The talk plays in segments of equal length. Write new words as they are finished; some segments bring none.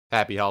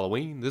Happy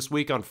Halloween! This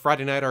week on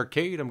Friday Night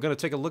Arcade, I'm going to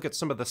take a look at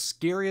some of the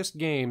scariest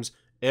games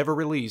ever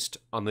released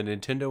on the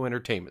Nintendo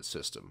Entertainment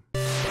System.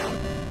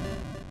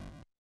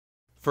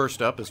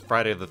 First up is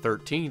Friday the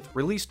 13th,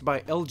 released by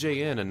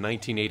LJN in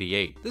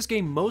 1988. This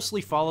game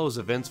mostly follows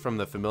events from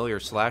the familiar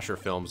slasher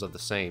films of the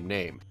same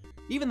name.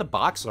 Even the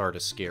box art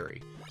is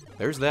scary.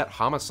 There's that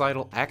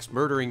homicidal,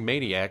 axe-murdering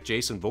maniac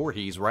Jason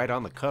Voorhees right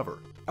on the cover.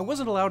 I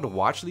wasn't allowed to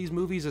watch these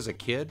movies as a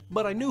kid,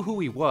 but I knew who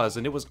he was,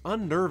 and it was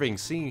unnerving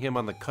seeing him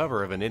on the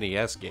cover of an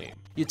NES game.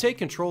 You take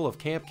control of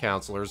camp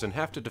counselors and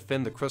have to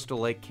defend the Crystal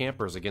Lake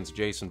campers against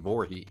Jason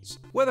Voorhees.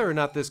 Whether or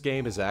not this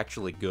game is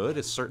actually good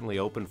is certainly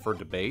open for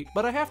debate,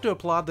 but I have to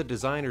applaud the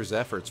designer's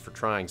efforts for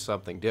trying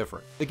something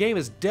different. The game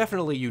is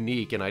definitely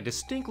unique, and I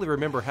distinctly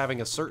remember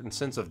having a certain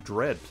sense of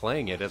dread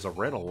playing it as a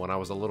rental when I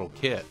was a little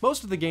kid.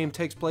 Most of the game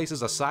takes place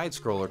as a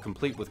side-scroller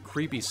complete with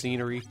creepy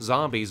scenery,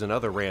 zombies, and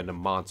other random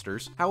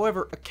monsters.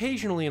 However,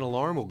 occasionally an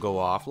alarm will go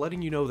off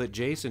letting you know that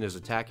Jason is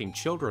attacking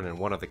children in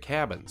one of the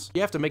cabins.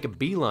 You have to make a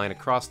beeline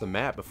across the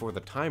map before the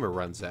timer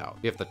runs out.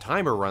 If the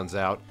timer runs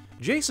out,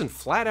 Jason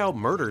flat out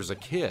murders a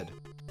kid.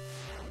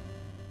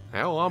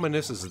 How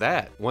ominous is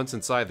that? Once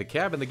inside the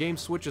cabin, the game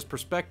switches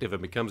perspective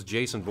and becomes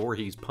Jason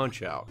Voorhees'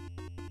 Punch-Out!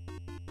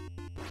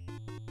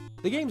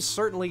 The game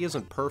certainly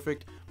isn't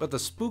perfect, but the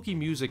spooky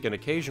music and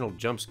occasional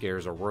jump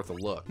scares are worth a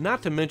look.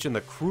 Not to mention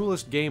the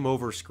cruelest game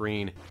over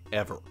screen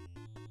ever.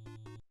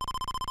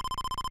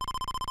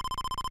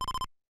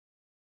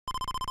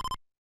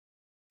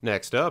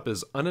 Next up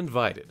is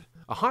Uninvited,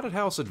 a haunted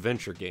house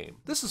adventure game.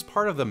 This is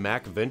part of the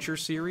Mac Venture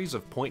series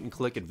of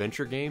point-and-click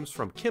adventure games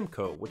from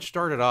Kimco, which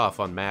started off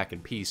on Mac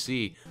and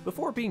PC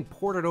before being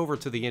ported over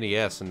to the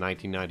NES in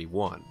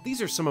 1991.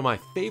 These are some of my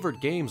favorite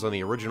games on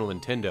the original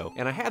Nintendo,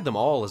 and I had them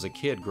all as a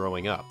kid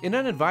growing up. In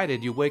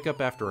Uninvited, you wake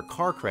up after a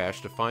car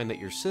crash to find that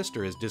your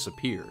sister has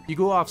disappeared. You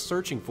go off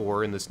searching for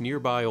her in this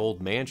nearby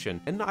old mansion,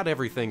 and not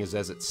everything is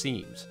as it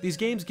seems. These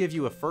games give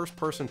you a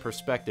first-person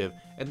perspective,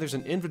 and there's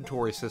an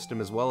inventory system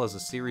as well as a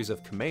series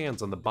of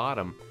commands on the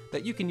bottom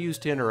that you can use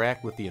to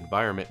interact with the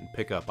environment and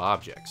pick up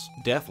objects.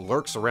 Death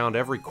lurks around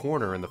every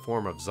corner in the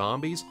form of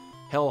zombies,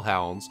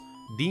 hellhounds,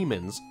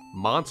 demons,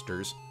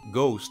 monsters,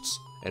 ghosts,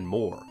 and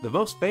more. The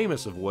most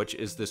famous of which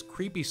is this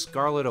creepy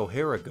Scarlett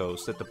O'Hara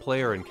ghost that the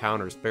player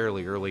encounters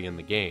fairly early in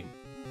the game.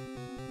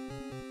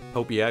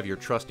 Hope you have your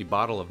trusty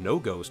bottle of No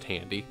Ghost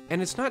handy.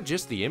 And it's not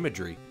just the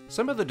imagery,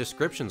 some of the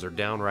descriptions are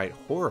downright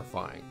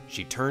horrifying.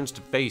 She turns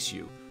to face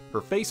you.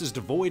 Her face is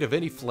devoid of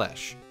any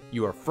flesh.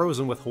 You are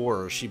frozen with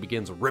horror as she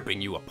begins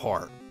ripping you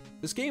apart.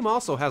 This game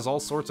also has all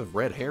sorts of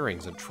red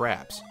herrings and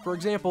traps. For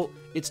example,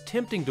 it's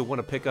tempting to want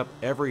to pick up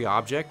every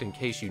object in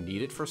case you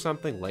need it for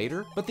something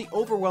later, but the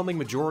overwhelming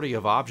majority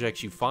of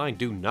objects you find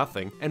do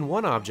nothing, and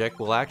one object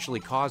will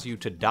actually cause you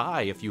to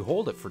die if you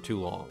hold it for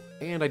too long.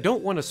 And I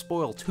don't want to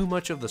spoil too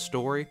much of the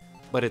story,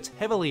 but it's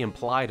heavily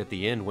implied at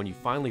the end when you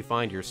finally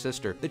find your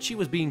sister that she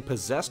was being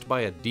possessed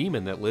by a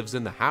demon that lives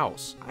in the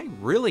house. I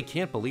really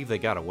can't believe they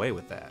got away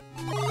with that.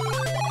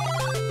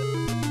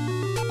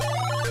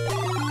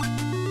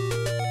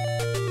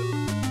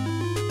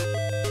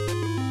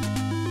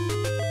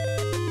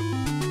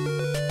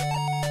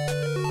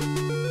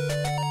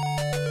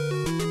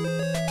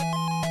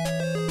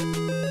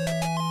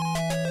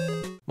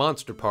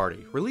 Monster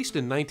Party, released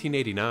in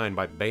 1989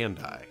 by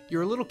Bandai.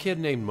 You're a little kid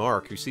named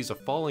Mark who sees a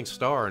falling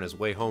star on his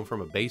way home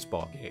from a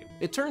baseball game.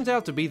 It turns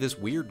out to be this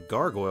weird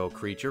gargoyle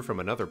creature from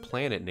another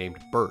planet named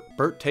Bert.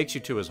 Bert takes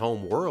you to his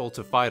home world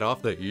to fight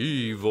off the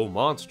evil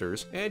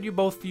monsters, and you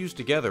both fuse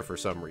together for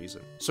some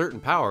reason. Certain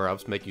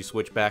power-ups make you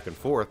switch back and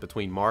forth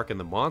between Mark and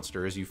the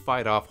monster as you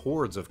fight off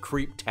hordes of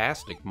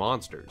creep-tastic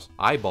monsters.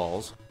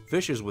 Eyeballs,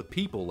 fishes with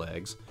people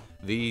legs,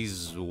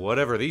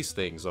 whatever these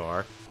things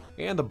are,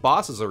 and the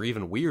bosses are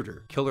even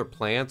weirder. Killer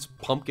plants,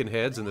 pumpkin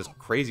heads, and this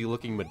crazy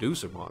looking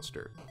Medusa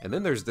monster. And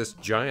then there's this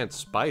giant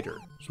spider.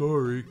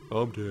 Sorry,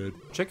 I'm dead.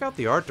 Check out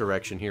the art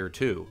direction here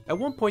too. At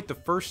one point the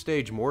first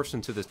stage morphs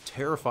into this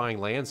terrifying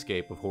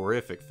landscape of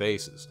horrific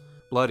faces,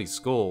 bloody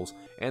skulls,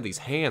 and these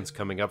hands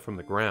coming up from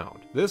the ground.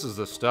 This is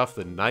the stuff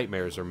that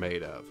nightmares are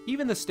made of.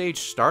 Even the stage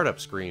startup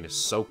screen is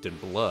soaked in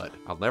blood.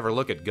 I'll never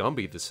look at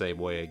Gumby the same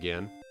way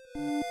again.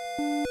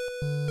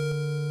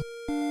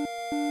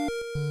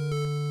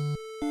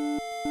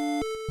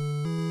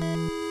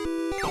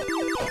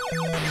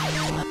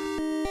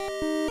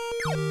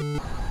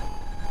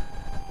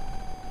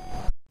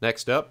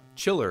 Next up,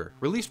 Chiller,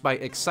 released by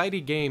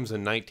Excitey Games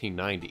in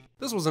 1990.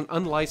 This was an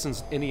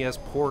unlicensed NES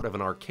port of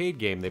an arcade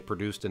game they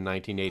produced in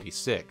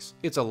 1986.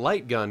 It's a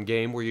light gun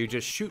game where you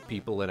just shoot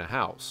people in a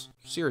house.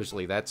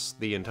 Seriously, that's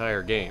the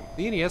entire game.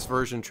 The NES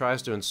version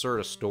tries to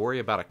insert a story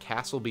about a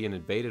castle being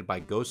invaded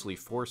by ghostly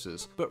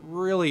forces, but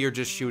really you're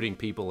just shooting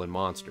people and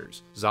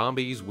monsters.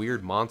 Zombies,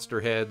 weird monster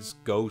heads,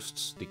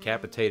 ghosts,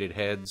 decapitated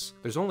heads.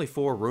 There's only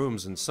 4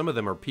 rooms and some of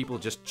them are people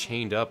just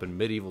chained up in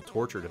medieval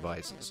torture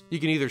devices. You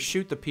can either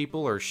shoot the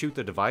people or shoot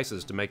the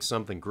devices to make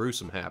something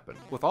gruesome happen.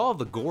 With all of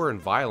the gore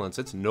and violence,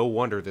 it's no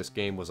wonder this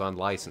game was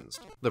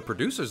unlicensed. The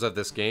producers of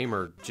this game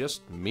are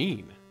just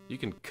mean. You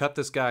can cut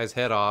this guy's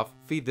head off,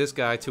 feed this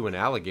guy to an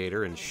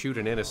alligator, and shoot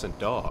an innocent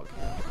dog.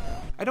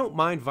 I don't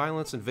mind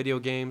violence in video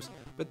games,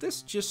 but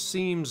this just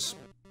seems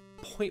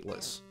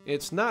pointless.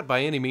 It's not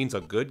by any means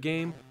a good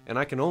game, and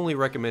I can only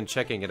recommend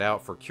checking it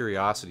out for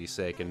curiosity's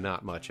sake and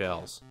not much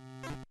else.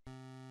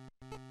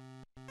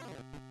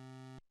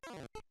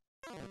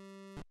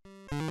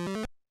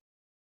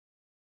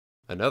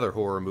 Another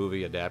horror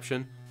movie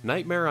adaptation,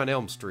 Nightmare on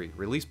Elm Street,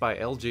 released by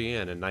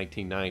LJN in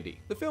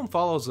 1990. The film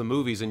follows the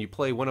movies and you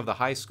play one of the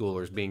high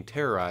schoolers being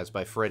terrorized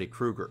by Freddy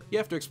Krueger. You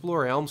have to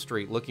explore Elm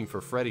Street looking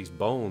for Freddy's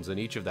bones in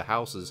each of the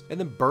houses and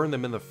then burn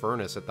them in the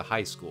furnace at the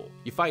high school.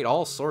 You fight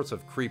all sorts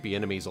of creepy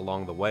enemies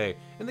along the way,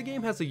 and the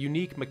game has a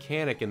unique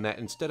mechanic in that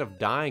instead of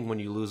dying when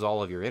you lose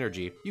all of your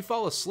energy, you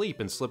fall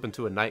asleep and slip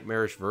into a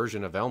nightmarish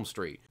version of Elm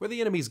Street, where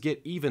the enemies get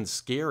even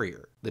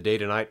scarier. The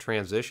day-to-night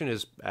transition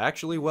is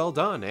actually well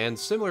done, and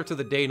similar to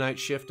the day-night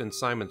shift in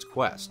Simon's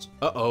Quest.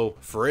 Uh-oh,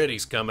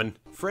 Freddy's coming.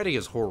 Freddy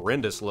is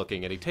horrendous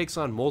looking and he takes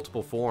on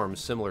multiple forms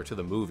similar to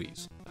the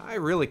movies. I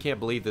really can't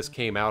believe this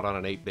came out on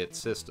an 8-bit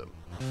system.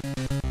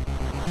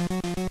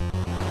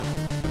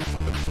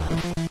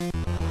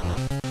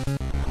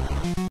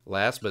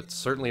 Last but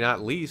certainly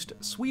not least,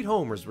 Sweet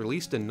Home was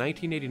released in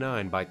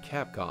 1989 by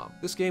Capcom.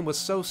 This game was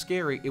so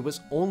scary it was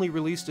only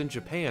released in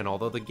Japan,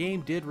 although the game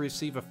did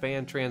receive a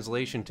fan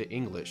translation to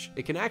English.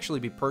 It can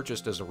actually be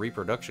purchased as a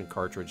reproduction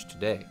cartridge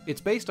today.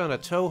 It's based on a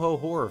Toho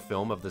horror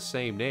film of the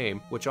same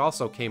name, which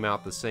also came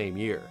out the same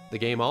year. The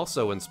game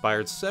also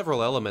inspired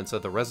several elements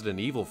of the Resident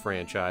Evil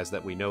franchise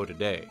that we know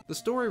today. The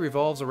story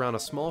revolves around a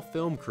small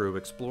film crew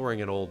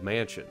exploring an old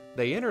mansion.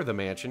 They enter the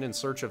mansion in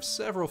search of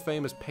several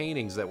famous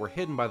paintings that were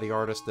hidden by the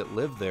artist that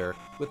lived there,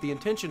 with the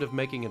intention of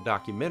making a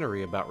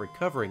documentary about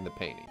recovering the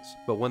paintings.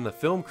 But when the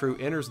film crew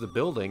enters the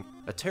building,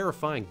 a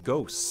terrifying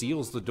ghost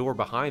seals the door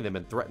behind them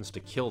and threatens to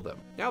kill them.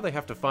 Now they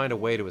have to find a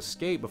way to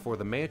escape before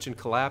the mansion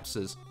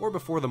collapses or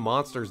before the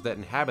monsters that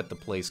inhabit the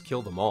place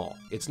kill them all.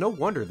 It's no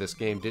wonder this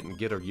game didn't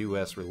get a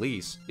US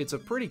release. It's a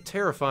pretty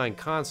terrifying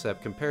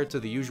concept compared to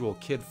the usual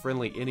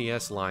kid-friendly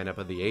NES lineup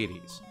of the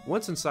 80s.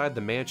 Once inside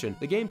the mansion,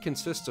 the game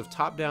consists of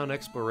top-down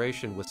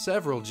exploration with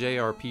several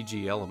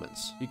JRPG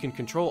elements. You can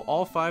control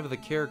all 5 of the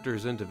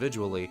characters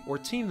individually, or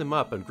team them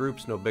up in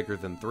groups no bigger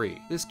than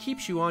 3. This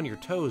keeps you on your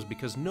toes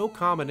because no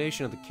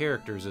combination of the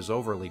characters is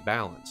overly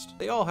balanced.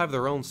 They all have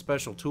their own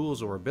special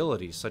tools or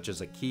abilities, such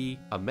as a key,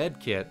 a med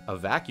kit, a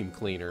vacuum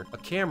cleaner, a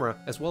camera,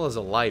 as well as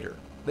a lighter.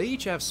 They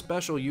each have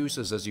special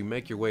uses as you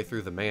make your way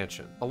through the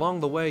mansion. Along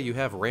the way, you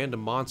have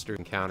random monster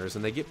encounters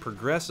and they get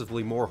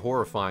progressively more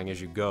horrifying as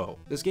you go.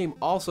 This game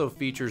also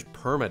features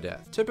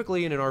permadeath.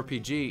 Typically in an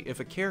RPG, if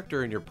a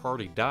character in your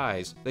party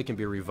dies, they can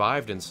be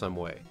revived in some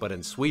way. But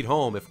in Sweet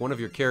Home, if one of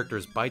your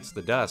characters bites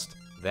the dust,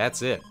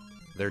 that's it.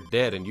 They're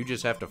dead and you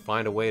just have to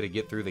find a way to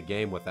get through the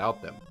game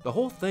without them. The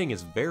whole thing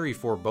is very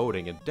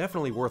foreboding and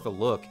definitely worth a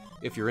look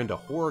if you're into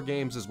horror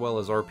games as well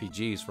as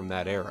RPGs from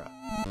that era.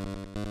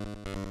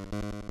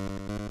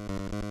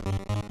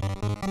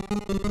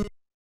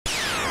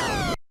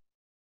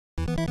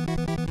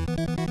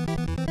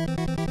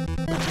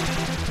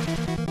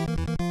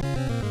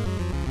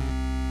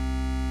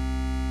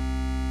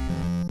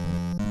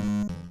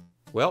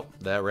 Well,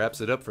 that wraps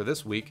it up for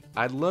this week.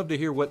 I'd love to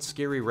hear what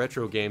scary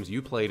retro games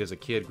you played as a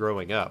kid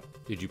growing up.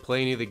 Did you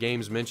play any of the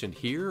games mentioned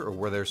here, or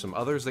were there some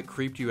others that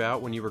creeped you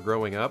out when you were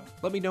growing up?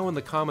 Let me know in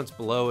the comments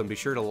below and be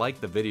sure to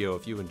like the video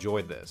if you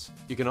enjoyed this.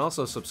 You can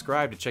also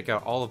subscribe to check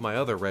out all of my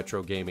other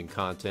retro gaming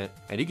content,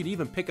 and you can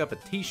even pick up a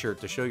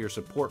t-shirt to show your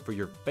support for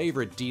your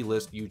favorite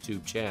D-list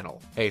YouTube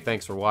channel. Hey,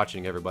 thanks for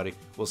watching everybody.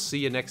 We'll see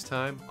you next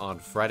time on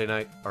Friday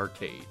Night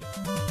Arcade.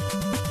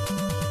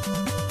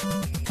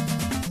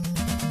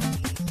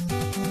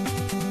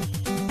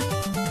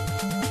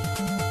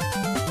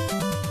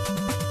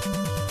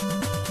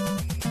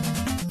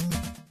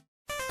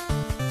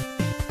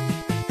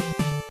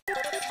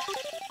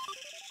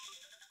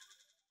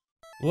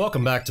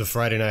 Welcome back to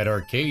Friday Night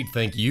Arcade.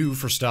 Thank you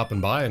for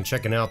stopping by and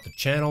checking out the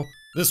channel.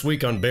 This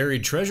week on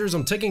Buried Treasures,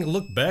 I'm taking a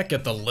look back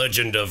at the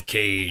Legend of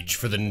Kage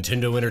for the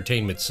Nintendo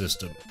Entertainment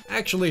System.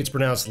 Actually, it's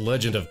pronounced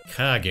Legend of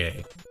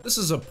Kage. This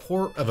is a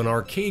port of an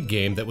arcade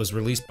game that was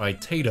released by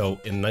Taito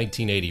in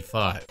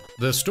 1985.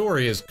 The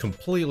story is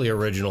completely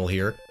original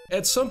here.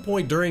 At some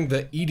point during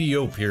the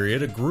Edo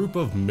period, a group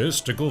of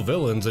mystical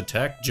villains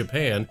attacked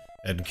Japan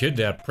and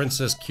kidnapped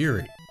Princess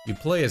Kiri. You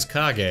play as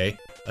Kage,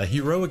 a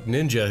heroic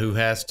ninja who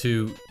has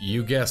to,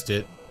 you guessed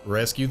it,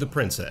 rescue the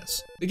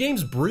princess. The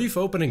game's brief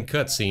opening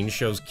cutscene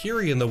shows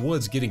Kiri in the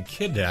woods getting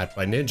kidnapped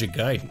by Ninja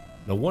Gaiden.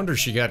 No wonder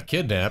she got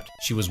kidnapped.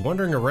 She was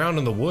wandering around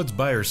in the woods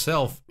by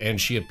herself, and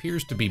she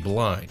appears to be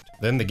blind.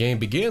 Then the game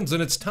begins,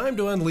 and it's time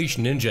to unleash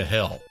ninja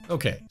hell.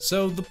 Okay,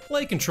 so the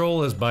play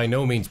control is by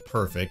no means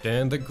perfect,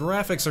 and the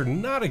graphics are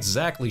not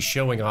exactly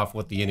showing off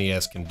what the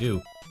NES can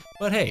do.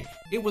 But hey,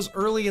 it was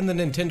early in the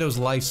Nintendo's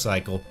life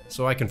cycle,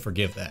 so I can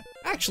forgive that.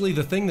 Actually,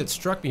 the thing that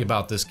struck me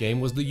about this game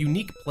was the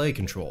unique play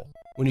control.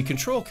 When you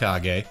control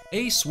Kage,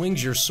 A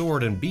swings your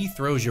sword and B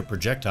throws your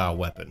projectile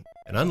weapon,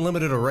 an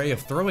unlimited array of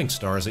throwing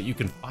stars that you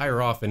can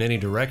fire off in any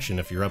direction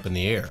if you're up in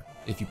the air.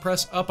 If you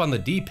press up on the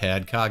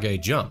D-pad,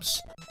 Kage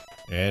jumps,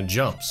 and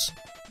jumps,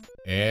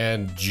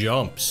 and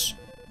jumps.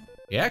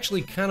 He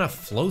actually kind of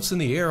floats in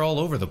the air all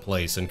over the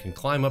place and can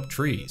climb up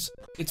trees.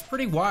 It's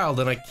pretty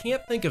wild, and I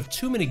can't think of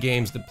too many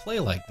games that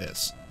play like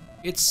this.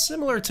 It's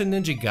similar to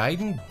Ninja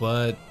Gaiden,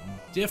 but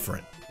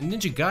different. In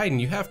Ninja Gaiden,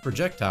 you have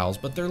projectiles,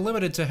 but they're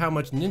limited to how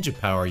much ninja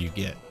power you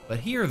get. But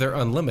here, they're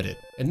unlimited.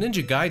 And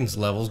Ninja Gaiden's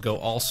levels go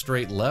all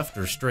straight left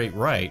or straight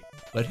right,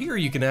 but here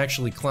you can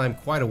actually climb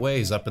quite a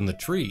ways up in the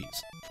trees.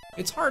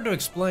 It's hard to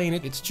explain,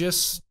 it's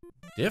just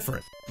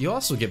different. You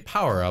also get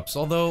power-ups,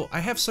 although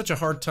I have such a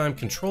hard time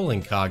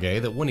controlling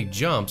Kage that when he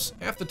jumps,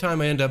 half the time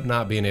I end up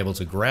not being able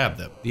to grab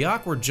them. The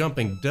awkward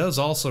jumping does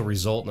also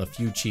result in a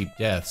few cheap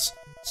deaths,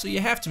 so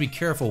you have to be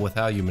careful with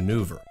how you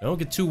maneuver. Don't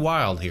get too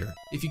wild here.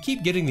 If you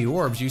keep getting the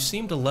orbs, you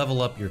seem to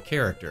level up your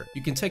character.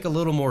 You can take a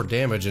little more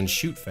damage and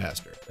shoot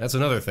faster. That's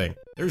another thing.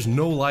 There's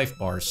no life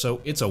bars,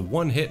 so it's a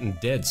one-hit and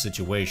dead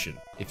situation.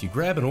 If you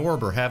grab an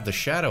orb or have the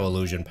shadow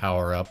illusion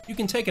power up, you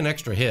can take an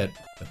extra hit,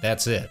 but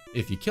that's it.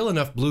 If you kill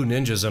enough blue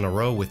ninjas in a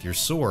row with your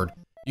sword,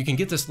 you can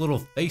get this little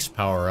face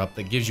power up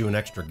that gives you an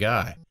extra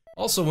guy.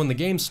 Also, when the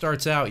game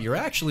starts out, you're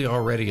actually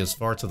already as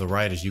far to the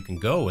right as you can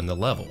go in the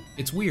level.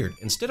 It's weird.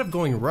 Instead of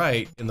going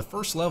right, in the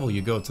first level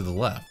you go to the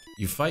left.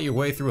 You fight your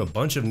way through a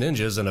bunch of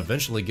ninjas and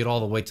eventually get all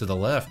the way to the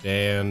left,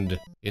 and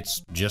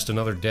it's just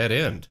another dead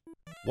end.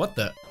 What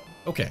the?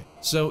 Okay,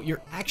 so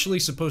you're actually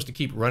supposed to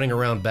keep running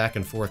around back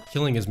and forth,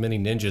 killing as many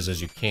ninjas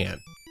as you can.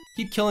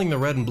 Keep killing the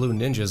red and blue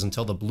ninjas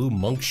until the blue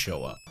monks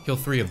show up. Kill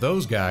 3 of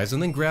those guys,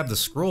 and then grab the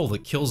scroll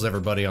that kills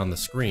everybody on the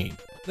screen.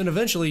 Then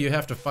eventually you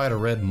have to fight a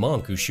red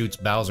monk who shoots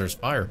Bowser's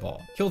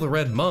fireball. Kill the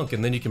red monk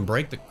and then you can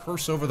break the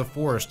curse over the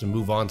forest and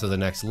move on to the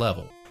next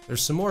level.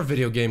 There's some more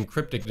video game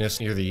crypticness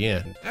near the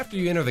end. After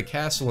you enter the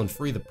castle and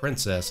free the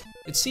princess,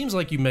 it seems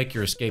like you make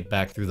your escape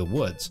back through the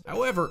woods.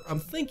 However, I'm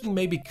thinking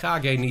maybe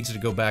Kage needs to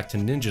go back to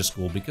ninja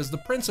school because the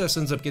princess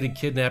ends up getting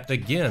kidnapped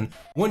again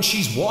when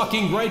she's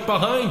walking right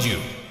behind you.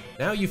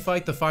 Now you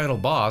fight the final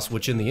boss,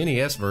 which in the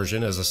NES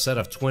version is a set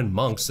of twin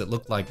monks that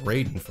look like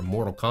Raiden from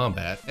Mortal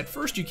Kombat. At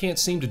first you can't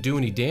seem to do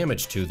any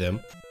damage to them.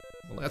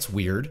 Well, that's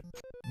weird.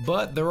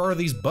 But there are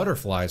these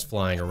butterflies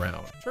flying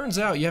around. Turns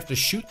out you have to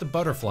shoot the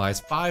butterflies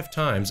 5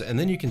 times and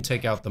then you can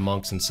take out the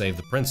monks and save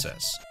the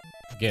princess.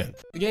 Again,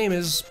 the game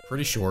is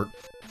pretty short.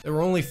 There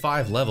were only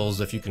 5 levels,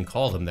 if you can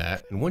call them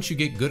that, and once you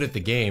get good at the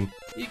game,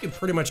 you can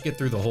pretty much get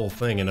through the whole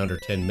thing in under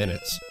 10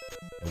 minutes.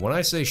 And when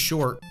I say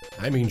short,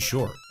 I mean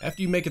short.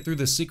 After you make it through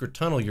this secret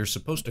tunnel, you're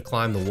supposed to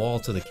climb the wall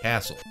to the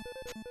castle.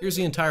 Here's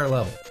the entire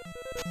level.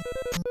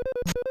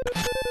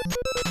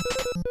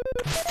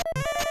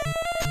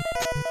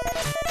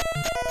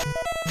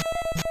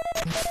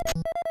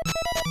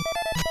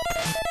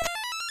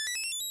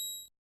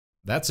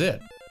 That's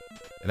it.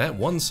 And that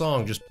one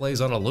song just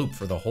plays on a loop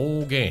for the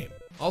whole game.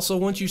 Also,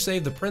 once you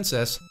save the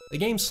princess, the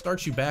game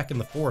starts you back in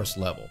the forest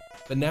level.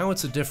 But now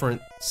it's a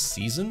different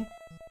season?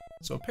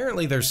 So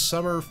apparently there's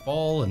summer,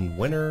 fall, and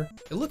winter.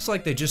 It looks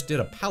like they just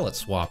did a palette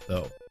swap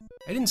though.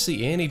 I didn't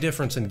see any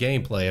difference in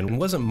gameplay and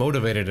wasn't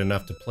motivated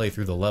enough to play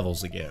through the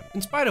levels again.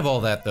 In spite of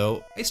all that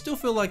though, I still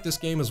feel like this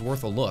game is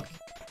worth a look.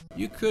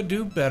 You could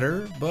do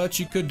better, but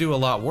you could do a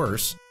lot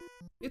worse.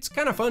 It's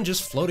kind of fun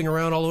just floating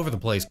around all over the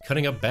place,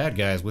 cutting up bad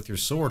guys with your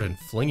sword and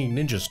flinging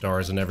ninja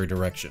stars in every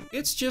direction.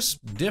 It's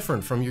just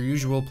different from your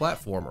usual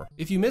platformer.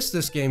 If you missed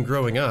this game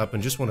growing up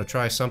and just want to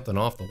try something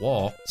off the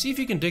wall, see if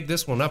you can dig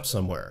this one up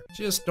somewhere.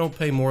 Just don't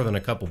pay more than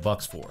a couple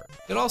bucks for it.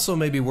 It also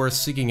may be worth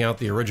seeking out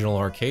the original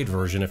arcade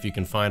version if you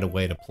can find a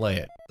way to play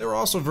it. There are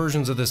also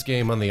versions of this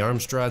game on the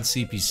Amstrad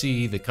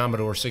CPC, the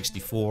Commodore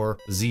 64,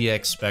 the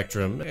ZX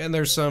Spectrum, and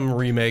there's some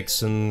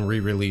remakes and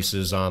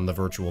re-releases on the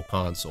Virtual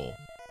Console.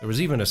 There was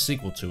even a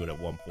sequel to it at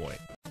one point.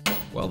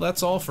 Well,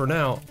 that's all for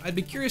now. I'd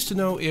be curious to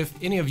know if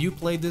any of you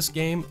played this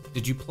game.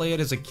 Did you play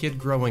it as a kid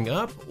growing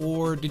up,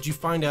 or did you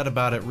find out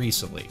about it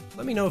recently?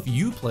 Let me know if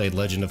you played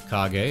Legend of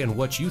Kage and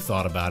what you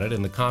thought about it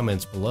in the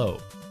comments below.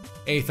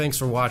 Hey, thanks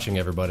for watching,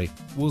 everybody.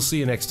 We'll see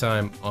you next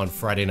time on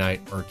Friday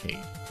Night Arcade.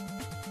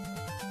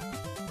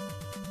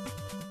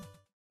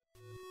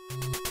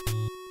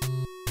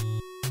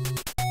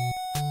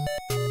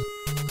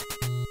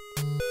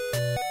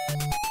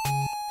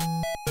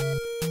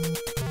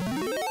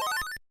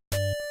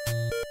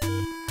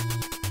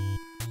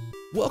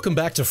 Welcome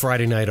back to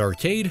Friday Night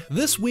Arcade.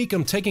 This week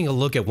I'm taking a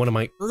look at one of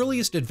my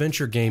earliest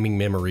adventure gaming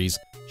memories,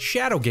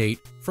 Shadowgate,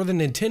 for the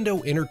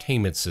Nintendo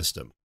Entertainment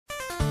System.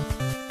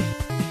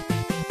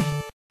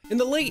 In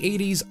the late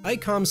 80s,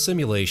 ICOM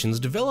Simulations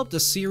developed a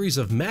series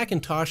of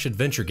Macintosh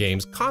adventure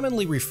games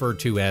commonly referred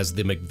to as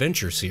the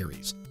McVenture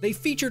series. They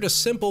featured a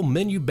simple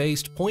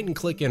menu-based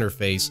point-and-click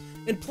interface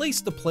and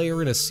placed the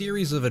player in a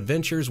series of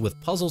adventures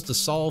with puzzles to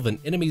solve and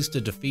enemies to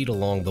defeat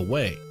along the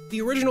way. The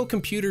original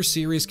computer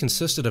series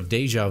consisted of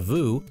Deja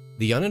Vu,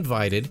 The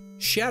Uninvited,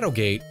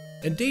 Shadowgate,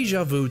 and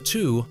Deja Vu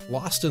 2,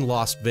 Lost in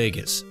Las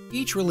Vegas,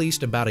 each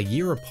released about a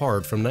year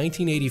apart from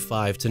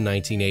 1985 to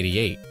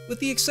 1988. With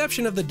the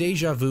exception of the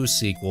Deja Vu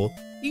sequel,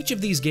 each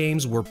of these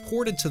games were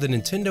ported to the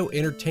Nintendo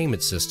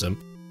Entertainment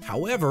System.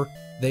 However,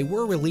 they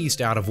were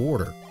released out of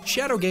order.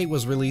 Shadowgate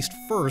was released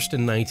first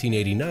in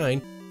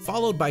 1989,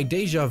 followed by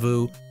Deja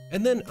Vu,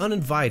 and then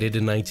Uninvited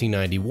in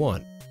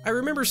 1991. I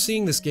remember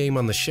seeing this game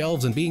on the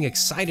shelves and being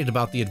excited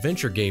about the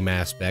adventure game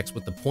aspects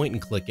with the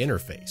point-and-click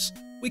interface.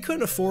 We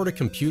couldn't afford a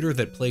computer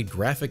that played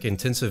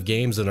graphic-intensive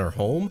games in our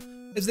home,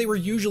 as they were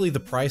usually the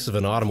price of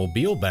an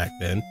automobile back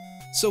then,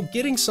 so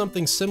getting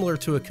something similar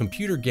to a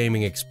computer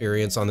gaming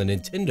experience on the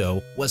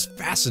Nintendo was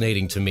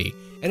fascinating to me,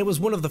 and it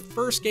was one of the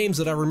first games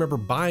that I remember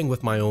buying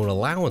with my own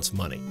allowance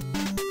money.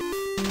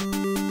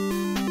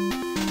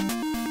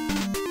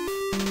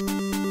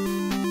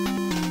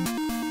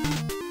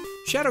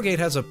 Shadowgate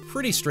has a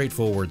pretty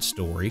straightforward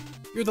story.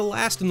 You're the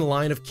last in the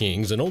line of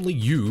kings, and only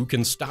you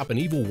can stop an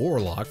evil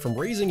warlock from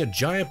raising a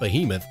giant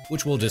behemoth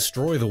which will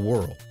destroy the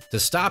world. To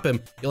stop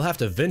him, you'll have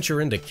to venture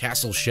into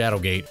Castle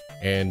Shadowgate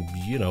and,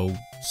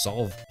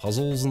 solve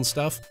puzzles and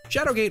stuff.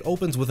 Shadowgate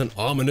opens with an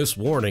ominous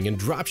warning and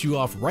drops you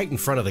off right in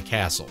front of the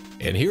castle.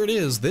 And here it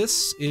is,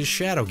 this is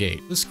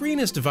Shadowgate. The screen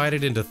is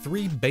divided into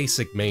three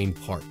basic main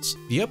parts.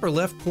 The upper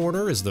left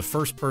corner is the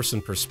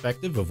first-person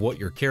perspective of what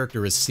your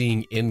character is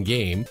seeing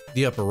in-game.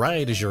 The upper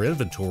right is your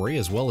inventory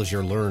as well as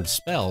your learned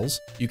spells.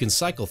 You can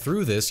cycle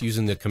through this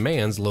using the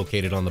commands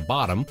located on the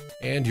bottom,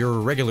 and your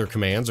regular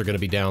commands are going to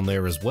be down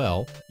there as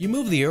well. You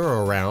move the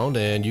arrow around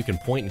and you can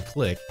point and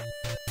click.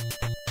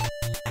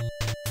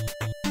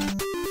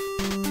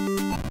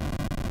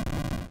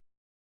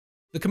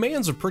 The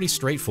commands are pretty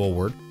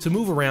straightforward. To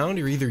move around,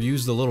 you either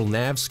use the little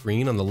nav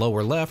screen on the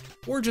lower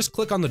left, or just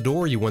click on the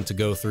door you want to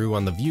go through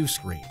on the view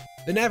screen.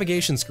 The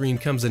navigation screen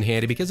comes in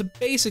handy because it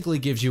basically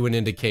gives you an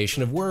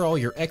indication of where all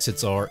your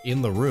exits are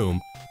in the room,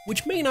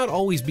 which may not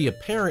always be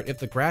apparent if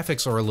the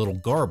graphics are a little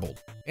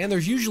garbled. And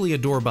there's usually a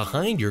door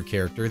behind your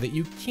character that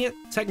you can't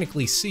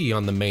technically see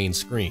on the main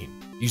screen.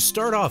 You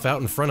start off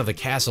out in front of the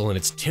castle and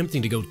it's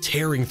tempting to go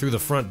tearing through the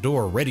front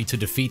door ready to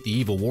defeat the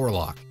evil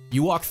warlock.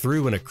 You walk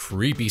through and a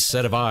creepy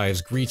set of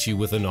eyes greets you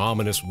with an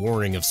ominous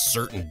warning of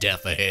certain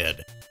death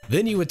ahead.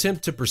 Then you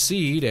attempt to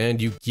proceed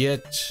and you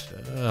get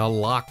a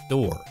locked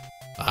door.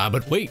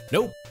 But wait,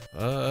 nope,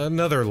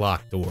 another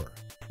locked door.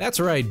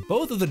 That's right,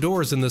 both of the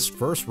doors in this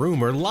first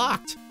room are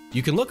locked.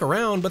 You can look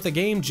around, but the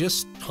game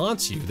just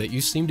taunts you that you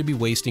seem to be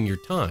wasting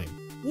your time,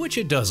 which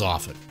it does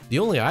often. The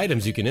only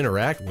items you can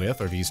interact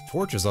with are these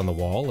torches on the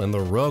wall and the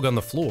rug on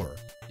the floor.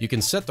 You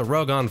can set the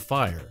rug on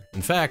fire.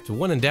 In fact,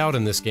 when in doubt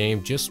in this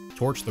game, just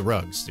torch the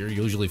rugs. You'll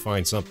usually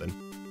find something.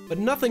 But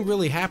nothing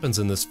really happens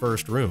in this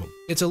first room.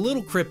 It's a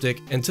little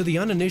cryptic, and to the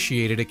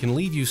uninitiated, it can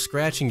leave you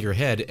scratching your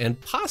head and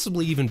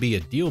possibly even be a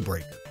deal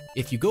breaker.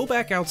 If you go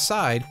back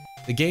outside,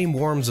 the game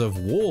warns of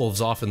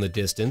wolves off in the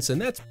distance, and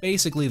that's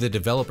basically the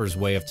developer's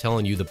way of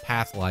telling you the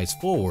path lies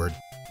forward,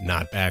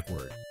 not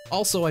backward.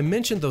 Also, I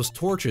mentioned those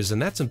torches,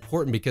 and that's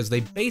important because they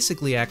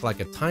basically act like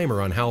a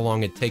timer on how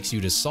long it takes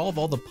you to solve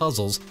all the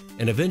puzzles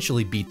and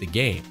eventually beat the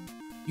game.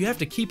 You have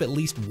to keep at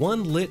least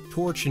one lit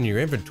torch in your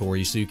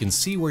inventory so you can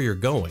see where you're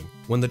going.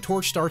 When the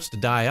torch starts to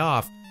die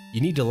off,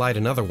 you need to light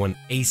another one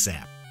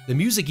ASAP. The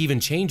music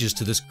even changes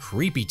to this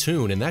creepy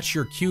tune, and that's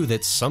your cue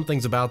that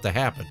something's about to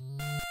happen.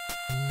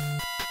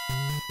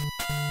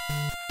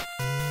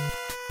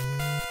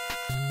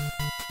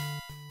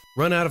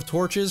 Run out of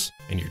torches,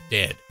 and you're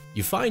dead.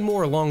 You find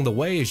more along the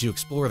way as you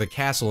explore the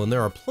castle, and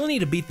there are plenty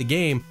to beat the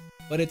game,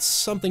 but it's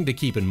something to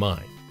keep in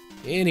mind.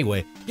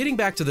 Anyway, getting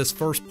back to this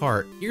first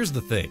part, here's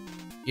the thing.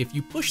 If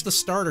you push the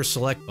start or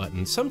select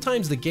button,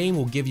 sometimes the game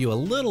will give you a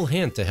little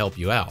hint to help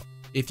you out.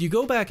 If you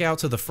go back out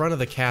to the front of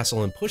the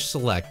castle and push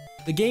select,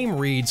 the game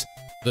reads,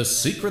 "The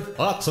secret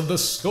thoughts of the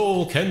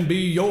skull can be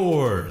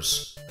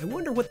yours." I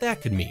wonder what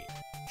that could mean.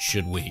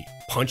 Should we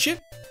punch it?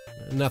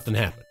 Nothing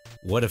happened.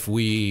 What if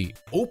we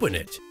open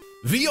it?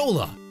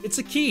 Viola! It's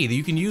a key that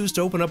you can use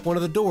to open up one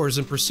of the doors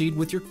and proceed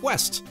with your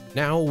quest.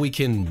 Now we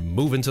can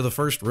move into the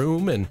first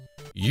room and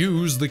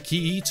use the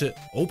key to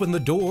open the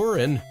door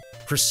and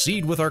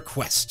proceed with our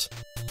quest.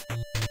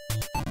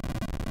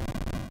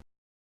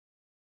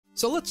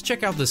 So let's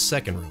check out this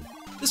second room.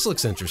 This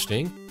looks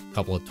interesting. A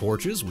couple of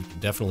torches, we can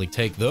definitely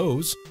take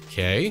those.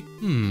 Okay,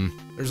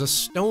 there's a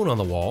stone on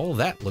the wall.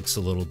 That looks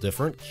a little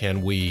different.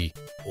 Can we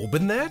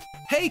open that?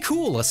 Hey,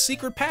 cool, a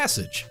secret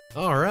passage.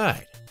 All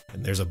right.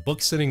 And there's a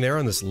book sitting there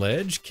on this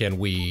ledge. Can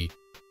we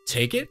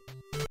take it?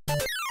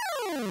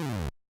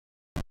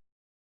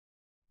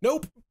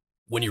 Nope.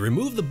 When you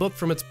remove the book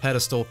from its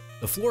pedestal,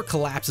 the floor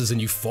collapses and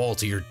you fall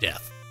to your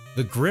death.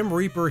 The Grim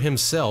Reaper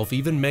himself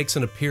even makes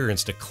an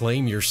appearance to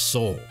claim your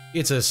soul.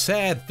 It's a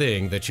sad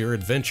thing that your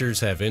adventures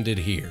have ended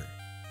here.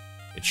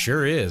 It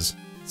sure is.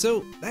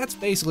 So that's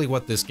basically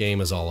what this game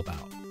is all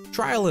about.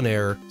 Trial and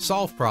error,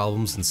 solve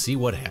problems, and see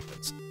what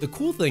happens. The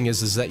cool thing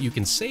is that you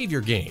can save your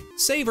game.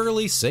 Save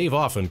early, save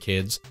often,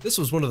 kids. This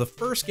was one of the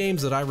first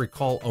games that I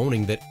recall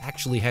owning that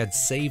actually had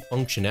save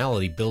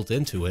functionality built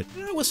into it,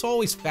 and I was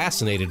always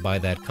fascinated by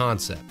that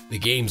concept. The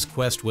game's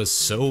quest was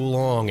so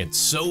long and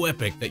so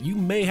epic that you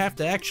may have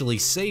to actually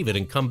save it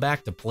and come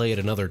back to play it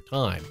another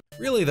time.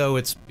 Really though,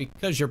 it's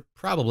because you're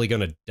probably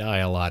gonna die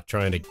a lot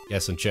trying to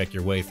guess and check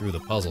your way through the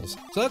puzzles.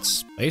 So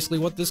that's basically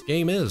what this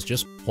game is,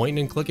 just pointing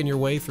and clicking your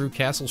way through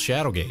Castle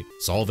Shadowgate,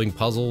 solving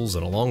puzzles,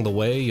 and along the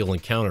way you'll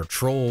encounter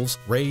trolls,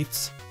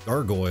 wraiths,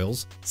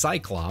 gargoyles,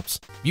 cyclops,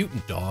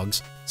 mutant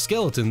dogs,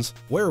 skeletons,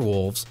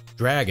 werewolves,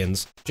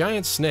 dragons,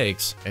 giant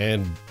snakes,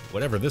 and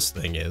whatever this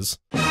thing is.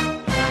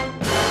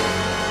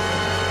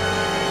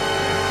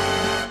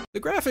 The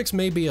graphics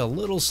may be a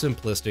little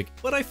simplistic,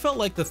 but I felt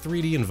like the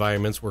 3D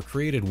environments were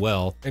created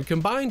well, and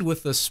combined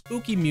with the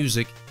spooky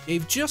music,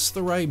 gave just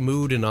the right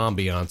mood and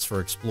ambiance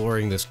for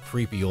exploring this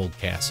creepy old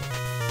castle.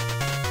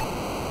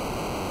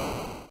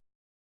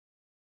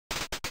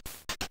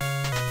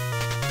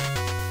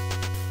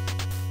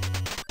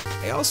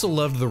 I also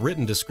loved the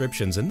written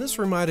descriptions, and this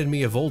reminded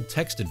me of old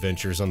text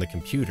adventures on the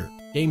computer,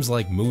 games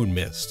like Moon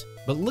Mist.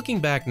 But looking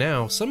back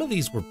now, some of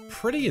these were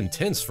pretty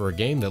intense for a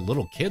game that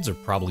little kids are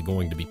probably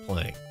going to be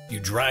playing. You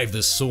drive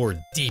the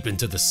sword deep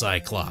into the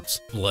Cyclops,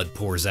 blood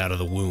pours out of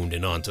the wound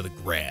and onto the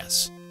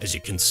grass. As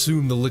you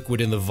consume the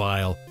liquid in the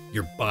vial,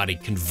 your body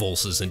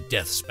convulses and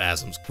death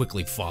spasms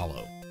quickly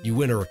follow.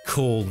 You enter a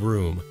cold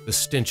room, the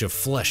stench of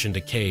flesh and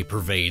decay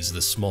pervades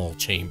the small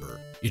chamber.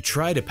 You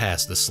try to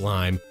pass the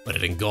slime, but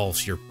it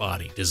engulfs your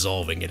body,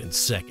 dissolving it in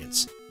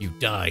seconds. You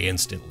die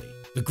instantly.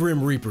 The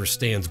Grim Reaper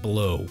stands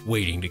below,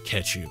 waiting to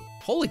catch you.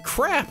 Holy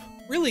crap!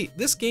 Really,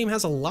 this game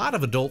has a lot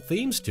of adult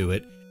themes to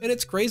it, and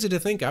it's crazy to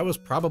think I was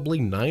probably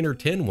 9 or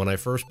 10 when I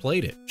first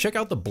played it. Check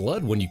out the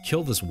blood when you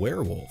kill this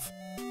werewolf.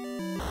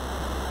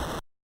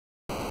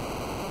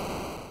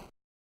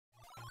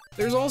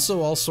 There's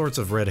also all sorts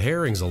of red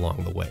herrings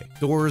along the way.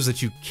 Doors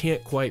that you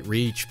can't quite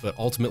reach but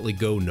ultimately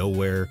go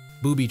nowhere,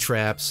 booby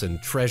traps,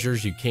 and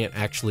treasures you can't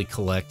actually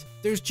collect.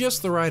 There's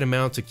just the right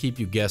amount to keep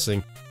you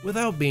guessing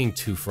without being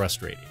too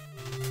frustrating.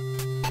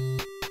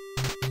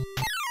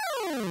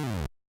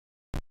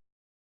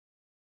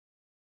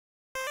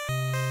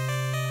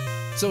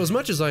 So as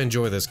much as I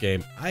enjoy this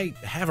game, I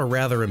have a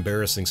rather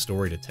embarrassing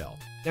story to tell.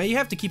 Now you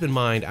have to keep in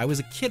mind, I was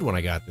a kid when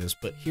I got this,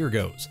 but here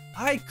goes.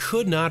 I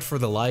could not for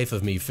the life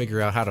of me figure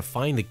out how to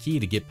find the key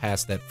to get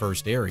past that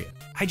first area.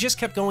 I just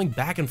kept going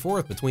back and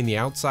forth between the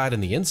outside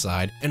and the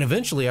inside, and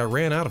eventually I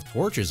ran out of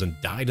torches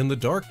and died in the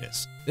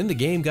darkness. Then the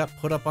game got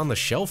put up on the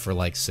shelf for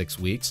like 6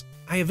 weeks.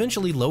 I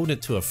eventually loaned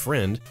it to a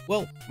friend.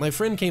 Well, my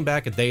friend came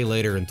back a day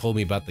later and told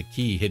me about the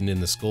key hidden in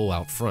the skull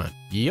out front.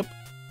 Yep,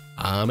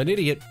 I'm an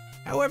idiot.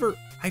 However,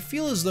 I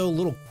feel as though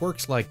little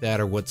quirks like that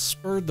are what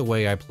spurred the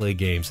way I play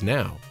games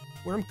now,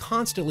 where I'm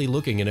constantly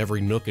looking in every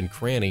nook and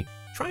cranny,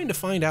 trying to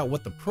find out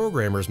what the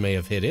programmers may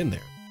have hid in there.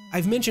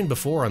 I've mentioned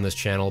before on this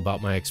channel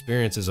about my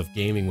experiences of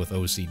gaming with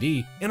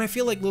OCD, and I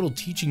feel like little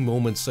teaching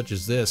moments such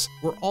as this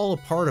were all a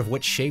part of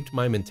what shaped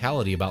my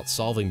mentality about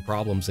solving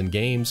problems in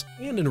games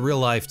and in real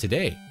life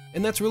today.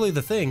 And that's really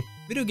the thing,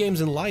 video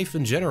games and life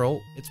in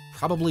general, it's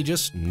probably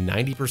just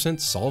 90%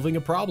 solving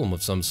a problem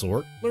of some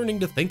sort, learning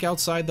to think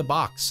outside the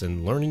box,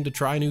 and learning to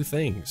try new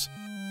things.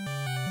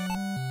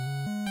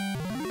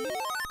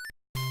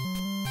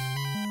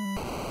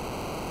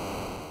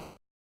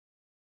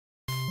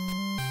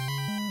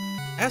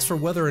 As for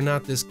whether or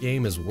not this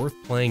game is worth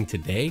playing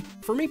today,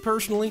 for me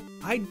personally,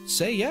 I'd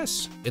say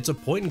yes. It's a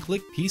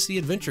point-and-click PC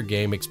adventure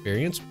game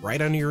experience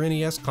right on your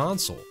NES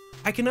console.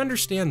 I can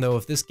understand though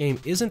if this game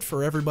isn't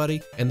for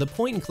everybody, and the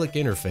point-and-click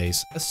interface,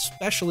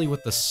 especially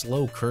with the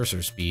slow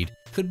cursor speed,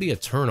 could be a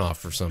turnoff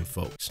for some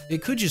folks.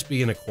 It could just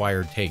be an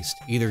acquired taste.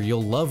 Either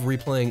you'll love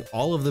replaying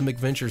all of the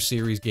McVenture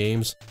series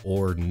games,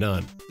 or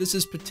none. This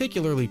is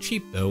particularly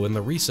cheap though in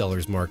the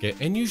resellers market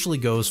and usually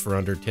goes for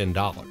under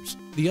 $10.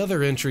 The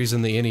other entries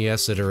in the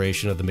NES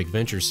iteration of the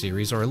McVenture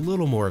series are a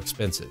little more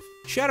expensive.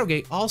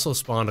 Shadowgate also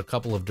spawned a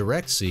couple of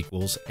direct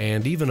sequels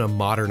and even a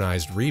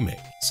modernized remake.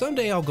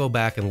 Someday I'll go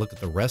back and look at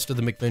the rest of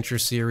the McVenture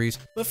series,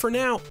 but for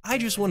now, I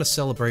just want to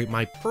celebrate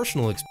my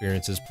personal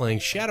experiences playing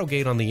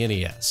Shadowgate on the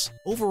NES.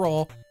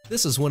 Overall,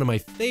 this is one of my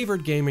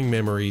favorite gaming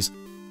memories,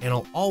 and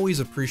I'll always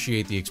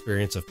appreciate the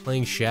experience of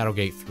playing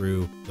Shadowgate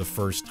through the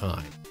first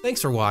time.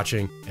 Thanks for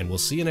watching, and we'll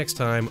see you next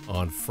time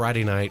on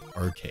Friday Night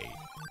Arcade.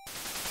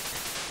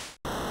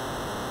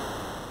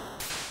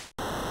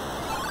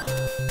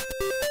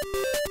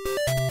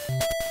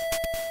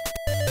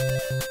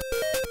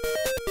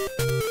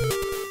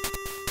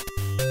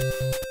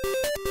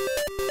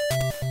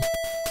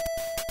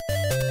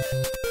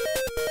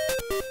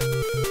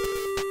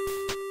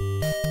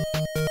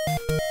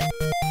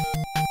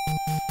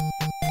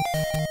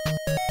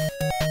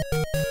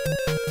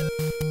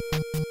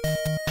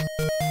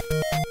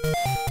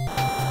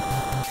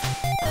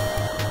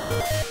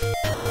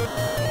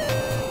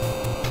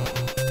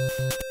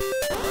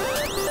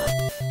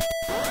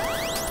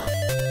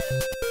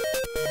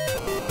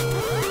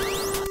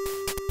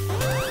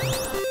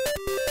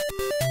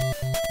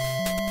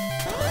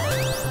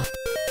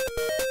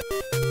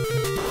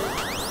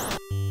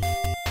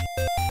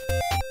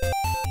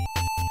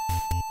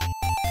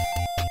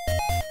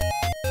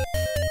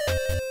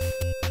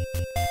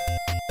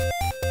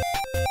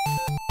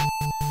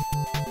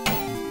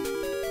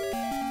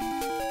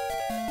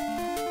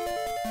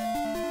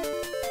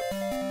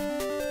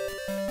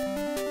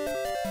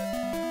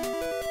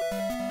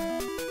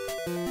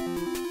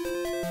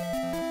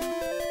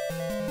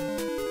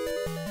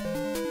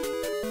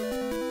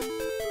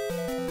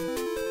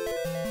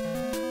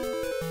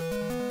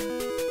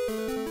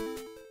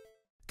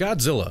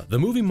 Godzilla, the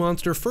movie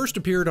monster, first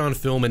appeared on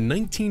film in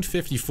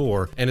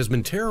 1954 and has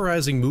been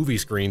terrorizing movie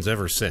screens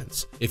ever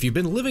since. If you've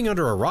been living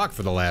under a rock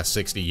for the last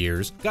 60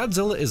 years,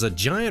 Godzilla is a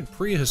giant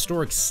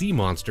prehistoric sea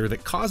monster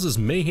that causes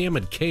mayhem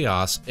and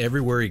chaos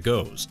everywhere he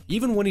goes,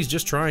 even when he's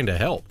just trying to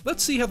help.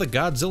 Let's see how the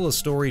Godzilla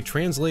story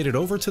translated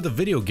over to the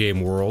video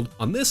game world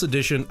on this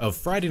edition of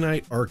Friday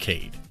Night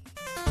Arcade.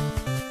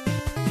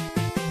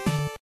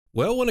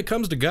 Well, when it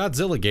comes to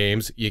Godzilla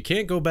games, you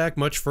can't go back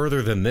much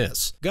further than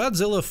this.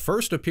 Godzilla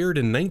first appeared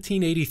in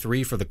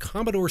 1983 for the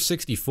Commodore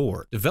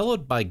 64,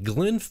 developed by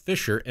Glenn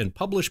Fisher and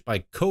published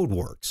by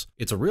Codeworks.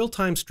 It's a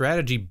real-time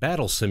strategy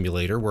battle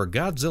simulator where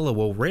Godzilla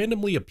will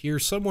randomly appear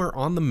somewhere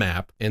on the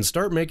map and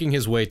start making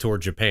his way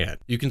toward Japan.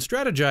 You can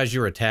strategize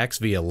your attacks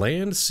via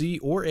land, sea,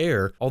 or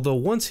air, although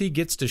once he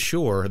gets to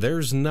shore,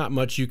 there's not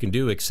much you can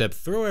do except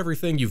throw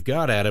everything you've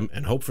got at him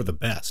and hope for the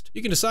best.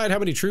 You can decide how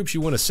many troops you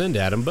want to send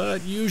at him,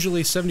 but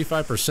usually 75%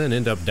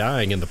 end up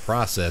dying in the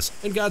process,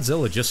 and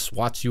Godzilla just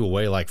swats you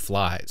away like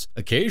flies.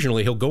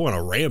 Occasionally, he'll go on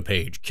a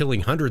rampage,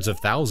 killing hundreds of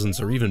thousands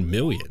or even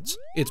millions.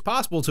 It's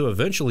possible to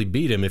eventually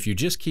beat him if you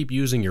just keep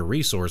using your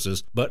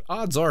resources, but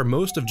odds are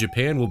most of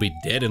Japan will be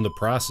dead in the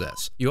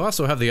process. You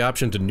also have the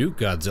option to nuke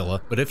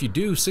Godzilla, but if you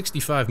do,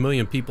 65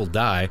 million people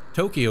die,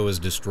 Tokyo is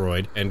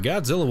destroyed, and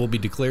Godzilla will be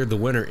declared the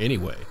winner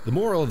anyway. The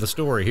moral of the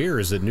story here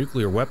is that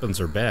nuclear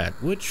weapons are bad,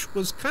 which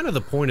was kind of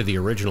the point of the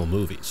original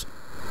movies.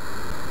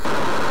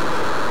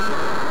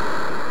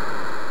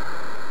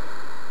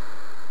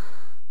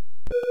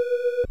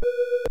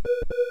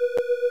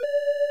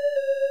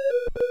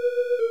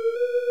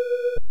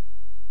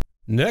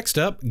 Next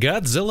up,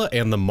 Godzilla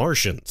and the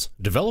Martians.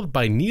 Developed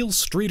by Neil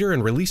Streeter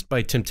and released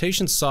by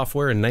Temptation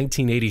Software in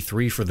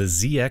 1983 for the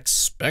ZX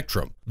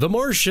Spectrum. The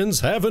Martians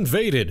have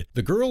invaded.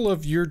 The girl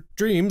of your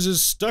dreams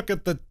is stuck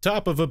at the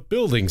top of a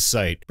building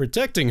site.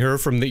 Protecting her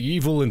from the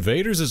evil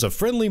invaders is a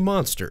friendly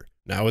monster.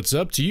 Now it's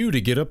up to you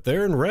to get up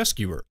there and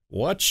rescue her.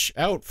 Watch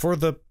out for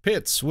the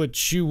pits,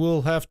 which you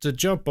will have to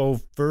jump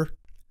over.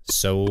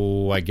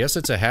 So, I guess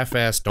it's a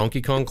half-assed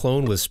Donkey Kong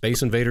clone with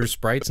Space Invaders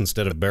sprites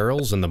instead of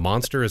barrels, and the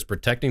monster is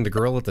protecting the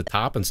girl at the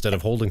top instead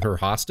of holding her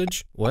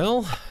hostage?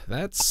 Well,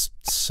 that's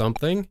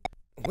something.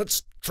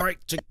 Let's try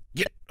to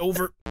get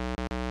over.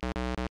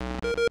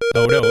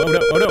 Oh no, oh no,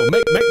 oh no,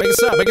 make it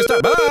stop,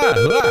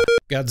 ah!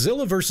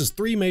 Godzilla versus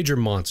three major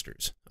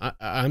monsters.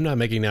 I'm not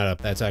making that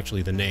up, that's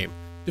actually the name.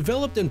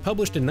 Developed and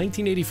published in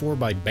 1984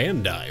 by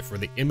Bandai for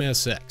the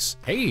MSX.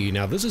 Hey,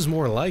 now this is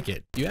more like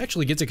it. You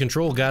actually get to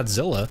control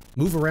Godzilla,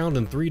 move around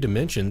in 3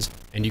 dimensions,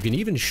 and you can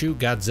even shoot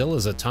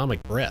Godzilla's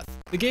atomic breath.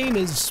 The game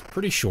is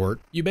pretty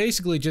short. You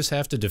basically just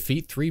have to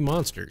defeat 3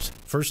 monsters.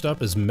 First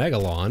up is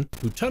Megalon,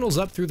 who tunnels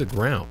up through the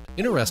ground.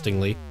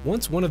 Interestingly,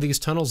 once one of these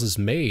tunnels is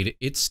made,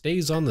 it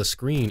stays on the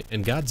screen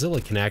and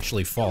Godzilla can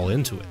actually fall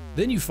into it.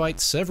 Then you fight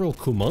several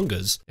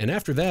Kumongas, and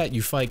after that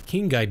you fight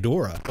King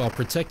Ghidorah while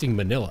protecting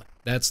Manila.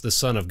 That's the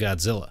son of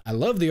Godzilla. I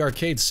love the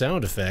arcade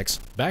sound effects,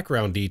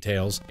 background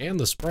details, and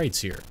the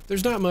sprites here.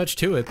 There's not much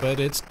to it, but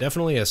it's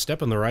definitely a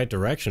step in the right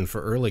direction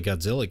for early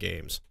Godzilla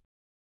games.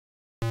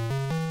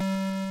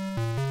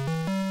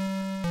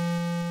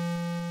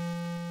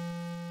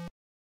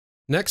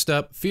 Next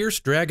up, Fierce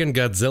Dragon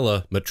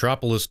Godzilla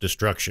Metropolis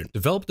Destruction.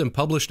 Developed and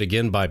published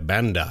again by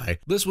Bandai,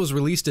 this was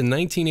released in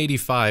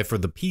 1985 for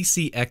the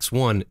PC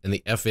X1 and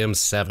the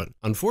FM7.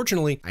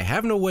 Unfortunately, I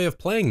have no way of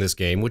playing this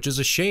game, which is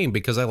a shame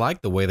because I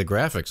like the way the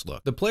graphics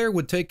look. The player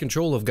would take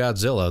control of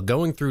Godzilla,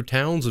 going through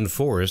towns and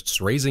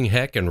forests, raising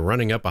heck and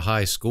running up a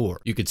high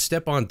score. You could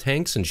step on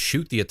tanks and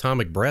shoot the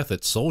atomic breath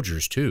at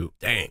soldiers too.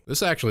 Dang,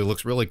 this actually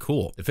looks really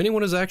cool. If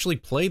anyone has actually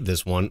played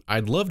this one,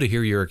 I'd love to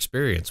hear your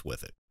experience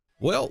with it.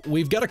 Well,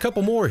 we've got a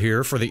couple more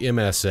here for the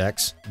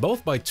MSX,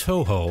 both by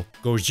Toho.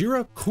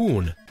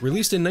 Gojira-kun,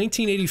 released in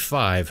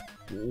 1985.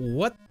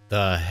 What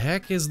the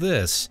heck is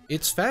this?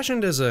 It's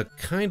fashioned as a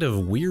kind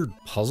of weird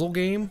puzzle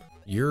game.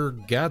 You're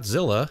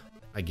Godzilla,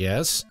 I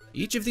guess.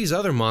 Each of these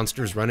other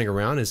monsters running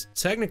around is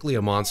technically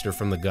a monster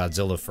from the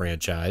Godzilla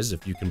franchise,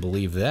 if you can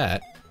believe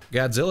that.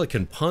 Godzilla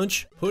can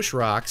punch, push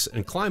rocks,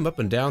 and climb up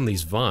and down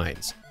these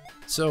vines.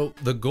 So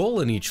the goal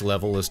in each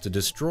level is to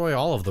destroy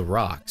all of the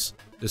rocks.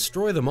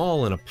 Destroy them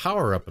all and a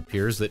power-up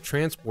appears that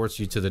transports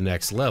you to the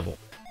next level.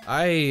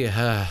 Okay.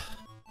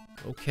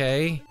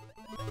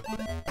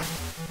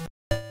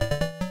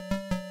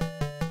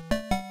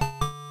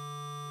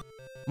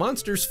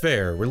 Monsters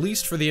Fair,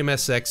 released for the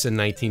MSX in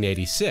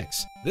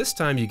 1986. This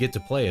time you get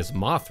to play as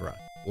Mothra,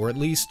 or at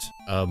least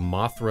a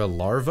Mothra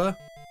larva?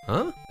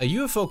 Huh? A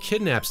UFO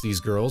kidnaps these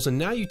girls and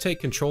now you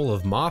take control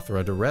of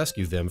Mothra to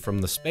rescue them from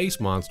the space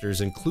monsters,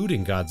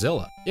 including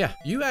Godzilla. Yeah,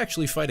 you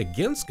actually fight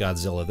against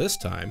Godzilla this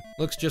time.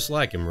 Looks just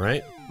like him,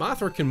 right?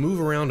 Mothra can move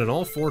around in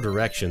all 4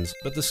 directions,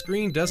 but the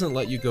screen doesn't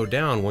let you go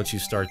down once you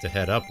start to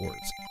head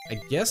upwards. I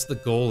guess the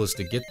goal is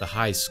to get the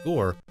high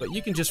score, but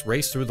you can just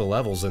race through the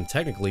levels and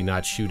technically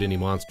not shoot any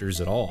monsters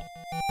at all.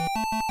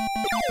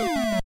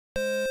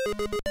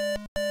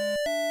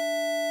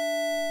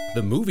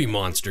 The Movie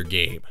Monster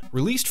game,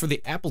 released for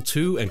the Apple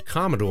II and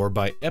Commodore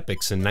by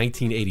Epix in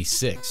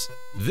 1986.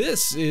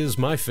 This is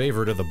my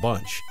favorite of the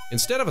bunch.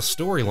 Instead of a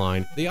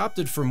storyline, they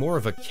opted for more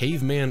of a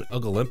caveman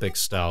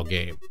Olympics style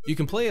game. You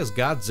can play as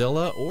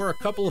Godzilla or a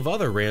couple of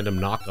other random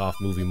knockoff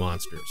movie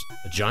monsters.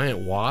 A giant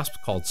wasp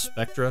called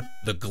Spectra,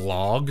 the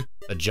Glog,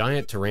 a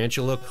giant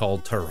tarantula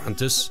called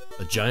Tarantus,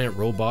 a giant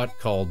robot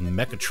called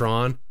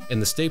Mechatron,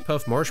 and the Stay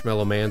Puft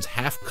Marshmallow Man's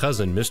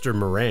half-cousin, Mr.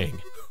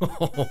 Meringue.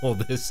 Oh,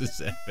 this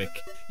is epic.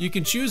 You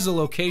can choose the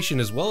location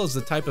as well as the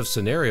type of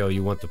scenario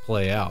you want to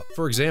play out.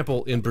 For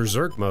example, in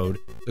Berserk mode,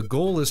 the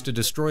goal is to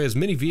destroy as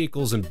many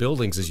vehicles and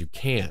buildings as you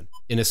can.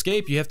 In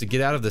Escape, you have to get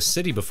out of the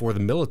city before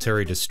the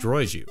military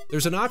destroys you.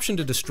 There's an option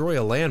to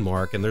destroy a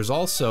landmark, and there's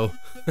also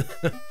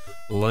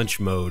lunch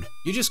mode.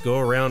 You just go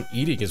around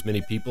eating as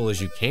many people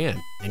as you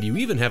can, and you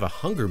even have a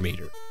hunger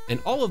meter. And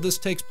all of this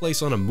takes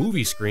place on a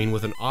movie screen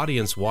with an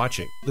audience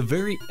watching, the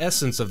very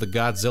essence of the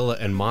Godzilla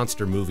and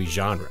monster movie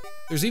genre.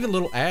 There's even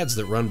little ads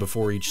that run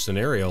before each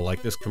scenario,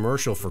 like this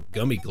commercial for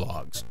gummy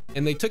glogs.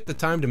 And they took the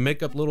time to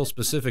make up little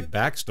specific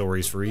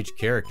backstories for each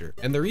character,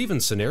 and they're even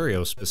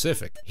scenario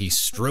specific. He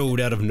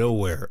strode out of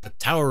nowhere, a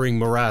towering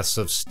morass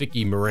of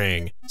sticky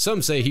meringue.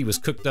 Some say he was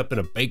cooked up in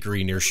a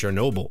bakery near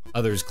Chernobyl.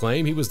 Others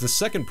claim he was the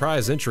second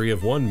prize entry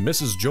of one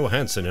Mrs.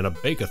 Johansson in a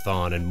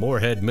bake-a-thon in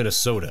Moorhead,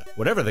 Minnesota.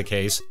 Whatever the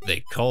case, they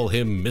call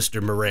him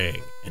Mr.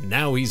 Meringue, and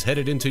now he's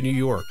headed into New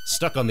York,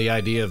 stuck on the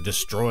idea of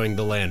destroying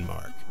the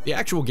landmark. The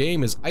actual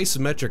game is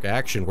isometric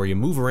action where you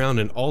move around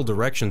in all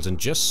directions and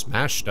just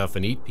smash stuff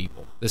and eat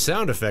people. The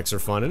sound effects are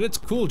fun, and it's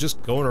cool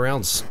just going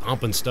around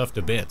stomping stuff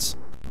to bits.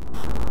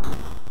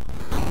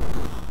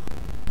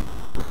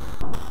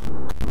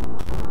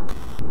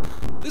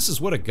 This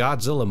is what a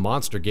Godzilla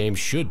monster game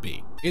should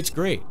be. It's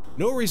great.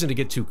 No reason to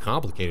get too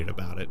complicated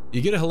about it.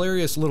 You get a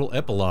hilarious little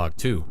epilogue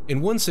too.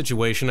 In one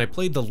situation, I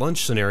played the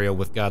lunch scenario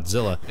with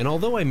Godzilla, and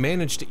although I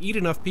managed to eat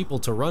enough people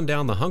to run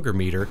down the hunger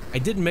meter, I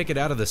didn't make it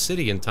out of the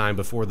city in time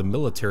before the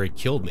military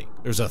killed me.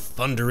 There's a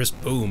thunderous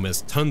boom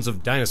as tons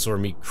of dinosaur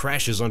meat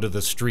crashes onto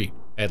the street.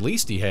 At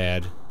least he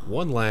had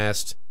one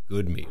last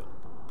good meal.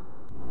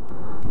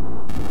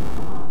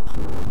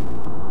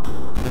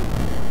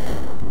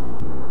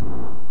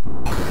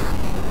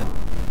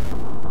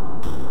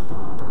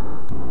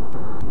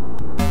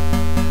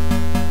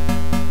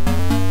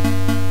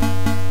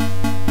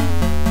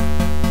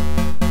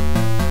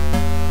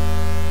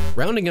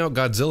 Rounding out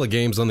Godzilla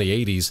games on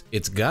the 80s,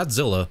 it's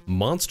Godzilla,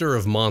 Monster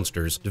of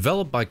Monsters,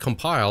 developed by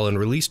Compile and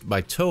released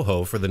by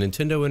Toho for the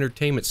Nintendo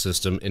Entertainment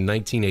System in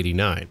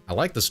 1989. I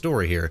like the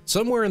story here.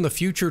 Somewhere in the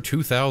future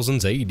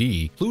 2000s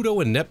AD, Pluto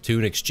and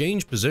Neptune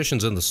exchange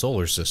positions in the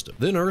solar system.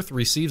 Then Earth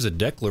receives a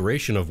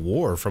declaration of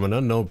war from an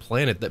unknown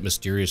planet that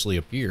mysteriously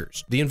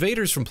appears. The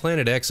invaders from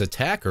Planet X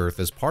attack Earth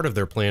as part of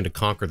their plan to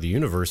conquer the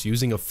universe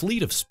using a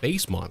fleet of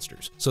space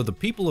monsters. So the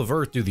people of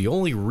Earth do the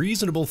only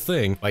reasonable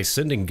thing by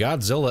sending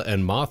Godzilla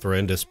and Mothra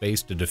into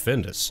space to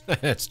defend us.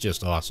 That's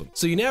just awesome.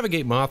 So you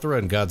navigate Mothra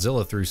and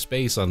Godzilla through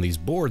space on these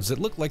boards that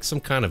look like some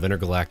kind of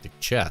intergalactic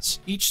chess.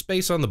 Each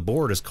space on the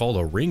board is called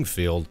a ring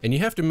field, and you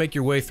have to make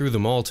your way through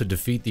them all to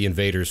defeat the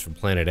invaders from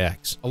Planet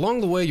X.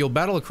 Along the way, you'll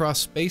battle across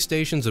space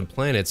stations and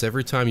planets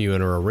every time you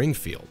enter a ring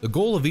field. The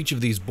goal of each of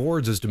these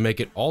boards is to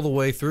make it all the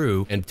way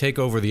through and take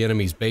over the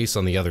enemy's base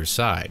on the other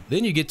side.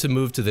 Then you get to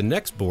move to the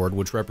next board,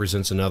 which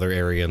represents another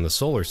area in the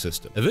solar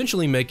system,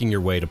 eventually making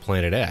your way to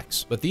Planet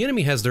X. But the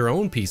enemy has their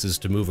own pieces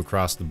to move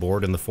across the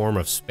board in the form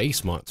of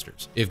space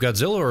monsters. If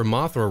Godzilla or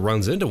Mothra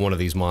runs into one of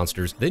these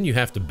monsters, then you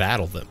have to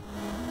battle them.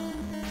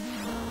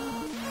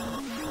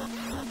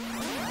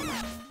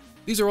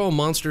 These are all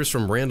monsters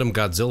from random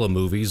Godzilla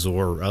movies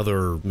or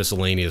other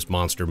miscellaneous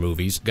monster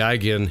movies,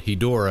 Gaiden,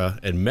 Hedorah,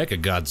 and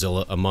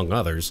Mechagodzilla, among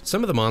others.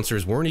 Some of the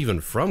monsters weren't even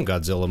from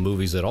Godzilla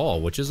movies at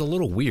all, which is a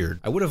little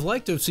weird. I would have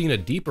liked to have seen a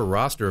deeper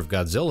roster of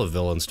Godzilla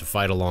villains to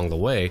fight along the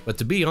way, but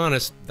to be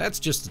honest, that's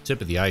just the tip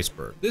of the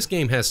iceberg. This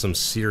game has some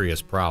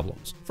serious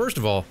problems. First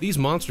of all, these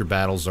monster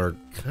battles are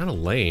kinda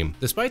lame.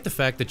 Despite the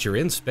fact that you're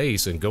in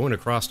space and going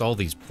across all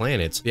these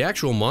planets, the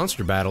actual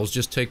monster battles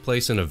just take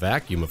place in a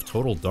vacuum of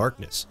total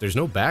darkness. There's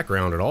no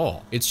background at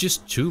all. It's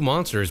just two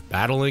monsters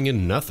battling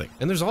in nothing.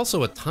 And there's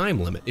also a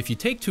time limit. If you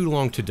take too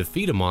long to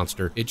defeat a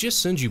monster, it just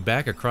sends you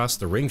back across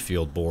the ring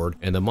field board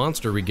and the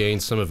monster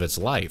regains some of its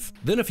life.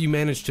 Then if you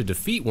manage to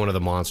defeat one of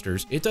the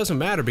monsters, it doesn't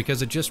matter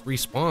because it just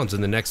respawns in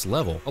the next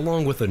level,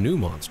 along with a new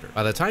monster.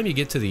 By the time you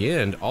get to the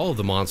end, all of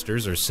the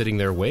monsters are sitting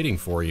there waiting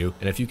for you,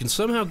 and if you can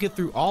somehow get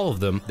through all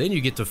of them, then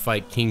you get to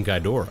fight King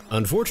Ghidorah.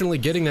 Unfortunately,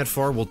 getting that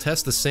far will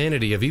test the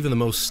sanity of even the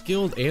most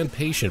skilled and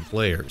patient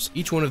players.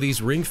 Each one of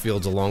these ring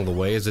fields along the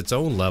way is its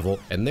own level,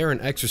 and they're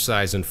an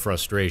exercise in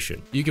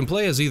frustration. You can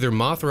play as either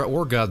Mothra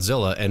or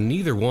Godzilla, and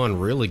neither one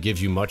really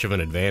gives you much of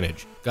an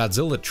advantage.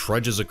 Godzilla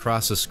trudges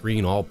across the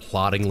screen all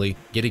ploddingly,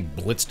 getting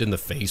blitzed in the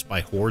face by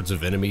hordes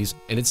of enemies,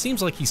 and it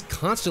seems like he's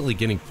constantly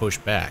getting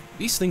pushed back.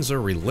 These things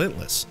are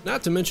relentless,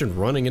 not to mention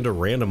running into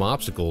random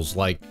obstacles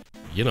like,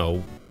 you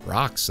know,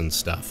 rocks and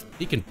stuff.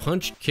 He can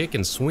punch, kick,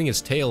 and swing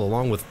his tail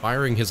along with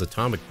firing his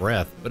atomic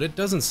breath, but it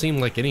doesn't seem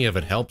like any of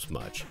it helps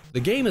much. The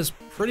game is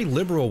pretty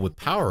liberal with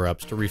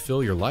power-ups to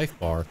refill your life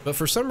bar, but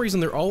for some reason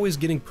they're always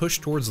getting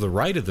pushed towards the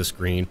right of the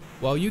screen,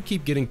 while you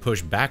keep getting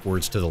pushed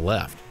backwards to the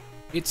left.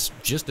 It's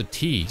just a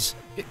tease.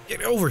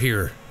 Get over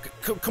here.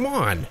 Come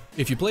on!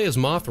 If you play as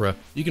Mothra,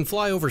 you can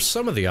fly over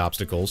some of the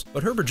obstacles,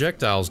 but her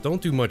projectiles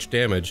don't do much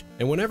damage,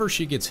 and whenever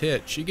she gets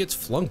hit, she gets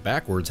flung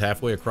backwards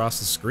halfway across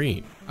the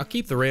screen. I'll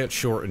keep the rant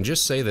short and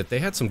just say that they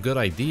had some good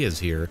ideas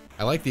here.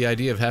 I like the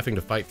idea of having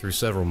to fight through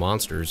several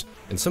monsters,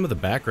 and some of the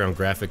background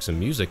graphics and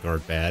music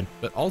aren't bad,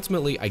 but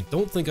ultimately I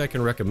don't think I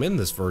can recommend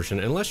this version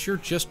unless you're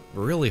just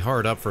really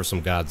hard up for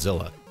some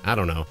Godzilla. I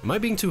don't know. Am I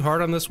being too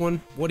hard on this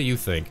one? What do you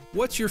think?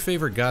 What's your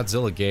favorite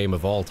Godzilla game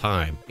of all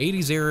time,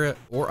 80s era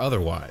or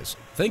otherwise?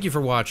 Thank you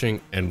for watching,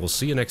 and we'll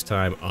see you next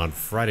time on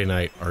Friday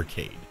Night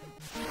Arcade.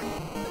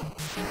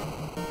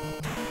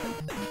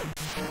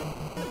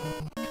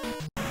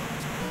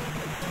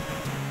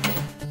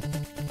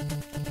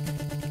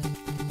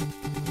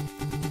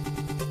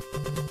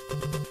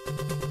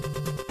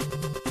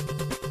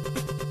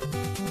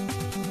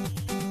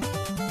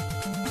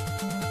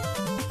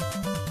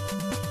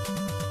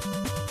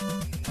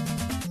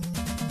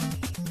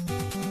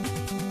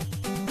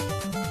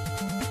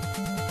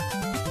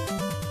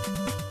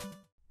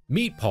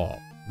 Meet Paul,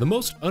 the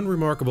most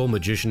unremarkable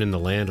magician in the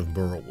land of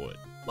Murrelwood.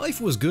 Life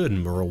was good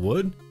in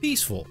Murrelwood,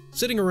 peaceful,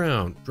 sitting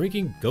around,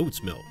 drinking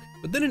goat's milk.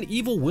 But then an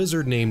evil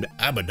wizard named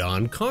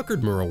Abaddon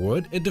conquered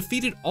Murrelwood and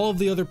defeated all of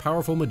the other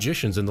powerful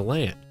magicians in the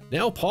land.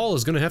 Now Paul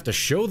is going to have to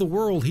show the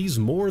world he's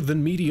more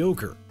than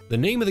mediocre. The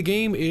name of the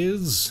game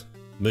is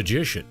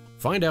Magician.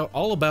 Find out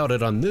all about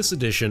it on this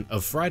edition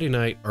of Friday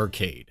Night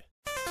Arcade.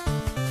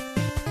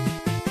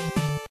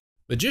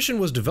 Magician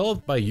was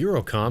developed by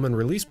Eurocom and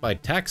released by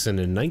Tyson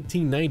in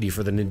 1990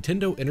 for the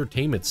Nintendo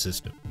Entertainment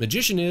System.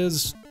 Magician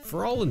is,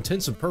 for all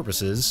intents and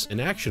purposes, an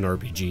action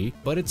RPG,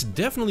 but it's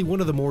definitely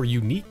one of the more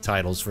unique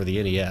titles for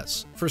the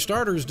NES. For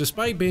starters,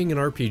 despite being an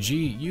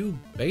RPG, you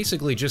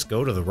basically just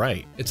go to the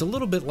right. It's a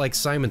little bit like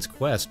Simon's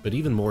Quest, but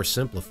even more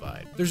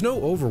simplified. There's no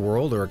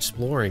overworld or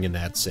exploring in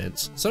that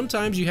sense.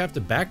 Sometimes you have to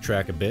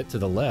backtrack a bit to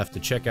the left to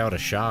check out a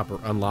shop or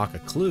unlock a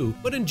clue,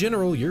 but in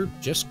general, you're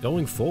just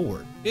going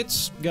forward.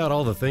 It's got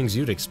all the things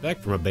you'd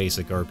expect from a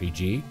basic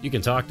RPG. You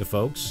can talk to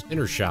folks,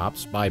 enter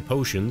shops, buy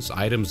potions,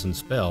 items, and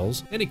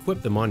spells, and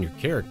equip them on your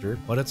character,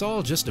 but it's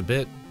all just a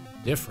bit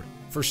different.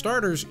 For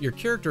starters, your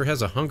character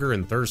has a hunger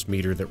and thirst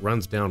meter that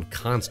runs down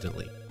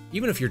constantly,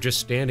 even if you're just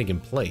standing in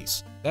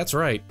place. That's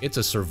right, it's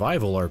a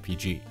survival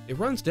RPG. It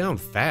runs down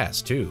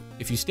fast, too.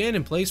 If you stand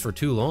in place for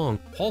too long,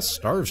 Paul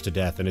starves to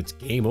death and it's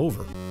game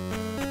over.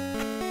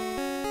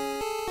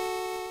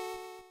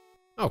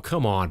 Oh,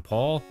 come on,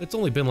 Paul. It's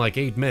only been like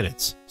 8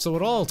 minutes. So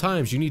at all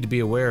times, you need to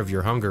be aware of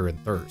your hunger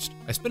and thirst.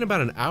 I spent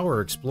about an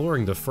hour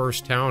exploring the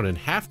first town, and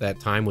half that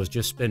time was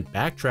just spent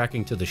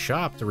backtracking to the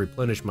shop to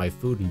replenish my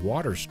food and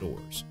water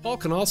stores. Paul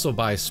can also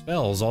buy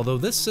spells, although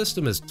this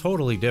system is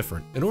totally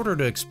different. In order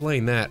to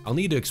explain that, I'll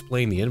need to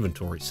explain the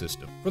inventory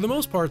system. For the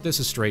most part, this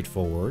is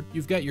straightforward.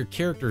 You've got your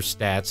character's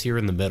stats here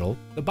in the middle.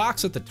 The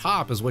box at the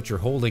top is what you're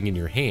holding in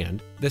your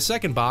hand. The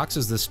second box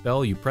is the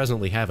spell you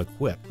presently have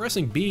equipped.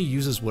 Pressing B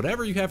uses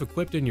whatever you have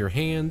equipped in your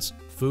hands,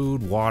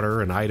 food,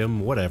 water, an item,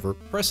 whatever.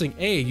 Pressing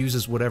A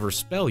uses whatever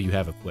spell you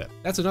have equipped.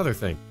 That's another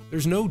thing.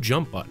 There's no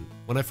jump button.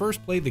 When I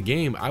first played the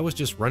game, I was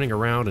just running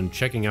around and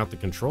checking out the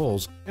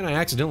controls, and I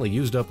accidentally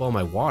used up all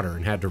my water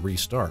and had to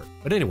restart.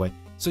 But anyway,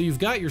 so you've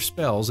got your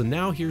spells, and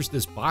now here's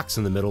this box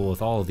in the middle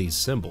with all of these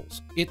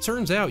symbols. It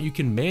turns out you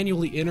can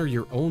manually enter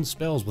your own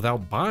spells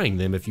without buying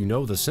them if you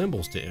know the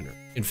symbols to enter.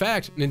 In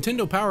fact,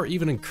 Nintendo Power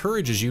even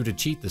encourages you to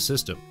cheat the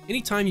system.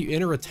 Anytime you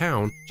enter a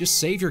town, just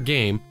save your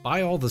game,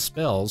 buy all the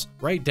spells,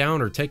 write down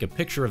or take a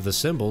picture of the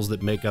symbols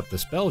that make up the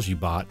spells you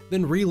bought,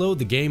 then reload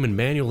the game and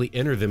manually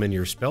enter them in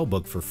your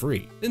spellbook for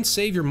free. Then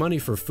save your money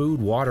for food,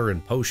 water,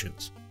 and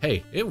potions.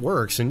 Hey, it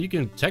works, and you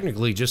can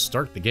technically just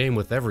start the game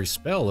with every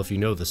spell if you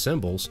know the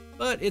symbols,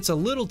 but it's a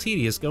little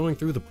tedious going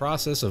through the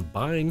process of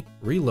buying,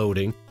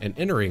 reloading, and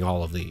entering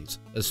all of these,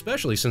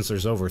 especially since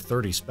there's over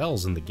 30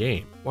 spells in the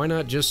game. Why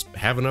not just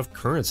have enough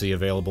currency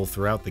available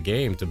throughout the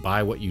game to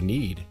buy what you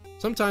need?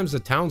 Sometimes the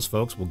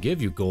townsfolk will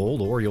give you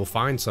gold, or you'll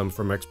find some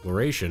from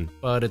exploration,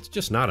 but it's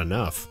just not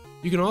enough.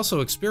 You can also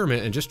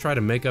experiment and just try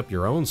to make up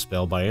your own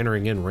spell by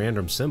entering in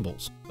random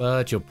symbols,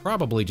 but you'll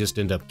probably just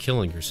end up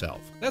killing yourself.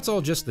 That's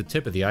all just the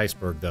tip of the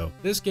iceberg though.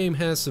 This game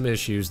has some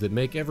issues that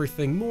make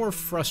everything more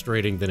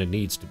frustrating than it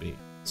needs to be.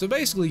 So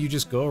basically you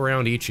just go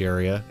around each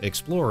area,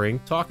 exploring,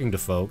 talking to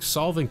folks,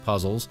 solving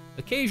puzzles,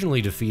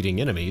 occasionally defeating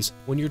enemies.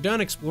 When you're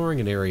done exploring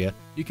an area,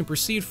 you can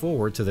proceed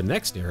forward to the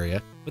next area,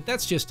 but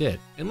that's just it.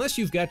 Unless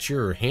you've got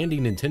your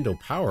handy Nintendo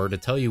Power to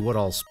tell you what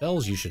all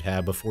spells you should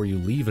have before you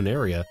leave an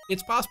area,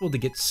 it's possible to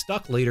get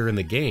stuck later in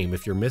the game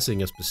if you're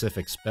missing a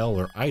specific spell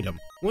or item.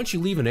 Once you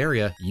leave an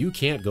area, you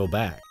can't go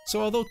back.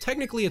 So although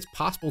technically it's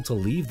possible to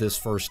leave this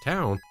first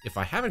town, if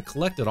I haven't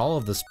collected all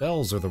of the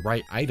spells or the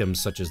right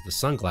items such as the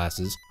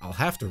sunglasses, I'll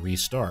have to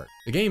restart.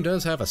 The game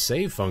does have a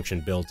save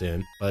function built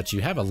in, but you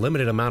have a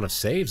limited amount of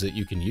saves that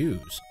you can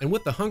use. And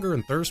with the hunger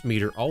and thirst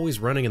meter always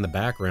running in the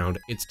background,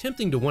 it's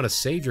tempting to want to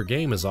save your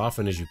game as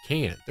often as you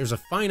can. There's a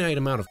finite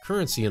amount of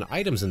currency and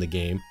items in the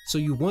game, so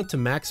you want to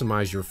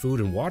maximize your food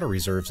and water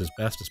reserves as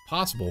best as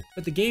possible,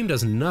 but the game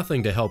does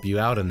nothing to help you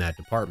out in that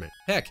department.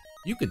 Heck,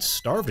 you could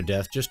starve to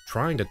death just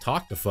trying to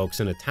talk to folks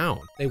in a town.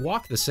 They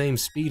walk the same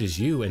speed as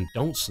you and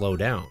don't slow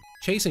down.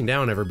 Chasing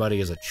down everybody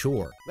is a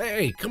chore.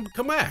 Hey,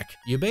 come back!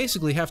 You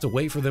basically have to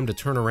wait for them to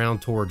turn around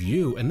toward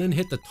you and then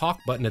hit the talk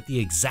button at the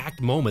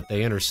exact moment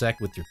they intersect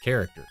with your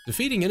character.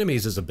 Defeating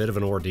enemies is a bit of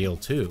an ordeal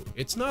too.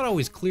 It's not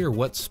always clear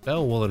what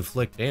spell will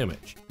inflict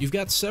damage. You've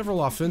got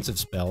several offensive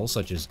spells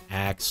such as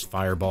Axe,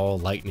 Fireball,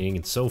 Lightning,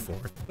 and so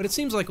forth, but it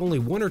seems like only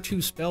 1 or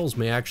 2 spells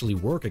may actually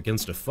work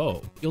against a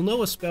foe. You'll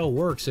know a spell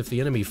works if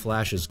the enemy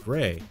flashes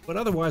gray, but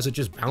otherwise it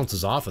just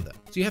bounces off of them.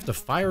 So you have to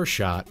fire a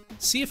shot,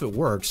 see if it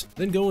works,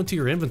 then go into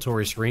your inventory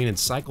screen and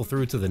cycle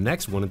through to the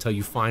next one until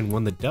you find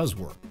one that does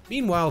work.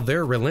 Meanwhile,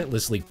 they're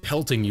relentlessly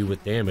pelting you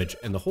with damage,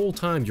 and the whole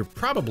time you're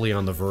probably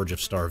on the verge of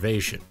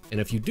starvation.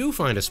 And if you do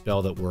find a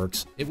spell that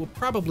works, it will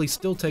probably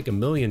still take a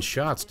million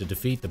shots to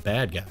defeat the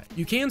bad guy.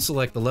 You can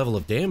select the level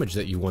of damage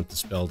that you want the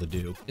spell to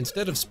do.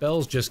 Instead of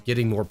spells just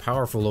getting more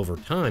powerful over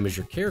time as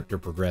your character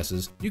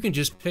progresses, you can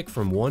just pick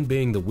from 1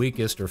 being the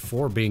weakest or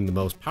 4 being the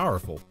most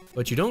powerful.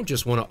 But you don't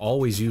just want to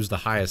always use the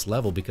highest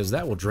level because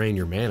that will drain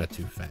your mana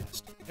too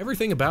fast.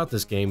 Everything about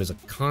this game is a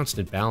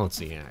constant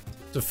balancing act.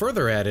 To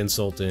further add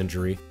insult to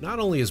injury, not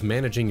only is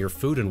managing your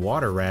food and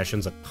water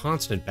rations a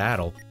constant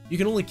battle, you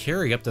can only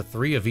carry up to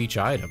 3 of each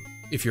item.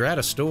 If you're at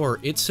a store,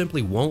 it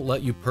simply won't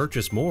let you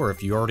purchase more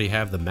if you already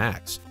have the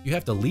max. You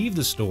have to leave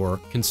the store,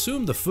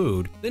 consume the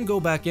food, then go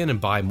back in and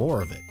buy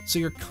more of it. So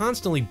you're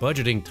constantly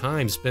budgeting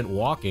time spent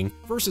walking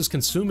versus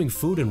consuming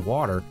food and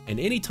water, and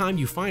anytime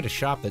you find a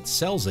shop that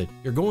sells it,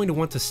 you're going to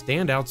want to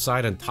stand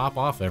outside and top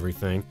off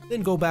everything,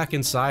 then go back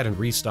inside and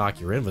restock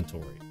your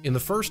inventory. In the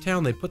first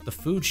town, they put the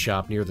food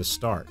shop near the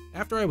start.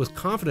 After I was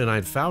confident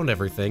I'd found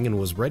everything and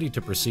was ready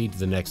to proceed to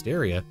the next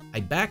area,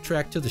 I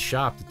backtracked to the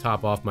shop to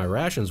top off my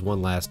rations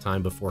one last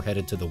time before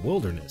headed to the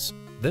wilderness.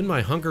 Then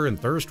my hunger and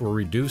thirst were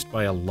reduced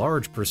by a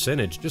large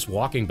percentage just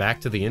walking back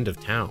to the end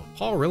of town.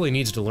 Paul really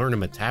needs to learn a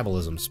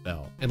metabolism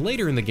spell. And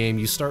later in the game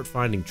you start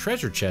finding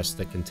treasure chests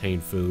that contain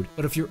food,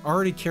 but if you're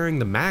already carrying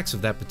the max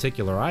of that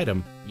particular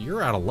item,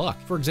 you're out of luck.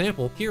 For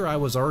example, here I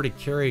was already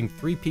carrying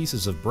 3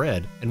 pieces of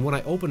bread, and when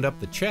I opened up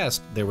the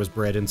chest, there was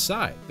bread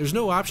inside. There's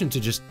no option to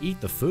just eat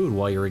the food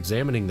while you're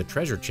examining the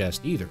treasure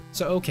chest either.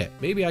 So okay,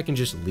 maybe I can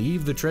just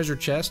leave the treasure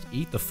chest,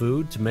 eat the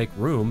food to make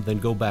room, then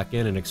go back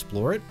in and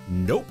explore it?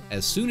 Nope.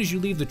 As soon as you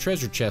leave the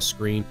treasure chest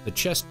screen, the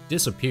chest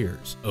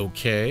disappears.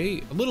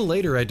 Okay. A little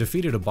later, I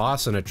defeated a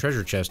boss and a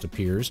treasure chest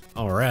appears.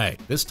 Alright,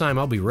 this time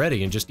I'll be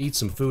ready and just eat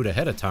some food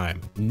ahead of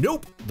time.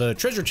 Nope. The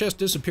treasure chest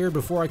disappeared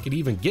before I could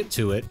even get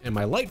to it, and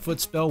my Lightfoot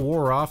spell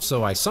wore off,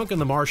 so I sunk in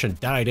the marsh and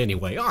died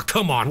anyway. Aw,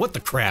 come on, what the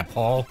crap,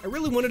 Paul? I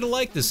really wanted to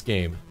like this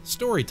game.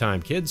 Story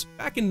time, kids.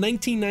 Back in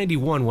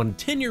 1991, when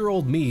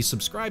 10-year-old me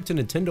subscribed to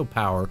Nintendo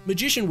Power,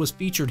 Magician was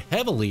featured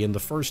heavily in the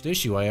first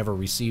issue I ever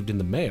received in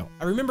the mail.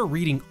 I remember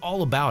reading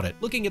all about it,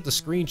 looking at the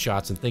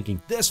screenshots and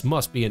thinking, this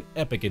must be an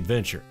epic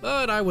adventure.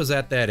 But I was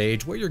at that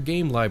age where your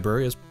game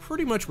library is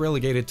pretty much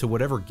relegated to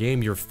whatever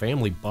game your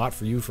family bought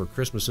for you for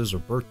Christmases or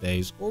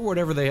birthdays, or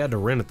whatever they had to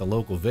rent at the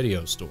local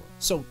video store.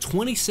 So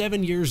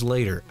 27 years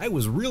later, I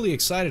was really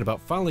excited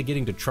about finally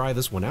getting to try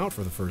this one out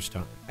for the first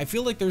time. I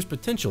feel like there's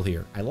potential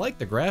here. I like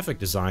the graphic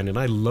design and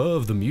I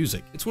love the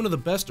music. It's one of the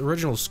best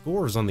original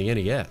scores on the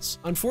NES.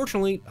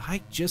 Unfortunately,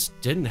 I just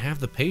didn't have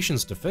the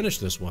patience to finish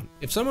this one.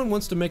 If someone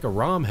wants to make a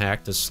ROM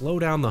hack to slow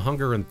down the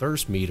hunger and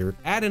thirst meter,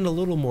 add in a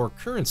little more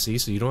currency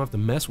so you don't have to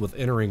mess with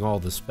entering all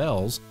the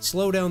spells,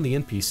 slow down the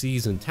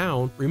NPCs in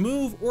town,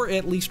 remove or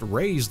at least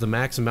raise the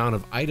max amount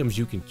of items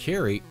you can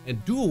carry,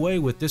 and do away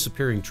with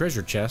disappearing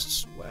treasure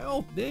chests,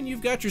 well, then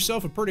you've got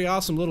yourself a pretty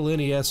awesome little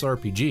NES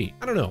RPG.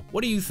 I don't know,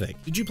 what do you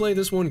think? Did you play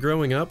this one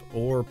growing up,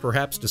 or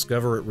perhaps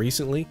discover it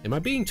recently? Am I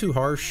being too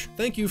harsh?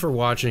 Thank you for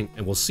watching,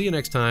 and we'll see you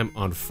next time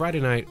on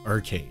Friday Night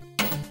Arcade.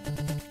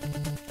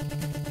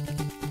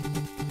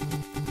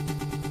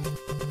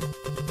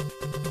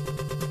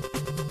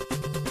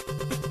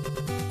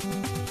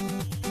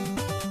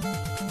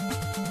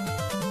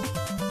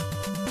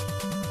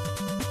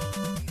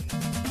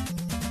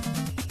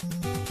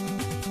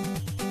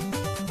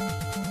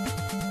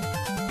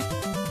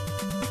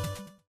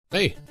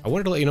 Hey, I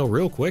wanted to let you know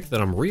real quick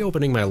that I'm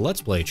reopening my Let's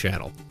Play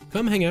channel.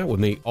 Come hang out with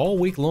me all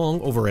week long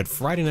over at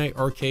Friday Night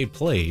Arcade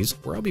Plays,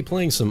 where I'll be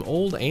playing some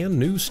old and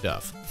new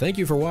stuff. Thank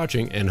you for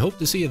watching, and hope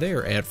to see you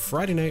there at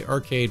Friday Night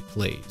Arcade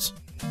Plays.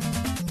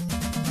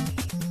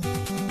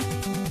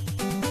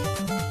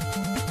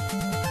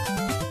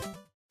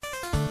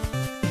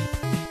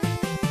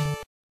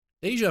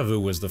 Deja Vu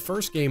was the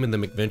first game in the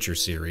McVenture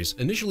series,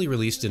 initially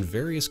released in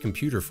various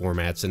computer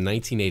formats in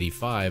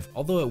 1985,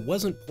 although it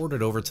wasn't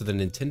ported over to the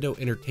Nintendo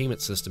Entertainment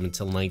System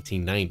until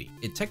 1990.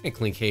 It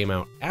technically came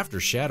out after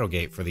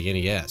Shadowgate for the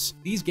NES.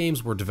 These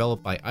games were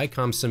developed by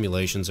ICOM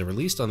Simulations and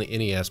released on the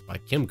NES by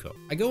Kimco.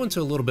 I go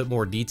into a little bit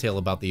more detail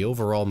about the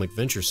overall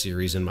McVenture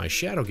series in my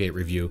Shadowgate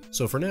review,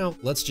 so for now,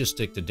 let's just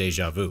stick to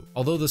Deja Vu.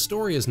 Although the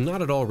story is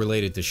not at all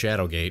related to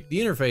Shadowgate, the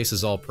interface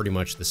is all pretty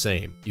much the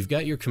same. You've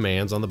got your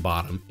commands on the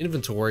bottom,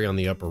 inventory on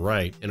the upper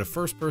right, and a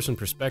first-person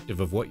perspective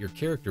of what your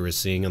character is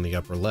seeing on the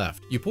upper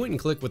left. You point and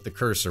click with the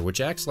cursor,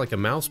 which acts like a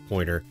mouse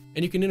pointer,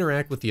 and you can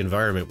interact with the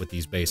environment with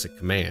these basic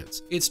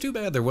commands. It's too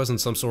bad there wasn't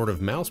some sort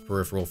of mouse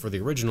peripheral for the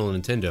original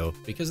Nintendo,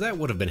 because that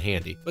would have been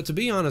handy. But to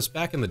be honest,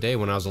 back in the day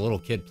when I was a little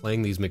kid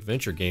playing these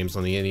McVenture games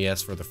on the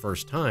NES for the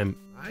first time,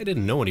 I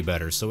didn't know any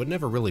better, so it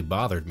never really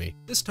bothered me.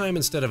 This time,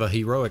 instead of a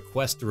heroic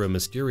quest through a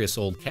mysterious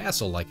old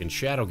castle like in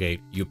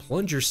Shadowgate, you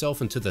plunge yourself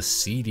into the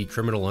seedy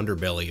criminal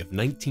underbelly of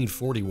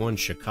 1941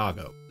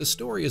 Chicago. The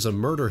story is a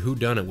murder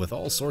whodunit with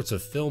all sorts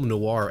of film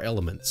noir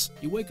elements.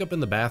 You wake up in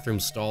the bathroom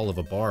stall of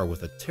a bar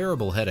with a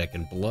terrible headache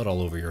and blood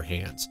all over your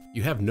hands.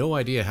 You have no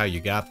idea how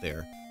you got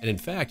there, and in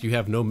fact, you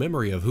have no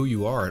memory of who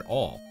you are at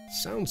all.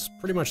 Sounds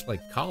pretty much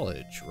like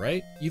college,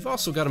 right? You've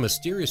also got a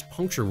mysterious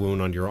puncture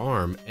wound on your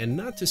arm, and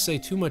not to say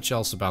too much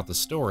else about the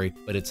story,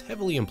 but it's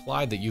heavily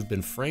implied that you've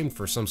been framed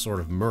for some sort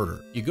of murder.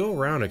 You go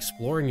around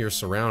exploring your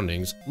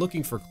surroundings,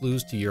 looking for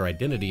clues to your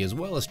identity as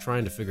well as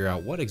trying to figure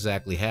out what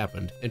exactly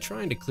happened, and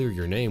trying to clear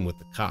your name with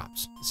the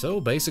cops. So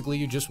basically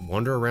you just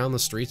wander around the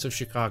streets of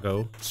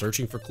Chicago,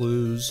 searching for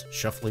clues,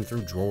 shuffling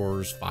through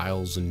drawers,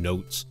 files, and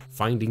notes,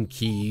 finding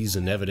keys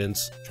and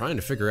evidence, trying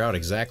to figure out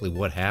exactly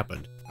what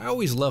happened. I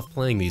always love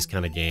playing these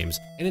kind of games,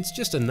 and it's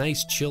just a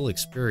nice chill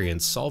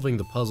experience solving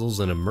the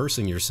puzzles and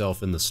immersing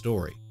yourself in the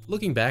story.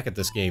 Looking back at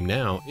this game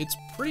now, it's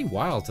pretty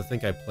wild to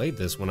think I played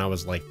this when I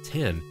was like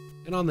 10,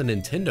 and on the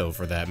Nintendo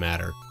for that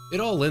matter. It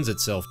all lends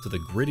itself to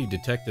the gritty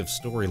detective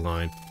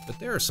storyline, but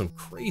there are some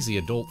crazy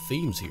adult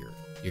themes here.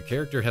 Your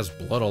character has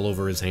blood all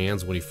over his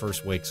hands when he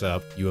first wakes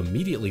up, you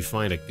immediately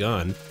find a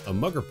gun, a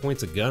mugger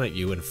points a gun at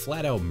you and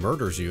flat out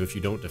murders you if you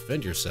don't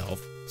defend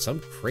yourself. Some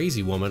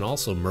crazy woman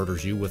also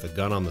murders you with a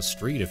gun on the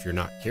street if you're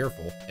not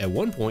careful. At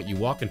one point you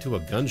walk into a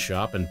gun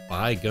shop and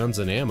buy guns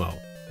and ammo,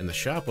 and the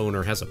shop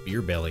owner has a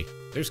beer belly.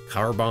 There's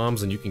car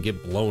bombs and you can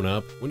get blown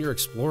up. When you're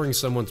exploring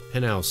someone's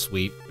penthouse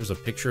suite, there's a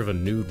picture of a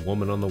nude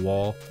woman on the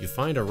wall. You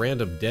find a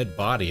random dead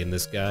body in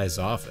this guy's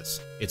office.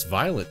 It's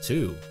violent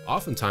too.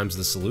 Oftentimes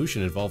the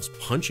solution involves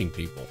punching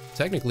people.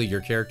 Technically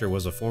your character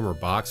was a former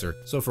boxer,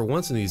 so for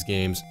once in these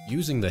games,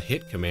 using the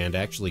hit command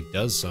actually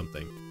does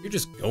something. You're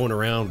just going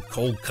around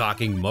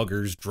cold-cocking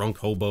muggers, drunk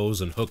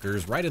hobos, and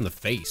hookers right in the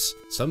face.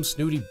 Some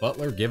snooty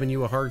butler giving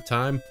you a hard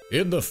time?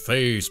 In the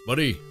face,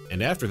 buddy!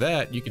 And after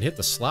that, you can hit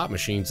the slot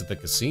machines at the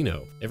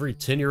casino. Every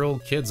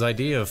 10-year-old kid's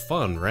idea of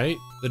fun, right?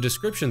 The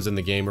descriptions in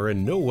the game are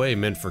in no way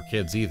meant for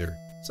kids either.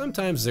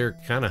 Sometimes they're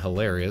kinda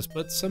hilarious,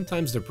 but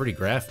sometimes they're pretty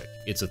graphic.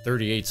 It's a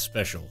 38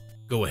 special.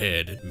 Go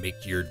ahead and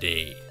make your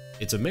day.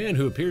 It's a man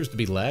who appears to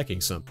be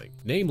lacking something,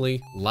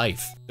 namely,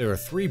 life. There are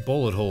 3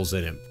 bullet holes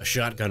in him. A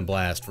shotgun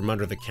blast from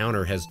under the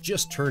counter has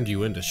just turned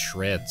you into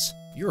shreds.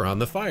 You're on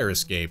the fire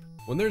escape.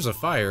 When there's a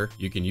fire,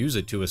 you can use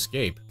it to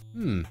escape.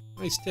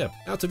 Nice tip.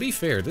 Now to be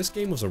fair, this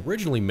game was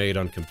originally made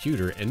on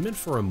computer and meant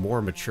for a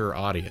more mature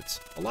audience.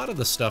 A lot of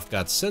the stuff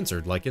got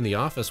censored, like in the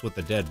office with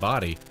the dead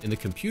body. In the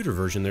computer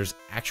version, there's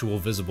actual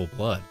visible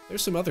blood.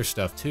 There's some other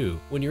stuff too.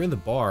 When you're in the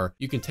bar,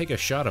 you can take a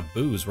shot of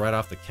booze right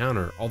off the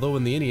counter, although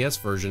in the NES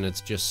version, it's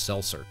just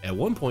seltzer. At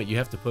one point, you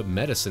have to put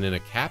medicine in a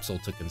capsule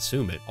to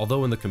consume it,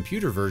 although in the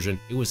computer version,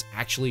 it was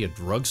actually a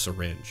drug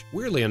syringe.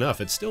 Weirdly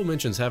enough, it still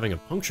mentions having a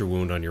puncture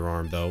wound on your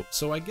arm though,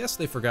 so I guess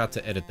they forgot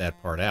to edit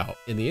that part out.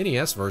 In the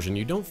NES version,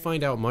 you don't find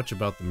out much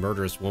about the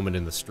murderous woman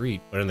in the street,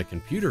 but in the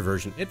computer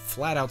version, it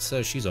flat out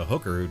says she's a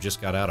hooker who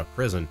just got out of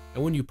prison,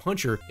 and when you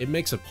punch her, it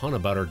makes a pun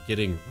about her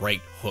getting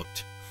right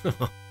hooked.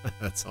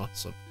 That's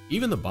awesome.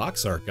 Even the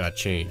box art got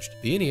changed.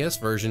 The NES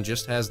version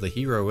just has the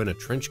hero in a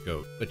trench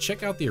coat, but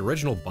check out the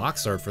original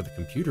box art for the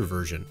computer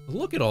version.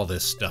 Look at all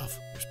this stuff.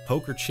 There's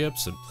poker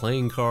chips and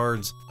playing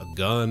cards, a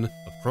gun,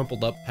 a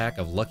crumpled up pack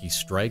of Lucky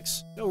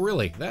Strikes. No,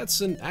 really, that's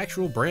an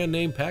actual brand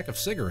name pack of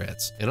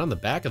cigarettes. And on the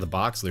back of the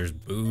box, there's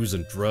booze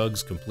and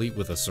drugs complete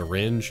with a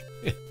syringe.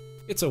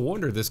 It's a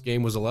wonder this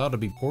game was allowed to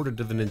be ported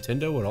to the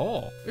Nintendo at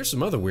all. There's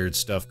some other weird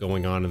stuff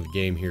going on in the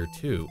game here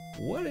too.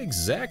 What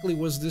exactly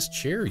was this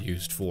chair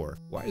used for?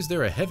 Why is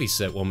there a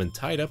heavyset woman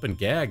tied up and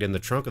gagged in the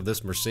trunk of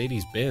this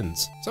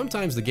Mercedes-Benz?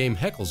 Sometimes the game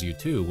heckles you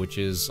too, which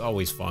is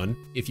always fun.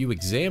 If you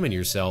examine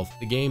yourself,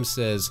 the game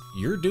says,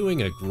 "You're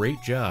doing a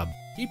great job.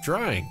 Keep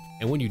trying."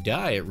 And when you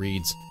die, it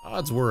reads,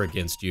 "Odds were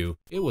against you.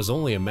 It was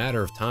only a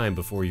matter of time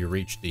before you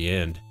reached the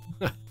end."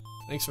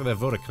 Thanks for that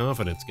vote of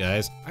confidence,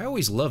 guys. I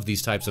always love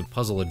these types of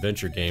puzzle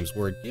adventure games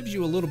where it gives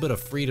you a little bit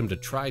of freedom to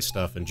try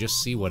stuff and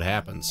just see what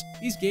happens.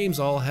 These games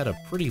all had a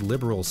pretty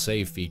liberal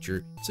save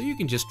feature, so you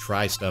can just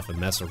try stuff and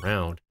mess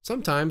around.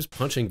 Sometimes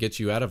punching gets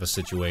you out of a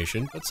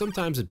situation, but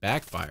sometimes it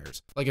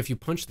backfires. Like if you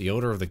punch the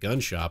owner of the gun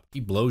shop, he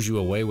blows you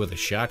away with a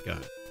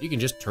shotgun. You can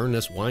just turn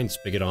this wine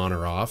spigot on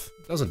or off.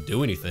 It doesn't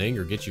do anything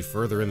or get you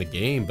further in the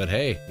game, but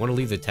hey, want to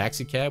leave the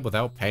taxi cab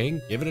without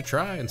paying? Give it a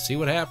try and see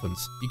what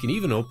happens. You can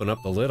even open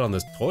up the lid on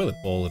this toilet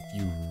bowl if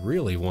you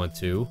really want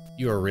to.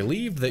 You are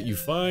relieved that you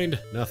find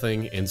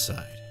nothing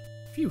inside.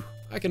 Phew.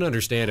 I can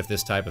understand if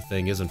this type of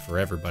thing isn't for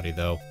everybody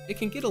though. It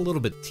can get a little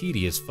bit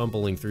tedious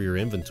fumbling through your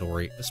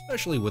inventory,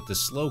 especially with the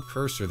slow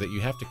cursor that you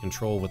have to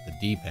control with the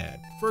D-pad.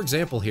 For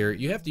example here,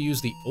 you have to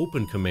use the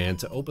open command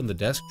to open the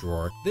desk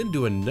drawer, then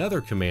do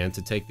another command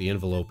to take the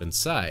envelope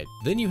inside.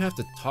 Then you have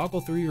to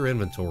toggle through your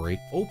inventory,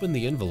 open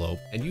the envelope,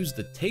 and use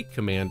the take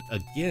command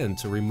again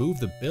to remove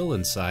the bill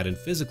inside and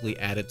physically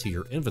add it to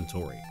your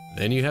inventory.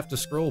 Then you have to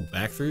scroll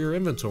back through your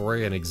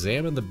inventory and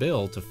examine the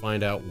bill to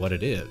find out what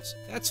it is.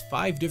 That's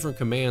 5 different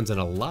commands and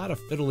a lot of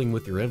fiddling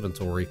with your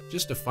inventory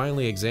just to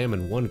finally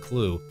examine one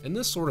clue, and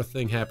this sort of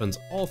thing happens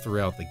all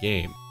throughout the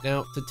game.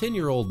 Now, to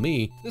 10-year-old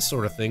me, this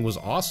sort of thing was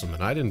awesome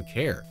and I didn't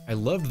care. I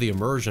loved the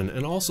immersion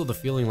and also the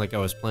feeling like I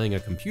was playing a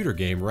computer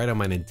game right on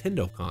my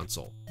Nintendo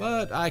console.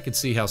 But I could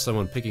see how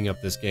someone picking up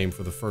this game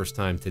for the first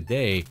time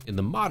today, in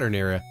the modern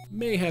era,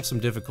 may have some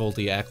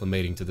difficulty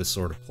acclimating to this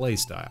sort of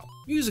playstyle.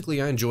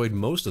 Musically, I enjoyed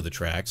most of the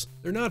tracks.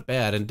 They're not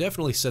bad and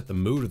definitely set the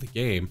mood of the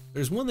game.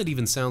 There's one that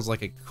even sounds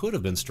like it could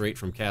have been straight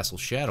from Castle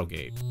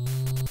Shadowgate.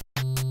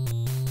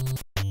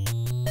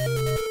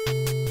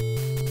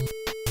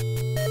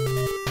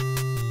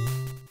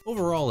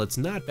 Overall, it's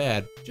not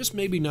bad, just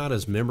maybe not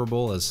as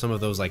memorable as some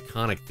of those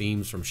iconic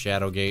themes from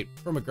Shadowgate.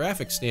 From a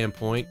graphics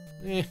standpoint,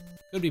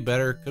 could be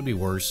better, could be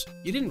worse.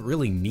 You didn't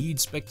really need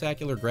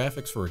spectacular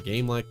graphics for a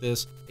game like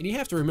this, and you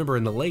have to remember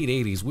in the late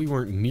 80s we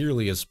weren't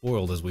nearly as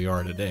spoiled as we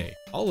are today.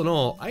 All in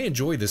all, I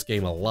enjoyed this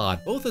game a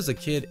lot, both as a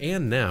kid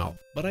and now,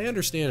 but I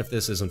understand if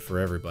this isn't for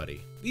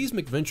everybody. These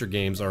McVenture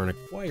games are an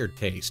acquired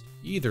taste.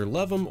 You either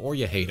love them or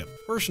you hate them.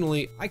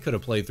 Personally, I could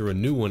have played through a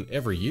new one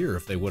every year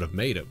if they would have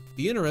made them.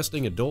 The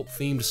interesting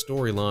adult-themed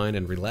storyline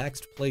and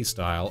relaxed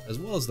playstyle, as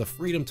well as the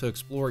freedom to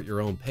explore at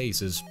your own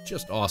pace, is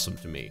just awesome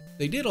to me.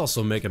 They did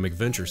also make a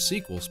McVenture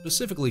sequel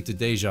specifically to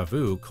Deja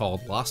Vu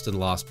called Lost in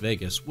Las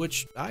Vegas,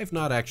 which I've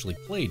not actually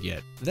played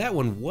yet. That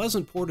one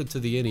wasn't ported to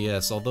the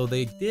NES, although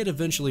they did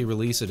eventually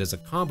release it as a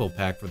combo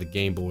pack for the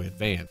Game Boy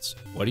Advance.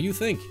 What do you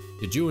think?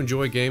 Did you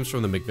enjoy games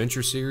from the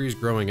McVenture series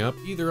growing up,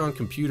 either on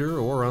computer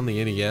or on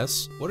the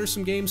NES? What are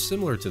some games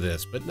similar to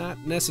this, but not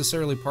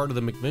necessarily part of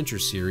the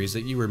McVenture series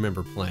that you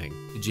remember playing?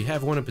 Did you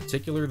have one in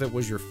particular that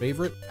was your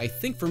favorite? I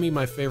think for me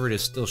my favorite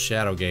is still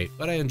Shadowgate,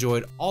 but I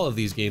enjoyed all of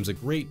these games a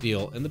great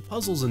deal, and the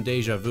puzzles in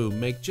Deja Vu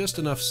make just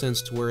enough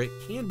sense to where it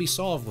can be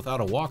solved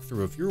without a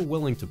walkthrough if you're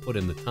willing to put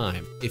in the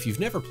time. If you've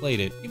never played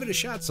it, give it a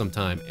shot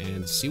sometime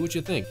and see what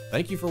you think.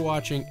 Thank you for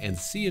watching, and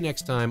see you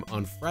next time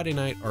on Friday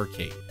Night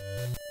Arcade.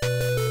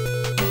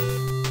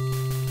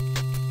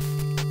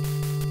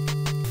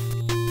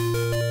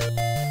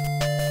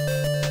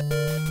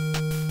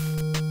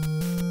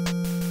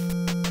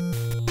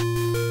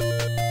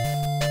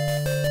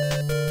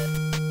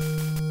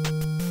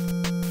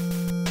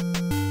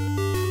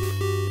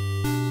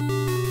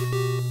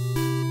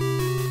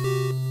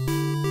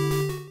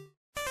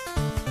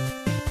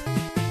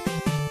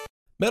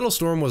 Metal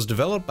Storm was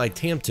developed by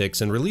Tamtix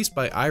and released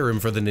by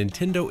Irem for the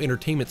Nintendo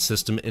Entertainment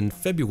System in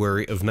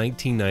February of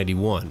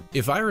 1991.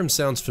 If Irem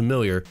sounds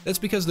familiar, that's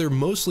because they're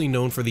mostly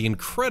known for the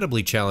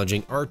incredibly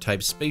challenging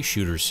R-Type space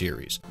shooter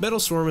series. Metal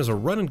Storm is a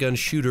run-and-gun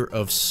shooter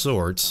of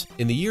sorts.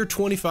 In the year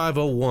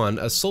 2501,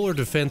 a solar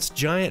defense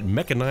giant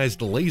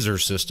mechanized laser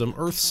system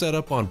Earth set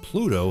up on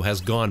Pluto has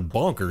gone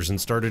bonkers and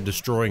started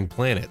destroying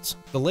planets.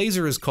 The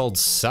laser is called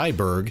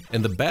Cyberg,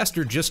 and the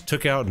bastard just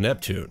took out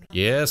Neptune.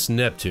 Yes,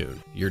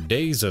 Neptune. Your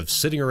days of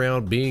sitting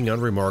around being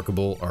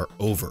unremarkable are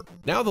over.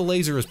 Now the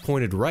laser is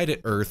pointed right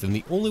at Earth, and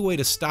the only way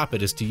to stop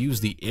it is to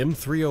use the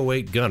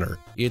M308 gunner.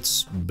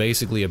 It's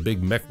basically a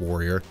big mech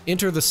warrior.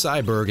 Enter the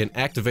Cyberg and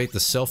activate the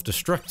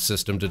self-destruct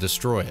system to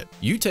destroy it.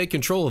 You take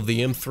control of the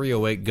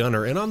M308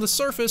 gunner, and on the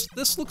surface,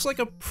 this looks like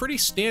a pretty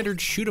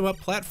standard shoot-'em-up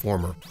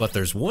platformer. But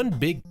there's one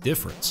big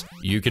difference.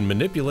 You can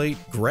manipulate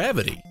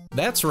gravity.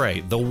 That's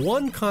right, the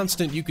one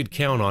constant you could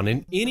count on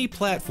in any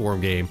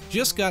platform game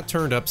just got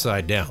turned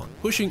upside down.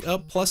 Pushing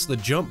up plus the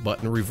jump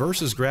button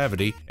reverses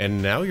gravity, and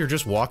now you're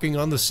just walking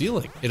on the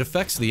ceiling. It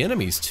affects the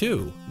enemies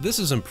too. This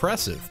is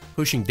impressive.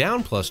 Pushing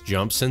down plus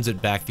jump sends it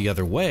back the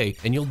other way,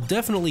 and you'll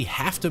definitely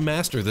have to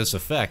master this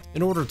effect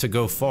in order to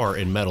go far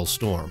in Metal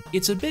Storm.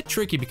 It's a bit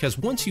tricky because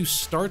once you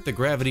start the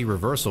gravity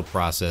reversal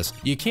process,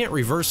 you can't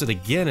reverse it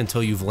again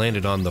until you've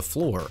landed on the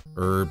floor,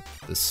 or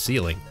the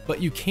ceiling.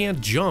 But you can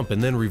jump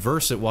and then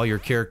reverse it while your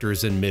character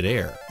is in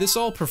midair. This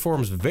all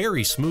performs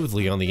very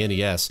smoothly on the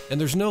NES, and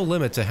there's no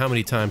limit to how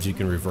many times you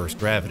can reverse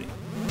gravity.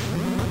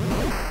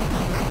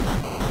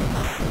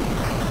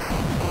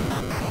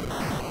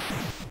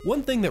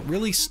 One thing that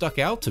really stuck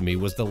out to me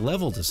was the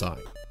level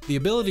design. The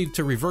ability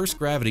to reverse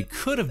gravity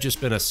could have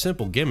just been a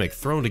simple gimmick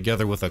thrown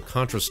together with a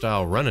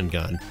Contra-style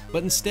run-and-gun,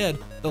 but instead,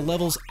 the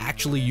levels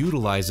actually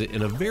utilize it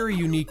in a very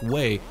unique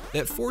way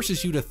that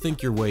forces you to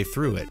think your way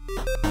through it.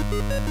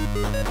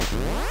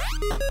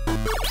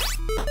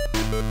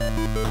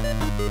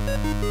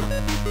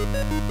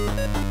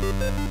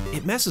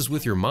 It messes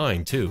with your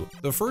mind too.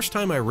 The first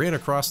time I ran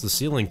across the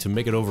ceiling to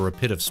make it over a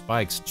pit of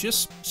spikes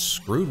just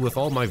screwed with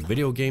all my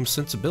video game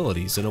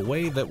sensibilities in a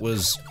way that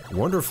was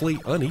wonderfully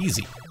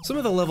uneasy. Some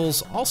of the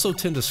levels also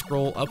tend to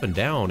scroll up and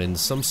down in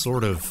some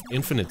sort of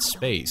infinite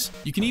space.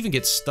 You can even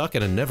get stuck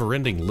in a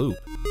never-ending loop.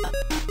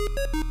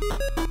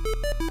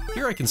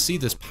 Here I can see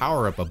this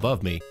power-up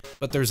above me,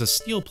 but there's a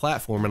steel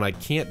platform and I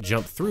can't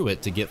jump through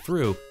it to get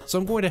through, so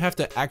I'm going to have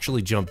to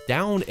actually jump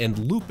down and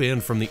loop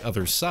in from the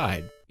other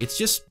side. It's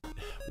just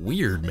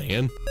weird,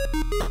 man.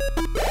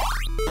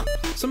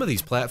 Some of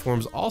these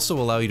platforms also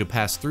allow you to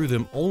pass through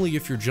them only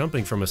if you're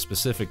jumping from a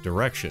specific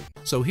direction.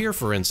 So here,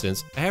 for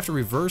instance, I have to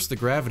reverse the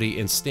gravity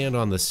and stand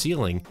on the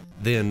ceiling,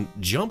 then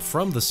jump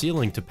from the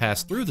ceiling to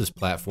pass through this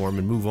platform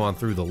and move on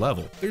through the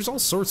level. There's all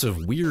sorts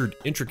of weird,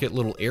 intricate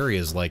little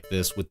areas like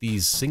this with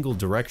these single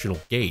directional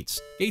gates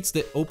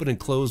that open and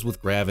close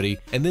with gravity,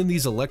 and then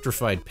these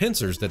electrified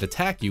pincers that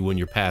attack you when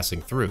you're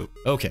passing through.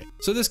 Okay,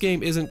 so this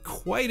game isn't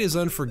quite as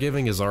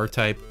unforgiving as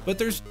R-Type, but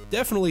there's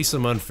definitely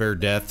some unfair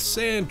deaths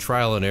and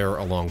trial and error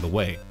along the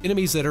way.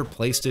 Enemies that are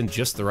placed in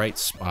just the right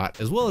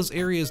spot, as well as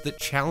areas that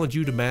challenge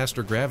you to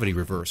master gravity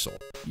reversal.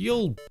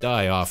 You'll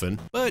die often,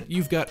 but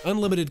you've got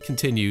unlimited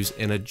continues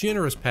and a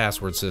generous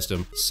password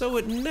system, so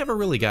it never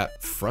really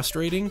got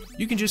frustrating.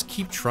 You can just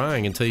keep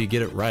trying until you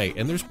get it right,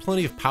 and there's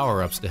plenty of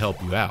power-ups to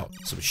help you out.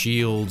 Some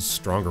shields,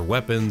 stronger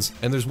weapons,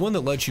 and there's one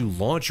that lets you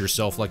launch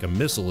yourself like a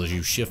missile as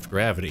you shift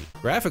gravity.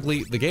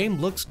 Graphically, the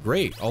game looks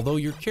great, although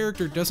your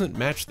character doesn't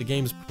match the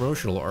game's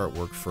promotional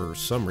artwork for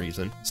some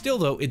reason. Still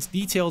though, it's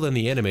detailed and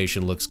the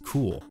animation looks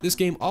cool. This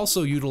game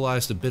also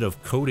utilized a bit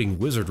of coding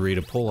wizardry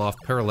to pull off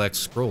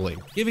parallax scrolling,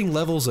 giving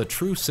levels a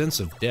true sense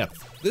of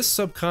depth. This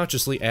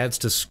subconsciously adds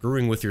to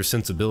screwing with your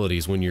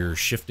sensibilities when you're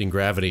shifting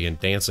gravity and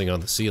dancing on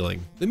the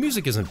ceiling. The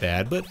music isn't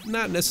bad, but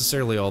not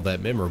necessarily all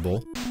that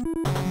memorable.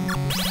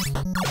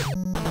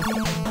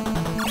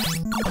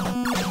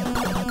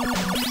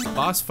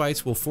 Boss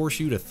fights will force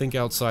you to think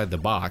outside the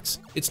box.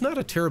 It's not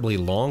a terribly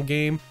long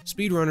game.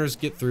 Speedrunners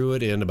get through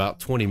it in about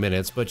 20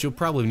 minutes, but you'll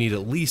probably need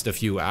at least a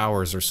few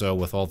hours or so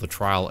with all the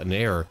trial and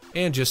error,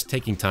 and just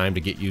taking time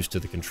to get used to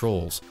the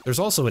controls. There's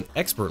also an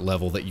expert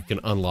level that you can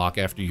unlock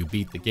after you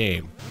beat the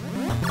game.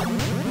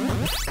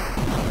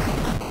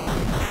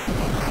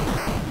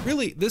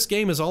 Really, this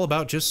game is all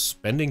about just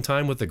spending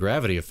time with the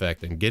gravity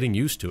effect and getting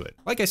used to it.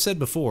 Like I said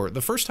before,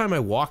 the first time I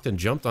walked and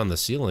jumped on the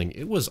ceiling,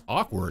 it was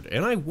awkward,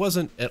 and I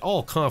wasn't at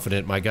all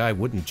confident my guy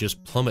wouldn't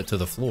just plummet to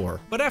the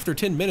floor. But after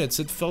 10 minutes,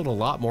 it felt a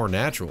lot more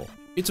natural.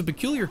 It's a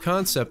peculiar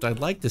concept I'd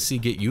like to see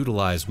get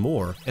utilized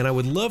more, and I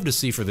would love to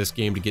see for this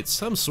game to get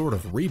some sort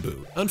of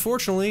reboot.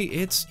 Unfortunately,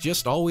 it's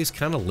just always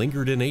kind of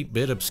lingered in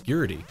 8-bit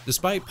obscurity.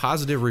 Despite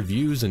positive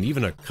reviews and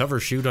even a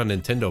cover shoot on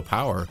Nintendo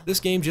Power, this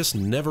game just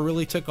never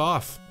really took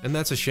off, and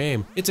that's a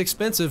shame. It's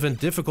expensive and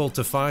difficult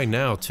to find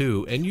now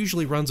too, and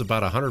usually runs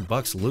about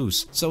 $100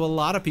 loose, so a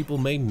lot of people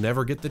may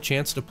never get the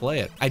chance to play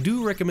it. I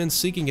do recommend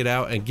seeking it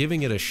out and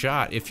giving it a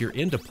shot if you're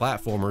into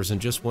platformers and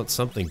just want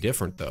something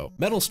different though.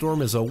 Metal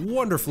Storm is a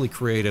wonderfully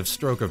creative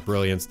stroke of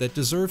brilliance that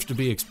deserves to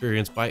be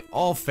experienced by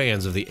all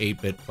fans of the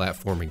 8-bit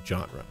platforming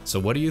genre. So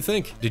what do you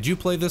think? Did you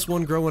play this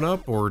one growing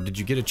up, or did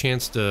you get a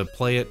chance to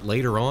play it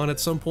later on at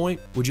some point?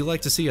 Would you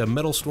like to see a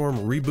Metal Storm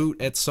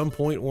reboot at some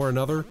point or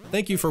another?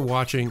 Thank you for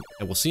watching,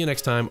 and we'll see you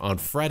next time on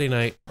Friday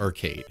Night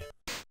Arcade.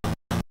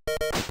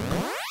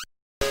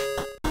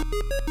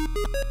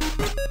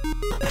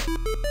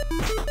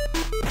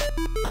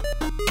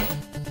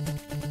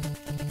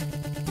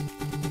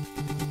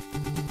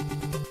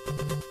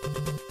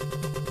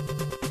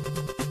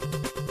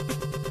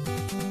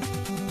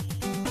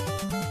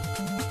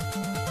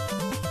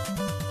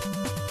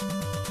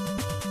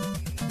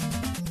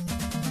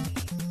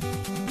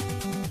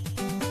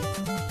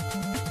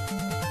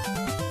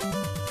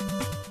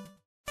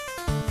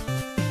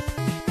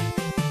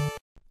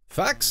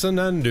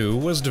 Faxanadu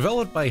was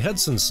developed by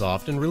Hudson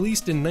Soft and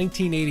released in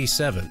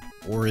 1987.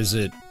 Or is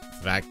it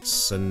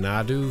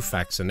Faxanadu,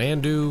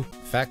 Faxanandu,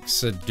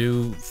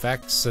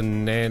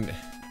 Faxanan...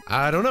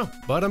 I don't know,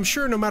 but I'm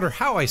sure no matter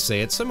how I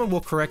say it, someone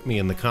will correct me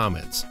in the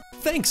comments.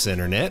 Thanks,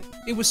 Internet!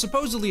 It was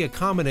supposedly a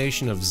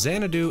combination of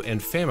Xanadu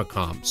and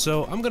Famicom,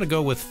 so I'm gonna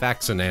go with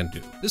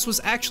Faxanadu. This was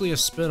actually a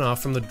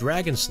spin-off from the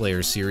Dragon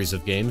Slayer series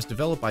of games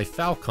developed by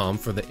Falcom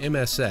for the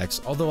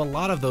MSX, although a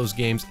lot of those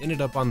games ended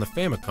up on the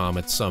Famicom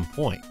at some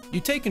point.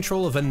 You take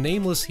control of a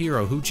nameless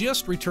hero who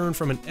just returned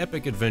from an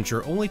epic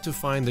adventure only to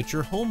find that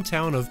your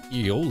hometown of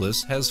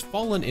Aeolus has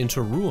fallen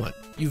into ruin.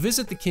 You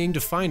visit the king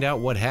to find out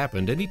what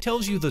happened, and he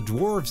tells you the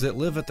dwarves that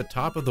live at the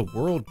top of the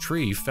world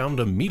tree found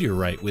a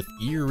meteorite with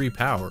eerie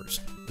powers.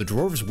 The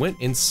dwarves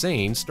went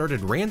insane, started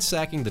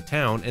ransacking the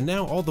town, and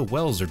now all the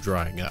wells are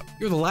drying up.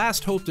 You're the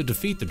last hope to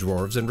defeat the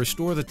dwarves and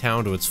restore the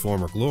town to its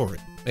former glory.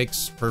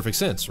 Makes perfect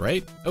sense,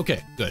 right?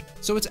 Okay, good.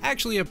 So it's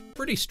actually a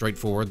pretty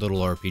straightforward little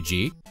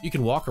RPG. You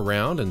can walk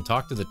around and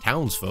talk to the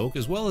townsfolk,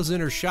 as well as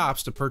enter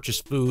shops to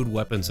purchase food,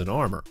 weapons, and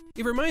armor.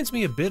 It reminds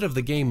me a bit of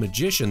the game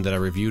Magician that I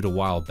reviewed a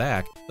while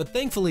back, but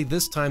thankfully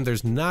this time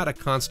there's not a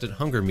constant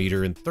hunger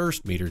meter and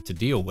thirst meter to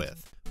deal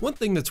with. One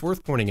thing that's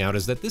worth pointing out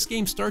is that this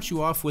game starts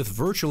you off with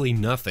virtually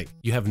nothing.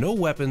 You have no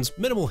weapons,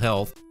 minimal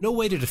health, no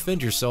way to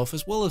defend yourself,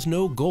 as well as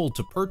no gold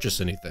to purchase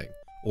anything.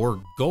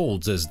 Or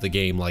golds as the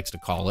game likes to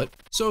call it.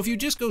 So if you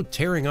just go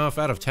tearing off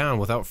out of town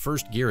without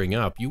first gearing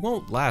up, you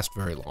won't last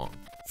very long.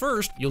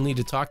 First, you'll need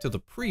to talk to the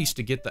priest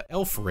to get the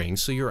elf ring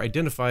so you're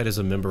identified as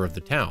a member of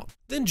the town.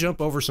 Then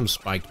jump over some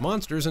spiked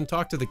monsters and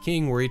talk to the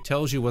king where he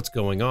tells you what's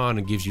going on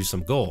and gives you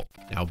some gold.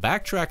 Now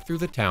backtrack through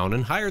the town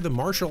and hire the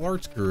martial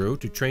arts guru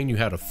to train you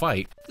how to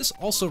fight. This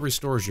also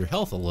restores your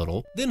health a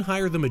little. Then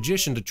hire the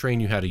magician to train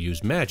you how to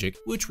use magic,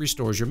 which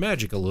restores your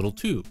magic a little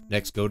too.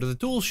 Next, go to the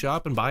tool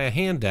shop and buy a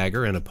hand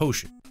dagger and a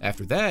potion.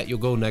 After that, you'll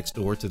go next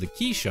door to the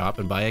key shop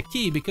and buy a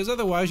key because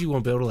otherwise you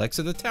won't be able to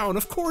exit the town,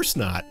 of course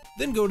not.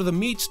 Then go to the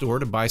meat store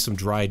to buy some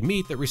dried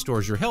meat that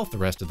restores your health the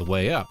rest of the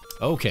way up.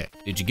 Okay,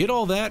 did you get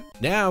all that?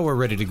 Now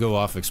we're ready to go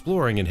off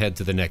exploring and head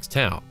to the next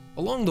town.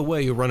 Along the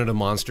way, you'll run into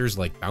monsters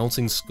like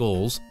bouncing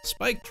skulls,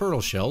 spiked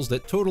turtle shells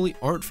that totally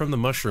aren't from the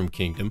Mushroom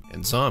Kingdom,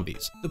 and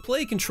zombies. The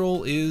play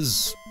control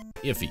is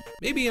iffy.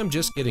 Maybe I'm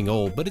just getting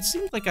old, but it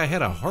seemed like I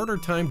had a harder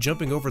time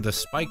jumping over the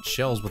spiked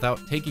shells without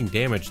taking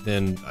damage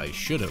than I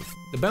should have.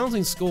 The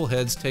bouncing skull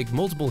heads take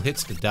multiple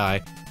hits to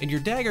die, and your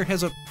dagger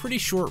has a pretty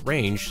short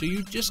range, so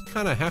you just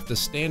kinda have to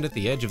stand at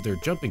the edge of their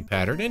jumping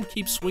pattern and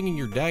keep swinging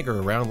your dagger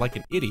around like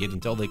an idiot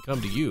until they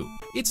come to you.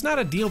 It's not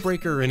a deal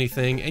breaker or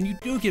anything, and you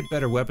do get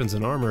better weapons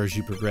and armor as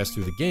you progress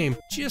through the game,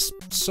 just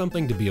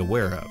something to be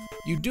aware of.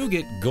 You do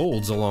get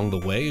golds along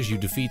the way as you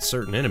defeat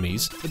certain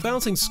enemies. The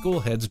bouncing skull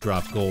heads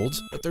drop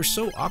golds, but they're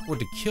so awkward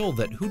to kill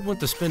that who'd want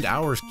to spend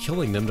hours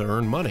killing them to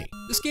earn money?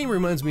 This game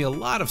reminds me a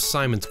lot of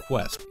Simon's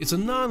Quest. It's a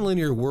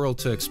non-linear world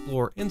to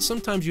explore, and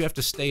sometimes you have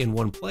to stay in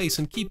one place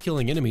and keep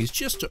killing enemies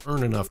just to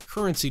earn enough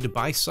currency to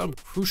buy some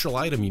crucial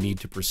item you need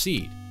to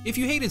proceed. If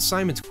you hated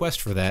Simon's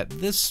Quest for that,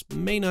 this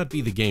may not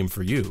be the game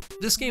for you.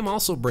 This game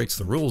also breaks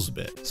the rules a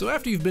bit. So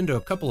after you've been to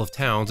a couple of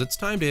towns, it's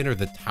time to enter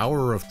the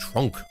Tower of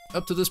Trunk.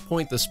 Up to this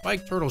point, the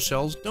spiked turtle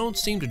shells don't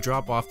seem to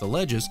drop off the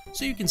ledges,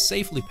 so you can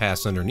safely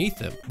pass underneath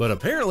them. But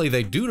apparently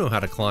they do know how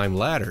to climb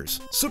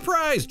ladders.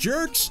 Surprise,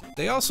 jerks!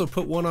 They also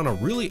put one on a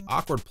really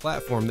awkward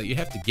platform that you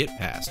have to get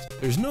past.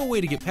 There's no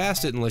way to get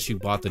past it unless you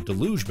bought the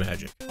deluge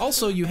magic.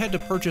 Also, you had to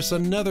purchase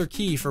another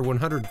key for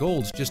 100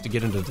 golds just to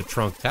get into the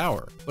Trunk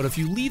Tower. But if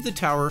you leave the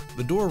tower,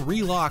 the door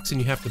relocks and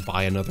you have to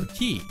buy another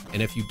key.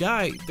 And if you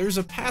die, there's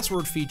a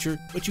password feature,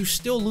 but you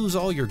still lose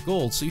all your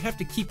gold, so you have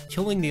to keep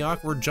killing the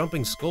awkward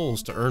jumping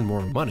skulls to earn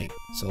more money.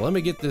 So let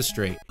me get this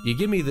straight. You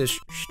give me this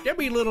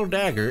stubby little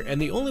dagger, and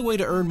the only way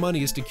to earn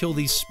money is to kill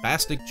these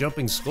spastic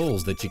jumping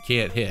skulls that you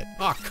can't hit.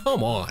 Aw,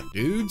 come on,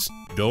 dudes.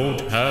 Don't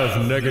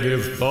have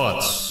negative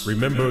thoughts.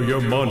 Remember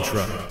your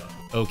mantra.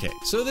 Okay,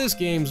 so this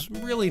game's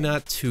really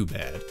not too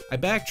bad. I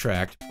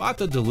backtracked, bought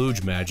the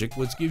deluge magic,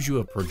 which gives you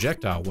a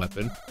projectile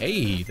weapon.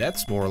 Hey,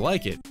 that's more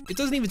like it. It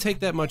doesn't even take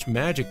that much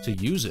magic to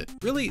use it.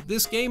 Really,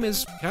 this game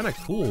is kinda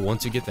cool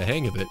once you get the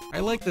hang of it.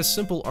 I like the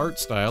simple art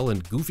style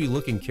and goofy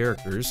looking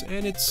characters,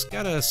 and it's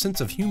got a sense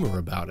of humor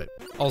about it.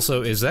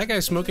 Also, is that guy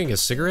smoking a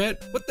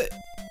cigarette? What the?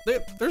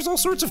 There's all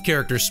sorts of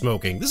characters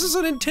smoking. This is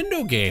a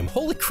Nintendo game,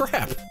 holy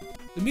crap.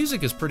 The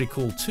music is pretty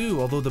cool too,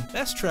 although the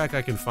best track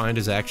I can find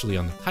is actually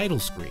on the title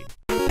screen.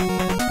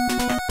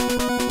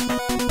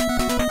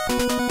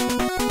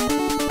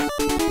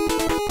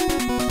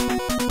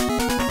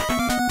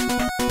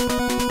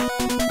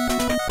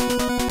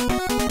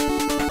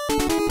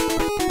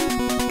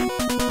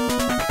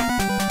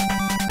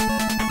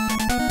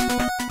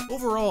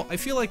 Overall, I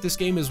feel like this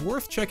game is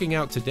worth checking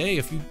out today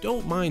if you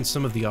don't mind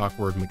some of the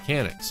awkward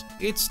mechanics.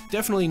 It's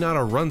definitely not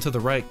a run to the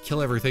right,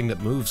 kill everything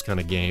that moves kind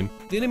of game.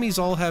 The enemies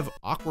all have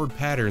awkward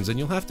patterns and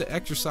you'll have to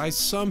exercise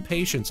some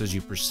patience as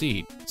you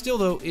proceed. Still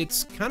though,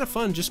 it's kind of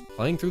fun just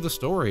playing through the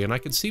story, and I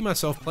could see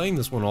myself playing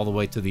this one all the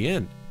way to the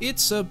end.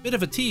 It's a bit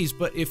of a tease,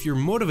 but if you're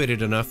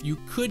motivated enough, you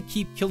could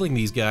keep killing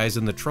these guys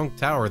in the Trunk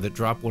Tower that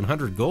drop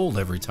 100 gold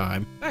every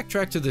time,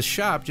 backtrack to this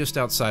shop just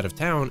outside of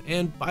town,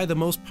 and buy the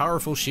most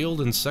powerful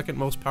shield and second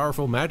most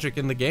powerful magic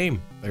in the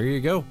game. There you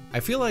go. I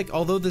feel like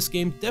although this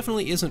game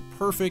definitely isn't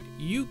perfect,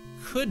 you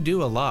could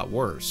do a lot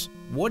worse.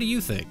 What do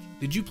you think?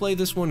 Did you play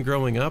this one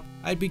growing up?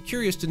 I'd be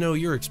curious to know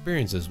your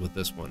experiences with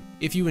this one.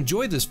 If you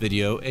enjoyed this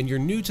video and you're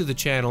new to the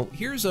channel,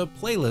 here's a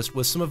playlist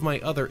with some of my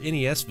other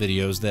NES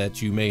videos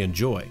that you may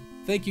enjoy.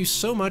 Thank you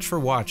so much for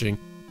watching,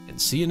 and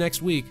see you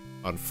next week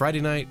on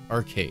Friday Night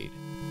Arcade.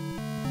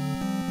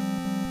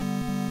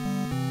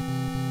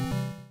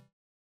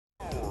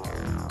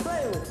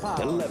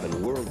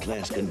 "11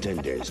 world-class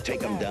contenders. Take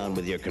them down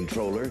with your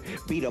controller,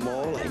 beat them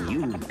all, and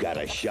you've got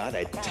a shot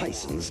at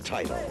Tyson's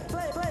title."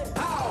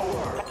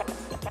 Power!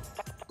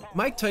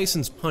 Mike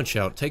Tyson's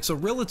Punch-Out takes a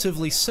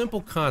relatively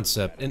simple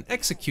concept and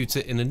executes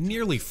it in a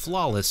nearly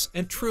flawless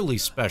and truly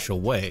special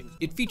way.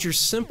 It features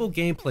simple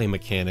gameplay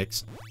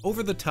mechanics,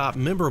 over-the-top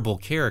memorable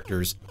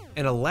characters,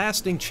 and a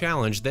lasting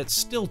challenge that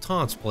still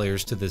taunts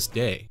players to this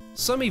day.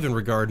 Some even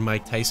regard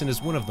Mike Tyson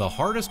as one of the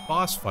hardest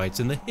boss fights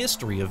in the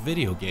history of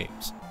video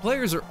games.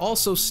 Players are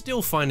also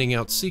still finding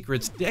out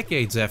secrets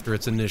decades after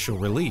its initial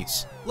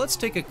release. Let's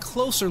take a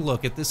closer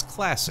look at this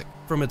classic,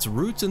 from its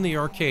roots in the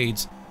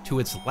arcades to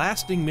its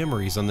lasting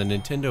memories on the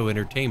Nintendo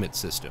Entertainment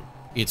System.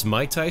 It's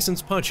Mike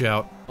Tyson's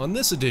Punch-Out on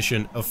this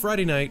edition of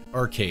Friday Night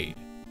Arcade.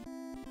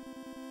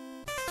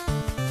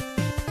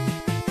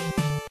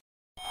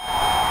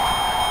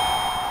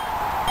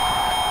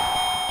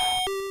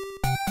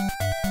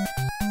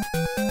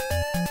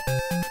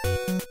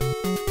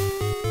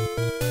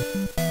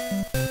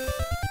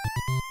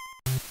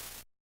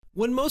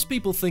 When most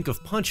people think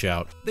of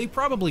Punch-Out, they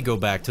probably go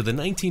back to the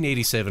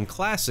 1987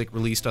 classic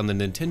released on the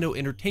Nintendo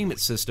Entertainment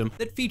System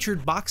that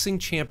featured boxing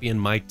champion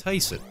Mike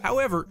Tyson.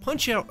 However,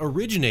 Punch-Out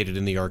originated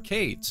in the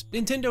arcades.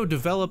 Nintendo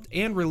developed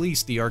and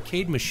released the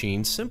arcade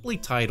machine simply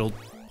titled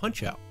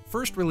Punch-Out,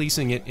 first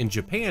releasing it in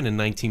Japan in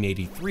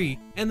 1983,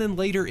 and then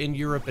later in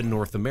Europe and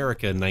North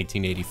America in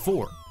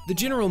 1984. The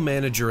general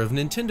manager of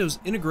Nintendo's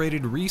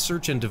Integrated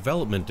Research and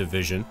Development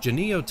Division,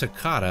 Junio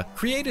Takada,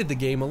 created the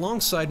game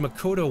alongside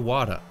Makoto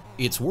Wada.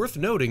 It's worth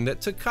noting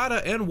that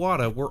Takada and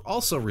Wada were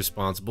also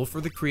responsible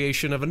for the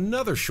creation of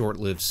another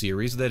short-lived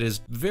series that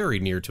is very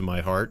near to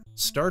my heart,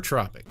 Star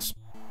Tropics.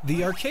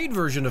 The arcade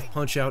version of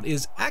Punch-Out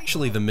is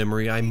actually the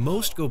memory I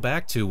most go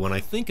back to when I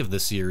think of the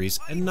series,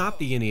 and not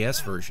the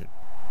NES version.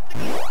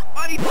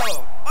 Body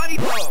blow! Body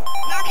blow!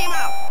 Knock him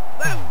out!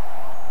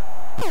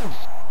 Boom!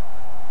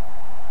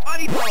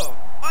 Body blow!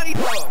 Body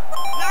blow!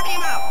 Knock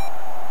him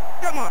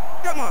out! Come on!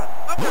 Come on!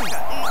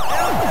 Uppercut!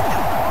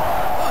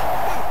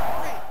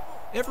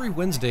 Every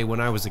Wednesday when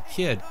I was a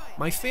kid,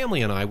 my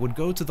family and I would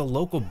go to the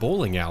local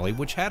bowling alley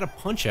which had a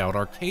Punch-Out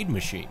arcade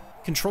machine.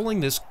 Controlling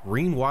this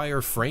green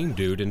wire frame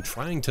dude and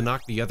trying to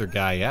knock the other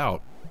guy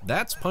out,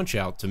 that's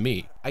Punch-Out to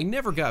me. I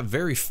never got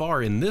very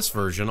far in this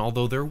version,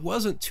 although there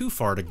wasn't too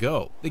far to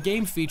go. The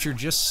game featured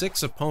just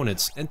 6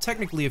 opponents, and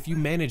technically if you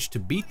managed to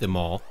beat them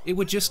all, it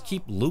would just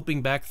keep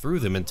looping back through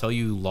them until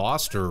you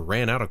lost or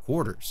ran out of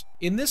quarters.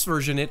 In this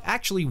version, it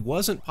actually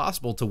wasn't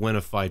possible to win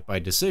a fight by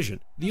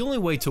decision. The only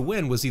way to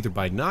win was either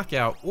by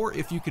knockout or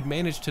if you could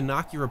manage to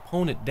knock your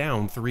opponent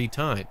down 3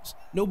 times.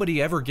 Nobody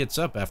ever gets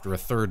up after a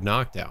 3rd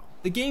knockdown.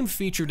 The game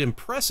featured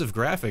impressive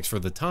graphics for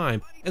the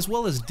time, as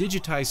well as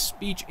digitized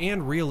speech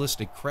and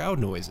realistic crowd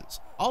noises.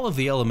 All of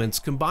the elements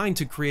combined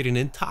to create an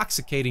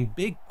intoxicating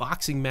big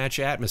boxing match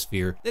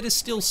atmosphere that is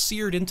still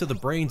seared into the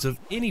brains of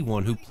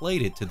anyone who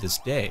played it to this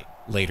day.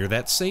 Later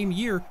that same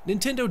year,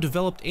 Nintendo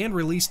developed and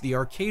released the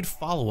arcade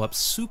follow-up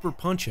Super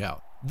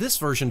Punch-Out. This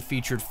version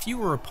featured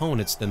fewer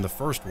opponents than the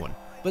first one,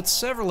 but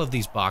several of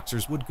these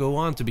boxers would go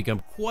on to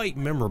become quite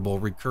memorable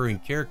recurring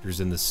characters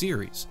in the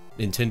series.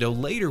 Nintendo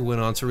later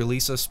went on to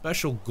release a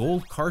special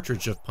gold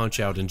cartridge of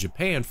Punch-Out in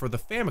Japan for the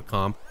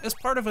Famicom as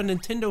part of a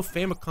Nintendo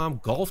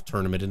Famicom golf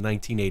tournament in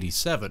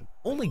 1987.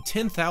 Only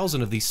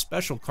 10,000 of these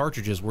special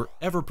cartridges were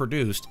ever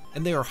produced,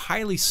 and they are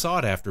highly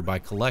sought after by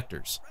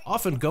collectors,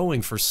 often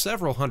going for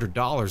several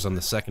 $100s on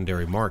the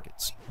secondary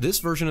markets. This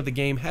version of the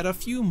game had a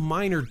few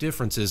minor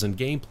differences in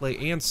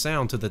gameplay and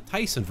sound to the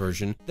Tyson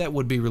version that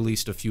would be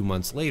released a few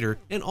months later,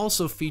 and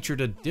also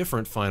featured a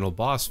different final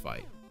boss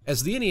fight.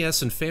 As the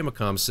NES and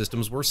Famicom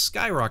systems were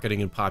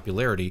skyrocketing in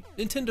popularity,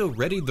 Nintendo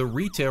readied the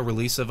retail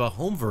release of a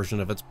home version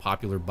of its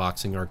popular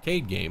boxing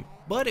arcade game,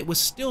 but it was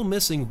still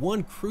missing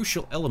one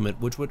crucial element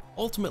which would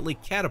ultimately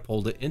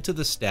catapult it into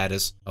the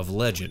status of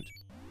legend: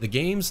 the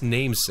game's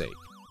namesake.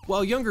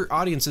 While younger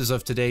audiences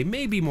of today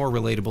may be more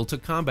relatable to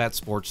combat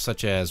sports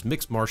such as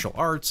mixed martial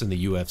arts and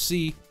the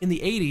UFC, in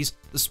the 80s,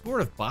 the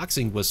sport of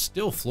boxing was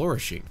still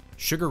flourishing.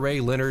 Sugar Ray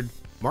Leonard,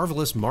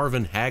 Marvelous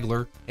Marvin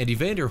Hagler, and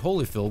Evander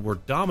Holyfield were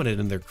dominant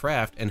in their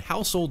craft and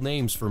household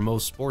names for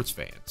most sports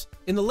fans.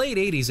 In the late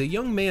 80s, a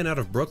young man out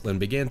of Brooklyn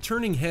began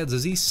turning heads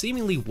as he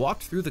seemingly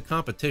walked through the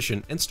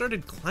competition and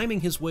started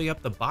climbing his way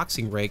up the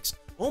boxing ranks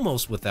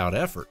almost without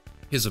effort.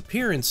 His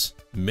appearance,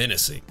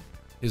 menacing.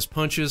 His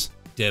punches,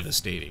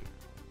 devastating.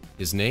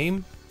 His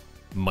name,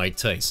 Mike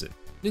Tyson.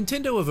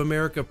 Nintendo of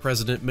America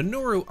president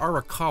Minoru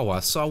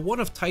Arakawa saw one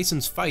of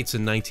Tyson's fights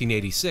in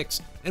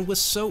 1986 and was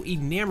so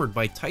enamored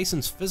by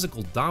Tyson's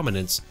physical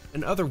dominance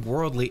and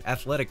otherworldly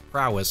athletic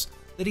prowess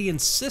that he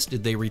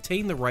insisted they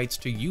retain the rights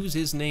to use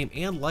his name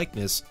and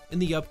likeness in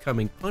the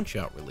upcoming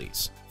Punch-Out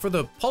release. For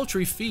the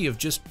paltry fee of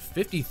just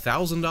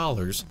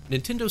 $50,000,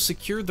 Nintendo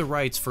secured the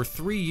rights for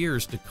 3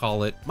 years to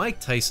call it Mike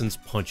Tyson's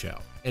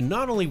Punch-Out. And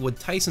not only would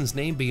Tyson's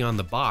name be on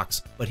the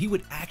box, but he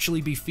would actually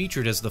be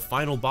featured as the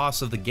final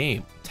boss of the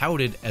game,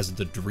 touted as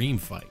the Dream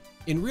Fight.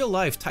 In real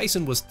life,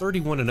 Tyson was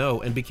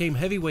 31-0 and became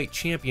heavyweight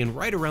champion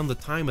right around the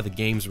time of the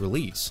game's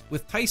release.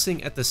 With Tyson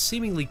at the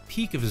seemingly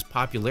peak of his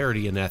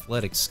popularity and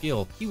athletic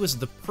skill, he was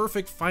the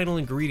perfect final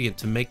ingredient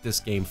to make this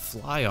game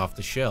fly off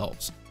the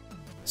shelves.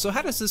 So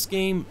how does this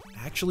game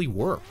actually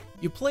work?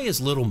 You play as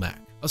Little Mac,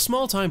 a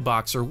small-time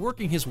boxer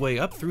working his way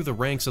up through the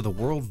ranks of the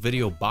World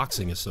Video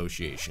Boxing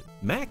Association.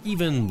 Mac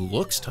even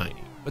looks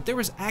tiny, but there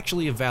was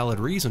actually a valid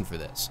reason for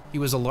this. He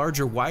was a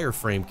larger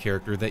wireframe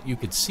character that you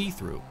could see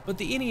through, but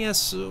the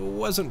NES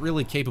wasn't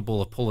really capable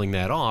of pulling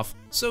that off,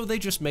 so they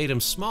just made him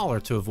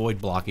smaller to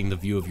avoid blocking the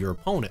view of your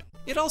opponent.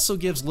 It also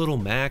gives Little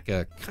Mac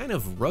a kind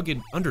of rugged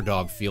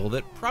underdog feel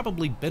that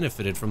probably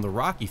benefited from the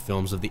Rocky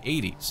films of the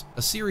 80s,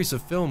 a series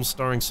of films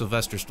starring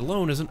Sylvester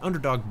Stallone as an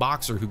underdog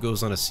boxer who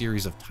goes on a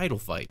series of title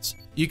fights.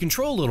 You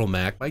control Little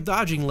Mac by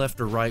dodging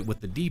left or right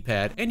with the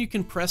D-pad, and you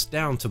can press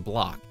down to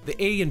block.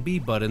 The A and B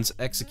buttons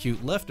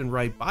execute left and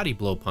right body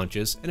blow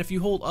punches, and if you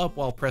hold up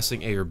while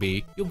pressing A or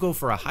B, you'll go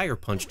for a higher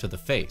punch to the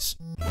face.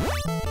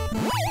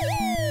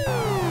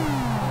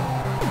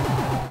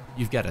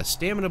 You've got a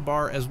stamina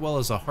bar as well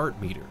as a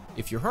heart meter.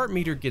 If your heart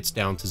meter gets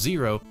down to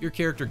 0, your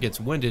character gets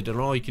winded and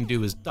all you can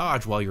do is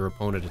dodge while your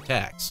opponent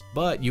attacks,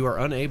 but you are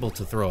unable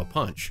to throw a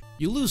punch.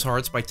 You lose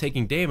hearts by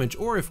taking damage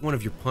or if one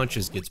of your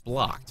punches gets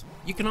blocked.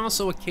 You can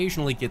also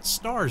occasionally get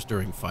stars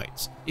during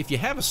fights. If you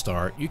have a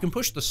star, you can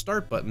push the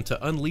start button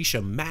to unleash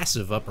a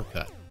massive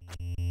uppercut.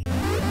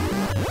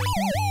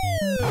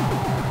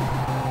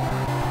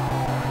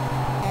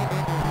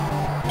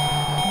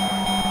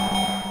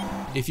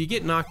 If you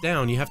get knocked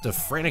down, you have to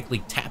frantically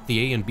tap the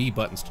A and B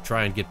buttons to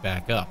try and get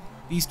back up.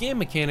 These game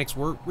mechanics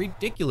were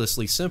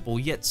ridiculously simple,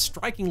 yet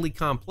strikingly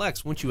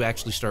complex once you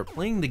actually start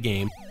playing the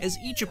game, as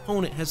each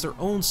opponent has their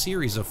own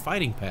series of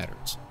fighting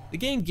patterns. The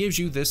game gives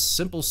you this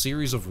simple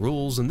series of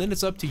rules, and then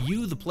it's up to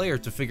you, the player,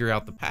 to figure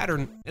out the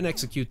pattern and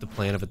execute the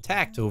plan of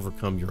attack to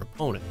overcome your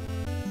opponent.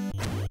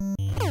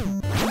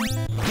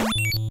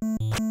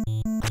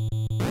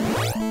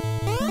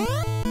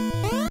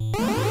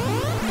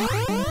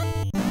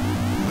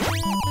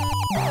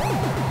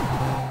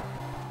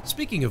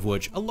 Speaking of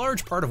which, a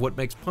large part of what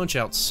makes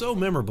Punch-Out so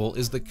memorable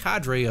is the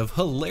cadre of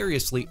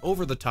hilariously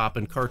over-the-top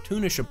and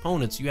cartoonish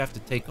opponents you have to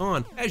take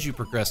on as you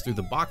progress through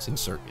the boxing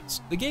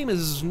circuits. The game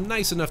is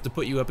nice enough to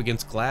put you up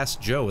against Glass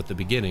Joe at the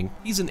beginning.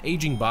 He's an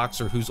aging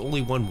boxer who's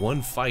only won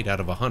 1 fight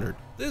out of 100.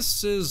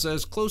 This is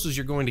as close as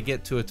you're going to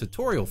get to a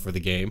tutorial for the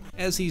game,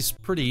 as he's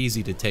pretty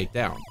easy to take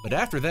down. But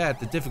after that,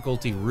 the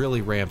difficulty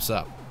really ramps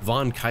up.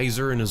 Von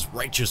Kaiser and his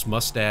righteous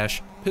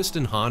mustache,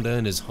 Piston Honda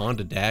and his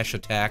Honda Dash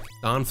attack,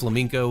 Don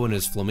Flamenco and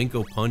his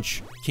Flamenco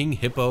punch, King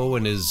Hippo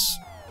and his,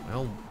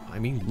 well, I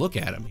mean, look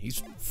at him,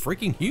 he's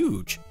freaking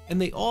huge. And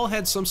they all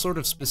had some sort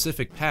of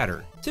specific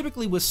pattern,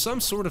 typically with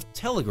some sort of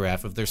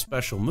telegraph of their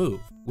special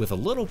move. With a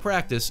little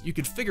practice, you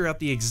could figure out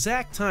the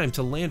exact time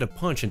to land a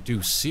punch and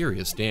do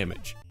serious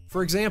damage.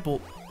 For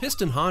example,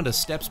 Piston Honda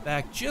steps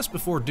back just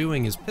before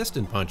doing his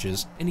piston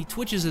punches, and he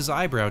twitches his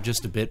eyebrow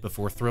just a bit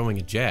before throwing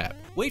a jab.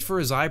 Wait for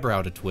his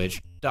eyebrow to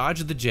twitch,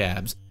 dodge the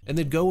jabs, and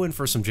then go in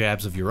for some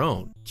jabs of your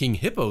own. King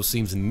Hippo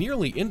seems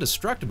nearly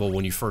indestructible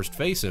when you first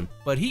face him,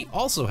 but he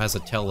also has a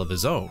tell of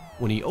his own.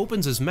 When he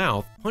opens his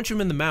mouth, punch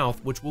him in the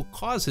mouth, which will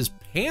cause his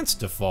pants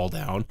to fall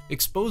down,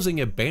 exposing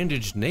a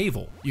bandaged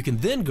navel. You can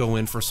then go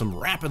in for some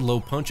rapid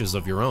low punches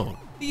of your own.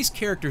 These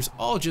characters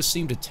all just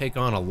seem to take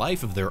on a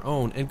life of their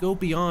own and go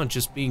beyond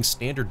just being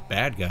standard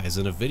bad guys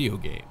in a video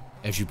game.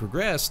 As you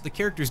progress, the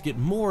characters get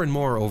more and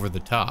more over the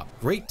top.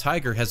 Great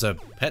Tiger has a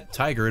pet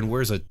tiger and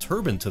wears a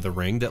turban to the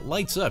ring that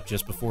lights up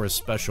just before his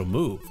special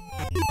move.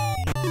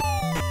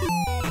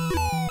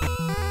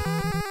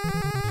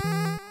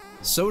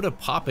 Soda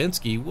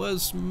Popinski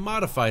was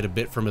modified a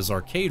bit from his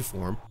arcade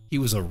form. He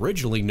was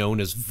originally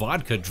known as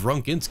Vodka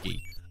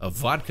Drunkinski, a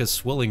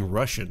vodka-swilling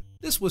Russian.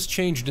 This was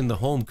changed in the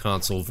home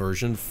console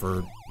version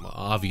for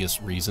obvious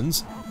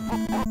reasons.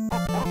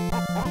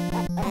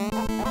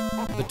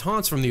 The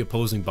taunts from the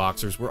opposing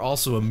boxers were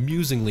also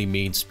amusingly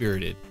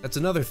mean-spirited. That's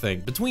another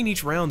thing. Between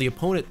each round, the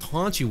opponent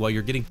taunts you while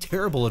you're getting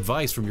terrible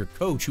advice from your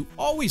coach, who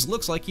always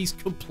looks like he's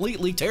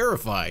completely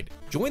terrified.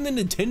 Join the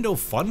Nintendo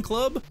Fun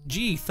Club?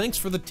 Gee, thanks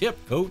for the tip,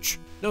 coach.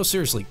 No,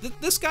 seriously,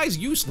 this guy's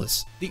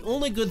useless. The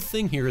only good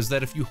thing here is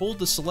that if you hold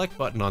the select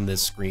button on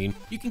this screen,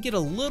 you can get a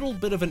little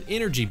bit of an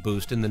energy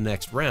boost in the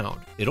next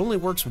round. It only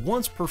works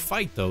once per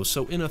fight though,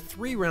 so in a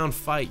 3-round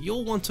fight,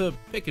 you'll want to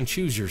pick and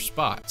choose your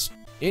spots.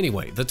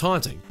 Anyway, the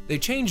taunting. They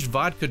changed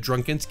Vodka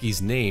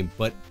Drunkinski's name,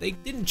 but they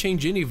didn't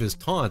change any of his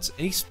taunts,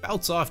 and he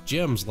spouts off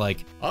gems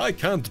like, "I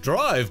can't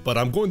drive, but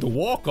I'm going to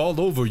walk all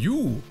over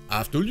you.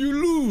 After you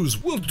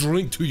lose, we'll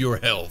drink to your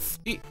health."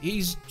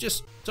 He's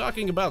just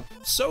talking about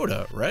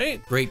soda,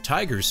 right? Great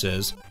Tiger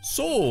says,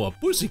 "So, a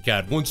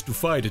pussycat wants to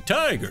fight a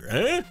tiger,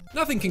 eh?"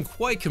 Nothing can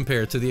quite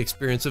compare to the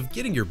experience of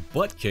getting your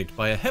butt kicked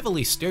by a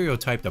heavily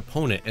stereotyped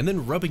opponent and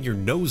then rubbing your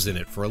nose in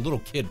it for a little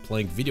kid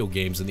playing video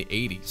games in the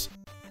 80s.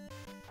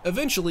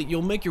 Eventually,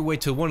 you'll make your way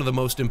to one of the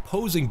most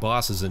imposing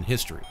bosses in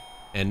history.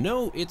 And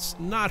no, it's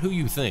not who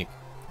you think.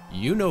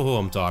 You know who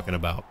I'm talking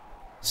about.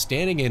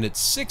 Standing in at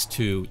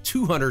 6'2",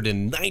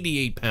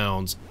 298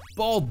 pounds,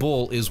 Bald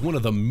Bull is one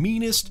of the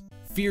meanest,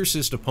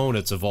 fiercest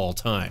opponents of all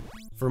time.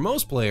 For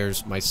most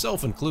players,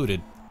 myself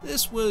included,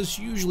 this was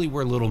usually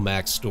where Little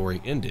Mac's story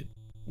ended.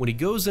 When he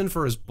goes in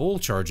for his bull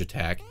charge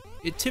attack,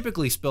 it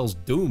typically spells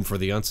doom for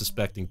the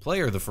unsuspecting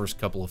player the first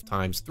couple of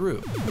times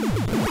through.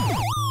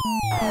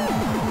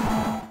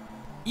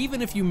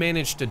 Even if you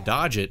manage to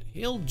dodge it,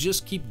 he'll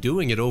just keep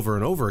doing it over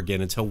and over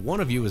again until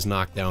one of you is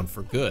knocked down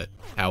for good.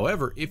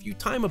 However, if you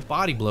time a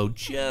body blow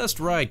just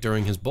right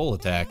during his bull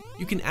attack,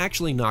 you can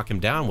actually knock him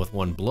down with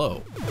one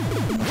blow.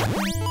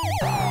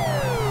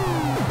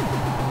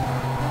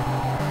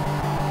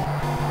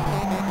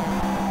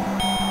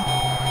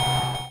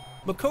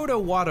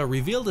 Makoto Wada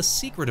revealed a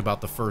secret about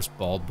the first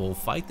Bald Bull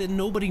fight that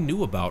nobody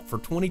knew about for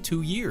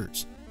 22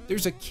 years.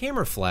 There's a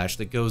camera flash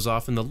that goes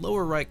off in the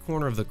lower right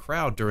corner of the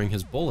crowd during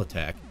his bull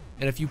attack,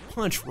 and if you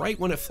punch right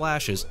when it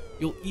flashes,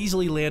 you'll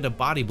easily land a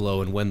body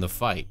blow and win the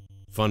fight.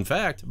 Fun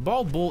fact,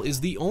 Bald Bull is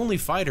the only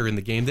fighter in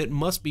the game that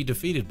must be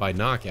defeated by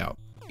knockout.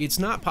 It's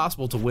not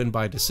possible to win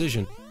by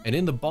decision, and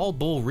in the Bald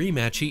Bull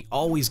rematch he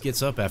always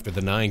gets up after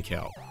the 9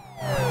 count.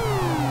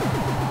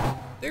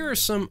 There are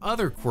some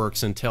other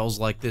quirks and tells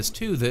like this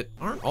too that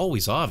aren't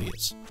always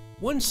obvious.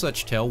 One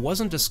such tell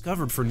wasn't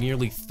discovered for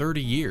nearly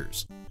 30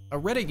 years. A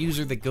Reddit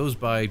user that goes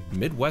by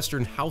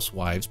Midwestern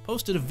Housewives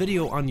posted a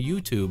video on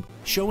YouTube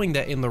showing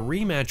that in the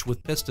rematch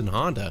with Piston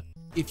Honda,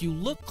 if you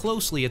look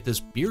closely at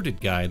this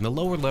bearded guy in the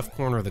lower left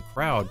corner of the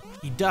crowd,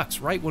 he ducks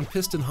right when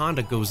Piston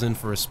Honda goes in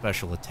for a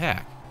special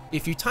attack.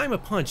 If you time a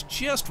punch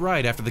just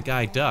right after the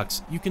guy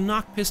ducks, you can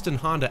knock Piston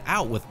Honda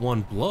out with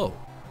one blow.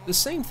 The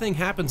same thing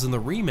happens in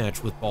the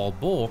rematch with Bald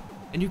Bull,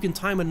 and you can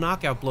time a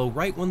knockout blow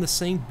right when the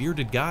same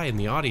bearded guy in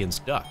the audience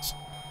ducks.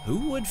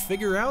 Who would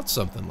figure out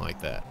something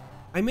like that?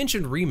 I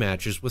mentioned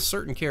rematches with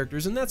certain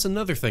characters, and that's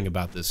another thing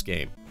about this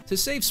game. To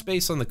save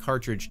space on the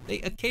cartridge, they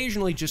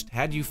occasionally just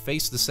had you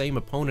face the same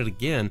opponent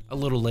again a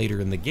little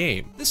later in the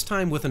game, this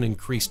time with an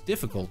increased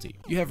difficulty.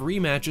 You have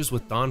rematches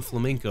with Don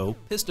Flamenco,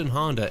 Piston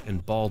Honda,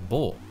 and Bald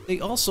Bull. They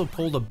also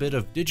pulled a bit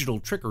of digital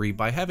trickery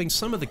by having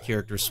some of the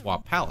characters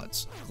swap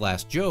palettes.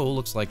 Glass Joe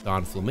looks like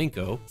Don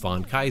Flamenco,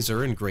 Von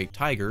Kaiser and Great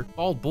Tiger,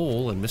 Bald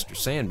Bull and Mr.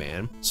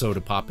 Sandman,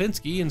 Soda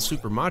Popinski and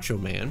Super Macho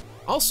Man.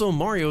 Also,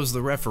 Mario's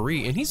the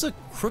referee, and he's a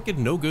crooked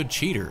no-good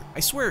cheater.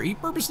 I swear, he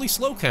purposely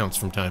slow counts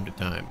from time to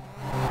time.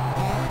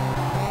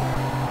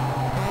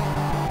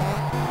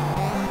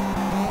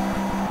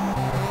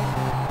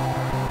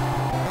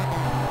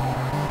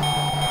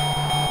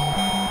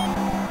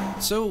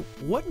 So,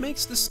 what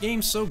makes this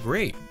game so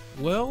great?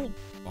 Well,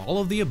 all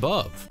of the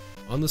above.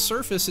 On the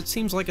surface, it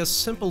seems like a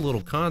simple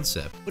little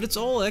concept, but it's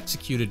all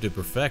executed to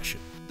perfection.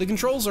 The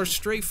controls are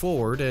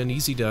straightforward and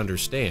easy to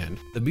understand.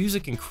 The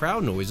music and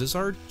crowd noises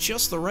are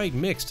just the right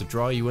mix to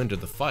draw you into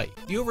the fight.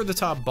 The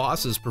over-the-top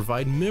bosses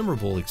provide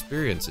memorable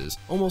experiences.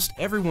 Almost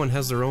everyone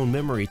has their own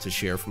memory to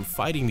share from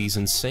fighting these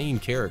insane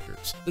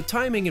characters. The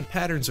timing and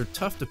patterns are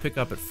tough to pick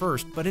up at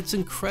first, but it's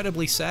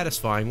incredibly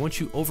satisfying once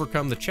you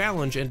overcome the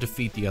challenge and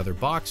defeat the other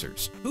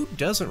boxers. Who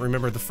doesn't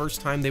remember the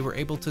first time they were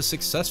able to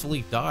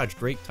successfully dodge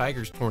Great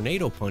Tiger's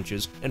tornado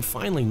punches and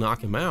finally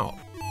knock him out?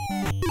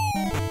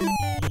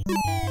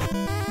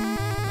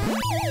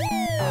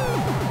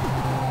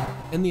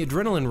 And the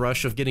adrenaline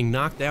rush of getting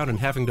knocked out and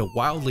having to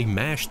wildly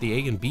mash the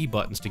A and B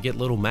buttons to get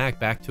Little Mac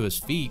back to his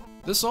feet,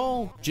 this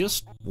all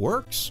just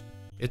works.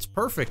 It's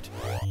perfect.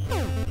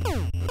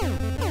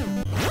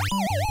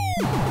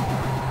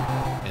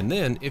 And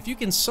then, if you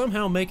can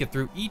somehow make it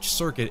through each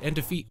circuit and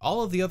defeat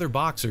all of the other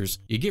boxers,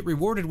 you get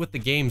rewarded with the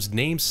game's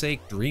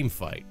namesake dream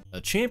fight,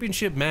 a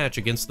championship match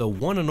against the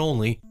one and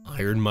only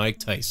Iron Mike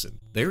Tyson.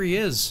 There he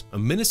is, a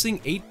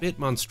menacing 8-bit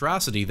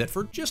monstrosity that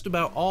for just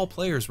about all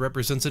players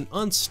represents an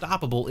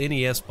unstoppable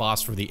NES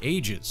boss for the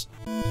ages.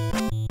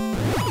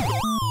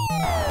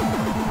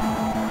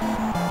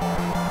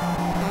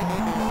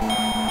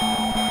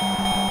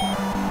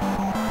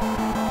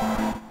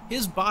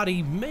 His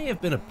body may have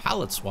been a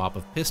palette swap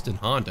of Piston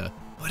Honda,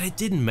 but it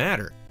didn't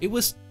matter. It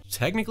was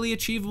technically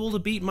achievable to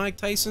beat Mike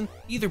Tyson,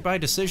 either by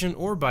decision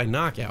or by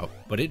knockout,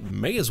 but it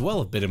may as well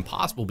have been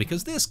impossible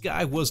because this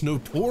guy was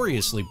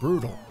notoriously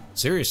brutal.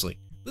 Seriously,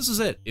 this is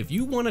it. If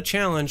you want a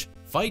challenge,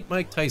 fight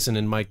Mike Tyson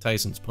in Mike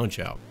Tyson's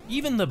Punch-Out.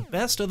 Even the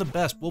best of the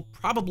best will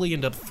probably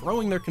end up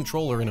throwing their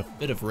controller in a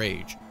fit of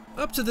rage.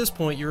 Up to this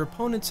point, your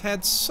opponents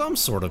had some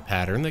sort of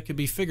pattern that could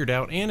be figured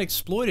out and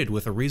exploited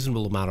with a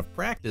reasonable amount of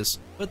practice,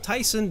 but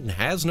Tyson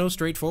has no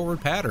straightforward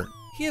pattern.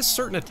 He has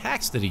certain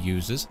attacks that he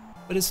uses,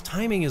 but his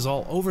timing is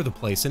all over the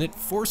place and it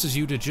forces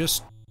you to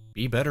just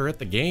be better at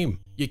the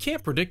game. You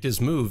can't predict his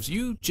moves,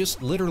 you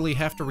just literally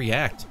have to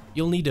react.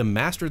 You'll need to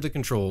master the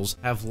controls,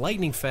 have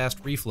lightning fast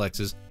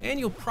reflexes, and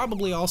you'll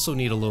probably also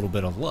need a little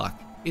bit of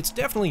luck. It's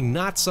definitely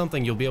not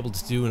something you'll be able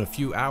to do in a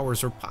few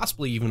hours or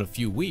possibly even a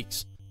few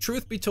weeks.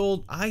 Truth be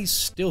told, I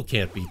still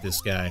can't beat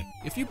this guy.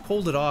 If you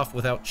pulled it off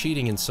without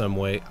cheating in some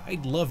way,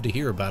 I'd love to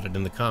hear about it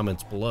in the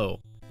comments below.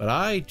 But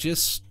I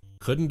just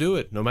couldn't do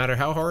it, no matter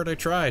how hard I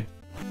tried.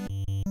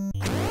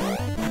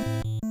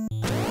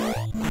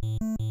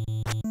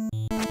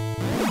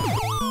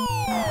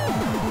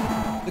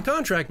 The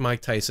contract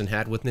Mike Tyson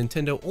had with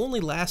Nintendo only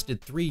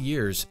lasted 3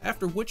 years,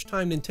 after which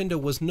time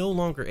Nintendo was no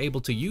longer able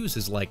to use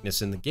his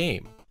likeness in the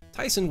game.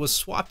 Tyson was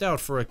swapped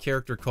out for a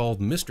character called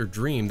Mr.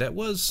 Dream that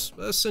was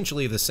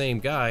essentially the same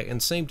guy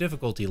and same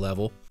difficulty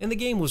level, and the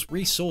game was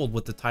resold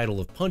with the title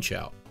of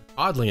Punch-Out.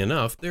 Oddly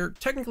enough, there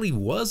technically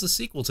was a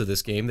sequel to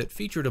this game that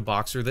featured a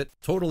boxer that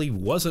totally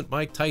wasn't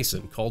Mike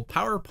Tyson, called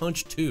Power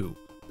Punch 2.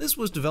 This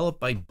was developed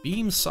by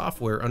Beam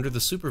Software under the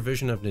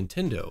supervision of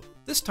Nintendo.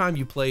 This time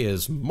you play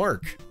as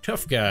Mark,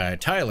 tough guy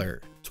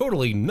Tyler,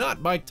 totally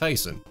not Mike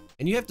Tyson,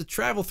 and you have to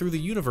travel through the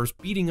universe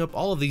beating up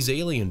all of these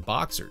alien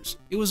boxers.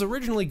 It was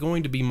originally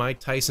going to be Mike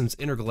Tyson's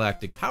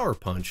Intergalactic Power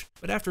Punch,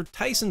 but after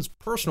Tyson's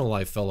personal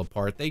life fell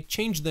apart, they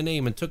changed the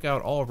name and took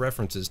out all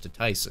references to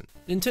Tyson.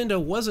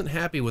 Nintendo wasn't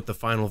happy with the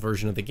final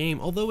version of the game,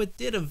 although it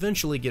did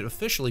eventually get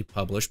officially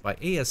published by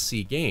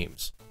ASC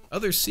Games.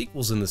 Other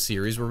sequels in the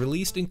series were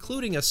released,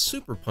 including a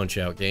Super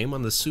Punch-Out game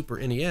on the Super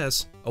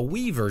NES, a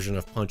Wii version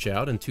of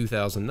Punch-Out in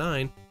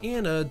 2009,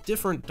 and a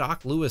different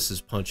Doc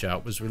Lewis's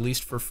Punch-Out was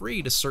released for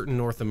free to certain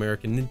North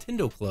American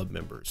Nintendo Club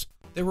members.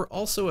 There were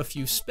also a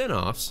few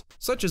spin-offs,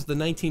 such as the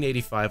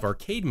 1985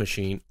 arcade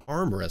machine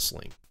Arm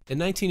Wrestling. In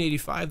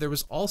 1985, there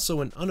was also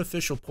an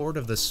unofficial port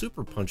of the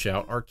Super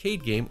Punch-Out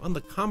arcade game on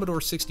the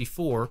Commodore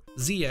 64,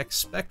 ZX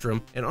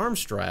Spectrum, and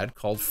Amstrad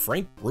called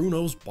Frank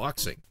Bruno's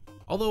Boxing.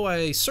 Although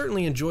I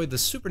certainly enjoyed the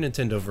Super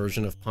Nintendo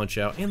version of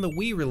Punch-Out, and the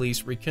Wii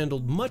release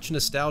rekindled much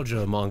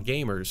nostalgia among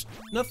gamers,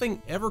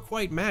 nothing ever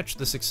quite matched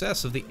the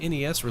success of the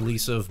NES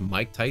release of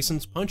Mike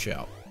Tyson's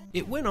Punch-Out.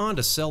 It went on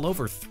to sell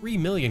over 3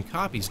 million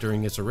copies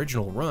during its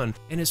original run,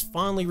 and is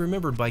fondly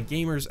remembered by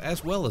gamers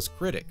as well as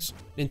critics.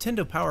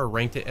 Nintendo Power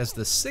ranked it as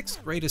the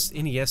 6th greatest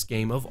NES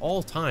game of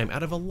all time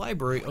out of a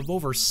library of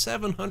over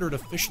 700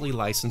 officially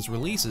licensed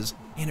releases,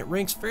 and it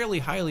ranks fairly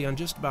highly on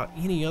just about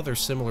any other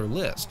similar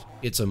list.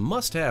 It's a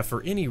must-have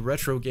for any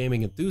retro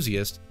gaming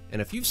enthusiast,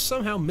 and if you've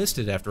somehow missed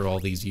it after all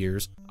these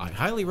years, I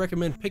highly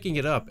recommend picking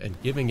it up and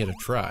giving it a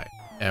try.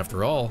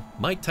 After all,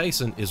 Mike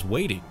Tyson is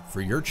waiting for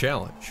your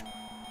challenge.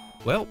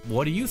 Well,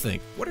 what do you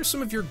think? What are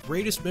some of your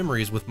greatest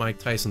memories with Mike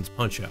Tyson's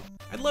Punch-Out?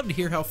 I'd love to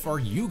hear how far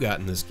you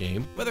got in this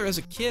game, whether as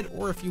a kid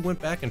or if you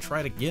went back and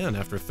tried again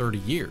after 30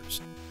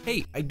 years.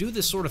 Hey, I do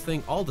this sort of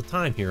thing all the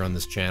time here on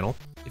this channel.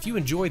 If you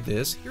enjoyed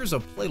this, here's a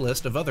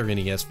playlist of other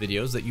NES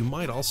videos that you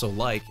might also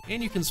like,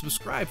 and you can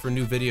subscribe for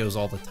new videos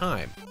all the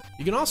time.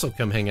 You can also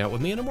come hang out with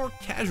me in a more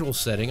casual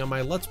setting on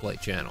my Let's Play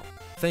channel.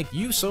 Thank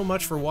you so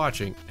much for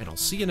watching, and I'll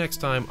see you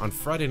next time on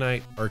Friday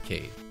Night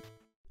Arcade.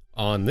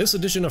 On this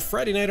edition of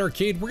Friday Night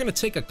Arcade, we're going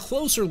to take a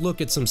closer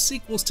look at some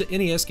sequels to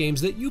NES games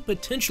that you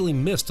potentially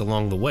missed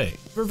along the way.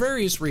 For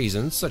various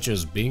reasons, such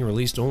as being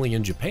released only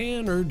in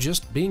Japan or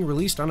just being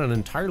released on an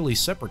entirely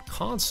separate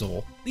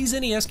console, these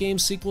NES game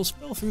sequels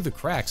fell through the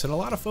cracks and a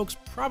lot of folks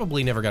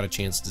probably never got a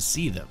chance to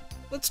see them.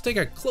 Let's take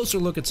a closer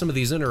look at some of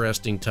these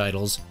interesting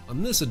titles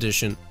on this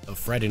edition of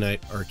Friday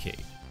Night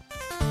Arcade.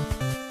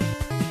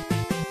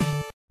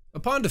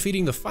 Upon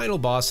defeating the final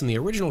boss in the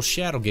original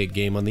Shadowgate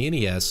game on the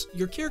NES,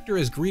 your character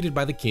is greeted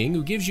by the king,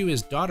 who gives you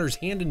his daughter's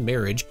hand in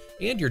marriage,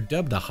 and you're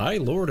dubbed the High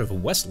Lord of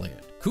Westland.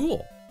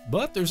 Cool.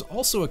 But there's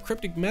also a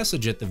cryptic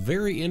message at the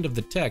very end of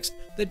the text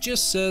that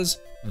just says,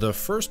 "The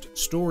first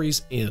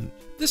story's end."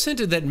 This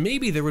hinted that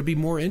maybe there would be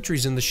more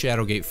entries in the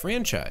Shadowgate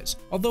franchise.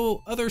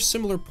 Although other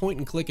similar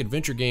point-and-click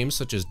adventure games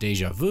such as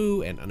Deja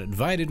Vu and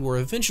Uninvited were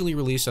eventually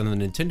released on the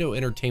Nintendo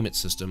Entertainment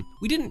System,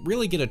 we didn't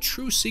really get a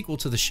true sequel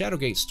to the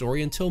Shadowgate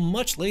story until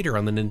much later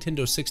on the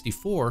Nintendo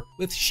 64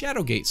 with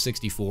Shadowgate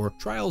 64: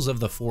 Trials of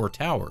the Four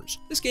Towers.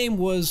 This game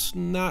was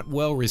not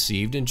well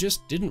received and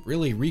just didn't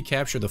really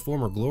recapture the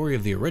former glory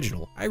of the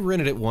original. I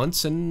rented it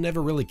once and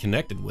never really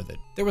connected with it.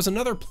 There was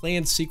another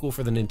planned sequel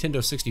for the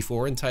Nintendo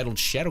 64 entitled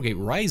Shadowgate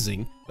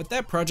Rising, but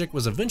that project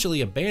was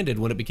eventually abandoned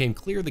when it became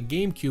clear the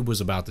GameCube was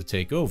about to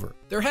take over.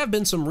 There have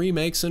been some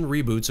remakes and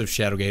reboots of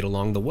Shadowgate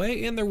along the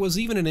way, and there was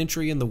even an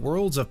entry in the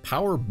Worlds of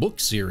Power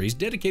book series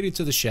dedicated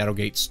to the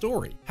Shadowgate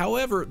story.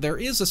 However, there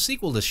is a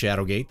sequel to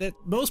Shadowgate that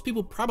most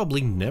people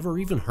probably never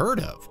even heard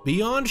of,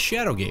 Beyond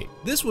Shadowgate.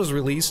 This was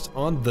released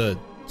on the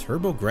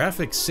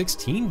TurboGrafx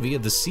 16 via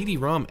the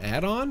CD-ROM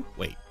add-on?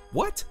 Wait,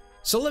 what?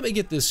 So let me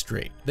get this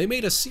straight. They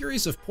made a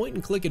series of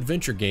point-and-click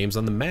adventure games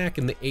on the Mac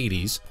in the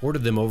 80s,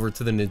 ported them over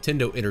to the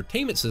Nintendo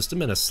Entertainment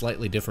System in a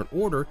slightly different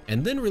order,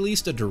 and then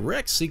released a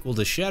direct sequel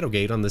to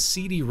Shadowgate on the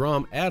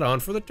CD-ROM add-on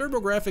for the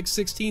TurboGrafx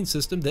 16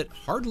 system that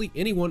hardly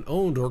anyone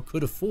owned or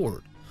could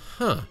afford.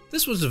 Huh.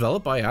 This was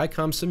developed by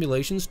ICOM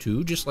Simulations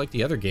 2, just like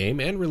the other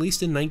game, and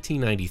released in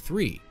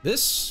 1993.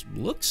 This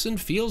looks and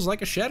feels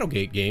like a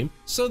Shadowgate game,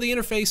 so the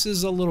interface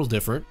is a little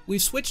different.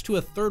 We've switched to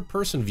a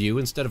third-person view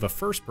instead of a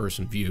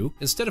first-person view.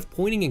 Instead of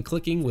pointing and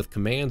clicking with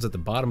commands at the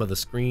bottom of the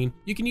screen,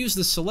 you can use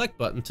the select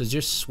button to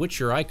just switch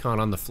your icon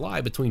on the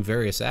fly between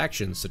various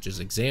actions, such as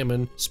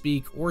examine,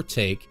 speak, or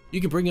take. You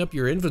can bring up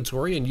your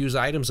inventory and use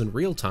items in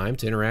real time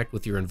to interact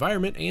with your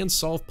environment and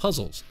solve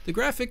puzzles. The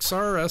graphics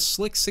are a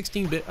slick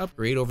 16-bit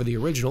upgrade over the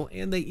original,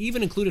 and they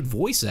even included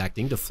voice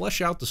acting to flesh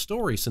out the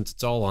story since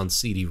it's all on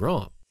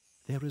CD-ROM.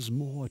 There is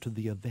more to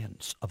the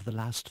events of the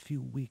last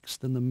few weeks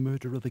than the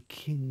murder of a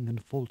king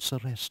and false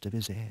arrest of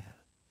his heir.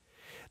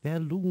 There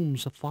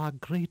looms a far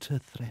greater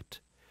threat,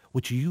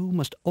 which you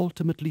must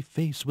ultimately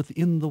face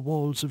within the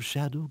walls of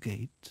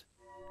Shadowgate.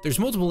 There's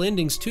multiple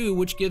endings too,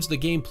 which gives the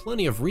game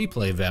plenty of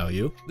replay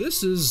value.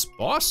 This is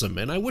awesome,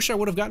 and I wish I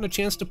would have gotten a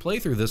chance to play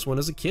through this one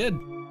as a kid.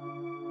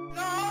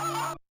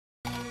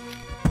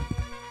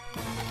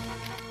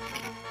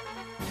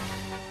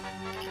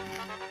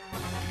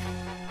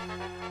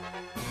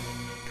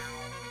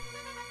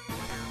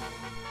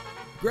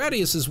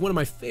 Gradius is one of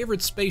my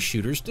favorite space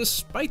shooters,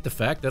 despite the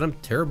fact that I'm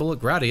terrible at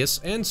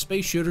Gradius and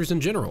space shooters in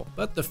general,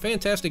 but the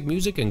fantastic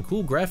music and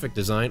cool graphic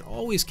design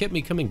always kept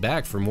me coming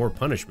back for more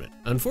punishment.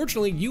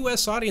 Unfortunately,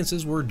 US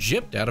audiences were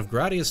gypped out of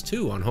Gradius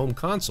 2 on home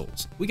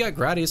consoles. We got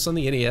Gradius on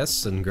the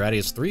NES and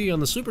Gradius 3 on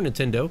the Super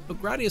Nintendo, but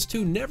Gradius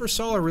 2 never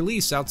saw a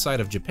release outside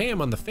of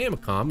Japan on the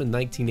Famicom in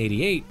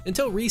 1988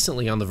 until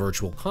recently on the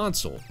Virtual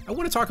Console. I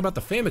want to talk about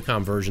the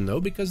Famicom version though,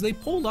 because they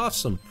pulled off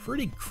some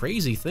pretty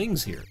crazy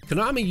things here.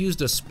 Konami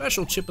used a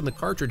special chip in the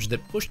cartridge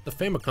that pushed the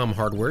Famicom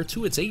hardware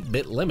to its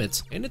 8-bit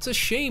limits, and it's a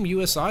shame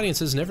US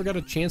audiences never got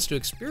a chance to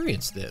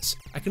experience this.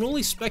 I can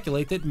only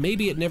speculate that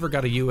maybe it never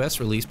got a US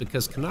release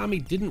because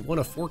Konami didn't want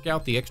to fork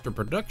out the extra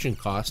production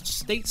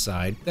costs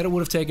stateside that it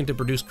would have taken to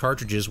produce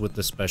cartridges with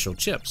the special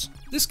chips.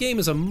 This game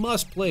is a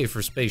must-play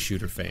for space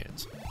shooter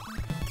fans.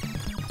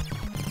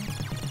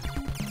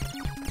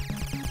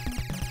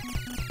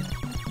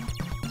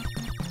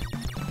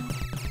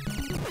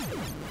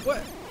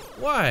 What?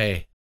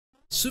 Why?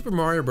 Super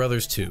Mario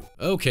Bros. 2.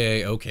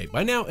 Okay.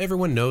 By now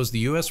everyone knows the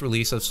US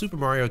release of Super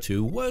Mario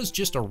 2 was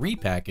just a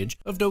repackage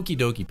of Doki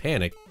Doki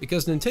Panic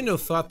because Nintendo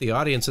thought the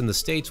audience in the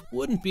States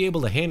wouldn't be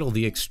able to handle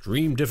the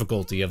extreme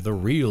difficulty of the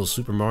real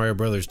Super Mario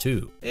Bros.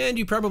 2. And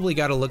you probably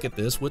gotta look at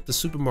this with the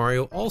Super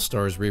Mario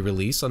All-Stars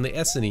re-release on the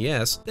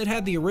SNES that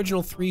had the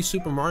original 3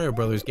 Super Mario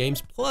Bros.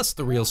 Games plus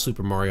the real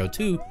Super Mario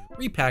 2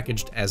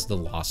 repackaged as the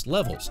Lost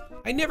Levels.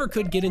 I never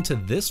could get into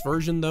this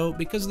version though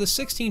because the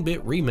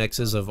 16-bit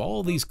remixes of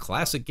all these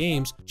classic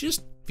games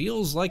just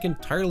feels like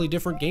entirely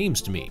different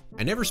games to me.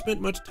 I never spent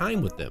much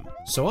time with them.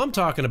 So I'm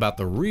talking about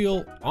the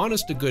real,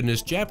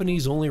 honest-to-goodness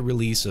Japanese-only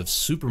release of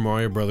Super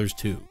Mario Bros.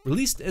 2,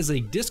 released as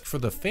a disc for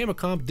the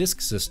Famicom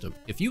Disk System.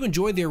 If you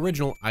enjoyed the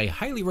original, I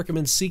highly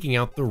recommend seeking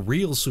out the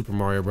real Super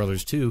Mario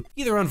Bros. 2,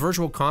 either on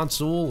Virtual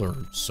Console or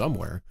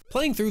somewhere.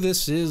 Playing through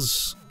this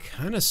is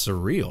kinda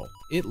surreal.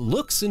 It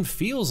looks and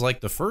feels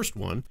like the first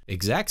one,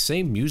 exact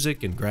same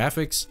music and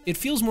graphics. It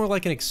feels more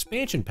like an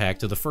expansion pack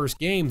to the first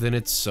game than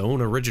its own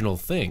original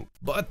thing.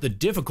 But the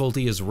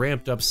difficulty is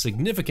ramped up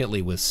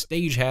significantly with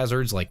stage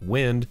hazards like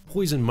wind,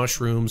 poison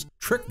mushrooms,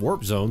 trick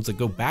warp zones that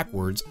go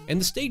backwards,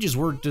 and the stages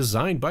were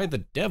designed by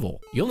the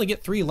devil. You only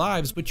get 3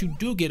 lives, but you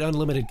do get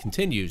unlimited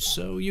continues,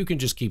 so you can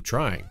just keep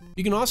trying.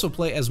 You can also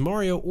play as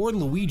Mario or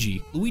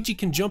Luigi. Luigi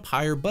can jump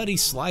higher, but he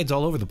slides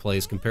all over the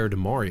place compared to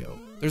Mario.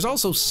 There's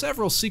also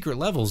several secret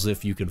levels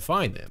if you can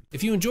find them.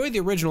 If you enjoy the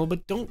original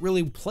but don't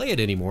really play it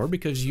anymore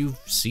because you've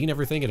seen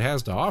everything it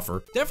has to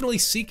offer, definitely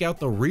seek out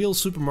the real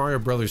Super Mario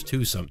Bros.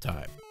 2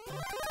 sometime.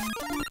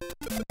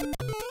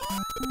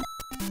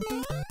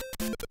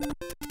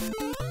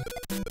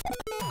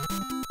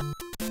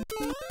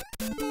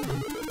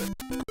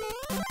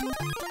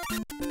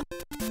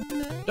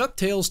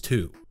 DuckTales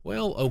 2.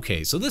 Well,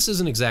 okay, so this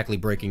isn't exactly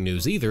breaking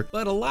news either,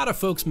 but a lot of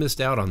folks missed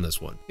out on this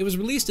one. It was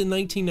released in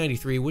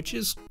 1993, which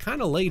is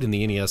kinda late in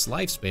the NES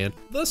lifespan,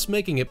 thus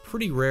making it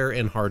pretty rare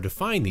and hard to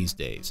find these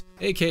days,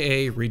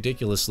 aka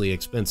ridiculously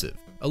expensive.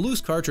 A loose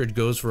cartridge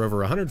goes for over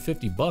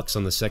 150 bucks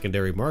on the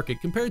secondary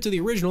market compared to the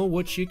original,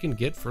 which you can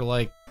get for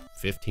like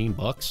 15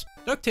 bucks.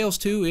 DuckTales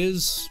 2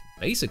 is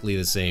basically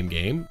the same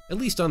game, at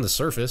least on the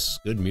surface.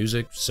 Good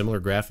music,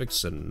 similar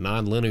graphics, and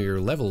non-linear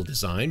level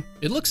design.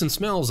 It looks and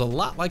smells a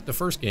lot like the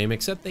first game,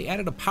 except they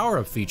added a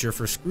power-up feature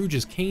for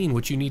Scrooge's cane,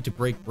 which you need to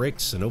break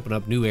bricks and open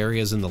up new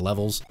areas in the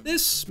levels.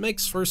 This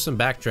makes for some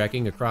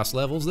backtracking across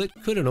levels that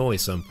could annoy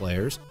some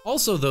players.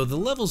 Also though, the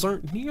levels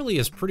aren't nearly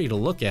as pretty to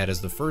look at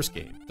as the first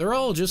game. They're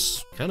all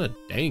just kinda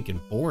dank and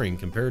boring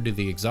compared to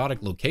the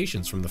exotic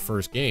locations from the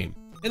first game.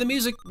 And the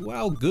music,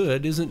 while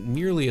good, isn't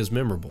nearly as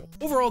memorable.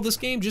 Overall, this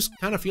game just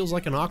kind of feels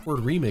like an awkward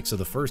remix of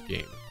the first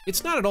game.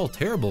 It's not at all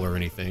terrible or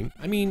anything.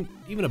 I mean,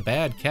 even a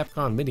bad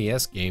Capcom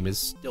Mini-S game is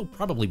still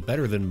probably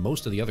better than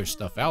most of the other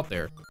stuff out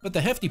there, but the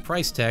hefty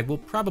price tag will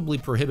probably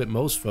prohibit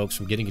most folks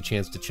from getting a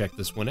chance to check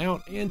this one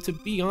out, and to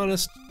be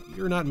honest,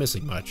 you're not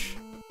missing much.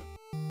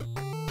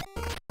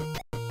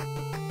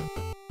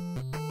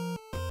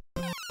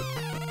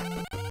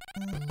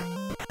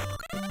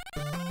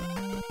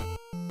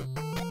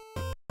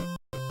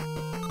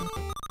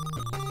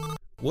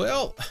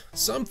 Well,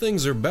 some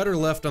things are better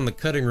left on the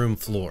cutting room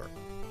floor.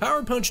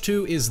 Power Punch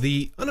 2 is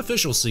the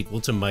unofficial sequel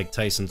to Mike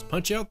Tyson's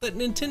Punch-Out that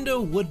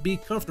Nintendo would be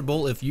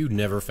comfortable if you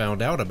never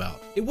found out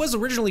about. It was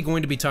originally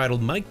going to be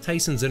titled Mike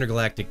Tyson's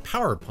Intergalactic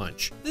Power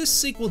Punch. This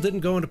sequel didn't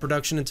go into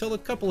production until a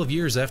couple of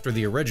years after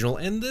the original,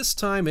 and this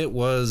time it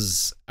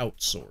was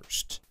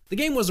outsourced. The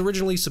game was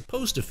originally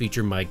supposed to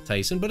feature Mike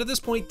Tyson, but at this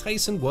point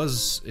Tyson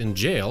was in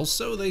jail,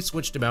 so they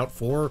switched him out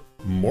for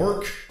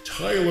Mark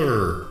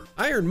Tyler.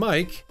 Iron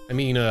Mike,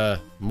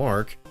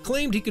 Mark,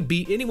 claimed he could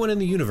beat anyone in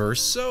the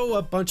universe, so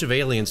a bunch of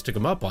aliens took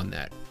him up on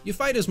that. You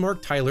fight as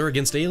Mark Tyler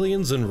against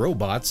aliens and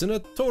robots in a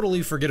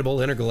totally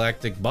forgettable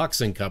intergalactic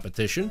boxing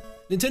competition.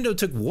 Nintendo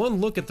took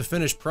one look at the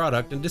finished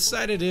product and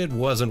decided it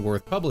wasn't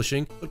worth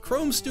publishing, but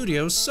Chrome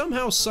Studios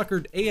somehow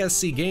suckered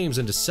ASC Games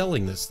into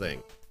selling this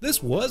thing.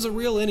 This was a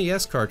real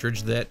NES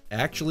cartridge that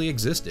actually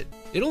existed.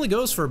 It only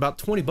goes for about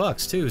 20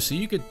 bucks too, so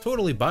you could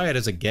totally buy it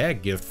as a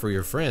gag gift for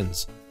your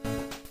friends.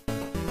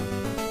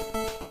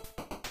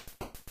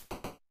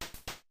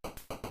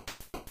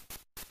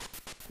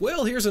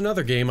 Well, here's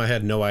another game I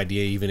had no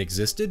idea even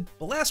existed.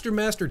 Blaster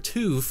Master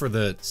 2 for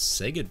the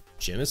Sega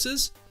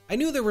Genesis? I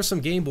knew there were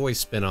some Game Boy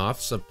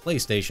spin-offs, a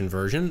PlayStation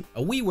version,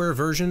 a WiiWare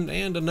version,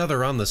 and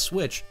another on the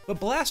Switch, but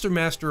Blaster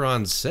Master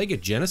on Sega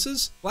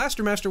Genesis?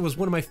 Blaster Master was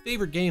one of my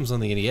favorite games on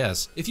the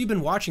NES. If you've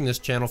been watching this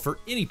channel for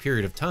any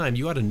period of time,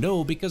 you ought to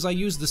know because I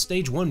use the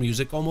Stage 1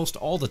 music almost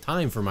all the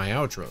time for my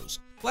outros.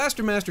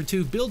 Blaster Master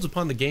 2 builds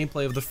upon the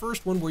gameplay of the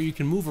first one where you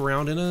can move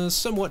around in a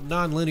somewhat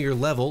non-linear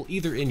level,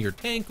 either in your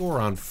tank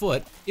or on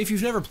foot. If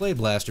you've never played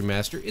Blaster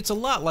Master, it's a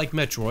lot like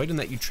Metroid in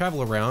that you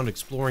travel around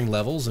exploring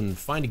levels and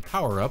finding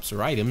power-ups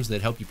or items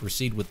that help you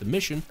proceed with the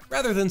mission,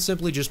 rather than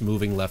simply just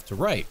moving left to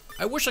right.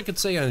 I wish I could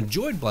say I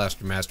enjoyed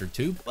Blaster Master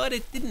 2, but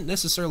it didn't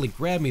necessarily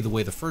grab me the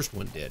way the first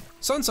one did.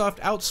 Sunsoft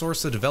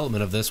outsourced the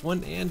development of this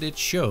one, and it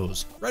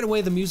shows. Right away,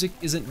 the music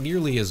isn't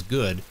nearly as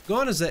good.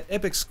 Gone is that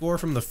epic score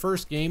from the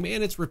first game,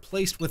 and it's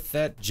replaced with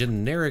that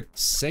generic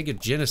Sega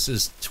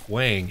Genesis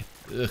twang.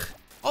 Ugh.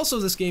 Also,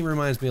 this game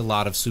reminds me a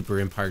lot of Super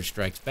Empire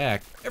Strikes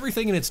Back.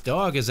 Everything in its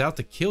dog is out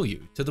to kill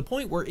you, to the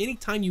point where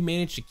anytime you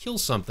manage to kill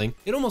something,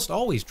 it almost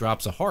always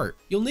drops a heart.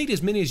 You'll need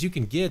as many as you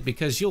can get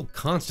because you'll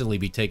constantly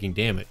be taking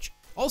damage.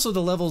 Also,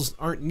 the levels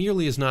aren't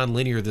nearly as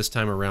non-linear this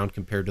time around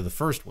compared to the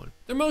first one.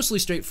 They're mostly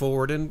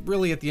straightforward, and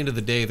really at the end of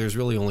the day, there's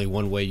really only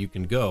one way you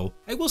can go.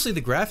 I will say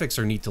the graphics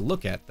are neat to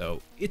look at,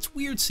 though. It's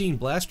weird seeing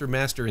Blaster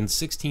Master in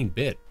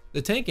 16-bit.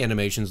 The tank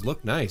animations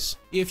look nice.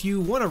 If you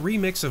want a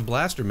remix of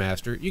Blaster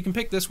Master, you can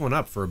pick this one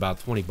up for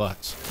about 20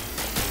 bucks.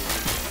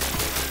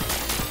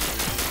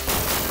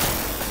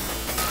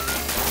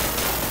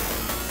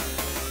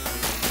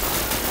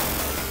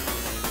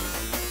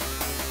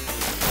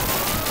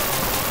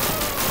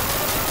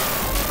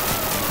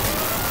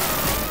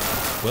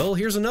 Well,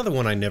 here's another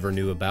one I never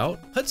knew about,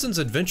 Hudson's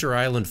Adventure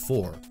Island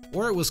 4,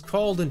 or it was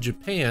called in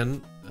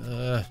Japan,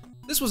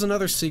 This was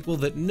another sequel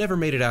that never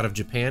made it out of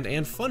Japan,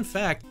 and fun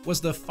fact, was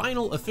the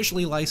final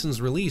officially licensed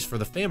release for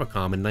the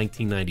Famicom in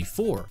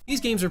 1994. These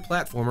games are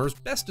platformers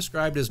best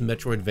described as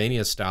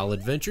Metroidvania-style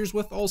adventures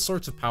with all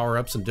sorts of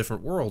power-ups and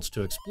different worlds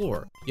to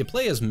explore. You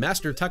play as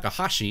Master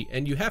Takahashi,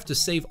 and you have to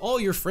save all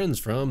your friends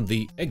from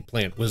the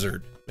Eggplant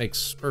Wizard.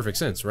 Makes perfect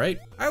sense, right?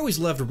 I always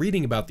loved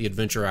reading about the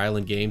Adventure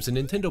Island games in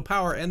Nintendo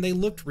Power, and they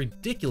looked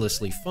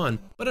ridiculously fun,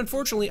 but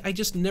unfortunately I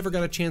just never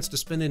got a chance to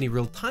spend any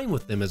real time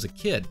with them as a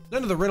kid.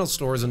 None of the rental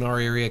stores in our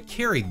area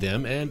carried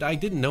them, and I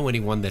didn't know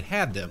anyone that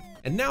had them.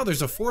 And now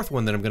there's a fourth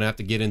one that I'm gonna have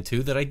to get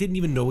into that I didn't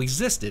even know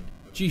existed.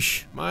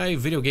 Geesh, my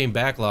video game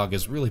backlog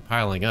is really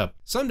piling up.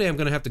 Someday I'm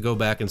gonna have to go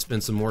back and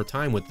spend some more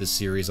time with this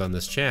series on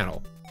this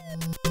channel.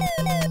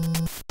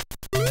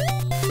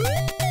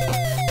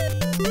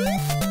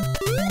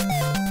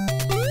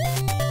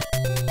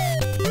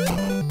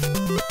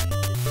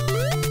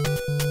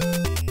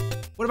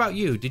 What about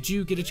you? Did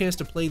you get a chance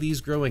to play these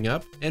growing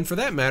up? And for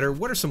that matter,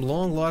 what are some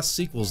long-lost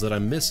sequels that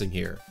I'm missing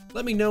here?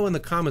 Let me know in the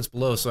comments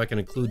below so I can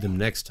include them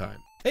next time.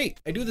 Hey,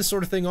 I do this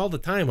sort of thing all the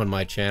time on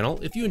my channel.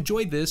 If you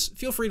enjoyed this,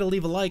 feel free to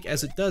leave a like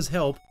as it does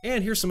help,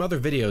 and here's some other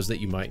videos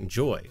that you might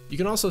enjoy. You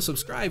can also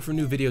subscribe for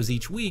new videos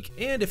each week,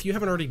 and if you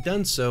haven't already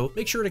done so,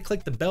 make sure to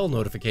click the bell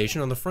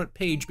notification on the front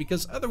page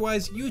because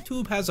otherwise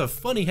YouTube has a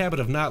funny habit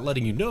of not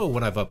letting you know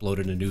when I've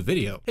uploaded a new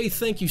video. Hey,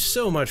 thank you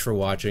so much for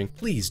watching.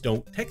 Please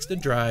don't text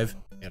and drive,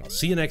 and I'll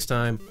see you next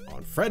time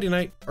on Friday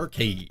Night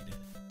Arcade.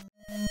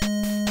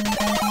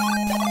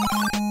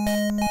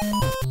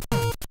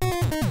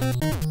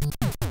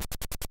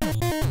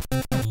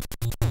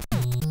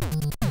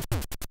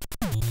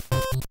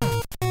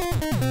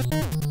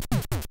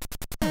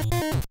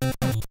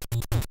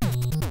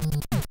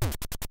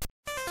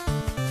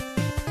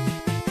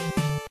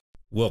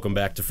 Welcome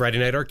back to Friday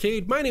Night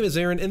Arcade. My name is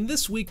Aaron, and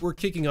this week we're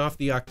kicking off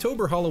the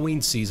October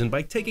Halloween season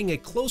by taking a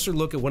closer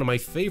look at one of my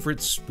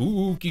favorite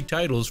spooky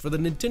titles for the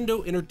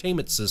Nintendo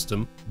Entertainment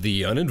System,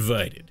 The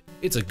Uninvited.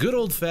 It's a good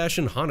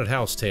old-fashioned haunted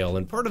house tale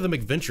and part of the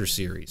McVenture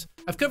series.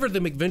 I've covered the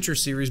McVenture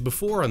series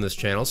before on this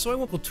channel, so I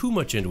won't go too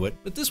much into it,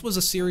 but this was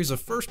a series of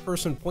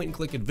first-person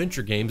point-and-click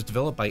adventure games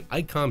developed by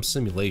ICOM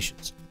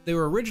Simulations. They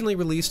were originally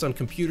released on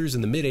computers in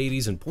the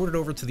mid-80s and ported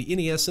over to the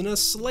NES in a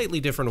slightly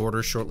different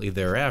order shortly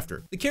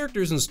thereafter. The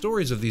characters and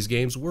stories of these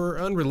games were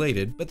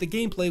unrelated, but the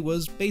gameplay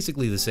was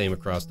basically the same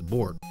across the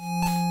board.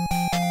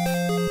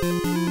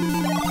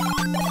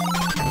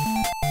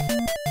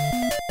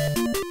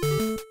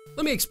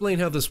 Let me me explain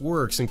how this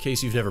works in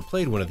case you've never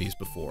played one of these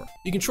before.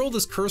 You control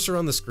this cursor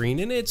on the screen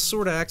and it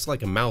sorta acts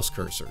like a mouse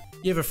cursor.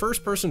 You have a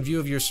first-person view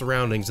of your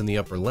surroundings in the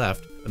upper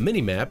left, a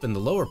mini-map in the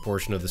lower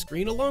portion of the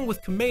screen, along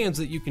with commands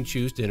that you can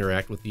choose to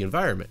interact with the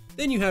environment.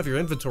 Then you have your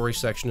inventory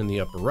section in the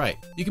upper right.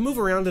 You can move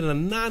around in a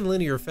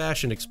non-linear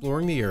fashion,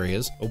 exploring the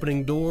areas,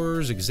 opening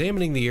doors,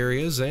 examining the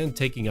areas, and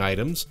taking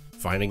items,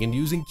 finding and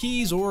using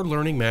keys, or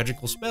learning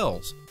magical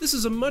spells. This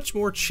is a much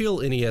more chill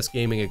NES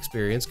gaming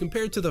experience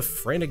compared to the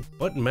frantic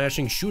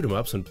button-mashing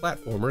shoot-'em-ups and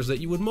platformers that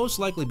you would most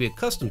likely be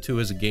accustomed to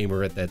as a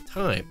gamer at that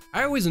time.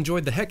 I always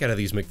enjoyed the heck out of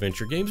these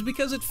McVenture games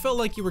because it felt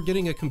like you were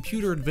getting a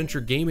computer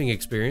adventure gaming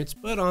experience,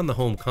 but on the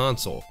home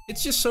console.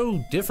 It's just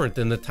so different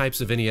than the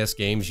types of NES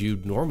games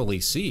you'd normally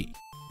see.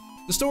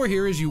 The story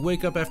here is you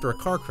wake up after a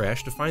car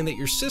crash to find that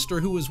your sister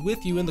who was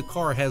with you in the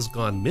car has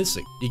gone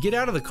missing. You get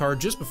out of the car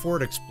just before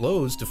it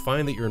explodes to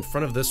find that you're in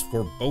front of this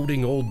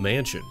foreboding old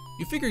mansion.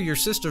 You figure your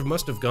sister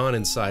must have gone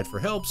inside for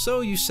help, so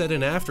you set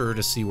in after her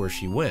to see where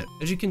she went.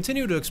 As you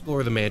continue to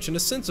explore the mansion, a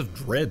sense of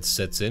dread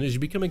sets in as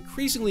you become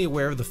increasingly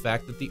aware of the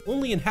fact that the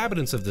only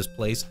inhabitants of this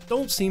place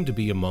don't seem to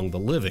be among the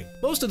living.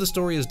 Most of the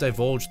story is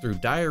divulged through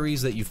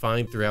diaries that you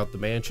find throughout the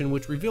mansion,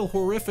 which reveal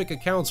horrific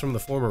accounts from the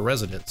former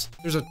residents.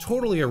 There's a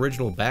totally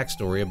original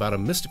backstory about a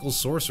mystical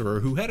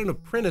sorcerer who had an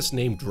apprentice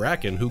named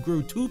Draken who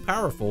grew too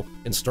powerful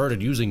and started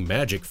using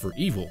magic for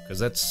evil, because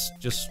that's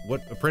just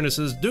what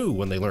apprentices do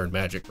when they learn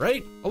magic,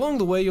 right? Along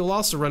the way, you'll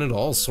also run into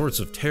all sorts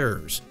of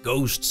terrors: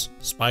 ghosts,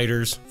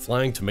 spiders,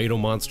 flying tomato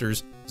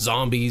monsters,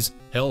 zombies,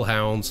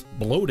 hellhounds,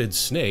 bloated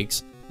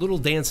snakes, little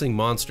dancing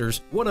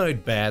monsters,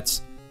 one-eyed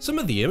bats. Some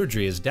of the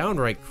imagery is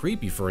downright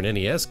creepy for an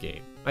NES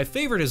game. My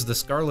favorite is the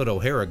Scarlet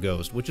O'Hara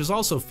ghost, which is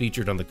also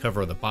featured on the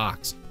cover of the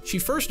box. She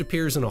first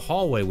appears in a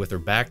hallway with her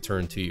back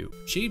turned to you.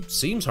 She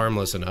seems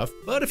harmless enough,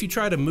 but if you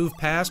try to move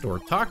past or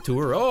talk to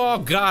her, oh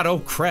god, oh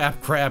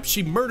crap,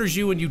 she murders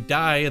you and you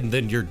die and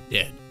then you're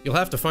dead. You'll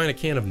have to find a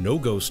can of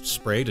no-ghost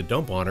spray to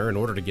dump on her in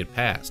order to get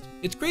past.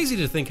 It's crazy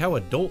to think how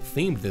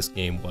adult-themed this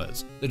game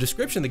was. The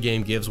description the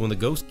game gives when the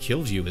ghost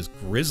kills you is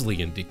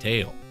grisly in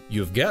detail. You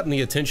have gotten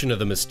the attention of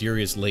the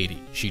mysterious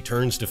lady. She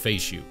turns to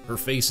face you. Her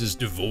face is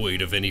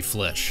devoid of any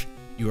flesh.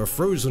 You are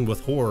frozen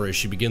with horror as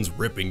she begins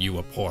ripping you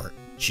apart.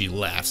 She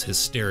laughs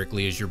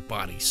hysterically as your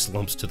body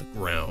slumps to the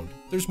ground.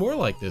 There's more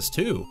like this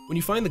too. When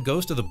you find the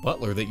ghost of the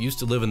butler that used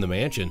to live in the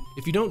mansion,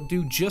 if you don't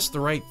do just the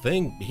right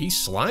thing, he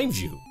slimes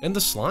you, and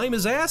the slime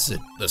is acid.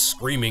 The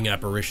screaming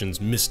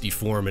apparition's misty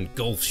form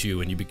engulfs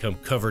you and you become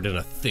covered in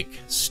a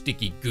thick,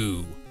 sticky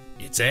goo.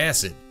 It's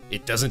acid.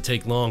 It doesn't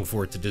take long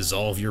for it to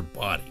dissolve your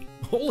body.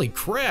 Holy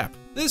crap!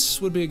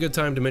 This would be a good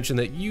time to mention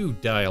that you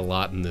die a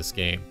lot in this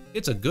game.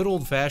 It's a good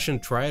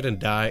old-fashioned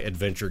try-it-and-die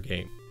adventure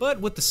game, but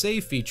with the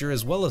save feature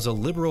as well as a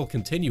liberal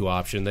continue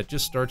option that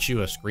just starts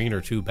you a screen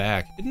or two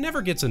back, it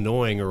never gets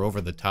annoying or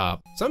over the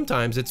top.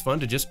 Sometimes it's fun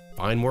to just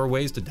find more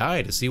ways to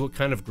die to see what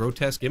kind of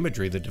grotesque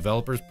imagery the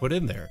developers put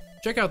in there.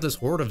 Check out this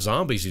horde of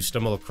zombies you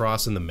stumble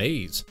across in the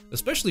maze,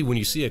 especially when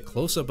you see a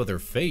close-up of their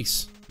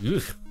face.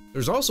 Ugh.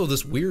 There's also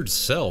this weird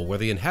cell where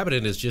the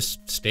inhabitant is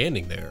just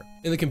standing there.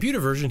 In the computer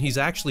version, he's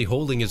actually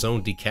holding his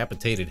own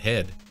decapitated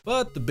head,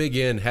 but the Big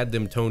N had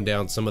them tone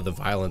down some of the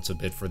violence a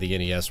bit for the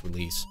NES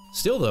release.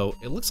 Still though,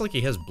 it looks like he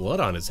has blood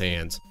on his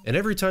hands, and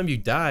every time you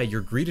die,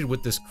 you're greeted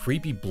with this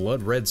creepy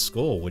blood-red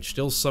skull, which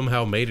still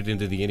somehow made it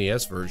into the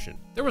NES version.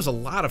 There was a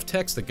lot of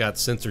text that got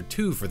censored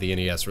too for the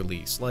NES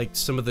release, like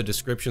some of the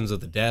descriptions of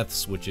the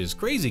deaths, which is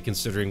crazy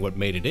considering what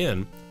made it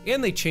in,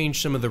 and they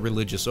changed some of the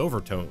religious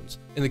overtones.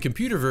 In the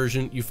computer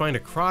version, you find a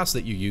cross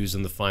that you use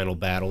in the final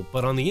battle,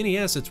 but on the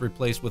NES it's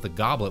replaced with a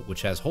goblet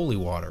which has holy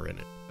water in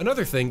it.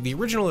 Another thing, the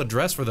original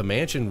address for the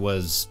mansion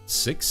was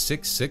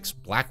 666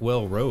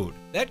 Blackwell Road.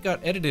 That got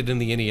edited in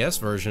the NES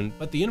version,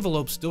 but the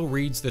envelope still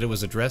reads that it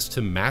was addressed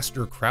to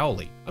Master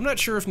Crowley. I'm not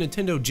sure if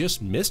Nintendo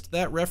just missed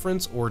that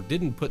reference or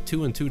didn't put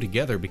two and two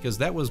together, because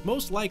that was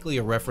most likely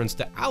a reference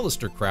to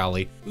Aleister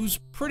Crowley, who's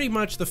pretty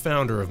much the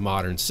founder of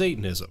modern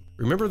Satanism.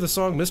 Remember the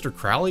song Mr.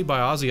 Crowley by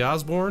Ozzy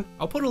Osbourne?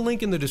 I'll put a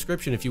link in the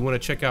description if you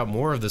want to check out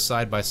more of the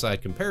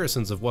side-by-side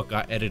comparisons of what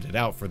got edited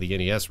out for the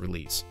NES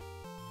release.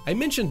 I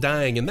mentioned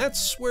dying, and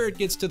that's where it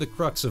gets to the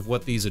crux of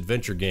what these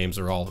adventure games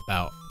are all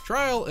about.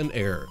 Trial and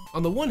error.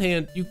 On the one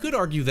hand, you could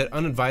argue that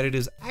Uninvited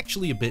is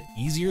actually a bit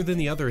easier than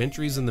the other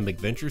entries in the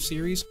McVenture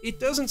series. It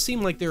doesn't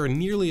seem like there are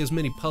nearly as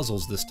many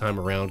puzzles this time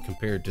around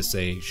compared to,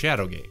 say,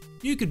 Shadowgate.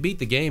 You could beat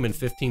the game in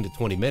 15 to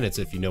 20 minutes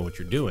if you know what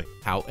you're doing.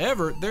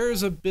 However, there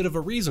is a bit of a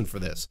reason for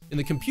this. In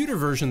the computer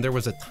version, there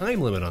was a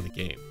time limit on the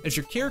game. As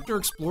your character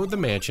explored the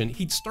mansion,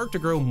 he'd start to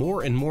grow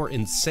more and more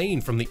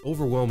insane from the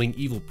overwhelming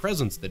evil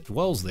presence that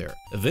dwells there,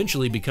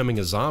 eventually becoming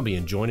a zombie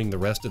and joining the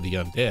rest of the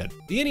undead.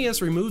 The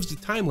NES removes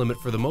the time limit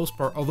for the most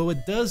part, although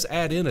it does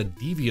add in a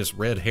devious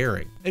red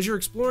herring. As you're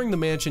exploring the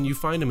mansion, you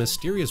find a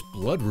mysterious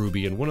blood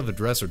ruby in one of the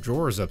dresser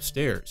drawers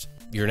upstairs.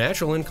 Your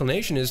natural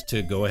inclination is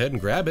to go ahead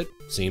and grab it,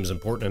 seems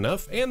important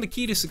enough, and the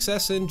key to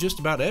success in just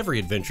about every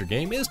adventure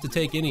game is to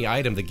take any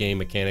item the game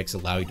mechanics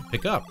allow you to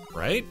pick up,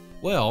 right?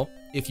 Well,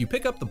 if you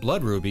pick up the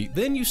blood ruby,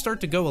 then you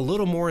start to go a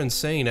little more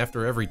insane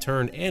after every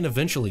turn and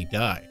eventually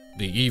die.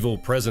 The evil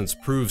presence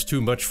proves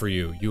too much for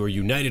you. You are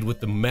united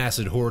with the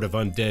massive horde of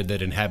undead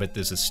that inhabit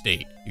this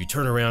estate. You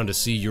turn around to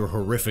see your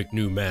horrific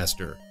new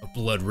master, a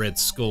blood-red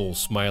skull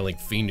smiling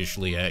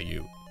fiendishly at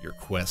you. Your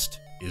quest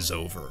is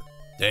over.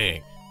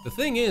 Dang. The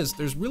thing is,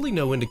 there's really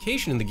no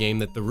indication in the game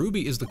that the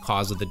ruby is the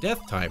cause of the death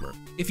timer.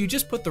 If you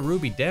just put the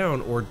ruby down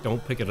or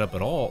don't pick it up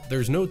at all,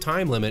 there's no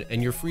time limit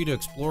and you're free to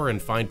explore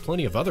and find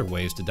plenty of other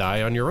ways to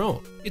die on your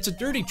own. It's a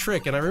dirty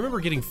trick and I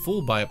remember getting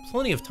fooled by it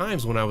plenty of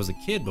times when I was a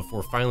kid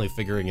before finally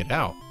figuring it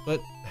out.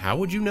 But how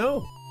would you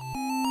know?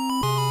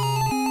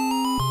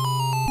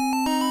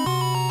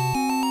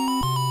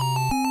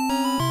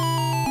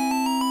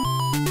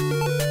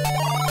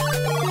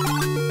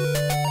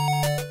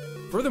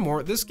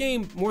 Furthermore, this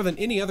game, more than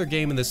any other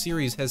game in the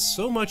series, has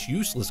so much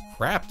useless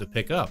crap to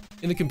pick up.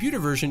 In the computer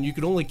version, you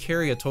could only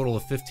carry a total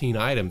of 15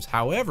 items.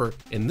 However,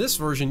 in this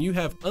version, you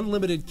have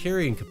unlimited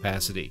carrying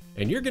capacity,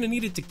 and you're going to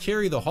need it to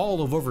carry the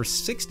haul of over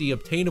 60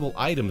 obtainable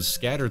items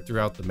scattered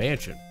throughout the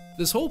mansion.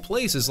 This whole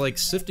place is like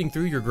sifting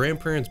through your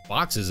grandparents'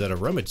 boxes at a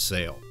rummage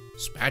sale.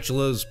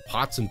 Spatulas,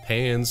 pots and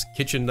pans,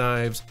 kitchen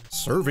knives,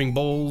 serving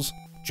bowls,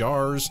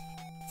 jars,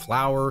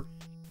 flour,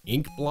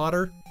 ink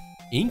blotter.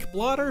 Ink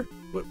blotter?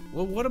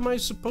 What am I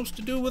supposed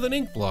to do with an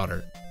ink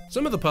blotter?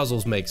 Some of the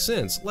puzzles make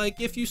sense,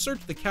 like if you search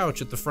the couch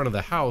at the front of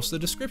the house, the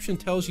description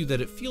tells you that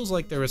it feels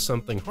like there is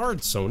something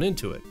hard sewn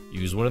into it.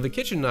 Use one of the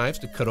kitchen knives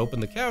to cut open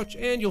the couch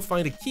and you'll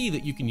find a key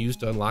that you can use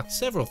to unlock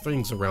several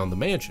things around the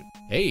mansion.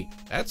 Hey,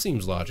 that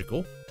seems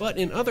logical. But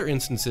in other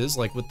instances,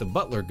 like with the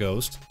butler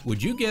ghost,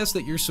 would you guess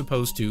that you're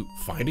supposed to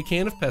find a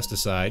can of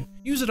pesticide,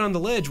 use it on the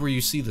ledge where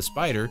you see the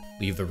spider,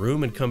 leave the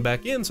room and come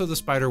back in so the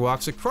spider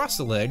walks across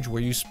the ledge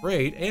where you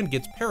sprayed and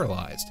gets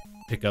paralyzed?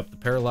 Pick up the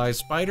paralyzed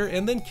spider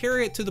and then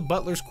carry it to the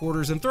butler's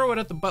quarters and throw it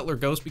at the butler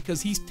ghost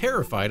because he's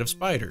terrified of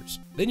spiders.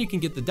 Then you can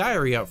get the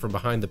diary out from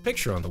behind the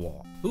picture on the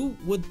wall. Who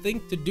would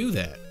think to do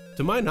that?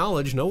 To my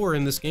knowledge, nowhere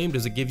in this game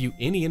does it give you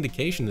any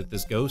indication that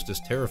this ghost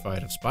is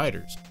terrified of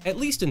spiders. At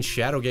least in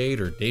Shadowgate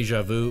or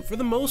Deja Vu, for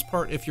the most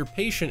part, if you're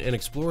patient and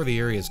explore the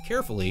areas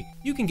carefully,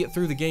 you can get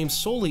through the game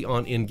solely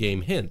on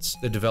in-game hints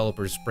the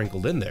developers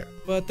sprinkled in there.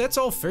 But that's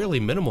all fairly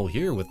minimal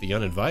here with the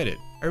Uninvited.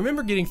 I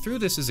remember getting through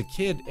this as a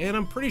kid, and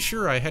I'm pretty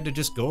sure I had to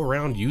just go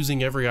around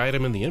using every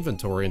item in the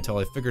inventory until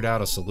I figured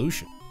out a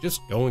solution.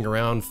 Just going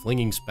around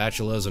flinging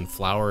spatulas and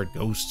flour at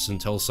ghosts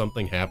until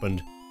something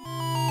happened.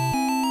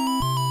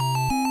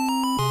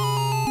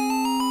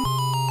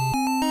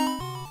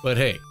 But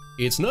hey,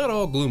 it's not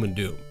all gloom and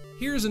doom.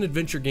 Here's an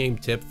adventure game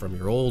tip from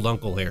your old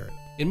Uncle Aaron.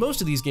 In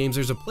most of these games,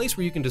 there's a place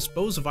where you can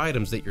dispose of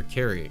items that you're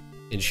carrying.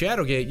 In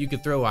Shadowgate, you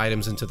could throw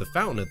items into the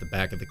fountain at the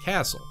back of the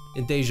castle.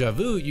 In Deja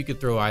Vu, you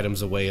could throw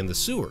items away in the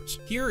sewers.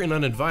 Here in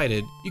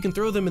Uninvited, you can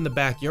throw them in the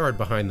backyard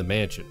behind the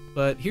mansion.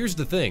 But here's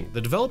the thing,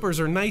 the developers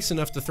are nice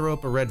enough to throw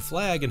up a red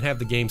flag and have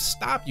the game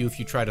stop you if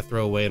you try to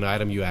throw away an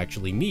item you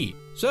actually need.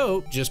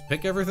 So just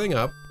pick everything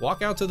up,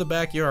 walk out to the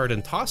backyard,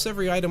 and toss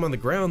every item on the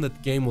ground that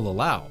the game will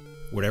allow.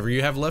 Whatever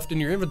you have left in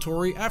your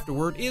inventory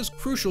afterward is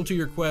crucial to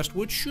your quest,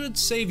 which should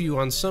save you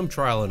on some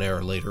trial and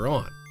error later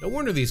on. No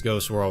wonder these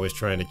ghosts were always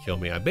trying to kill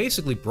me. I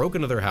basically broke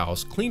into their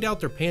house, cleaned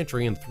out their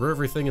pantry, and threw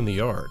everything in the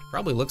yard.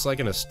 Probably looks like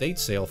an estate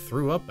sale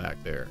threw up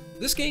back there.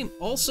 This game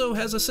also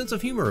has a sense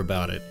of humor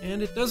about it,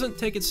 and it doesn't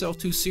take itself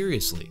too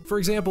seriously. For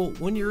example,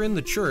 when you're in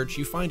the church,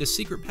 you find a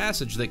secret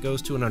passage that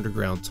goes to an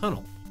underground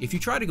tunnel. If you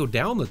try to go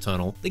down the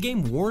tunnel, the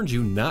game warns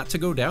you not to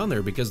go down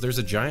there because there's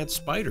a giant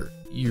spider.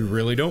 You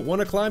really don't want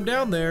to climb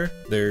down there.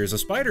 There's a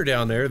spider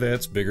down there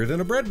that's bigger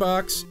than a bread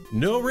box.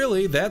 No,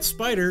 really, that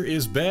spider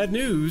is bad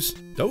news.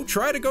 Don't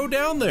try to go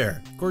down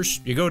there. Of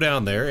course, you go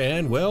down there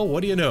and, well, what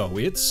do you know?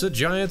 It's a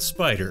giant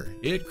spider.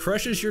 It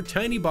crushes your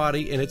tiny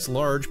body in its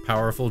large,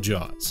 powerful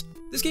jaws.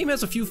 This game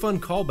has a few fun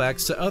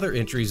callbacks to other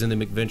entries in the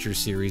McVenture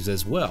series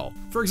as well.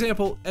 For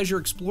example, as you're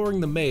exploring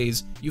the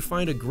maze, you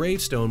find a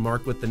gravestone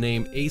marked with the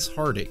name Ace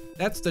Harding.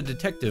 That's the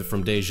detective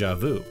from Deja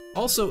Vu.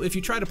 Also, if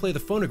you try to play the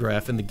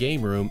phonograph in the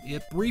game room,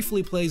 it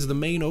briefly plays the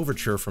main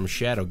overture from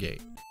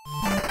Shadowgate.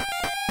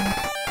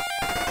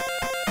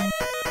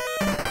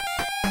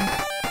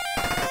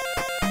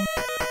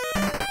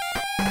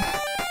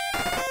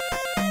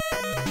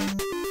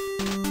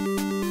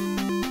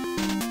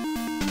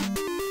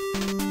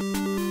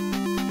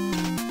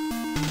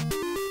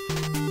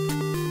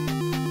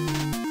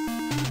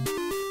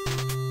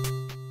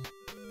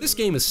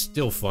 This game is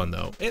still fun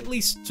though, at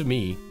least to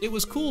me. It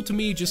was cool to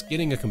me just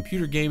getting a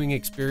computer gaming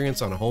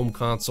experience on a home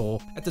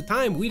console. At the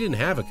time, we didn't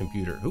have a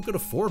computer. Who could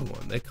afford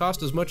one? They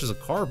cost as much as a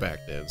car back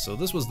then, so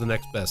this was the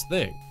next best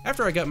thing.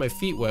 After I got my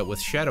feet wet with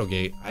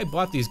Shadowgate, I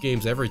bought these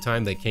games every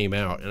time they came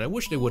out, and I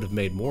wish they would have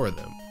made more of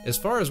them. As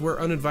far as where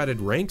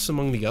Uninvited ranks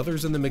among the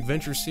others in the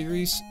McVenture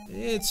series,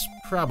 it's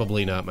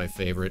probably not my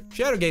favorite.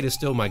 Shadowgate is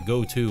still my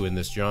go-to in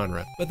this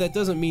genre, but that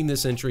doesn't mean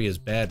this entry is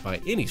bad by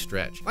any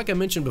stretch. Like I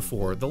mentioned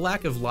before, the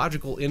lack of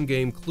logical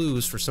in-game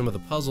clues for some of the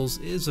puzzles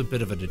is a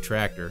bit of a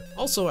detractor.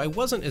 Also, I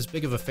wasn't as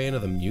big of a fan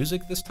of the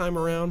music this time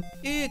around.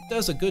 It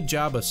does a good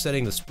job of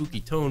setting the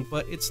spooky tone,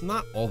 but it's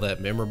not all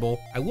that memorable.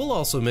 I will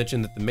also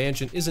mention that the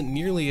mansion isn't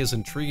nearly as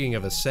intriguing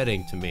of a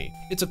setting to me.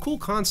 It's a cool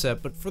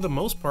concept, but for the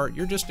most part,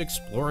 you're just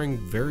exploring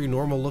very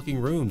normal looking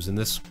rooms in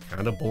this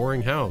kind of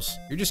boring house.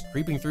 You're just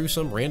creeping through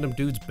some random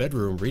dude's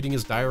bedroom, reading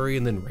his diary,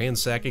 and then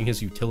ransacking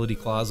his utility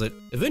closet.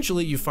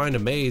 Eventually, you find a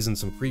maze and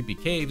some creepy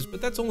caves,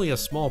 but that's only a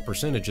small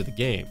percentage of the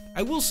game.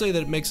 I will say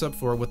that it makes up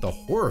for it with the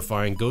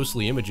horrifying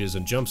ghostly images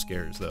and jump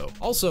scares, though.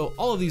 Also,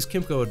 all of these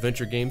Kimco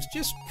adventure games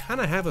just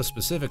kind of have a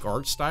specific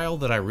art style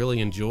that I really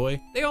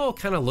enjoy. They all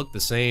kind of look the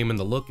same, and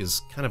the look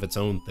is kind of its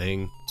own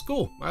thing. It's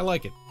cool, I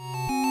like it.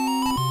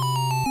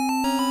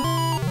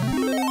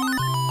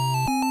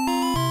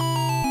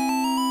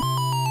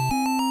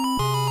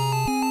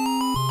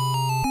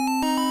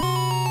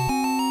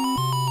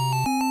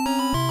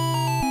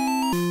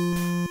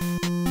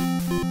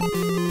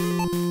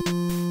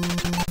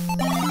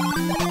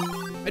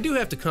 I do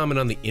have to comment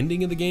on the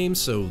ending of the game,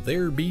 so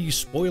there be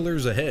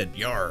spoilers ahead,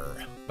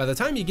 yarr. By the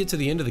time you get to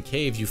the end of the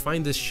caves, you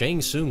find this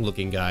Shang Tsung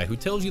looking guy who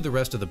tells you the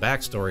rest of the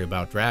backstory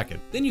about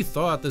Draken. Then you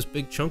thaw out this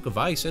big chunk of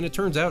ice, and it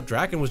turns out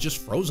Draken was just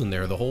frozen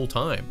there the whole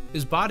time.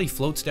 His body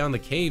floats down the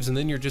caves, and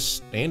then you're just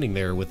standing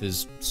there with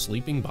his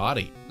sleeping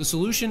body. The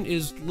solution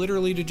is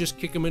literally to just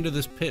kick him into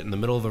this pit in the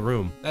middle of the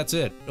room. That's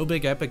it. No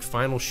big epic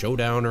final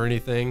showdown or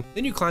anything.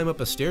 Then you climb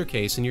up a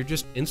staircase, and you're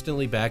just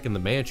instantly back in the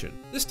mansion.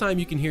 This time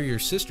you can hear your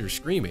sister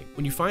screaming.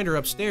 When you find her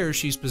upstairs,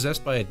 she's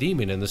possessed by a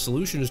demon, and the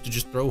solution is to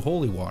just throw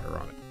holy water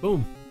on it.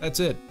 Boom. That's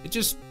it. It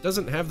just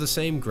doesn't have the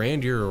same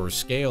grandeur or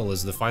scale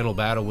as the final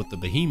battle with the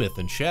behemoth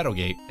in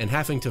Shadowgate and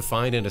having to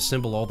find and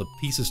assemble all the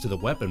pieces to the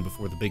weapon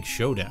before the big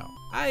showdown.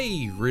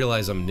 I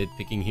realize I'm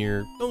nitpicking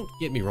here. Don't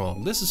get me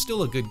wrong, this is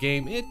still a good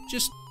game. It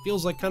just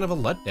feels like kind of a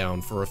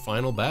letdown for a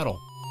final battle.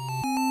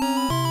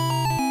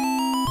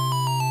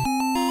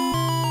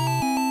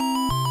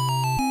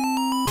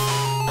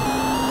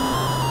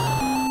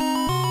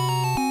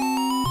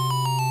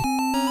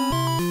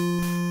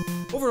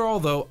 Overall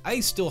though, I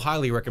still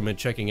highly recommend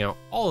checking out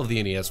all of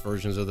the NES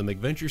versions of the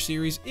McVenture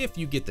series if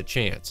you get the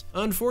chance.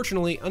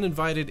 Unfortunately,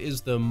 Uninvited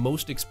is the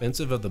most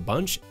expensive of the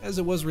bunch, as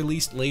it was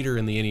released later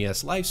in the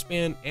NES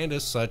lifespan and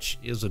as such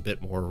is a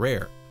bit more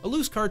rare. A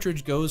loose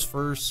cartridge goes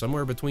for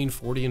somewhere between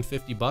 40 and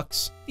 50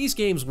 bucks. These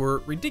games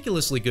were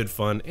ridiculously good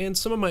fun and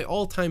some of my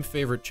all-time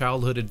favorite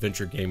childhood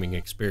adventure gaming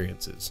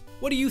experiences.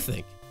 What do you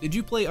think? Did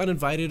you play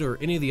Uninvited or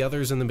any of the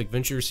others in the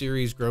McVenture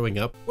series growing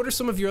up? What are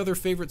some of your other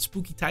favorite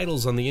spooky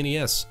titles on the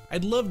NES?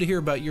 I'd love to hear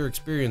about your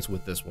experience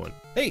with this one.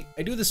 Hey,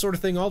 I do this sort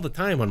of thing all the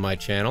time on my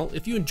channel.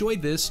 If you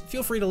enjoyed this,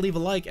 feel free to leave a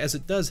like as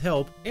it does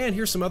help, and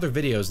here's some other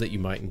videos that you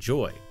might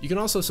enjoy. You can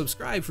also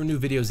subscribe for new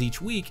videos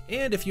each week,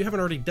 and if you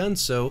haven't already done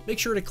so, make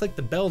sure to click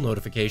the bell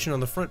notification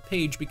on the front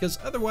page because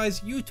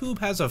otherwise YouTube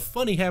has a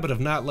funny habit of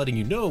not letting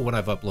you know when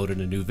I've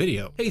uploaded a new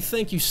video. Hey,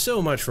 thank you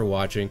so much for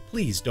watching.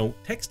 Please don't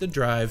text and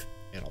drive,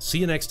 and I'll see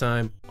you next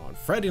time on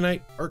Friday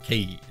Night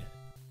Arcade.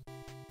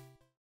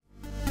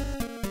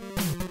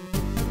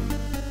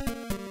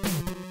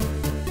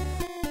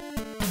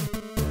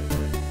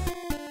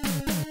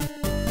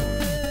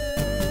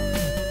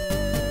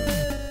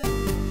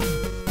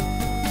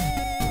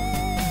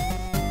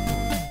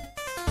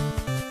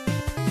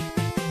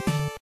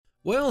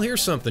 Well,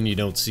 here's something you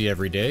don't see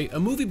every day, a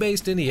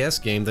movie-based NES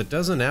game that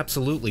doesn't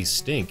absolutely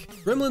stink.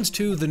 Gremlins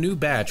 2: The New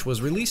Batch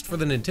was released for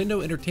the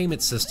Nintendo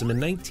Entertainment System in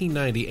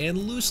 1990 and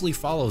loosely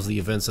follows the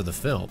events of the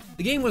film.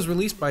 The game was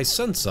released by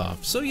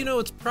Sunsoft, so you know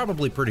it's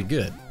probably pretty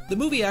good. The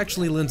movie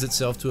actually lends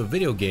itself to a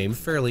video game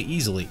fairly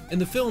easily. In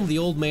the film, the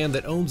old man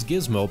that owns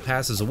Gizmo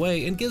passes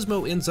away, and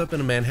Gizmo ends up in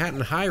a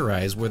Manhattan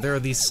high-rise where there are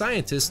these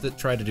scientists that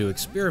try to do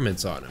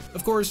experiments on him.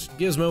 Of course,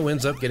 Gizmo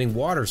ends up getting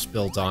water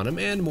spilt on him,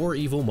 and more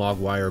evil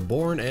Mogwai are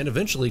born and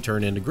eventually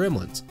turn into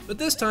gremlins. But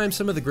this time,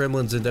 some of the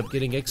gremlins end up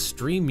getting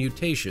extreme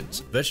mutations.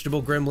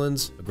 Vegetable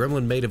gremlins, a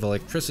gremlin made of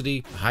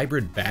electricity, a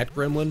hybrid bat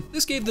gremlin.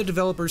 This gave the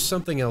developers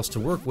something else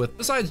to work with,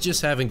 besides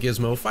just having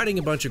Gizmo fighting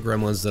a bunch of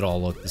gremlins that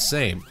all look the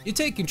same. You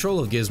take control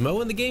of Gizmo,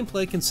 and the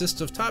gameplay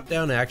consists of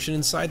top-down action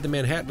inside the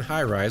Manhattan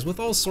high-rise with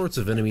all sorts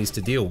of enemies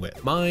to deal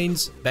with.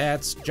 Mines,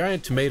 bats,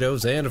 giant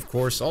tomatoes, and of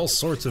course all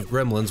sorts of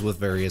gremlins with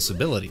various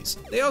abilities.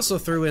 They also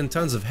threw in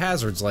tons of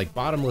hazards like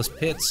bottomless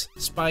pits,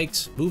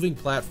 spikes, moving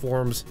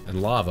platforms,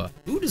 and lava.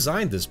 Who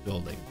designed this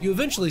building? You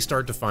eventually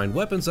start to find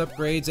weapons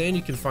upgrades, and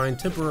you can find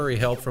temporary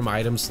help from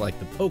items like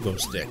the pogo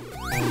stick.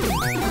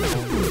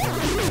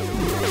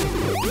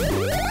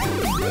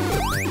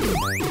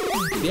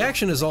 The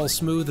action is all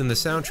smooth and the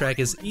soundtrack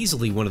is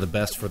easily one of the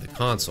best for the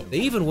console. They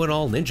even went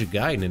all Ninja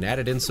Gaiden and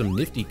added in some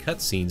nifty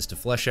cutscenes to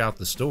flesh out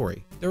the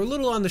story. They're a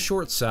little on the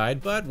short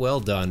side, but well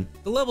done.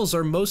 The levels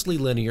are mostly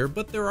linear,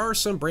 but there are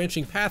some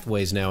branching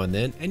pathways now and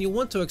then, and you'll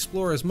want to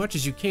explore as much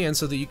as you can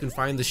so that you can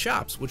find the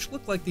shops, which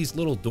look like these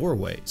little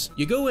doorways.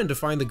 You go in to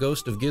find the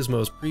ghost of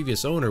Gizmo's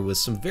previous owner with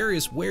some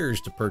various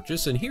wares to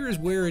purchase, and here's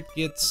where it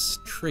gets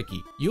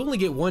tricky. You only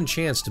get one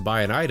chance to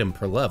buy an item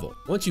per level.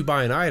 Once you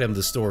buy an item,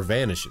 the store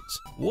vanishes.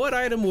 What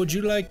item would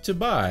you like to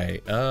buy?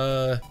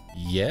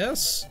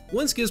 Yes?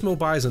 Once Gizmo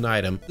buys an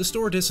item, the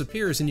store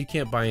disappears and you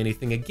can't buy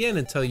anything again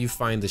until you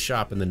find the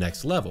shop in the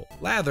next level.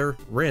 Lather,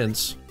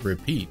 rinse,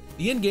 repeat.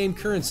 The in-game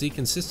currency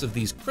consists of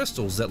these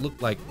crystals that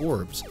look like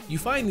orbs. You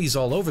find these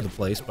all over the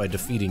place by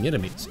defeating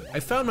enemies. I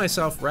found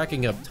myself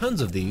racking up tons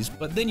of these,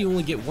 but then you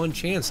only get one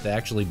chance to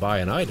actually buy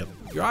an item.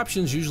 Your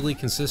options usually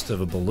consist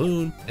of a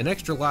balloon, an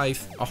extra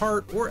life, a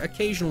heart, or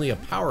occasionally a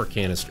power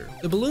canister.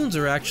 The balloons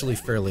are actually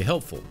fairly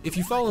helpful. If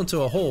you fall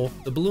into a hole,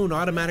 the balloon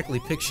automatically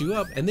picks you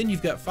up, and then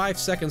you've got 5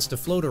 seconds to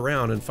float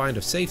around and find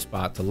a safe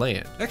spot to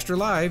land. Extra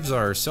lives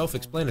are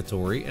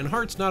self-explanatory, and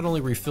hearts not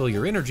only refill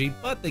your energy,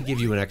 but they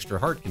give you an extra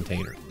heart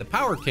container. The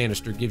power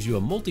canister gives you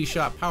a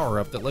multi-shot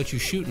power-up that lets you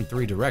shoot in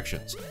 3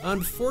 directions.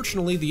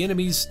 Unfortunately, the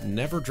enemies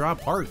never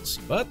drop hearts,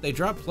 but they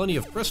drop plenty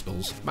of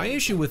crystals. My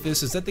issue with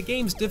this is that the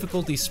game's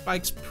difficulty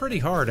spikes pretty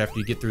hard after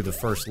you get through the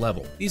first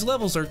level. These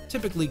levels are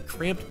typically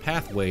cramped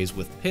pathways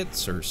with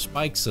pits or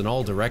spikes in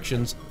all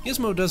directions.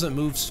 Gizmo doesn't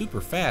move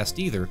super fast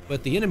either,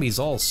 but the enemies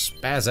all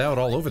spaz out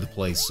all over the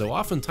place, so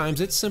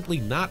oftentimes it's simply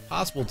not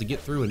possible to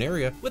get through an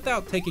area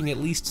without taking at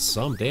least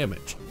some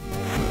damage.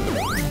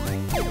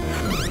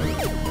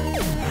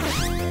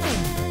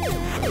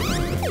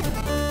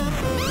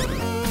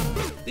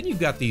 Then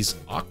you've got these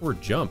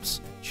awkward jumps.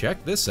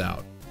 Check this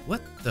out. What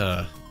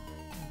the?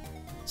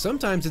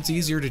 Sometimes it's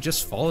easier to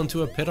just fall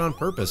into a pit on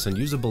purpose and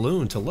use a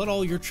balloon to let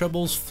all your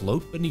troubles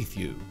float beneath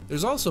you.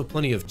 There's also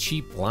plenty of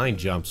cheap blind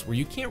jumps where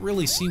you can't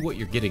really see what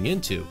you're getting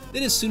into.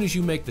 Then as soon as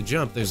you make the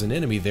jump, there's an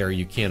enemy there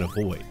you can't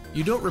avoid.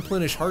 You don't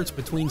replenish hearts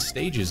between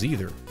stages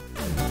either.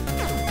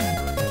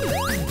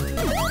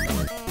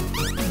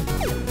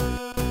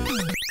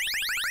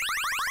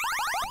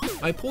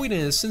 My point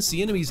is, since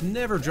the enemies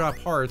never drop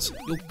hearts,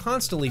 you'll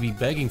constantly be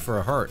begging for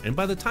a heart, and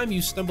by the time you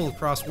stumble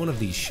across one of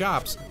these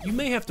shops, you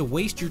may have to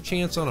waste your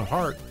chance on a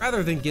heart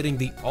rather than getting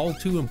the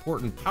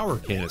all-too-important power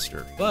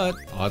canister. But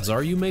odds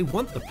are you may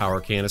want the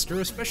power canister,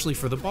 especially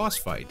for the boss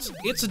fights.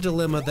 It's a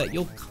dilemma that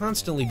you'll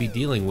constantly be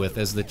dealing with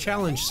as the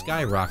challenge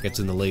skyrockets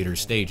in the later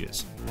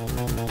stages.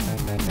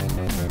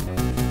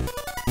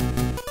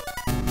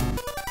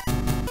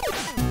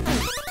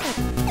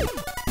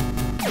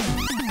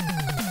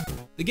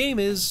 The game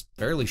is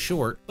fairly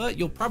short, but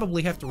you'll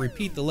probably have to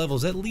repeat the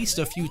levels at least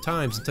a few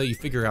times until you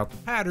figure out the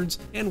patterns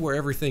and where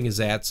everything is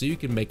at so you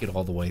can make it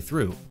all the way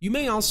through. You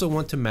may also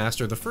want to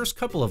master the first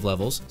couple of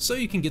levels so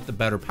you can get the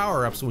better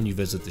power-ups when you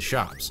visit the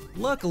shops.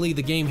 Luckily,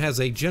 the game has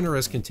a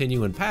generous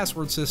continue and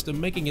password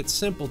system, making it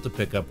simple to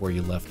pick up where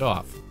you left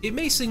off. It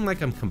may seem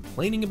like I'm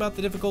complaining about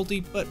the difficulty,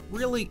 but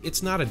really,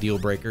 it's not a deal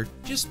breaker.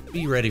 Just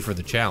be ready for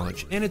the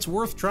challenge, and it's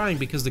worth trying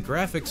because the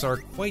graphics are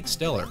quite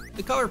stellar.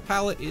 The color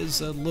palette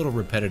is a little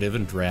repetitive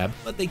and drab,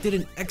 but they did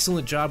an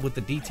excellent job with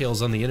the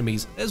details on the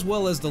enemies as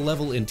well as the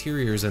level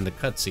interiors and the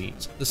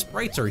cutscenes. The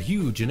sprites are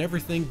huge and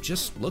everything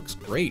just looks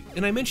great.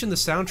 And I mentioned the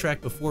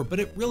soundtrack before,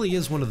 but it really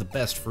is one of the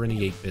best for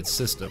any 8-bit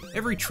system.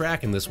 Every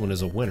track in this one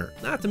is a winner.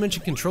 Not to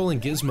mention controlling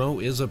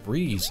Gizmo is a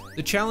breeze.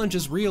 The challenge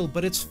is real,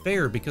 but it's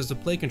fair because the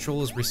play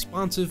control is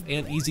responsive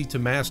and easy to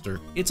master.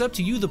 It's up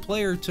to you, the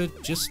player, to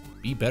just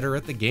be better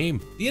at the game.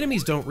 The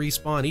enemies don't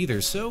respawn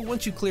either, so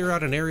once you clear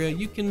out an area,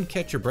 you can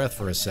catch your breath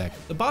for a sec.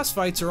 The boss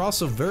fights are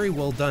also very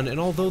well done, and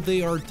although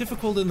they are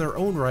difficult in their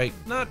own right,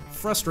 not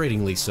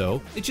frustratingly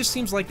so, it just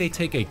seems like they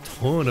take a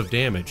ton of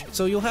damage,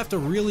 so you'll have to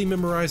really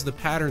memorize the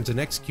patterns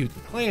and execute the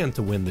plan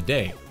to win the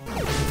day.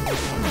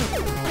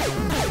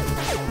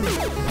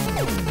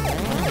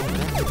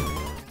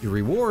 Your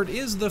reward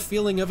is the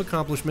feeling of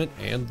accomplishment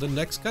and the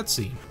next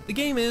cutscene. The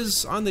game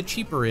is on the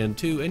cheaper end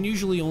too, and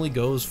usually only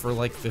goes for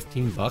like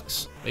 15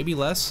 bucks, maybe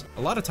less.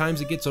 A lot of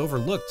times it gets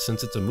overlooked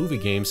since it's a movie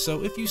game,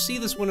 so if you see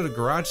this one at a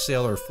garage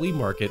sale or flea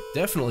market,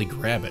 definitely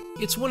grab it.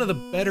 It's one of the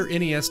better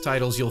NES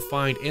titles you'll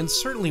find, and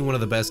certainly one of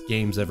the best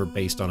games ever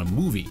based on a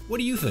movie. What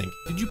do you think?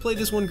 Did you play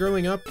this one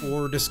growing up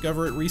or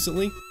discover it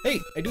recently? Hey,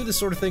 I do this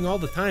sort of thing all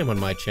the time on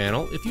my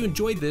channel. If you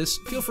enjoyed this,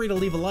 feel free to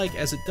leave a like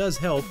as it does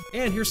help,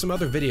 and here's some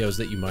other videos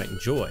that you might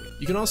enjoy.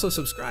 You can also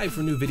subscribe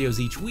for new videos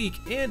each week,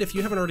 and if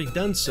you haven't already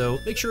done so,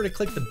 make sure to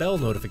click the bell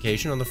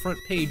notification on the front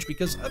page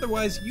because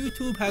otherwise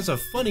YouTube has a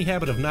funny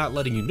habit of not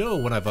letting you know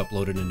when I've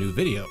uploaded a new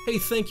video. Hey,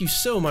 thank you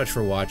so much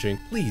for watching.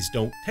 Please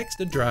don't text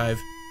and drive,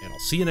 and I'll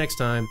see you next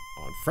time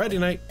on Friday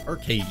Night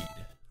Arcade.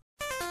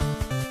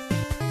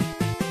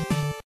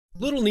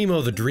 Little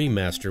Nemo the Dream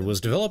Master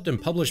was developed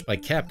and published by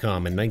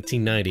Capcom in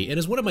 1990 and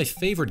is one of my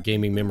favorite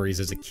gaming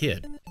memories as a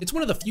kid. It's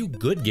one of the few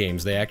good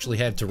games they actually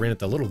had to rent at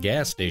the little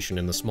gas station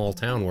in the small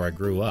town where I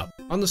grew up.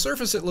 On the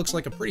surface it looks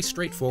like a pretty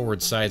straightforward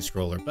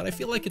side-scroller, but I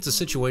feel like it's a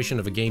situation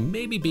of a game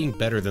maybe being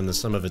better than the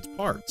sum of its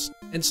parts.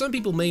 And some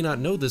people may not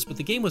know this, but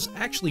the game was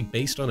actually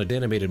based on an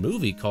animated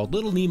movie called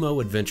Little Nemo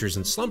Adventures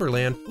in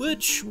Slumberland,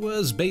 which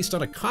was based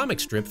on a comic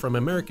strip from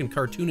American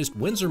cartoonist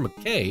Winsor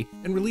McCay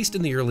and released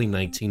in the early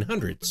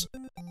 1900s.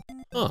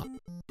 Huh.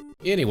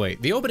 Anyway,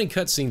 the opening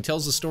cutscene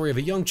tells the story of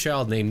a young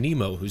child named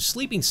Nemo who's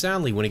sleeping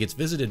soundly when he gets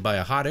visited by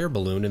a hot air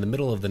balloon in the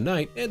middle of the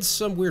night, and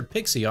some weird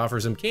pixie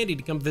offers him candy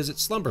to come visit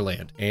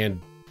Slumberland and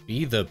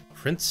be the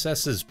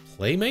princess's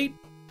playmate?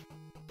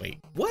 Wait,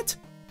 what?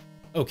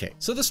 Okay,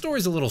 so the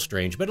story's a little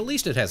strange, but at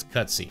least it has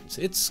cutscenes.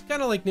 It's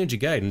kinda like Ninja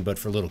Gaiden, but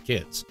for little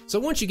kids. So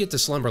once you get to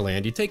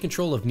Slumberland, you take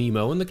control of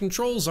Nemo, and the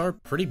controls are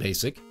pretty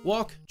basic.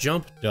 Walk,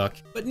 jump, duck.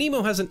 But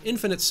Nemo has an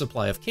infinite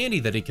supply of candy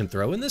that he can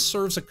throw, and this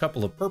serves a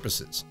couple of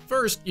purposes.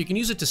 First, you can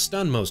use it to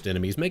stun most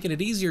enemies, making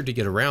it easier to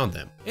get around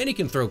them. And you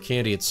can throw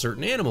candy at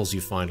certain animals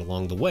you find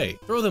along the way.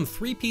 Throw them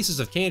 3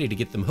 pieces of candy to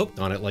get them hooked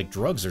on it like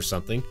drugs or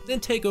something, then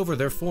take over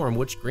their form,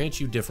 which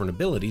grants you different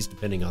abilities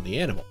depending on the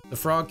animal. The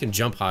frog can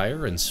jump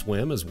higher and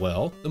swim as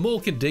well. The mole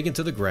can dig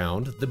into the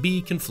ground, the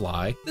bee can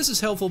fly. This is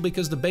helpful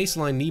because the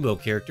baseline Nemo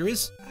character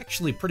is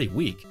actually pretty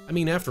weak. I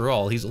mean, after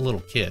all, he's a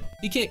little kid.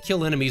 He can't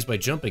kill enemies by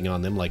jumping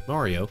on them like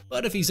Mario,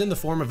 but if he's in the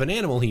form of an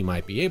animal, he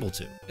might be able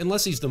to.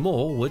 Unless he's the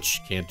mole,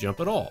 which can't jump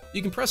at all.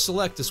 You can press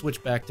select to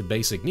switch back to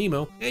basic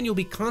Nemo, and you'll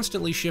be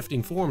constantly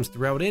shifting forms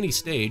throughout any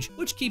stage,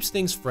 which keeps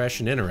things fresh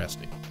and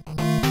interesting.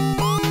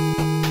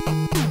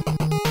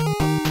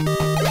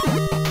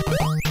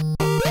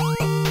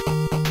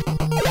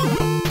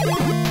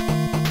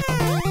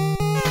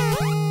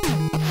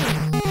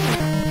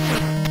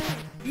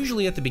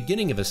 At the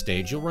beginning of a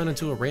stage, you'll run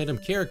into a random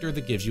character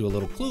that gives you a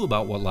little clue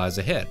about what lies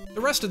ahead.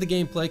 The rest of the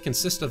gameplay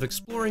consists of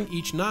exploring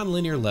each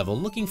non-linear level,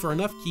 looking for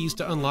enough keys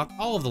to unlock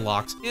all of the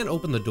locks and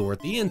open the door at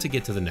the end to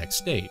get to the next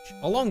stage.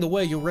 Along the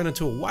way, you'll run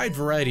into a wide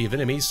variety of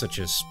enemies such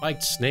as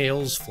spiked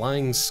snails,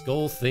 flying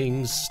skull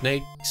things,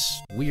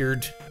 snakes,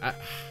 weird...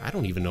 I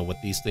don't even know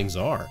what these things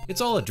are.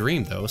 It's all a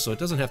dream though, so it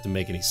doesn't have to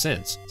make any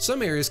sense.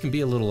 Some areas can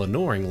be a little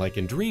annoying, like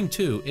in Dream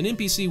 2, an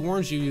NPC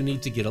warns you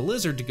need to get a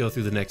lizard to go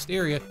through the next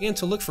area and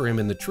to look for him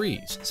in the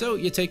trees. So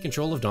you take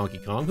control of Donkey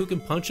Kong, who can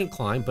punch and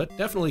climb but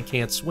definitely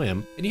can't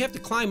swim, and you have to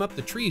climb up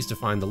the trees to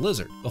find the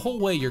lizard. The whole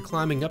way you're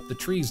climbing up the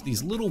trees,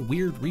 these little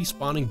weird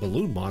respawning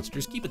balloon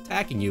monsters keep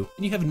attacking you,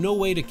 and you have no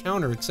way to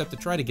counter except to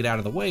try to get out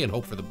of the way and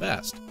hope for the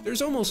best.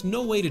 There's almost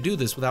no way to do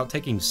this without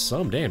taking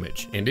some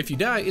damage, and if you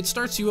die, it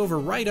starts you over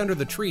right under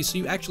the tree, so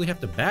you actually have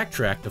to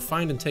backtrack to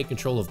find and take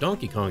control of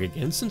Donkey Kong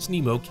again since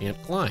Nemo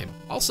can't climb.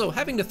 Also,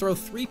 having to throw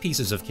 3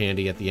 pieces of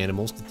candy at the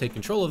animals to take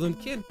control of them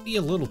can be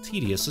a little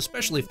tedious,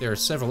 especially if there are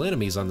several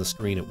enemies on the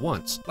screen at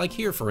once. Like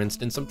here, for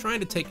instance, I'm trying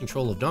to take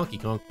control of Donkey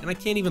Kong, and I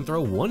can't even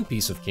throw 1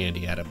 piece of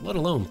candy at him, let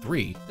alone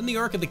 3. And the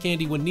arc of the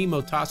candy when Nemo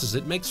tosses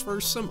it makes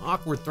for some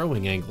awkward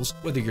throwing angles,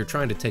 whether you're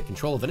trying to take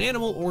control of an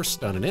animal or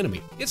stun an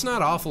enemy. It's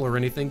not awful or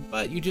anything,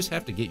 but you just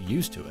have to get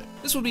used to it.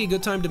 This would be a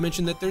good time to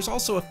mention that there's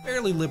also a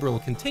fairly liberal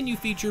continue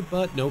feature,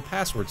 but no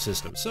password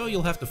system, so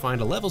you'll have to find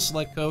a level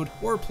select code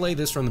or play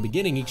this from the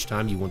beginning each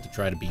time you want to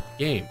try to beat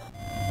the game.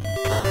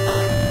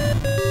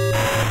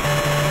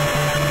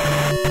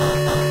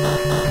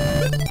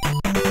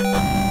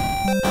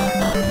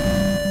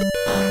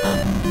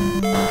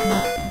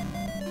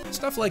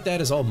 Stuff like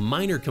that is all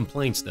minor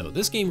complaints though.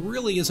 This game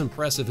really is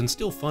impressive and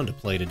still fun to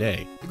play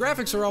today. The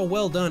graphics are all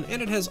well done,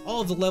 and it has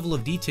all of the level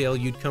of detail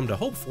you'd come to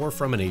hope for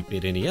from an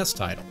 8-bit NES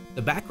title.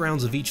 The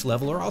backgrounds of each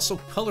level are also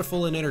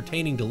colorful and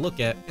entertaining to look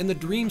at, and the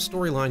Dream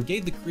storyline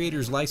gave the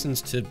creators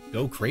license to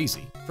go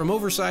crazy. From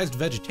oversized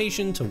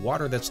vegetation to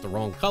water that's the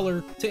wrong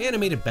color, to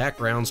animated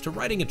backgrounds, to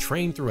riding a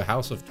train through a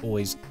house of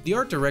toys, the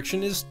art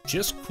direction is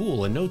just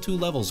cool and no 2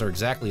 levels are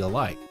exactly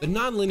alike. The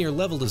non-linear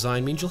level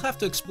design means you'll have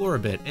to explore a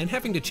bit, and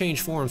having to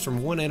change forms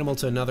from one animal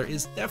to another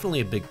is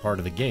definitely a big part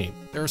of the game.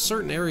 There are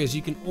certain areas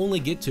you can only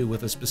get to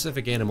with a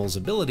specific animal's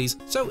abilities,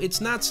 so it's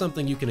not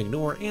something you can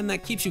ignore, and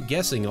that keeps you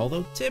guessing,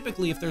 although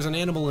typically if there's an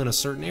animal in a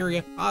certain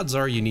area, odds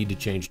are you need to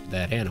change to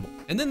that animal.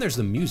 And then there's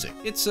the music.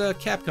 It's a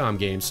Capcom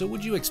game, so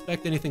would you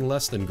expect anything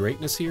less than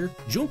greatness here?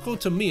 Junko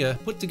Tamiya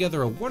put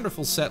together a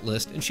wonderful set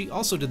list, and she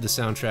also did the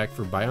soundtrack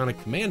for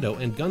Bionic Commando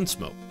and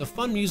Gunsmoke. The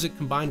fun music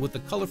combined with the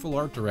colorful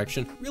art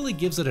direction really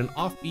gives it an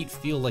offbeat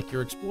feel like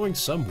you're exploring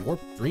some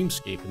warped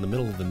dreamscape in the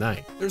middle of the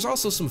night. There's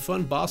also some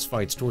fun boss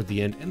fights toward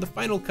the end, and the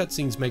final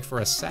cutscenes make for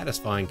a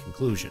satisfying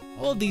conclusion.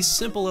 All of these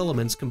simple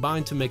elements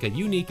combine to make a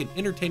unique and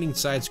entertaining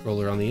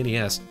side-scroller on the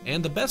NES,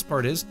 and the best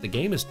part is, the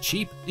game is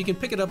cheap. You can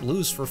pick it up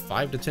loose for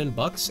 $5 to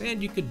 $10,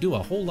 and you could do a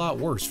whole lot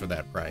worse for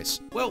that price.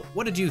 Well,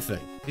 what did you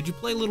think? Did you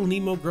play Little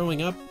Nemo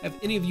growing up? Have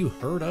any of you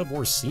heard of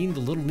or seen the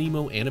Little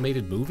Nemo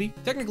animated movie?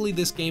 Technically,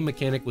 this game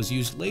mechanic was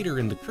used later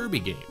in the Kirby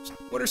games.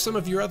 What are some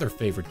of your other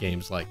favorite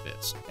games like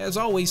this? As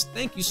always,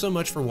 thank you so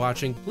much for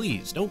watching.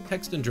 Please don't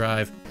text and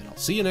drive, and I'll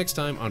see you next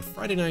time on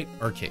Friday Night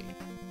Arcade.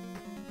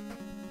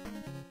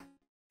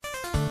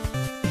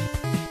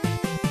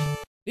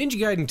 Ninja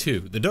Gaiden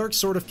 2, The Dark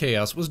Sword of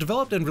Chaos, was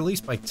developed and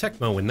released by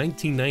Tecmo in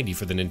 1990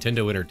 for the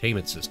Nintendo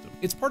Entertainment System.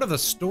 It's part of the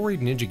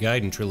storied Ninja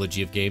Gaiden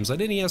trilogy of games on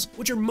NES,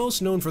 which are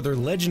most known for their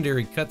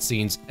legendary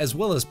cutscenes as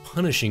well as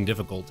punishing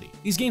difficulty.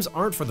 These games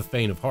aren't for the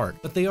faint of heart,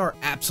 but they are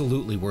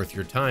absolutely worth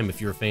your time if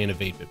you're a fan of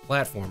 8-bit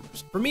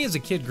platformers. For me as a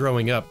kid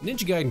growing up,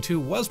 Ninja Gaiden 2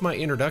 was my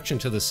introduction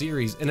to the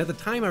series, and at the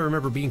time I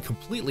remember being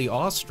completely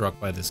awestruck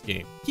by this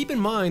game. Keep in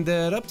mind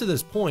that up to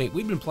this point,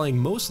 we'd been playing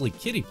mostly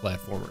kiddie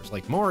platformers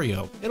like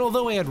Mario, and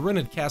although I had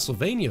rented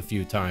Castlevania a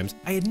few times,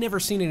 I had never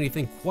seen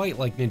anything quite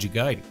like Ninja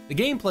Gaiden. The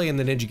gameplay in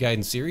the Ninja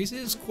Gaiden series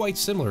is quite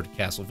similar to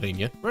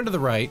Castlevania. Run to the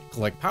right,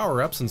 collect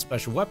power-ups and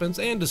special weapons,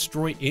 and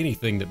destroy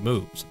anything that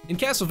moves. In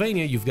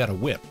Castlevania, you've got a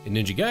whip. In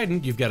Ninja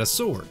Gaiden, you've got a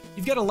sword.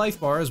 You've got a life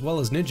bar as well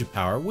as ninja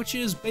power, which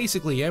is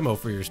basically ammo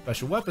for your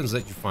special weapons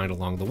that you find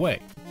along the way.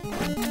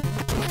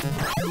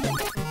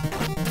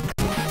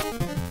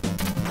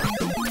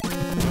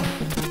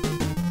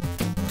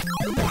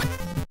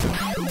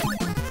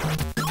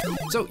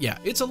 So yeah,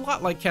 it's a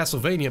lot like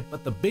Castlevania,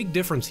 but the big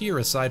difference here,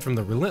 aside from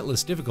the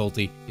relentless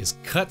difficulty, is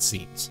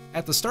cutscenes.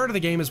 At the start of the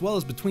game, as well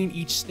as between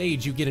each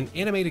stage, you get an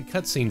animated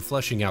cutscene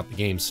fleshing out the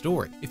game's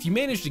story. If you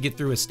manage to get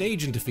through a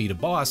stage and defeat a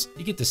boss,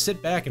 you get to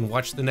sit back and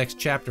watch the next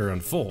chapter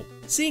unfold.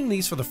 Seeing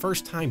these for the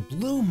first time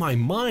blew my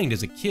mind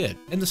as a kid,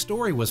 and the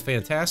story was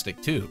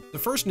fantastic too. The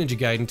first Ninja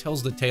Gaiden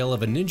tells the tale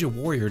of a ninja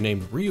warrior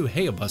named Ryu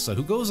Hayabusa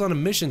who goes on a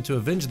mission to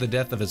avenge the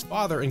death of his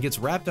father and gets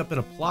wrapped up in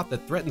a plot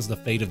that threatens the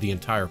fate of the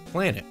entire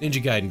planet.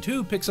 Ninja Gaiden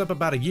 2 picks up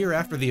about a year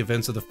after the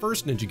events of the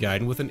first Ninja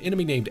Gaiden with an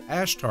enemy named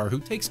Ashtar who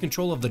takes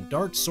control of the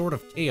Dark Sword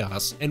of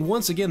Chaos, and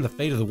once again the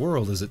fate of the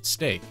world is at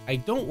stake. I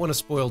don't want to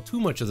spoil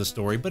too much of the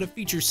story, but it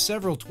features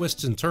several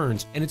twists and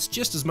turns, and it's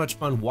just as much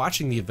fun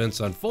watching the events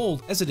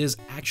unfold as it is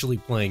actually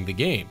playing the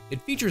game.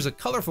 It features a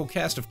colorful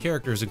cast of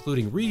characters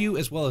including Ryu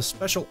as well as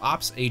Special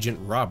Ops Agent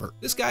Robert.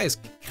 This guy is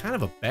kind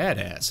of a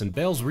badass and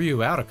bails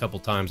Ryu out a couple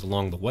times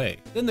along the way.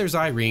 Then there's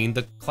Irene,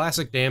 the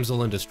classic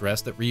damsel in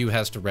distress that Ryu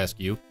has to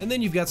rescue, and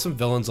then you've got some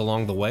villains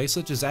along the way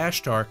such as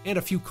Ashtar and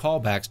a few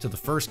callbacks to the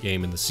first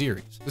game in the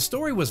series. The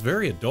story was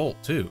very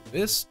adult too.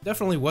 This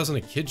definitely wasn't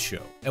a kid's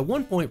show. At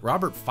one point,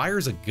 Robert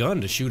fires a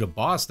gun to shoot a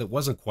boss that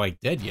wasn't quite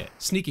dead yet,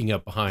 sneaking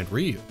up behind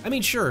Ryu. I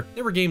mean, sure,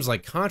 there were games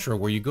like Contra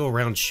where you go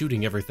around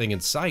shooting everything in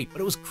sight,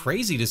 but it was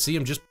crazy to see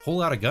him just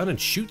pull out a gun and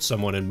shoot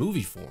someone in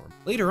movie form.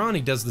 Later on,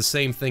 he does the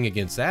same thing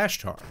against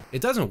Ashtar.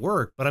 It doesn't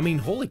work, but I mean,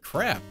 holy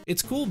crap.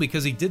 It's cool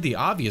because he did the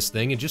obvious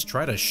thing and just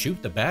try to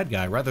shoot the bad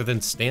guy rather than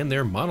stand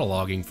there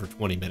monologuing for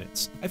 20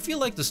 minutes. I feel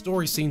like the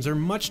story scenes are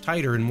much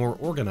tighter and more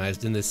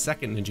organized in this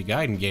second Ninja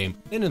Gaiden game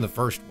than in the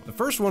first one. The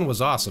first one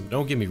was awesome,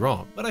 don't get me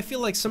wrong, but I feel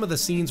like some of the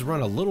scenes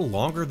run a little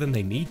longer than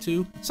they need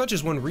to, such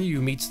as when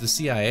Ryu meets the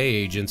CIA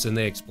agents and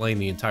they explain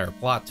the entire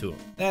plot to him.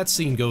 That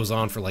scene goes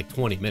on for like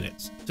 20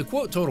 minutes. To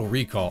quote Total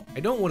Recall, I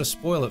don't want to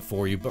spoil it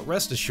for you, but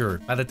rest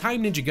assured, by the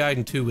time Ninja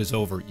Gaiden 2 is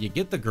over, you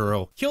get the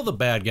girl, kill the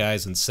bad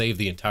guys, and save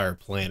the entire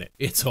planet.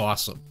 It's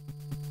awesome.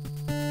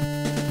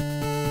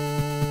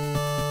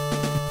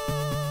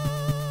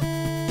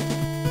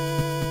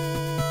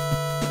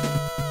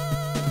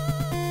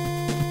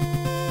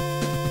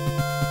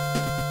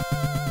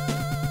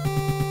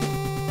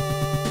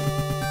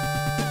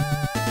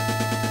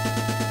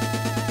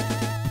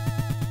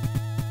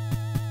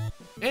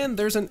 And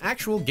there's an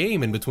actual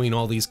game in between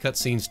all these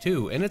cutscenes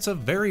too, and it's a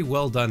very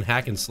well done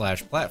hack and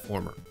slash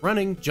platformer.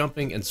 Running,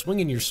 jumping, and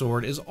swinging your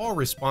sword is all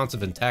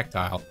responsive and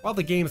tactile, while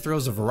the game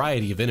throws a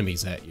variety of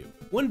enemies at you.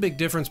 One big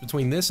difference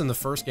between this and the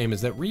first game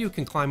is that Ryu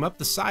can climb up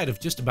the side of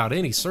just about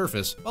any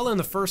surface, while in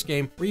the first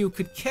game, Ryu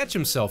could catch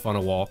himself on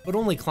a wall, but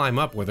only climb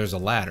up where there's a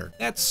ladder.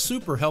 That's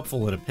super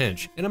helpful in a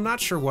pinch, and I'm not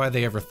sure why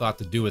they ever thought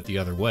to do it the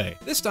other way.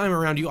 This time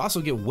around, you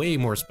also get way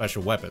more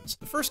special weapons.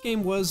 The first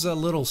game was a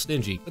little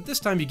stingy, but this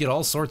time you get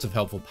all sorts of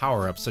helpful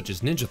power-ups such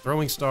as ninja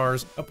throwing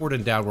stars, upward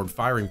and downward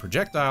firing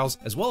projectiles,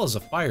 as well as a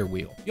fire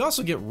wheel. You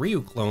also get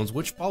Ryu clones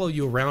which follow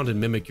you around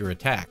and mimic your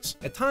attacks.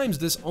 At times,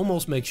 this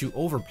almost makes you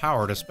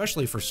overpowered,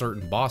 especially for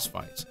certain boss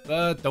fights.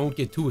 But don't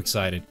get too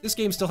excited. This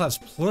game still has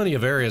plenty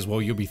of areas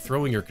where you'll be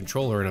throwing your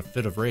controller in a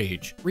fit of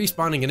rage.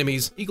 Respawning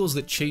enemies, eagles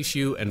that chase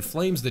you, and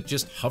flames that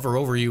just hover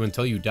over you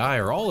until you die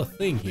are all a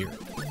thing here.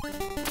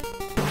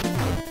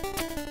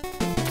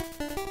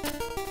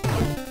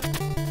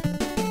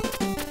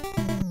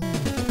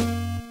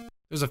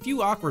 There's a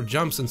few awkward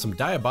jumps and some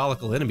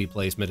diabolical enemy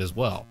placement as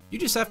well. You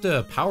just have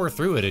to power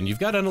through it, and you've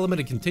got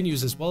unlimited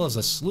continues as well as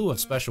a slew of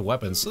special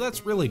weapons, so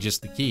that's really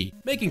just the key,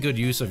 making good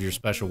use of your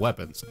special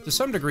weapons. To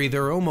some degree,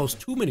 there are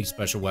almost too many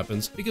special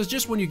weapons, because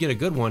just when you get a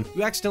good one,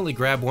 you accidentally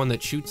grab one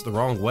that shoots the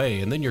wrong way,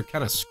 and then you're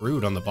kinda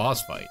screwed on the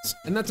boss fights.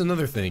 And that's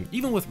another thing,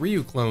 even with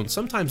Ryu clones,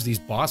 sometimes these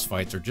boss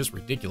fights are just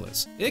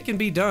ridiculous. It can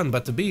be done,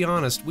 but to be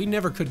honest, we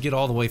never could get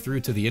all the way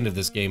through to the end of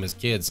this game as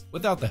kids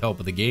without the help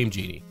of the Game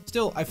Genie.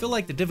 Still, I feel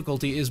like the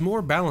difficulty is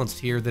more balanced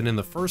here than in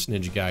the first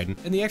Ninja Gaiden,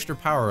 and the extra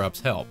power-ups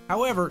help.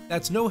 However,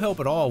 that's no help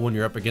at all when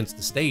you're up against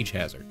the stage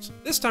hazards.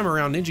 This time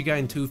around, Ninja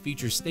Gaiden 2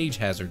 features stage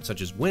hazards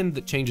such as wind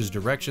that changes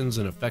directions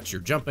and affects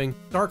your jumping,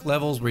 dark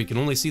levels where you can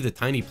only see the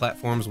tiny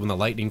platforms when the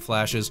lightning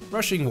flashes,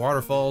 rushing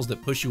waterfalls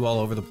that push you all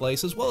over the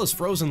place, as well as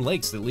frozen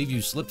lakes that leave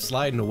you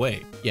slip-sliding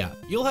away. Yeah,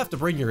 you'll have to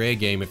bring your A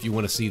game if you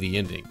want to see the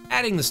ending.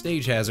 Adding the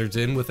stage hazards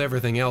in with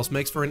everything else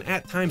makes for an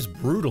at times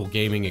brutal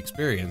gaming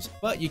experience,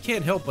 but you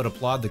can't help but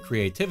applaud the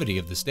creativity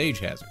of the stage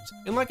hazards.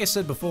 And like I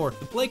said before,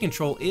 the play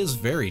control is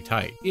very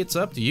tight. It's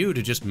up to you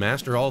to just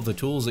master all of the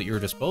tools at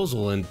your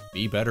disposal and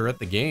be better at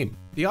the game.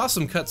 The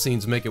awesome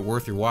cutscenes make it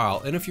worth your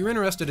while, and if you're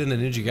interested in the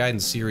Ninja Gaiden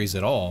series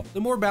at all,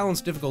 the more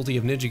balanced difficulty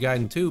of Ninja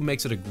Gaiden 2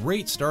 makes it a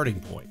great starting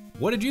point.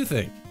 What did you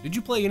think? Did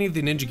you play any of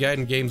the Ninja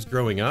Gaiden games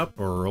growing up,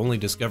 or only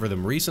discover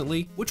them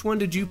recently? Which one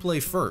did you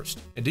play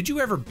first? And did you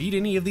ever beat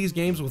any of these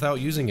games without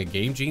using a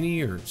Game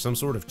Genie or some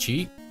sort of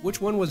cheat? Which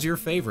one was your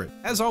favorite?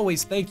 As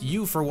always, thank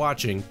you for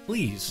watching.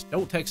 Please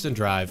don't text and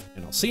drive,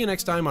 and I'll see you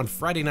next time on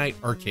Friday Night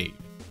Arcade.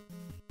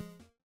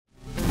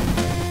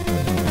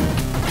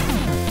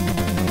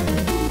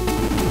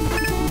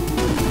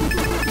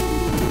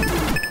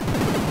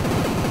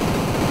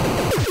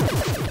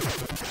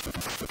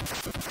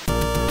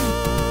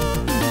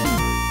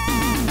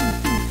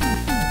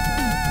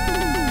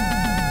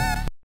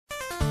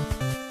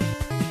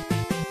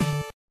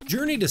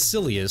 Journey to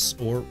Silius,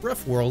 or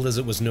Rough World as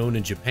it was known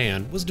in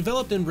Japan, was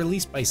developed and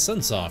released by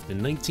Sunsoft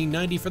in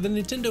 1990 for the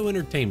Nintendo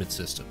Entertainment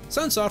System.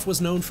 Sunsoft was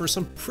known for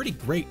some pretty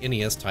great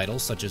NES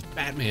titles such as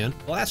Batman,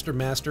 Blaster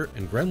Master,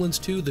 and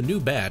Gremlins 2 The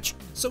New Batch,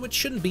 so it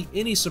shouldn't be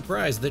any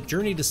surprise that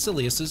Journey to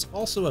Silius is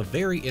also a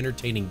very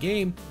entertaining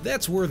game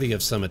that's worthy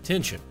of some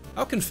attention.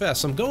 I'll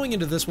confess, I'm going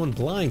into this one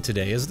blind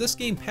today as this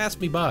game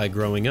passed me by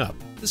growing up.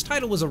 This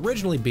title was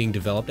originally being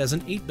developed as an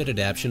 8-bit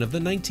adaptation of the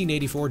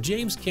 1984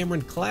 James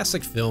Cameron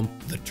classic film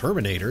The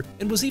Terminator,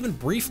 and was even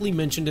briefly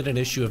mentioned in an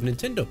issue of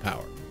Nintendo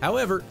Power.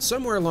 However,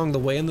 somewhere along the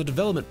way in the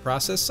development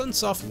process,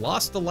 Sunsoft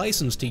lost the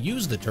license to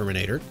use The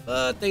Terminator,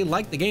 but they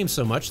liked the game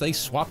so much they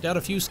swapped out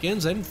a few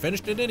skins and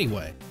finished it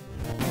anyway.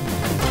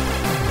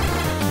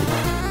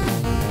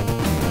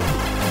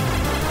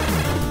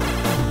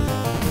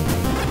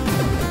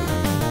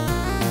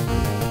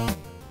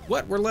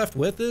 What we're left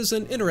with is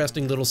an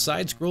interesting little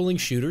side-scrolling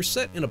shooter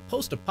set in a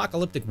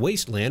post-apocalyptic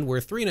wasteland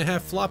where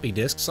 3.5 floppy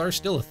disks are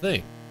still a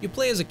thing. You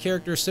play as a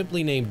character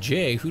simply named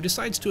Jay who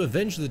decides to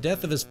avenge the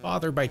death of his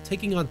father by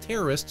taking on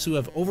terrorists who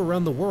have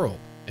overrun the world.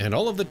 And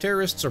all of the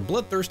terrorists are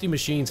bloodthirsty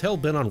machines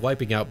hell-bent on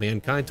wiping out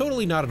mankind,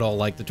 totally not at all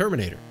like the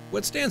Terminator.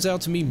 What stands out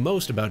to me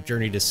most about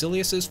Journey to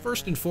Silius is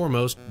first and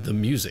foremost, the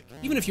music.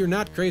 Even if you're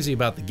not crazy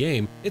about the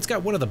game, it's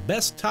got one of the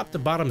best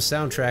top-to-bottom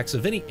soundtracks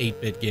of any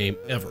 8-bit game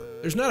ever.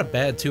 There's not a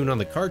bad tune on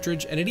the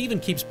cartridge, and it even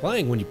keeps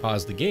playing when you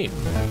pause the game.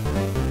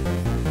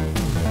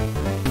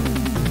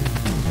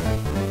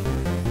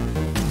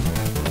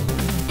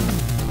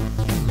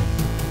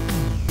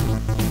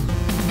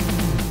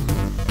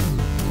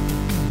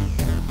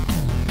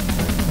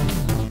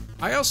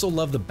 I also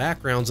love the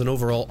backgrounds and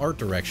overall art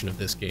direction of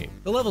this game.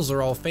 The levels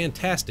are all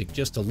fantastic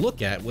just to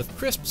look at, with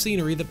crisp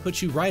scenery that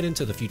puts you right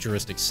into the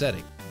futuristic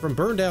setting. From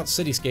burned out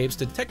cityscapes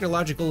to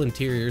technological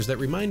interiors that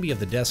remind me of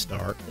the Death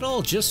Star, it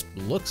all just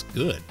looks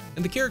good.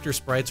 And the character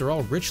sprites are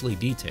all richly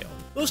detailed.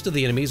 Most of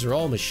the enemies are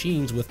all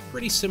machines with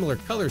pretty similar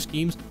color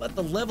schemes, but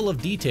the level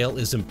of detail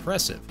is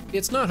impressive.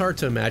 It's not hard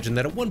to imagine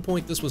that at one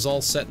point this was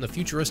all set in the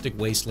futuristic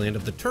wasteland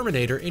of the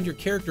Terminator, and your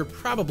character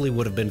probably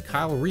would have been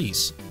Kyle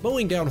Reese,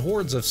 mowing down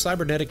hordes of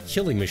cybernetic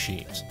killing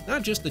machines.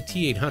 Not just the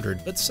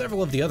T-800, but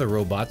several of the other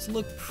robots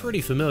look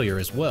pretty familiar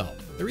as well.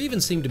 There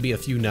even seem to be a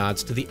few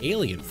nods to the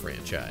Alien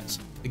franchise.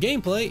 The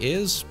gameplay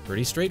is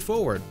pretty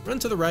straightforward. Run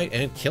to the right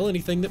and kill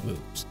anything that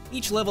moves.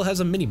 Each level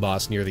has a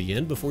mini-boss near the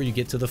end before you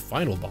get to the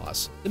final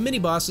boss. The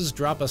mini-bosses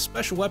drop a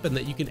special weapon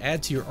that you can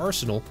add to your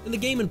arsenal, and the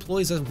game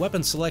employs a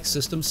weapon select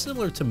system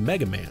similar to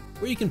Mega Man,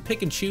 where you can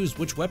pick and choose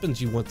which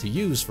weapons you want to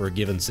use for a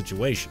given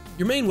situation.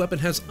 Your main weapon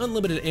has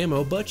unlimited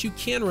ammo, but you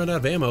can run out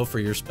of ammo for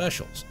your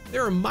specials.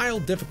 There are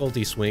mild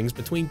difficulty swings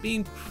between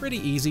being pretty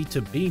easy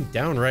to being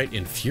downright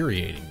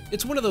infuriating.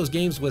 It's one of those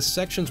games with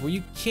sections where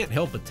you can't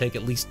help but take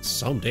at least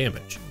some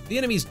damage. The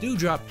enemies do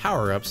drop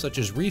power-ups such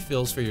as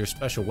refills for your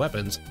special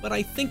weapons, but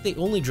I think they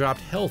only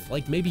dropped health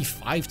like maybe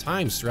 5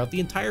 times throughout the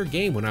entire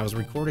game when I was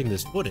recording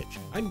this footage.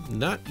 I'm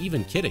not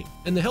even kidding.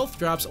 And the health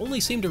drops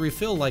only seem to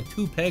refill like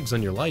 2 pegs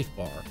on your life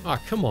bar. Aw,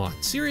 come on,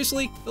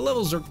 seriously? The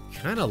levels are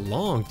kinda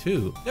long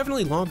too.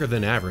 Definitely longer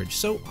than average,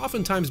 so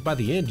oftentimes by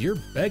the end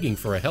you're begging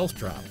for a health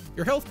drop.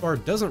 Your health bar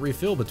doesn't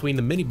refill between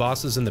the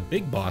mini-bosses and the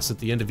big boss at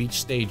the end of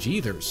each stage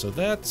either, so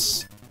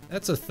that's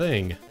a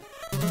thing.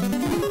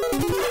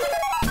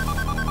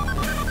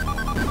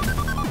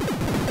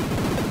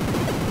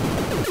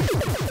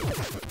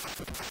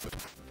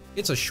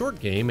 It's a short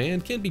game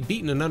and can be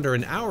beaten in under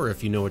an hour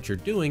if you know what you're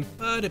doing,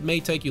 but it may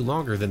take you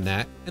longer than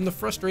that, and the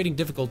frustrating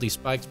difficulty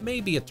spikes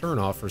may be a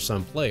turnoff for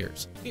some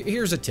players.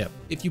 Here's a tip.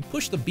 If you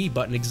push the B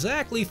button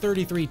exactly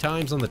 33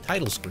 times on the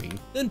title screen,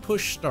 then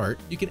push start,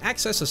 you can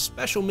access a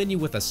special menu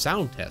with a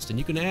sound test, and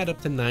you can add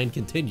up to 9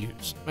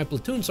 continues. My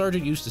platoon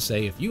sergeant used to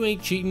say, if you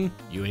ain't cheating,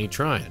 you ain't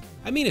trying.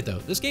 I mean it though,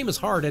 this game is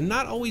hard and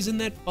not always in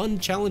that fun,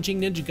 challenging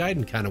Ninja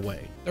Gaiden kind of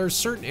way. There are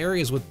certain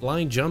areas with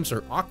blind jumps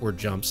or awkward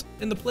jumps,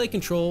 and the play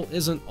control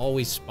isn't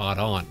always spot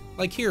on.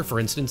 Like here, for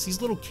instance,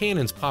 these little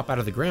cannons pop out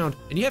of the ground,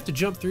 and you have to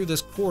jump through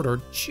this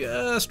corridor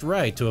just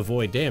right to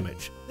avoid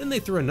damage. Then they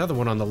threw another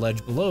one on the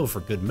ledge below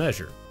for good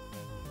measure.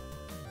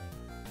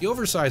 The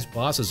oversized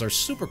bosses are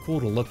super cool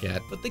to look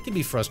at, but they can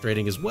be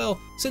frustrating as well,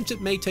 since it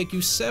may take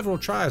you several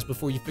tries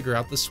before you figure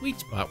out the sweet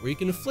spot where you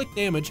can inflict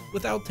damage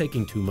without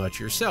taking too much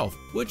yourself,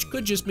 which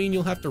could just mean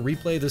you'll have to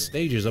replay the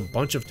stages a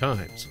bunch of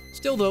times.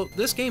 Still though,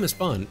 this game is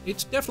fun.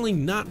 It's definitely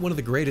not one of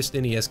the greatest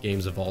NES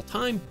games of all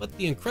time, but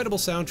the incredible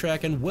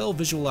soundtrack and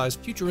well-visualized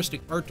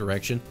futuristic art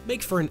direction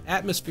make for an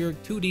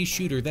atmospheric 2D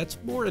shooter that's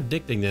more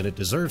addicting than it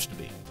deserves to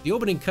be. The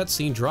opening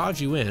cutscene draws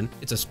you in,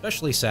 it's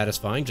especially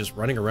satisfying just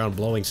running around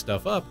blowing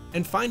stuff up,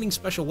 and finding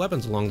special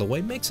weapons along the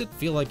way makes it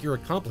feel like you're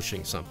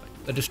accomplishing something.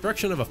 The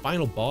destruction of a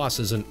final boss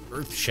is an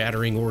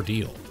earth-shattering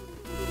ordeal.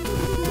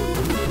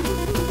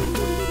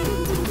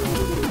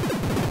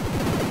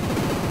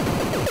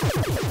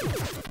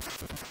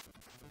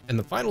 And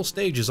the final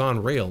stage is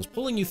on rails,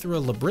 pulling you through a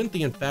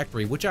labyrinthian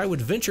factory which I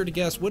would venture to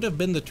guess would have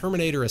been the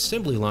Terminator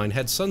assembly line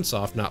had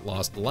Sunsoft not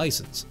lost the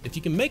license. If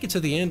you can make it to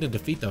the end and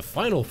defeat the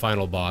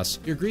final boss,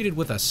 you're greeted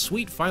with a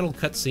sweet final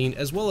cutscene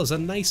as well as a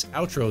nice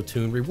outro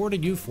tune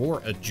rewarding you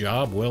for a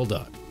job well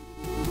done.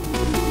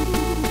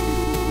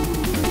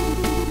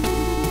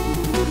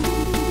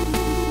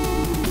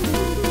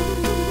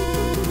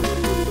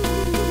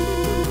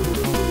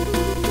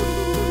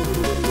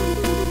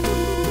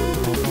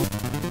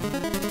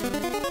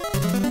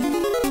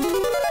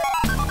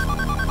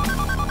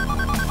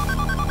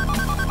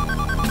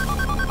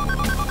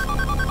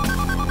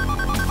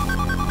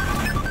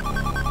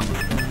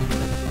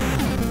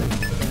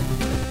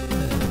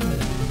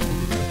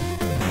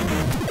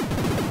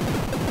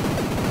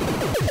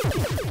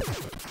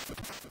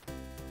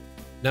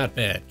 Not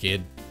bad,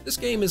 kid. This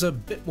game is a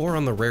bit more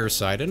on the rare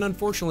side and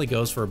unfortunately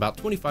goes for about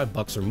 25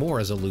 bucks or more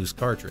as a loose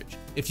cartridge.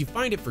 If you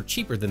find it for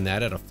cheaper than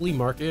that at a flea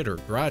market or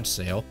garage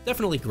sale,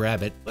 definitely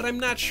grab it, but I'm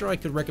not sure I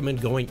could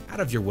recommend going out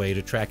of your way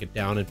to track it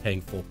down and paying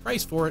full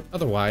price for it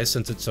otherwise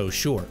since it's so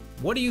short.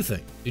 What do you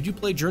think? Did you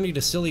play Journey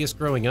to Silius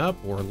growing up,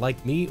 or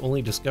like me,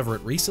 only discover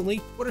it recently?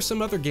 What are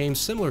some other games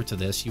similar to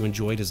this you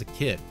enjoyed as a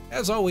kid?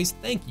 As always,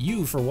 thank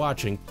you for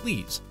watching.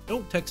 Please,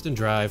 don't text and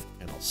drive,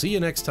 and I'll see you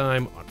next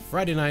time on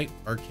Friday Night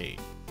Arcade.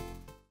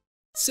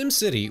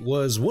 SimCity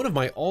was one of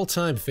my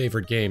all-time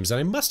favorite games, and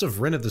I must have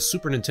rented the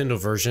Super Nintendo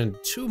version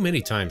too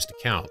many times to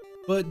count.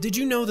 But did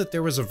you know that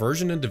there was a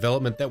version in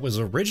development that was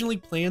originally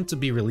planned to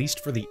be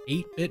released for the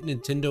 8-bit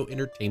Nintendo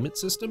Entertainment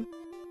System?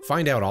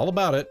 Find out all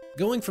about it,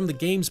 going from the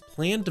game's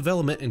planned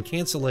development and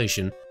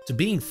cancellation to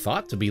being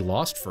thought to be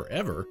lost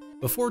forever,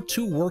 before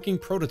 2 working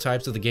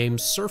prototypes of the game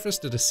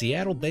surfaced at a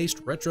Seattle-based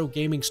retro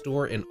gaming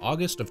store in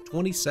August of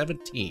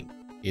 2017.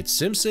 It's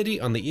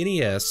SimCity on the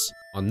NES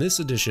on this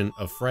edition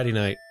of Friday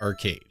Night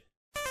Arcade.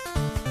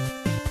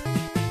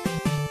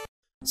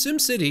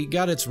 SimCity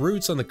got its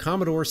roots on the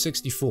Commodore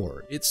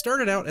 64. It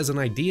started out as an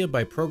idea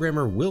by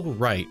programmer Will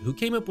Wright, who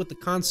came up with the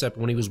concept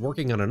when he was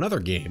working on another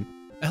game,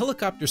 a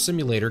helicopter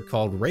simulator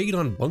called Raid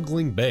on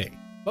Bungling Bay.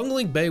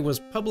 Bungling Bay was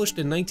published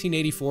in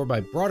 1984 by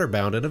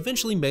Broaderbound and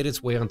eventually made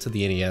its way onto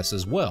the NES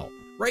as well.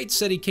 Wright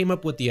said he came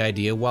up with the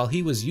idea while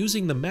he was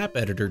using the map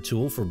editor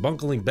tool for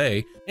Bungling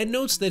Bay, and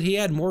notes that he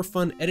had more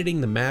fun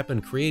editing the map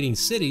and creating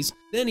cities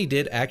than he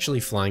did actually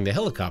flying the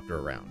helicopter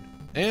around.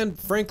 And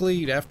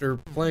frankly, after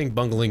playing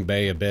Bungling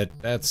Bay a bit,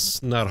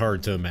 that's not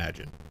hard to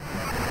imagine.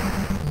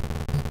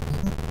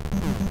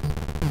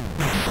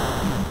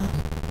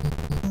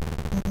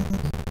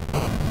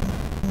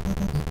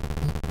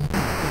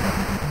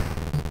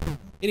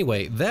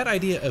 Anyway, that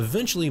idea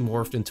eventually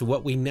morphed into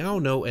what we now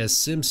know as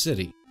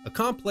SimCity, a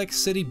complex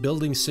city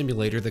building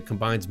simulator that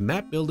combines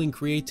map building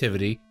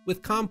creativity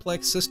with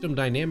complex system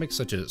dynamics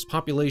such as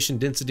population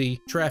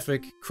density,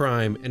 traffic,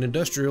 crime, and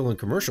industrial and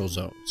commercial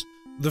zones.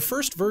 The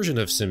first version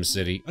of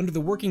SimCity, under the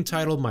working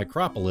title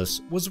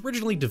Micropolis, was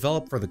originally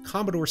developed for the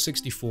Commodore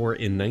 64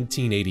 in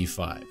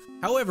 1985.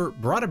 However,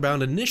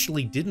 Broaderbound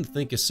initially didn't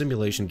think a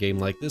simulation game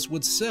like this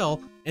would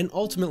sell, and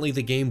ultimately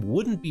the game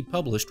wouldn't be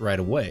published right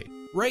away.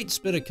 Wright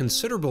spent a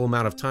considerable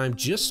amount of time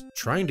just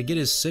trying to get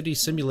his city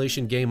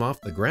simulation game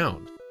off the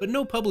ground, but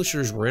no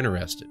publishers were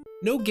interested.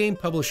 No game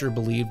publisher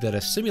believed that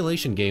a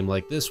simulation game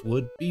like this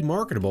would be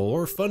marketable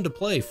or fun to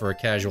play for a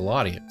casual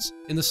audience.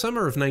 In the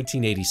summer of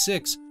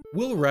 1986,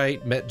 Will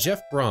Wright met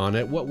Jeff Braun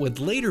at what would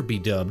later be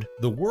dubbed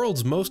the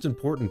world's most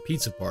important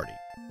pizza party.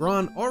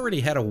 Braun already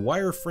had a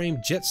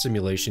wireframe jet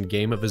simulation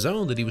game of his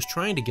own that he was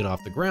trying to get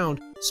off the ground,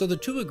 so the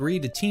two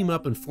agreed to team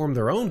up and form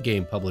their own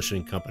game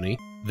publishing company.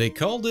 They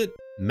called it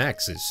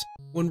Maxis.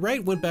 When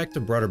Wright went back to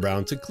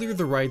Broderbound to clear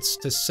the rights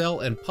to sell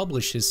and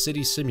publish his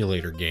city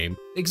simulator game,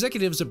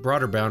 executives at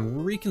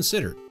Broderbound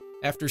reconsidered.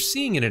 After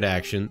seeing it in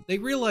action, they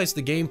realized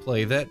the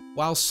gameplay that,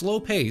 while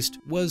slow-paced,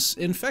 was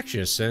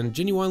infectious and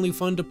genuinely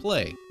fun to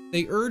play.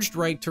 They urged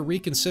Wright to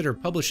reconsider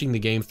publishing the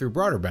game through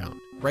Broderbound.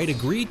 Wright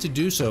agreed to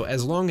do so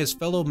as long as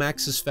fellow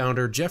Maxis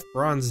founder Jeff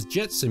Braun's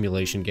jet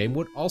simulation game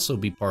would also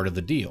be part of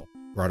the deal.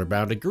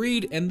 Broderbound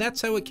agreed, and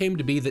that's how it came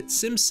to be that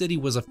SimCity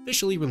was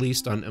officially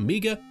released on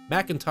Amiga,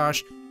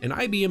 Macintosh, and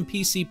IBM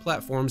PC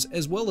platforms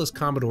as well as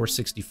Commodore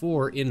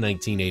 64 in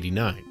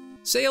 1989.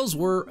 Sales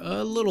were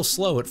a little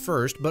slow at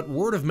first, but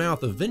word of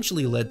mouth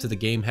eventually led to the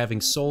game having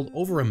sold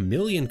over 1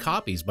 million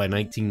copies by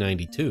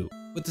 1992.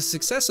 With the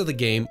success of the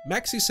game,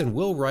 Maxis and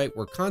Will Wright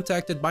were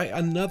contacted by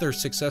another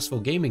successful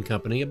gaming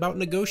company about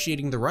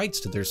negotiating the rights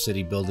to their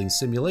city building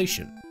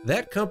simulation.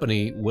 That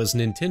company was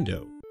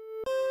Nintendo.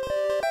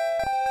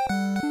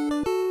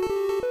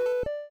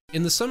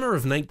 In the summer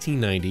of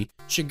 1990,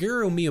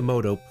 Shigeru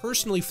Miyamoto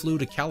personally flew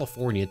to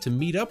California to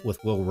meet up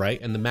with Will Wright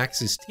and the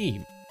Maxis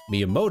team.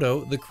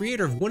 Miyamoto, the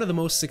creator of one of the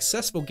most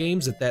successful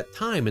games at that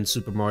time in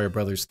Super Mario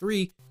Bros.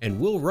 3, and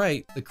Will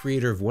Wright, the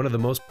creator of one of the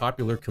most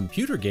popular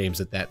computer games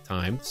at that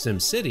time,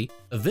 SimCity,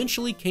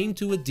 eventually came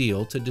to a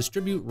deal to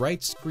distribute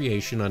Wright's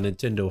creation on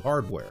Nintendo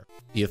hardware.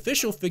 The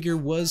official figure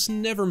was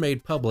never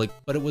made public,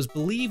 but it was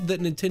believed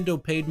that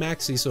Nintendo paid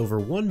Maxis over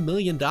 $1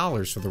 million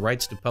for the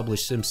rights to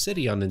publish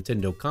SimCity on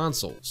Nintendo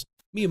consoles.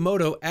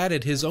 Miyamoto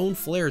added his own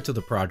flair to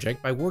the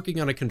project by working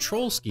on a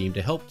control scheme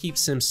to help keep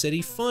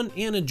SimCity fun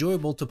and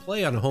enjoyable to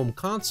play on a home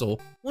console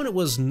when it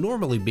was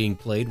normally being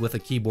played with a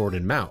keyboard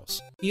and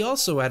mouse. He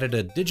also added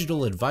a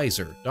digital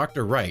advisor,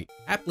 Dr. Wright,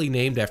 aptly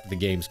named after the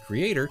game's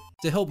creator,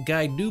 to help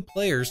guide new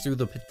players through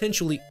the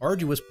potentially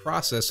arduous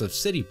process of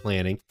city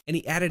planning, and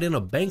he added in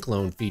a bank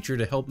loan feature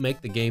to help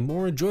make the game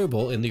more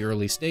enjoyable in the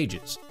early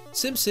stages.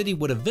 SimCity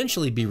would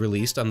eventually be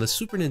released on the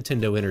Super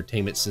Nintendo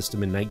Entertainment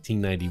System in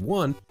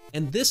 1991,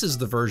 and this is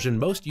the version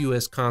most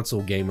US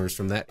console gamers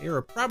from that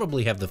era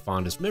probably have the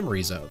fondest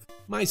memories of,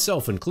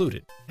 myself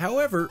included.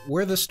 However,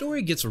 where the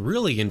story gets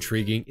really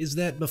intriguing is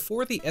that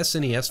before the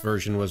SNES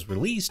version was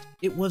released,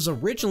 it was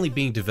originally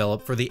being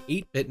developed for the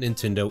 8-bit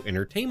Nintendo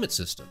Entertainment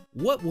System.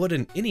 What would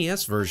an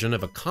NES version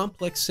of a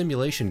complex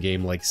simulation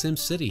game like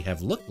SimCity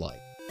have looked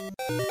like?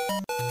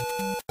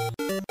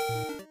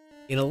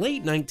 In a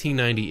late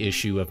 1990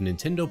 issue of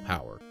Nintendo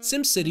Power,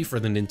 SimCity for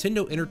the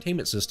Nintendo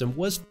Entertainment System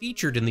was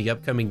featured in the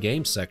upcoming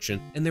games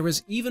section, and there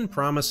was even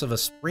promise of a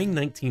spring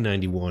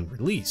 1991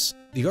 release.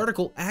 The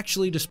article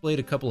actually displayed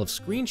a couple of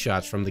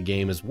screenshots from the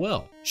game as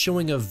well,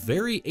 showing a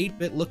very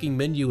 8-bit looking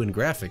menu and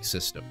graphics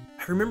system.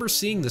 I remember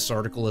seeing this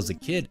article as a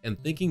kid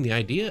and thinking the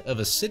idea of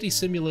a city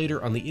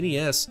simulator on the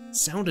NES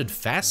sounded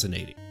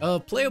fascinating. A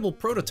playable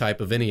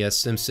prototype of NES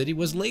SimCity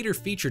was later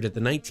featured at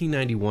the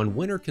 1991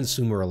 Winter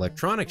Consumer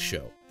Electronics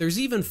Show. There's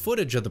even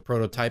footage of the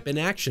prototype in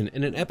action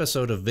in an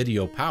episode of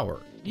Video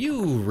Power.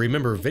 You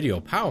remember Video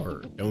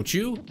Power, don't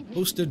you?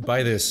 Hosted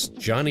by this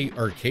Johnny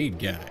Arcade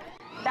guy.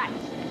 That's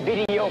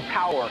Video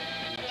Power.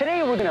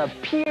 Today we're gonna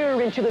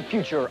peer into the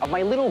future of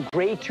my little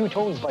gray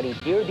two-tones buddies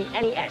here, the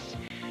NES.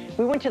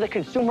 We went to the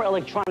Consumer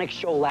Electronics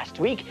Show last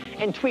week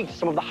and tweaked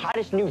some of the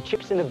hottest new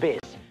chips in the biz.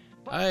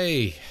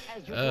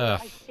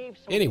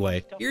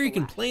 Anyway, here you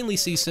can plainly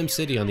see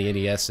SimCity on the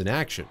NES in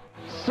action.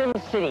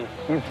 SimCity.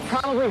 You've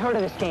probably heard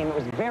of this game. It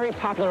was very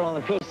popular on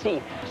the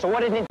PC. So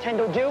what did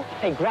Nintendo do?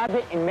 They grabbed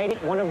it and made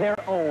it one of their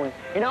own.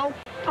 You know,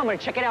 I'm gonna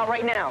check it out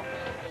right now.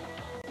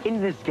 In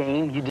this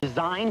game, you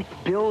design,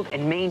 build,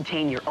 and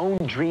maintain your own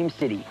dream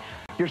city.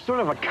 You're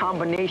sort of a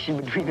combination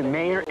between the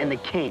mayor and the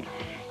king.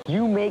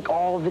 You make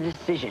all the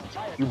decisions.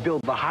 You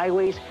build the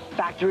highways,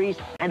 factories,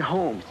 and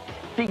homes.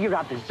 Figure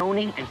out the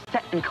zoning and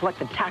set and collect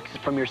the taxes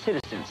from your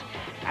citizens.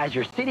 As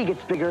your city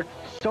gets bigger,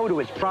 so do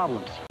its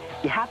problems.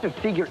 You have to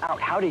figure out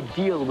how to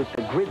deal with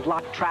the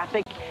gridlock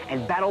traffic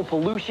and battle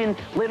pollution,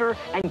 litter,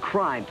 and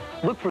crime.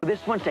 Look for this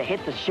one to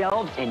hit the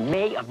shelves in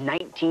May of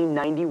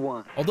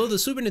 1991. Although the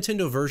Super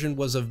Nintendo version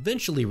was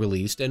eventually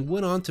released and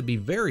went on to be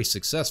very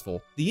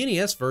successful, the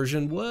NES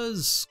version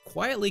was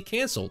quietly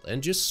canceled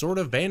and just sort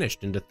of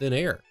vanished into thin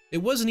air.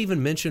 It wasn't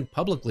even mentioned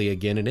publicly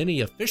again in any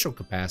official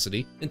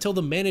capacity until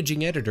the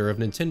managing editor of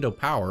Nintendo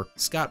Power,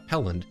 Scott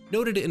Pelland,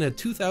 noted in a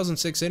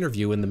 2006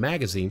 interview in the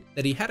magazine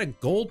that he had a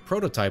gold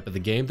prototype of the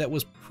game that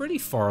was pretty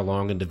far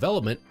along in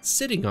development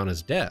sitting on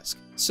his desk.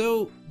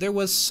 So there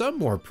was some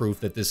more proof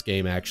that this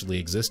game actually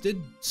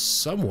existed,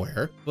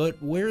 somewhere, but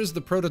where's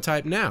the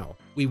prototype now?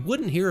 We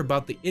wouldn't hear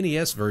about the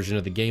NES version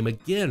of the game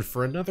again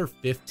for another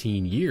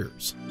 15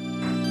 years.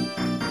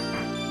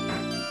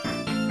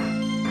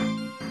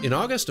 In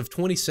August of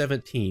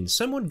 2017,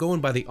 someone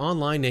going by the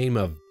online name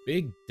of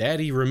Big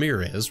Daddy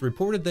Ramirez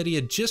reported that he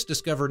had just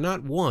discovered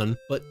not one,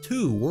 but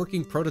 2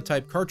 working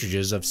prototype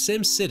cartridges of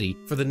SimCity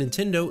for the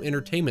Nintendo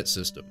Entertainment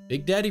System.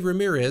 Big Daddy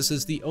Ramirez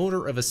is the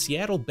owner of a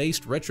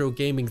Seattle-based retro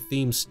gaming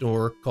themed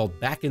store called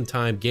Back in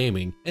Time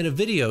Gaming, and a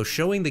video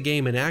showing the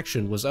game in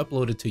action was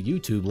uploaded to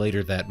YouTube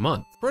later that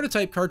month.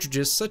 Prototype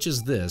cartridges such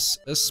as this,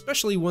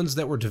 especially ones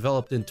that were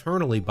developed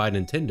internally by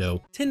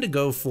Nintendo, tend to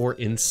go for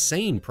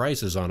insane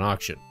prices on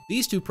auction.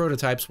 These 2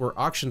 prototypes were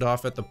auctioned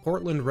off at the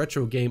Portland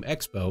Retro Game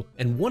Expo,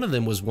 and one of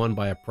them was won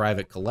by a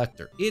private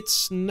collector.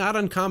 It's not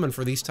uncommon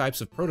for these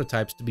types of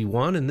prototypes to be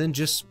won and then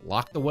just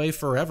locked away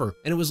forever,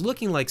 and it was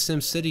looking like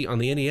SimCity on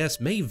the NES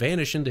may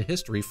vanish into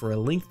history for a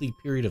lengthy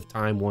period of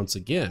time once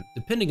again,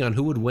 depending on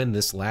who would win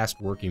this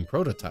last working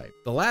prototype.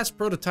 The last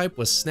prototype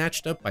was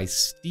snatched up by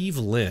Steve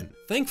Lynn.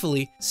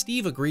 Thankfully,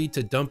 Steve agreed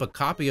to dump a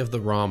copy of the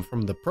ROM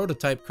from the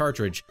prototype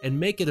cartridge and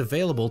make it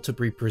available to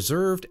be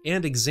preserved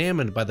and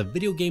examined by the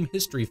Video Game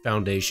History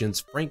Foundation's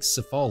Frank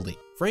Cifaldi.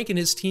 Frank and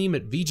his team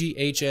at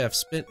VGHF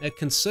spent a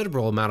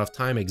considerable amount of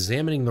time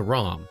examining the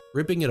ROM,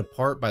 ripping it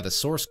apart by the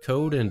source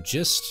code and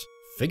just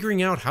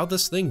figuring out how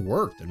this thing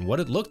worked and what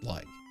it looked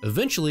like.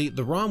 Eventually,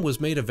 the ROM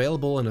was made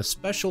available in a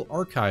special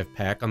archive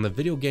pack on the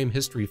Video Game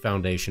History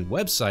Foundation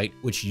website,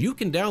 which you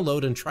can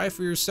download and try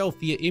for yourself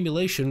via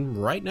emulation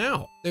right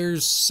now.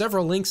 There's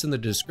several links in the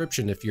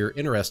description if you're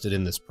interested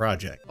in this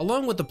project.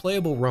 Along with the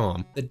playable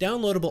ROM, the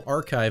downloadable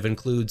archive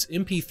includes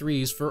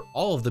MP3s for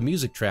all of the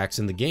music tracks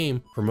in the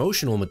game,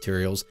 promotional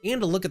materials,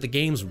 and a look at the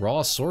game's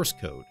raw source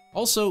code.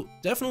 Also,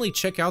 definitely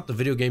check out the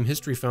Video Game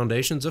History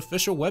Foundation's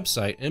official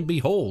website and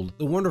behold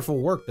the wonderful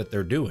work that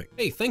they're doing.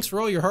 Hey, thanks for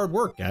all your hard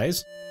work,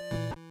 guys.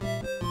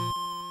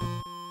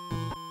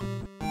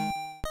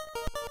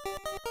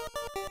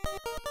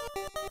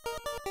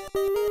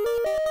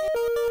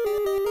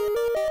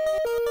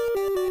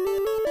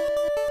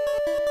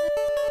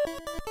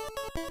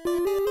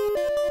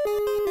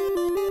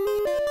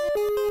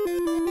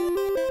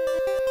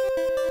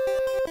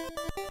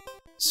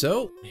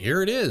 So,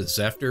 here it is.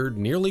 After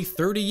nearly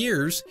 30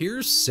 years,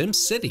 here's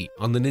SimCity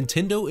on the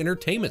Nintendo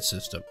Entertainment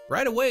System.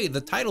 Right away,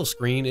 the title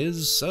screen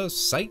is a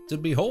sight to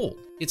behold.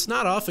 It's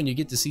not often you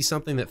get to see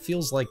something that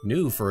feels like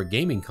new for a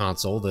gaming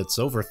console that's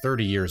over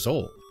 30 years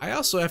old. I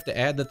also have to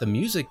add that the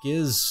music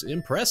is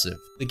impressive.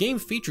 The game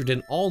featured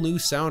an all-new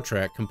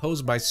soundtrack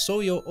composed by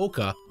Soyo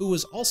Oka, who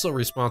was also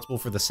responsible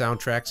for the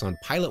soundtracks on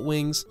Pilot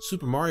Wings,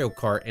 Super Mario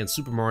Kart, and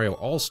Super Mario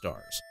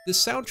All-Stars.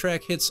 This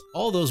soundtrack hits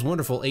all those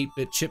wonderful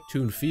 8-bit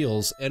chiptune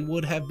feels and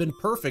would have been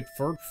perfect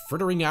for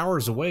frittering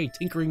hours away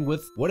tinkering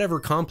with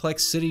whatever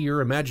complex city your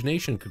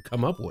imagination could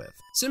come up with.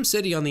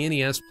 SimCity on the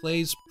NES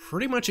plays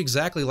pretty much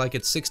exactly like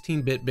its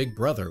 16-bit big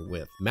brother,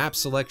 with map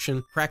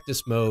selection,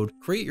 practice mode,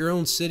 create your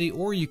own city,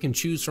 or you can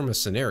choose from a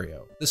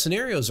scenario. The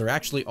scenarios are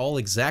actually all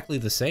exactly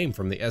the same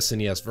from the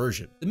SNES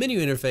version. The menu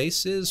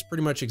interface is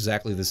pretty much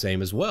exactly the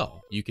same as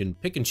well. You can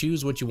pick and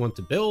choose what you want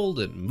to build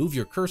and move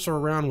your cursor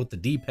around with the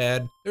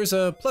D-pad. There's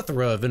a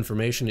plethora of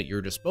information at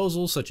your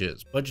disposal, such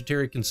as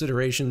budgetary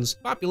considerations,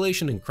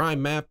 population and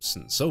crime maps,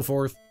 and so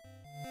forth.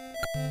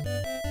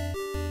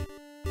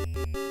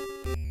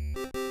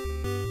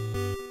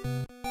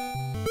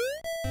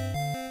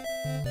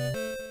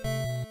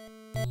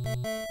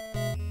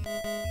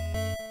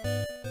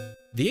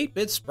 The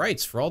 8-bit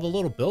sprites for all the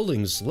little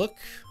buildings look,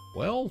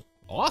 well,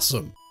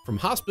 awesome. From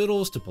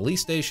hospitals to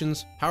police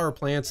stations, power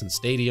plants, and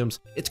stadiums,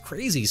 it's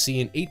crazy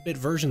seeing 8-bit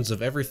versions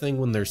of everything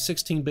when their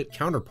 16-bit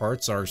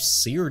counterparts are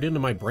seared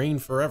into my brain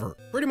forever.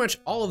 Pretty much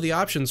all of the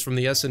options from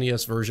the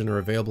SNES version are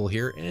available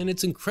here, and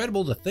it's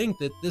incredible to think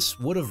that this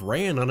would have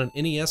ran on an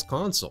NES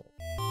console.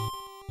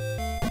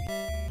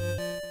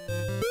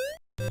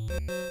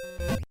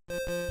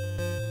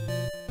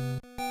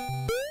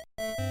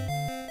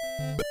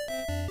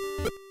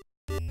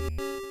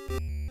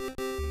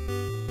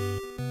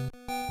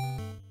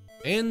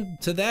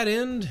 And to that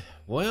end,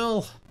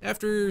 well,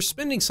 after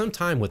spending some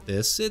time with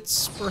this,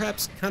 it's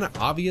perhaps kind of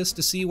obvious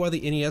to see why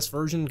the NES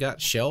version got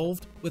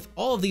shelved. With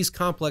all of these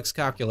complex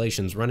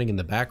calculations running in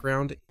the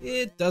background,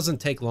 it doesn't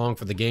take long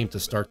for the game to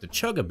start to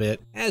chug a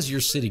bit as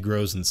your city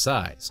grows in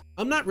size.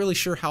 I'm not really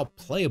sure how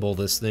playable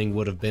this thing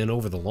would have been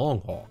over the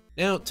long haul.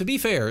 Now, to be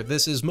fair,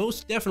 this is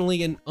most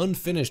definitely an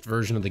unfinished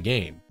version of the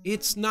game.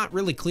 It's not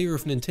really clear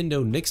if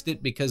Nintendo nixed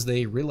it because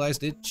they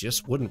realized it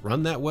just wouldn't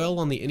run that well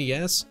on the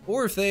NES,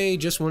 or if they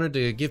just wanted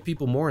to give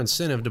people more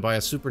incentive to buy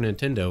a Super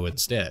Nintendo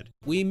instead.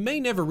 We may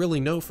never really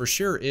know for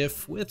sure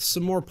if, with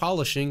some more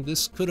polishing,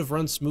 this could have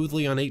run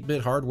smoothly on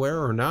 8-bit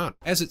hardware or not.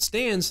 As it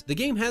stands, the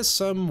game has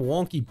some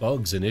wonky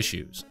bugs and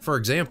issues. For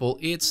example,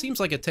 it seems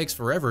like it takes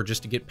forever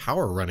just to get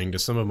power running to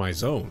some of my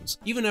zones,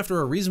 even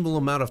after a reasonable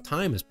amount of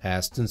time has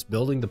passed since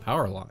building the power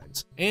power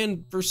lines.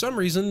 And for some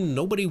reason,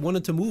 nobody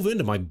wanted to move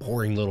into my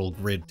boring little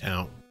grid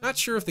town. Not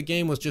sure if the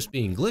game was just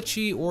being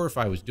glitchy or if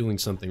I was doing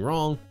something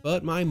wrong,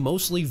 but my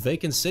mostly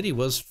vacant city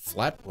was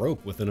flat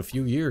broke within a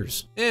few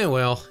years. And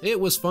well, it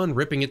was fun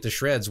ripping it to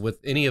shreds with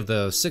any of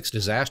the 6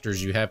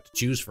 disasters you have to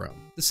choose from.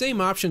 The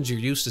same options you're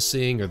used to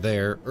seeing are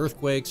there: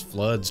 earthquakes,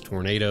 floods,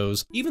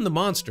 tornadoes, even the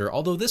monster,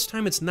 although this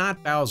time it's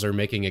not Bowser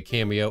making a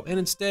cameo, and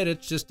instead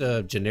it's just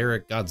a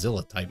generic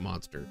Godzilla type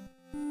monster.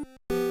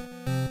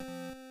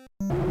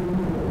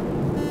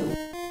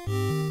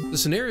 The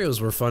scenarios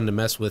were fun to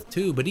mess with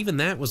too, but even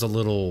that was a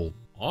little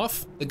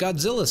off. The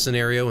Godzilla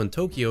scenario in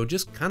Tokyo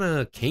just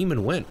kinda came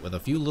and went with a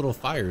few little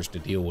fires to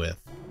deal with.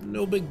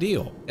 No big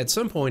deal. At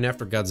some point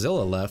after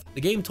Godzilla left,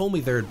 the game told me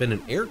there had been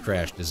an air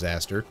crash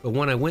disaster, but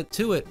when I went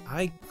to it,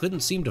 I couldn't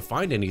seem to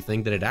find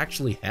anything that had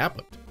actually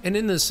happened. And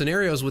in the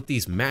scenarios with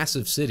these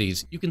massive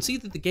cities, you can see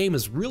that the game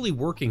is really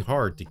working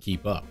hard to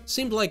keep up.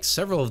 Seemed like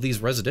several of these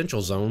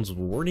residential zones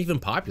weren't even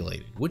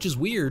populated, which is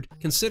weird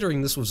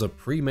considering this was a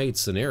pre-made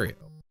scenario.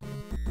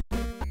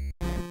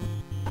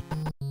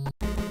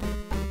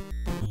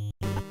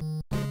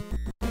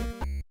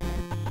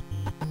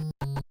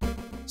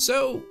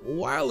 So,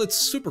 while it's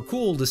super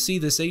cool to see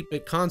this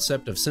 8-bit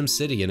concept of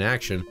SimCity in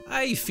action,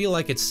 I feel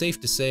like it's safe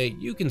to say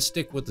you can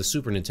stick with the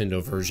Super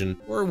Nintendo version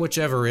or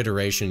whichever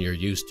iteration you're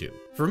used to.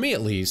 For me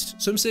at least,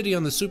 SimCity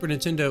on the Super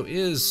Nintendo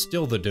is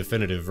still the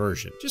definitive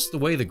version. Just the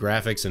way the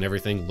graphics and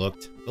everything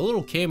looked, the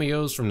little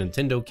cameos from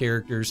Nintendo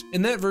characters,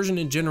 and that version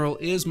in general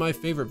is my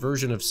favorite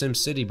version of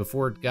SimCity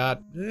before it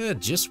got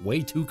just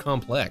way too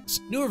complex.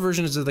 Newer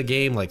versions of the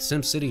game like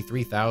SimCity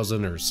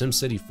 3000 or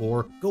SimCity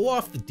 4 go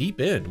off the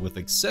deep end with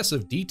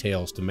excessive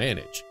details to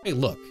manage. Hey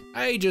look,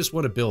 I just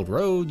want to build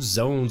roads,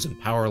 zones, and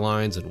power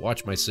lines and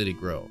watch my city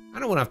grow. I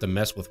don't want to have to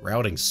mess with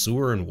routing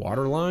sewer and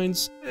water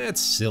lines.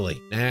 That's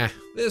silly. Nah,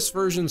 this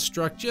version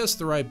struck just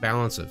the right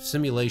balance of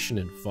simulation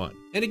and fun.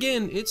 And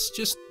again, it's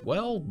just,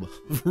 well,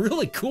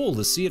 really cool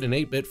to see it in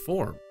 8-bit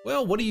form.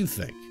 Well, what do you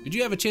think? Did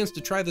you have a chance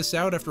to try this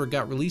out after it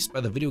got released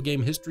by the Video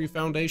Game History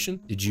Foundation?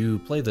 Did you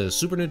play the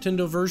Super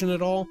Nintendo version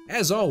at all?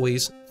 As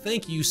always,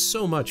 thank you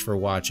so much for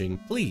watching.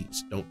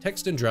 Please don't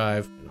text and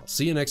drive, and I'll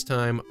see you next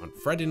time on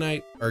Friday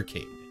Night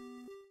Arcade.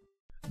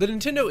 The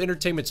Nintendo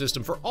Entertainment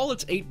System, for all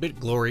its 8-bit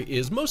glory,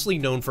 is mostly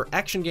known for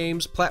action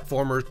games,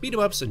 platformers,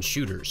 beat-em-ups, and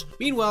shooters.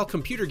 Meanwhile,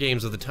 computer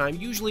games of the time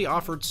usually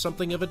offered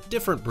something of a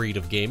different breed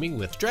of gaming,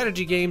 with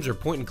strategy games or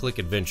point-and-click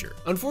adventure.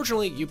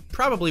 Unfortunately, you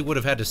probably would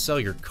have had to sell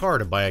your car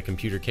to buy a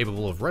computer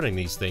capable of running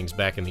these things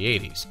back in the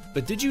 80s.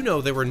 But did you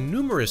know there were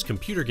numerous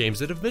computer games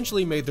that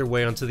eventually made their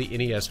way onto the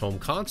NES home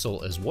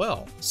console as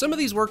well? Some of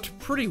these worked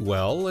pretty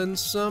well, and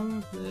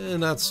some,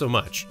 not so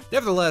much.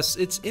 Nevertheless,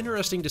 it's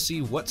interesting to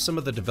see what some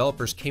of the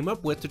developers came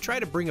up with to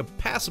try to bring a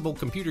passable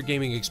computer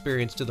gaming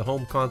experience to the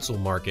home console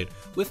market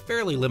with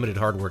fairly limited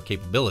hardware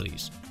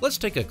capabilities. Let's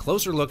take a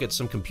closer look at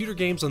some computer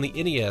games on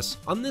the NES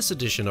on this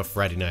edition of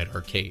Friday Night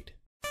Arcade.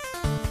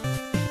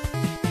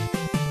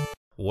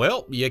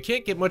 Well, you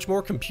can't get much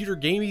more computer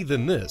gamey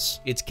than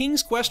this. It's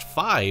King's Quest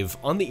V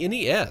on the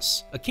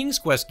NES, a King's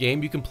Quest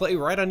game you can play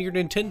right on your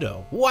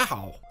Nintendo.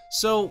 Wow!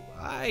 So,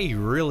 I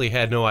really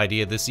had no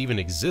idea this even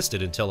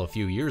existed until a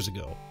few years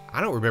ago. I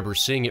don't remember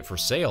seeing it for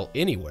sale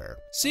anywhere.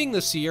 Seeing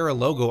the Sierra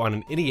logo on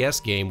an NES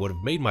game would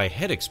have made my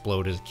head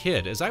explode as a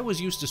kid, as I was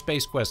used to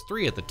Space Quest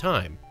 3 at the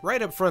time.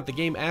 Right up front, the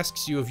game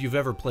asks you if you've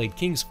ever played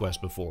King's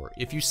Quest before.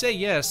 If you say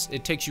yes,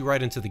 it takes you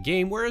right into the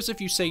game, whereas if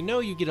you say no,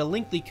 you get a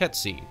lengthy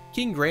cutscene.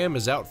 King Graham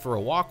is out for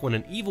a walk when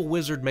an evil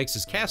wizard makes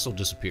his castle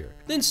disappear.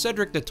 Then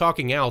Cedric the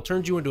Talking Owl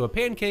turns you into a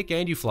pancake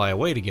and you fly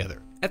away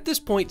together. At this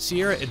point,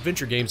 Sierra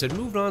Adventure Games had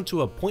moved on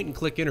to a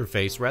point-and-click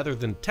interface rather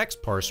than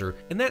text parser,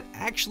 and that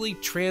actually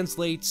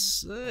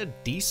translates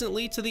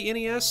decently to the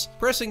NES.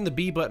 Pressing the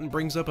B button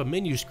brings up a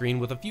menu screen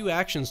with a few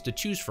actions to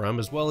choose from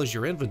as well as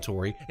your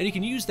inventory, and you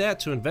can use that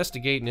to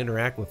investigate and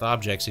interact with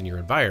objects in your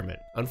environment.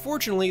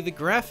 Unfortunately, the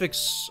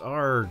graphics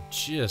are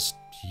just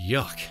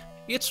yuck.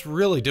 It's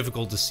really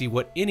difficult to see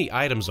what any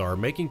items are,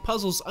 making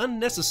puzzles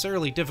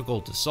unnecessarily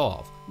difficult to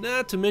solve.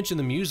 Not to mention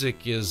the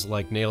music is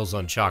like nails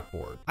on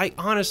chalkboard. I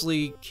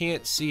honestly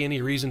can't see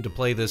any reason to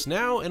play this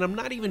now, and I'm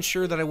not even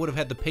sure that I would have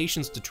had the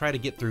patience to try to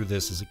get through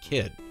this as a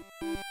kid.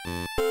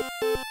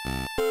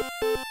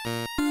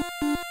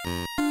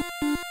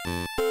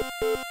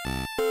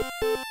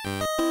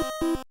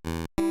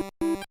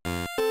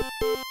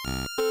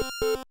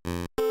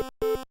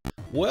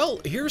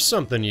 Well, here's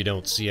something you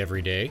don't see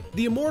every day.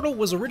 The Immortal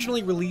was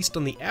originally released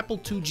on the Apple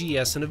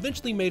IIgs and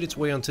eventually made its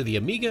way onto the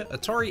Amiga,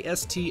 Atari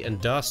ST, and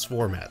DOS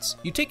formats.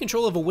 You take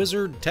control of a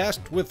wizard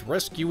tasked with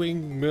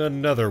rescuing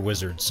another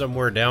wizard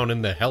somewhere down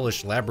in the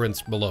hellish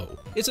labyrinths below.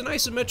 It's an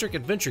isometric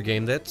adventure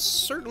game that's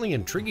certainly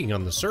intriguing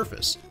on the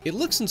surface. It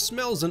looks and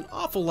smells an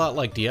awful lot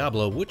like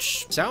Diablo,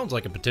 which sounds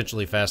like a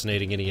potentially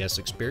fascinating NES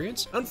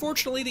experience.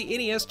 Unfortunately, the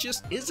NES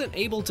just isn't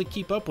able to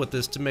keep up with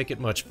this to make it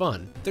much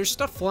fun. There's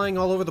stuff flying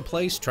all over the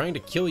place, trying to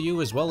kill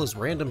you, as well as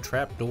random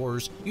trap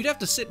doors. You'd have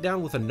to sit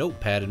down with a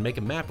notepad and make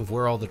a map of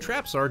where all the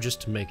traps are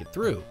just to make it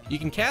through. You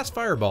can cast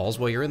fireballs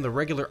while you're in the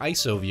regular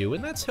ISO view,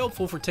 and that's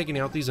helpful for taking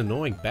out these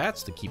annoying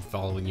bats that keep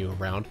following you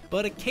around,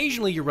 but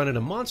occasionally you run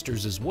into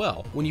monsters as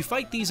well. When you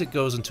fight these, it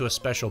goes into a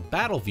special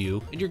battle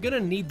view, and you're gonna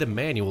need the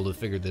manual to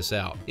figure this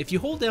out. If you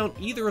hold down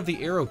either of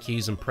the arrow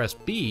keys and press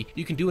B,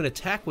 you can do an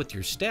attack with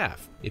your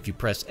staff. If you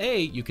press A,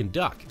 you can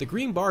duck. The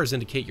green bars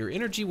indicate your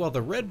energy, while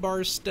the red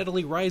bars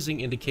steadily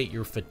rising indicate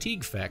your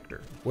fatigue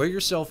factor. Wear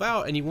yourself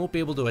out and you won't be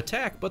able to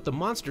attack, but the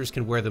monsters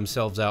can wear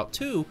themselves out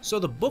too, so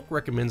the book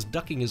recommends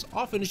ducking as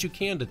often as you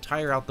can to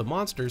tire out the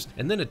monsters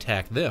and then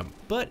attack them.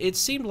 But it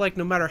seemed like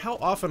no matter how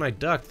often I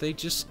ducked, they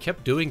just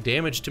kept doing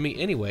damage to me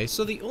anyway,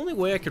 so the only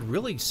way I could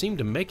really seem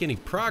to make any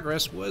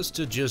progress was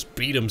to just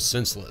beat them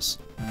senseless.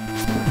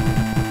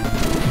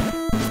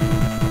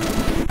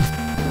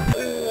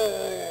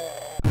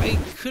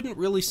 Couldn't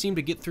really seem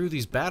to get through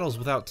these battles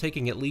without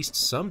taking at least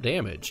some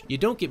damage. You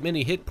don't get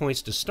many hit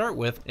points to start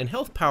with, and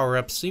health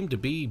power-ups seem to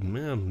be,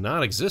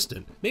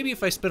 non-existent. Maybe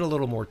if I spent a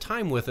little more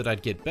time with it,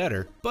 I'd get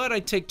better, but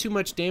I'd take too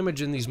much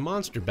damage in these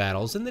monster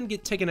battles and then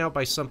get taken out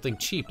by something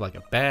cheap like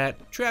a bat,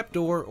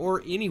 trapdoor,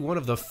 or any one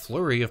of the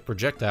flurry of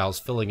projectiles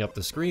filling up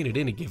the screen at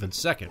any given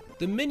second.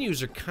 The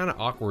menus are kinda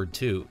awkward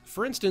too.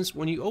 For instance,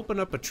 when you open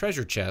up a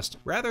treasure chest,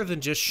 rather than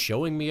just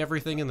showing me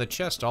everything in the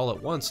chest all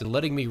at once and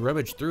letting me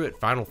rummage through it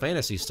Final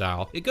Fantasy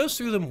style, it goes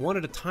through them one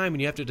at a time and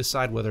you have to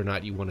decide whether or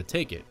not you want to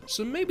take it.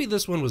 So maybe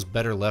this one was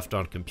better left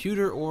on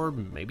computer, or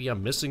maybe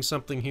I'm missing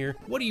something here.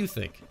 What do you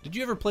think? Did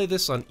you ever play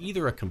this on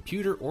either a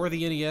computer or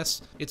the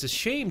NES? It's a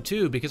shame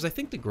too, because I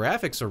think the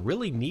graphics are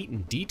really neat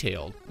and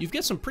detailed. You've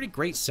got some pretty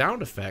great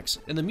sound effects,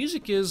 and the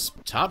music is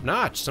top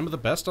notch, some of the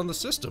best on the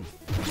system.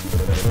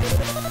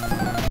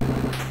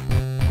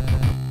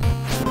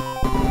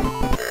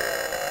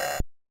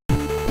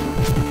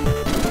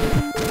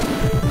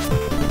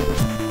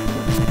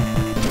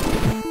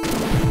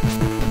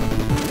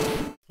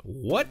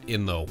 What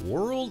in the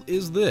world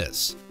is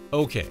this?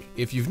 Okay,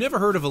 if you've never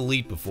heard of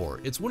Elite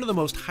before, it's one of the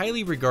most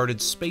highly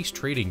regarded space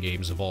trading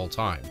games of all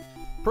time.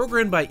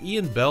 Programmed by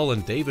Ian Bell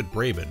and David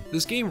Braben,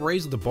 this game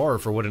raised the bar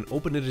for what an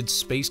open-ended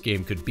space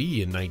game could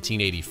be in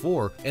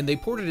 1984, and they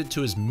ported it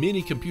to as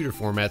many computer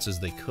formats as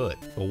they could.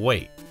 But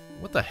wait,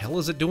 what the hell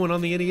is it doing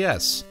on the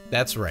NES?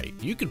 That's right,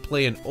 you could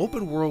play an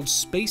open-world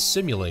space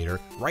simulator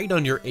right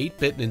on your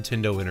 8-bit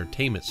Nintendo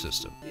Entertainment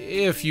System,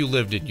 if you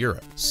lived in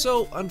Europe.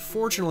 So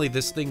unfortunately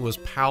this thing was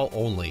PAL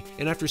only,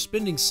 and after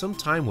spending some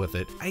time with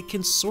it, I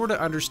can sorta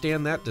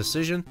understand that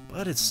decision,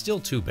 but it's still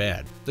too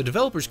bad. The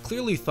developers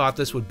clearly thought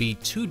this would be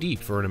too deep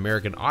for an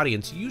American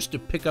audience used to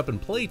pick up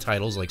and play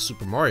titles like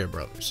Super Mario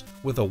Bros.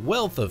 With a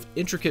wealth of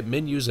intricate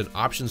menus and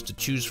options to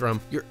choose from,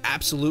 you're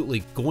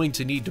absolutely going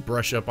to need to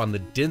brush up on the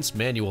dense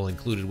manual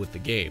included with the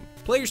game.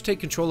 Players take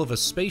control of a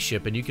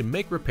spaceship and you can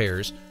make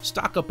repairs,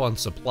 stock up on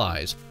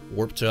supplies,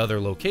 warp to other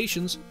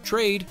locations,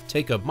 trade,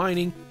 take up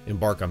mining,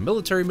 embark on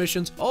military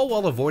missions, all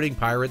while avoiding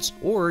pirates,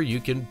 or you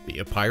can be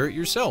a pirate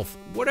yourself.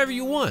 Whatever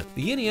you want.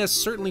 The NES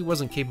certainly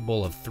wasn't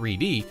capable of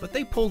 3D, but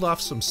they pulled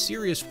off some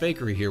serious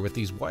fakery here with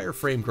these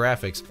wireframe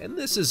graphics, and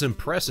this is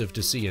impressive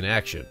to see in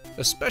action,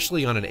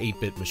 especially on an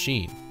 8-bit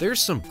machine.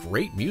 There's some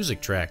great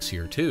music tracks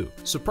here too.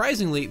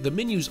 Surprisingly, the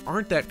menus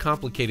aren't that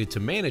complicated to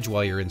manage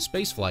while you're in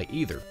spaceflight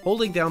either.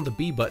 Holding down the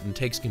B button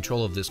takes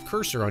control of this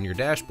cursor on your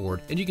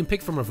dashboard, and you can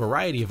pick from a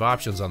variety of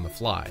options on the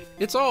fly.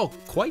 It's all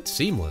quite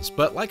seamless,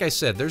 but like I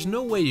said, there's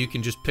no way you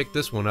can just pick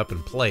this one up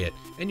and play it,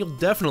 and you'll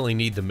definitely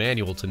need the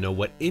manual to know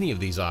what any of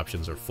these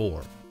options are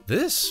for.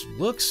 This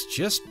looks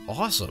just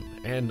awesome,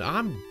 and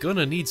I'm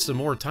gonna need some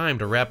more time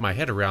to wrap my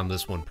head around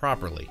this one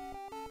properly.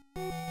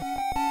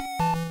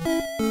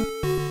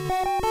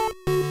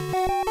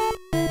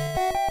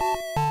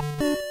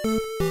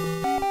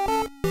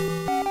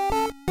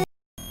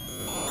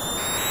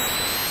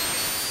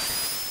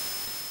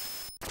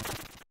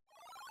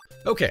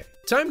 Okay,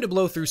 time to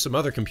blow through some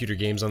other computer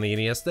games on the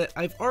NES that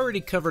I've already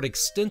covered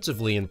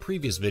extensively in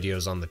previous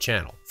videos on the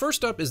channel.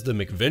 First up is the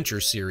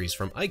McVenture series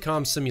from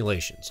ICOM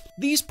Simulations.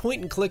 These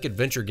point-and-click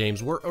adventure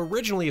games were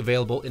originally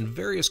available in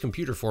various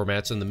computer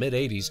formats in the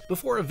mid-80s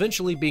before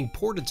eventually being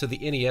ported to the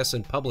NES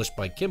and published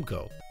by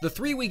Kimco. The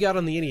three we got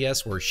on the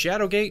NES were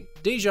Shadowgate,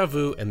 Deja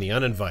Vu, and the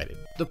Uninvited.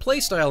 The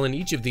playstyle in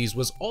each of these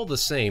was all the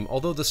same,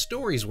 although the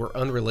stories were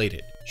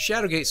unrelated.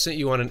 Shadowgate sent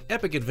you on an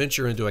epic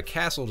adventure into a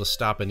castle to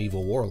stop an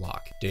evil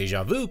warlock.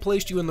 Deja Vu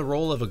placed you in the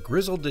role of a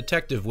grizzled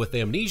detective with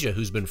amnesia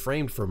who's been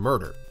framed for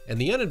murder. And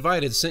the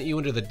Uninvited sent you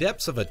into the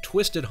depths of a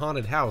twisted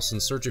haunted house in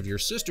search of your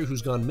sister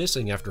who's gone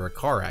missing after a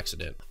car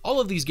accident. All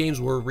of these games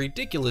were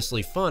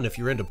ridiculously fun if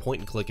you're into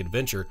point-and-click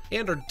adventure,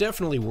 and are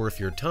definitely worth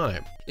your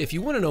time. If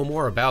you want to know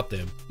more about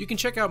them, you can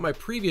check out my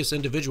previous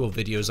individual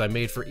videos I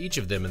made for each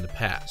of them in the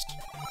past.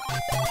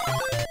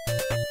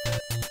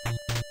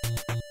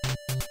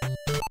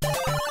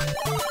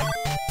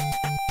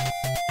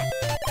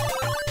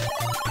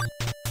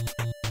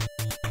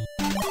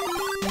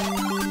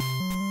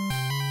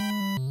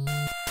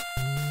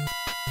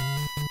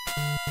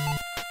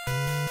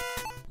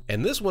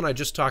 And this one I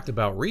just talked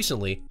about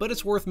recently, but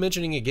it's worth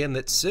mentioning again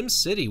that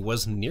SimCity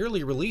was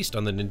nearly released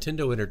on the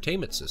Nintendo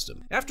Entertainment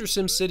System. After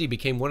SimCity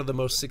became one of the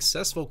most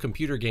successful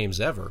computer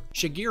games ever,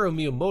 Shigeru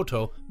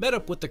Miyamoto met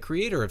up with the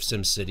creator of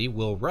SimCity,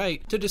 Will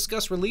Wright, to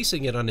discuss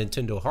releasing it on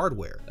Nintendo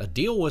hardware. A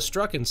deal was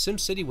struck and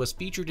SimCity was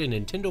featured in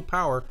Nintendo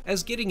Power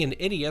as getting an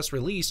NES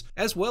release,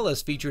 as well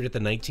as featured at the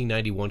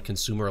 1991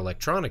 Consumer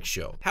Electronics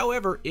Show.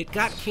 However, it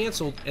got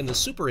canceled and the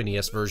Super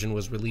NES version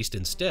was released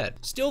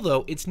instead. Still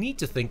though, it's neat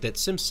to think that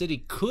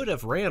SimCity could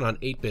have ran on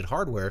 8-bit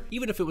hardware,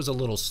 even if it was a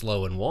little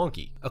slow and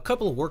wonky. A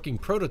couple of working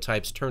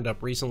prototypes turned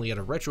up recently at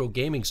a retro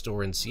gaming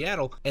store in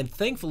Seattle, and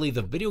thankfully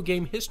the Video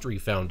Game History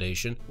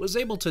Foundation was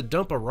able to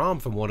dump a ROM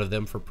from one of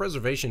them for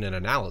preservation and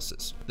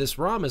analysis. This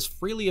ROM is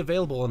freely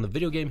available on the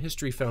Video Game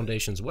History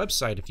Foundation's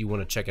website if you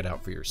want to check it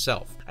out for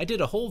yourself. I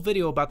did a whole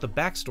video about the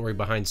backstory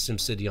behind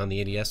SimCity on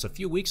the NES a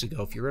few weeks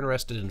ago if you're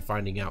interested in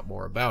finding out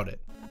more about it.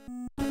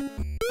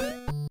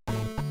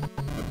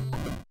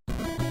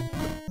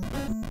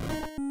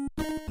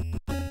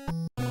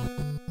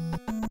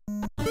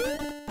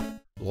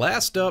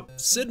 Last up,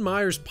 Sid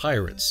Meier's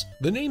Pirates.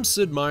 The name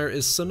Sid Meier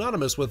is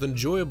synonymous with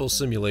enjoyable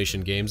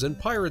simulation games, and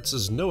Pirates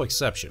is no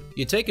exception.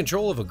 You take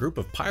control of a group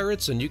of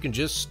pirates and you can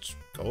just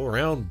go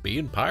around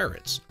being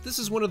pirates. This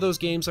is one of those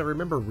games I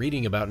remember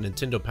reading about in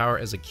Nintendo Power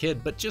as a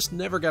kid, but just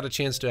never got a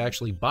chance to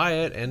actually buy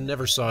it and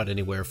never saw it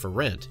anywhere for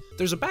rent.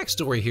 There's a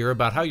backstory here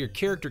about how your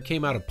character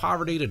came out of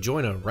poverty to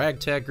join a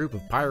ragtag group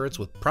of pirates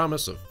with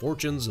promise of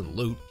fortunes and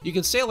loot. You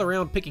can sail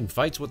around picking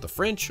fights with the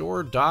French,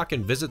 or dock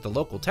and visit the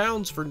local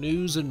towns for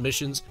news and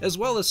missions, as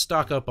well as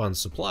stock up on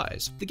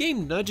supplies. The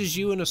game nudges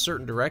you in a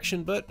certain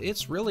direction, but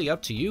it's really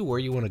up to you where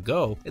you want to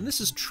go, and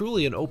this is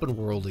truly an open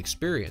world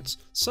experience,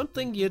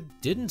 something you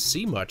didn't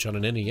see much on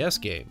an NES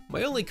game.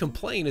 My only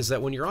complaint is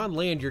that when you're on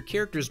land, your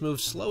characters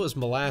move slow as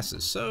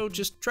molasses, so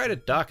just try to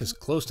dock as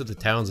close to the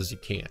towns as you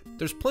can.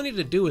 There's plenty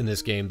to do in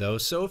this game though,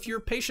 so if you're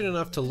patient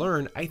enough to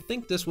learn, I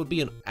think this would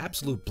be an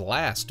absolute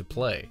blast to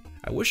play.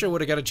 I wish I would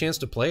have got a chance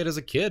to play it as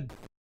a kid.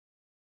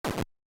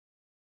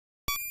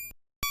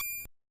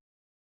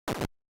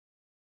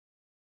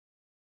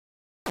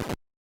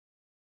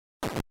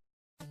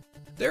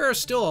 There are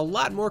still a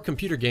lot more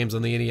computer games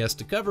on the NES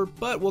to cover,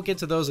 but we'll get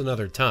to those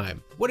another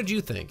time. What did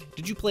you think?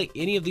 Did you play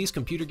any of these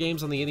computer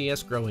games on the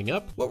NES growing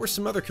up? What were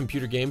some other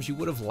computer games you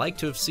would have liked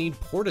to have seen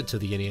ported to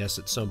the NES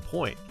at some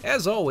point?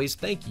 As always,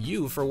 thank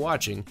you for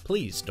watching.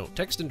 Please don't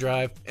text and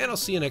drive, and I'll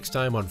see you next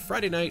time on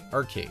Friday Night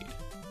Arcade.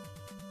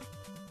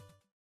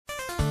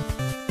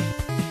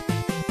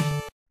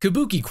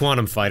 Kabuki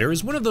Quantum Fighter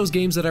is one of those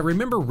games that I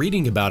remember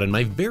reading about in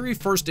my very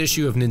first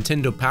issue of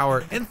Nintendo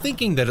Power and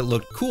thinking that it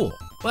looked cool,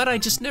 but I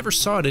just never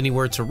saw it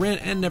anywhere to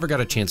rent and never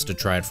got a chance to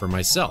try it for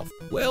myself.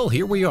 Well,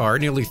 here we are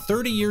nearly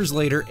 30 years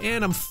later,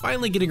 and I'm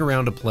finally getting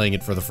around to playing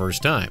it for the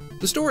first time.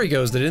 The story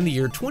goes that in the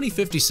year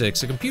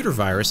 2056, a computer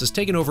virus has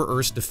taken over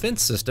Earth's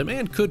defense system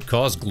and could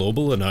cause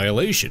global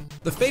annihilation.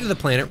 The fate of the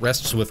planet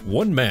rests with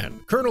one man,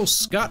 Colonel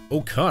Scott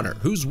O'Connor,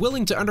 who's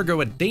willing to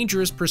undergo a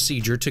dangerous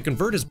procedure to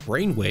convert his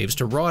brainwaves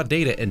to raw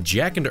data and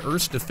jack into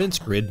Earth's defense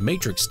grid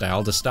Matrix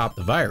style to stop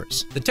the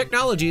virus. The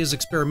technology is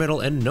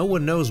experimental and no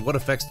one knows what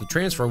effects the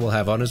transfer will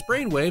have on his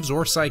brainwaves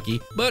or psyche,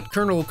 but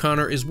Colonel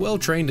O'Connor is well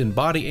trained in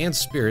body and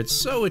spirits,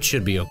 so it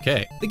should be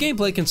okay. The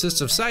gameplay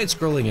consists of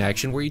side-scrolling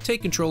action where you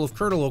take control of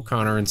Colonel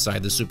O'Connor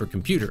inside the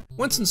supercomputer.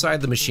 Once inside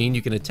the machine,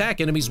 you can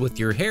attack enemies with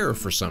your hair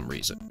for some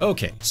reason.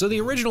 Okay, so the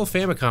original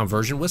Famicom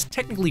version was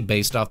technically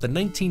based off the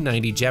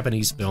 1990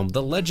 Japanese film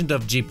The Legend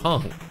of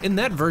Champaign. In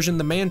that version,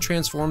 the man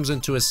transforms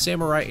into a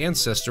samurai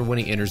ancestor when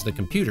he enters the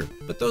computer,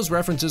 but those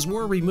references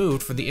were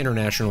removed for the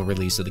international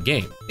release of the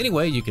game.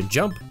 Anyway, you can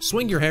jump,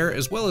 swing your hair,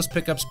 as well as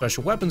pick up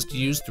special weapons to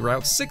use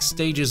throughout 6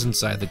 stages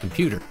inside the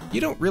computer. You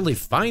don't really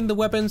find the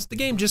weapons, the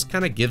game just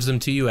kinda gives them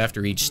to you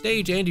after each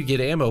stage, and you get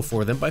ammo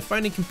for them by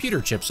finding computer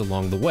chips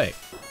along the way.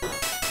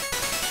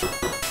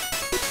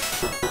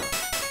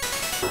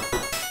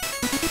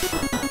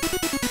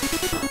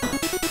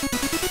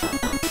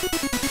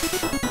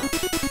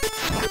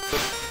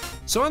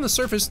 So on the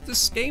surface,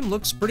 this game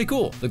looks pretty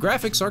cool. The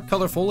graphics are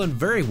colorful and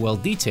very well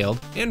detailed,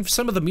 and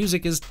some of the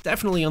music is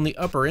definitely on the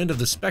upper end of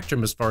the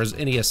spectrum as far as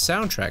NES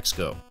soundtracks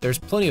go. There's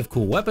plenty of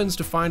cool weapons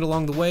to find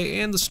along the way,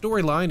 and the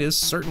storyline is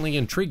certainly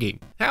intriguing.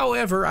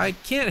 However, I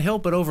can't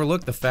help but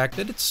overlook the fact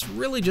that it's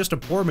really just a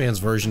poor man's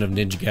version of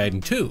Ninja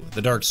Gaiden 2,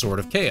 The Dark Sword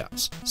of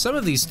Chaos. Some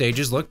of these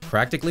stages look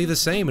practically the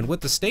same, and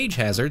with the stage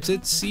hazards,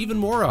 it's even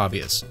more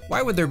obvious.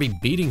 Why would there be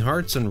beating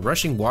hearts and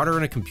rushing water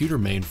in a computer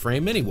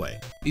mainframe anyway?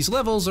 These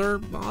levels are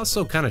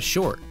also kind of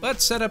short, but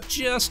set up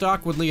just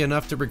awkwardly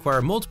enough to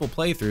require multiple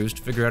playthroughs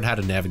to figure out how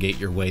to navigate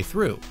your way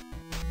through.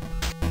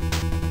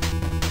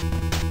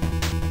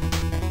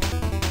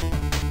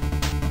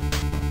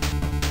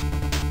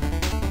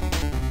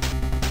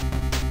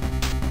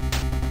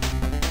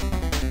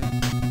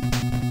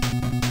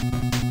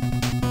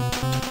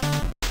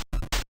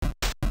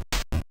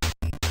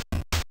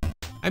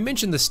 I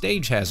mentioned the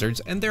stage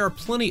hazards, and there are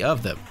plenty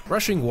of them.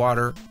 Rushing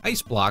water,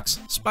 ice blocks,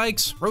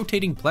 spikes,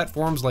 rotating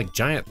platforms like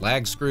giant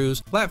lag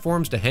screws,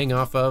 platforms to hang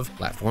off of,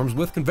 platforms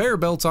with conveyor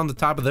belts on the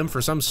top of them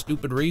for some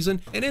stupid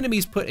reason, and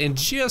enemies put in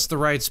just the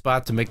right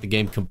spot to make the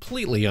game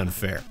completely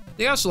unfair.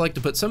 They also like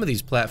to put some of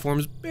these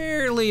platforms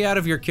barely out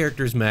of your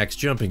character's max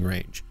jumping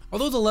range.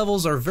 Although the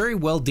levels are very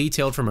well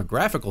detailed from a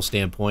graphical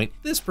standpoint,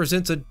 this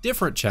presents a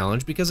different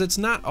challenge because it's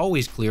not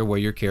always clear where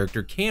your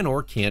character can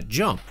or can't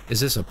jump. Is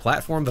this a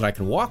platform that I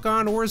can walk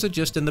on, or is it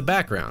just in the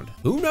background?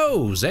 Who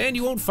knows, and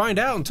you won't find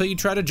out until you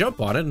try to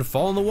jump on it and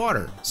fall in the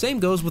water. Same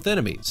goes with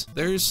enemies.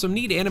 There's some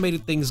neat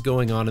animated things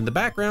going on in the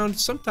background.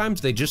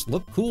 Sometimes they just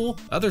look cool,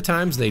 other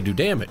times they do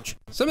damage.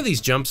 Some of these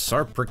jumps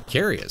are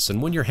precarious,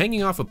 and when you're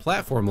hanging off a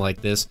platform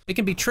like this, it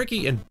can be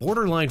tricky and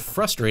borderline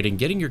frustrating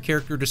getting your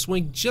character to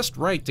swing just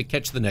right to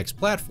catch the next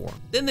platform.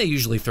 Then they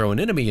usually throw an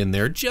enemy in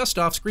there just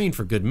off screen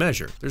for good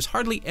measure. There's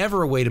hardly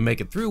ever a way to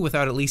make it through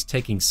without at least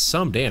taking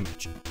some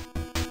damage.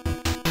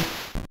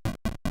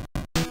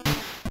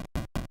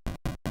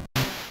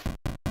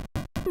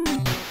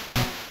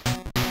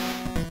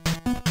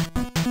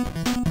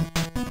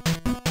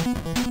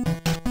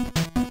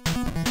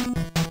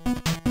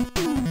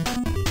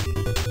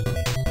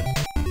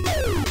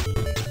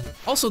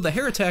 Also, the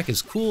hair attack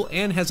is cool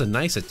and has a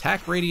nice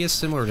attack radius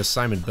similar to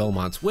Simon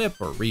Belmont's whip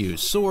or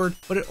Ryu's sword,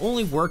 but it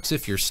only works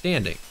if you're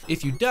standing.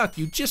 If you duck,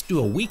 you just do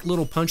a weak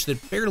little punch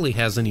that barely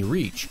has any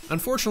reach.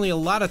 Unfortunately, a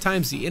lot of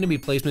times the enemy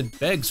placement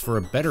begs for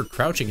a better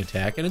crouching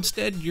attack, and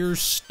instead you're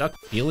stuck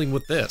dealing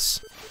with this.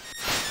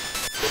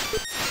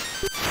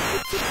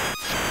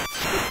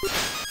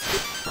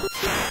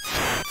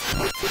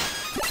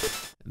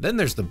 Then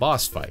there's the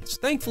boss fights.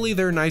 Thankfully,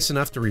 they're nice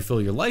enough to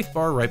refill your life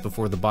bar right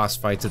before the boss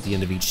fights at the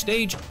end of each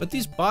stage, but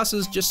these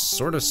bosses just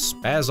sort of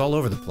spaz all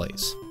over the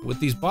place. With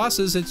these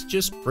bosses, it's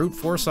just brute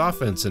force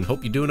offense and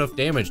hope you do enough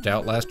damage to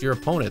outlast your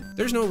opponent.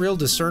 There's no real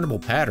discernible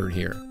pattern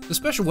here. The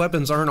special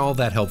weapons aren't all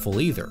that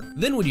helpful either.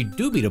 Then when you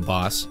do beat a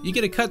boss, you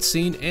get a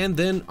cutscene and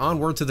then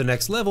onward to the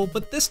next level,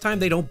 but this time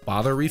they don't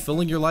bother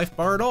refilling your life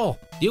bar at all.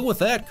 Deal with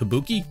that,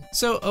 Kabuki.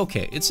 So,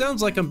 okay, it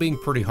sounds like I'm being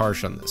pretty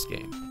harsh on this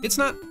game. It's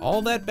not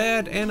all that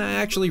bad, and I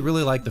actually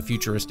really like the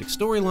futuristic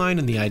storyline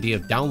and the idea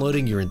of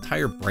downloading your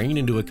entire brain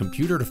into a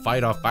computer to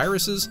fight off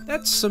viruses.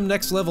 That's some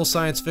next level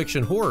science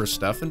fiction horror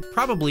stuff, and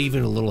probably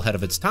even a little ahead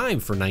of its time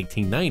for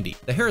 1990.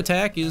 The hair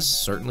attack is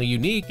certainly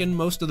unique, and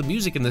most of the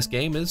music in this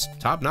game is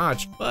top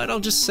notch, but I'll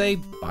just say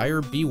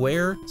buyer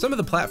beware. Some of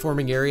the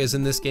platforming areas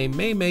in this game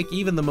may make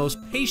even the most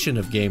patient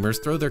of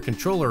gamers throw their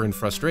controller in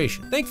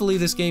frustration. Thankfully,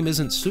 this game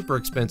isn't super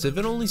expensive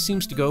and only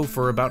seems to go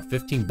for about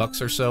 15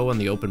 bucks or so on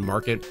the open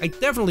market. I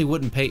definitely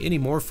wouldn't pay any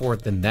more for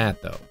it than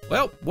that though.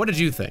 Well, what did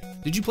you think?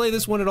 Did you play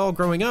this one at all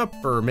growing up,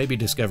 or maybe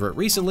discover it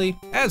recently?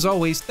 As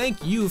always,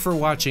 thank you for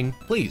watching.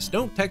 Please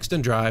don't text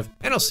and drive,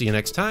 and I'll see you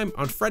next time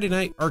on Friday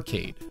Night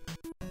Arcade.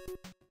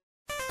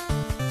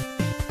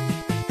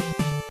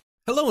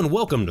 Hello and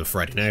welcome to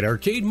Friday Night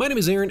Arcade. My name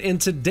is Aaron,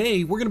 and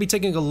today we're going to be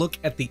taking a look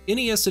at the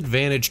NES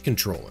Advantage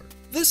Controller.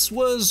 This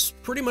was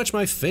pretty much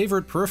my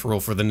favorite peripheral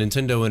for the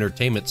Nintendo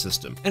Entertainment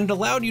System, and it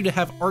allowed you to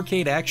have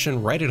arcade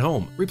action right at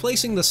home,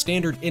 replacing the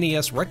standard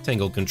NES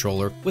rectangle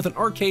controller with an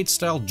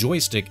arcade-style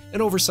joystick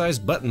and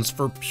oversized buttons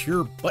for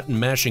pure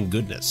button-mashing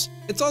goodness.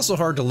 It's also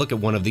hard to look at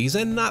one of these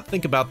and not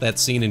think about that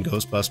scene in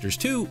Ghostbusters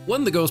 2,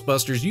 when the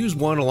Ghostbusters use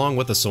one along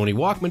with a Sony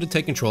Walkman to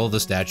take control of the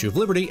Statue of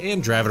Liberty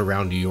and drive it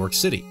around New York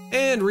City.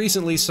 And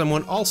recently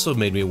someone also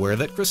made me aware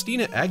that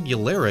Christina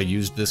Aguilera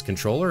used this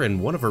controller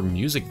in one of her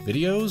music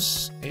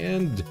videos,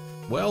 and,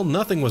 well,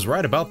 nothing was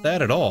right about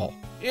that at all.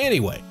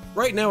 Anyway,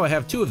 right now I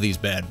have two of these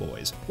bad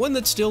boys. One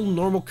that's still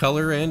normal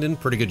color and in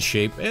pretty good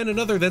shape, and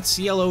another that's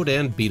yellowed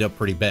and beat up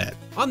pretty bad.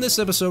 On this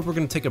episode, we're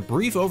going to take a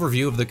brief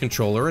overview of the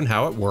controller and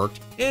how it worked,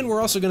 and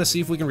we're also going to see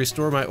if we can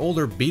restore my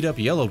older beat up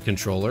yellowed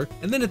controller,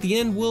 and then at the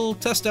end we'll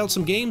test out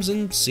some games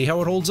and see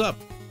how it holds up.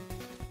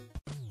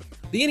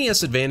 The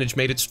NES Advantage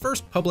made its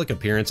first public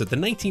appearance at the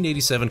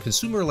 1987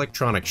 Consumer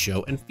Electronics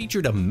Show and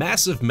featured a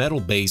massive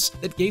metal base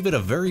that gave it a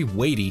very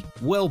weighty,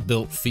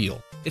 well-built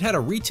feel. It had a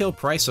retail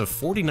price of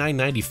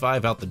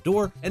 $49.95 out the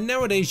door, and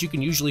nowadays you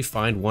can usually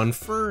find one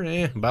for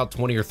about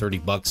 20 or 30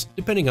 bucks,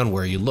 depending on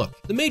where you look.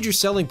 The major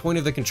selling point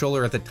of the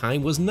controller at the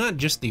time was not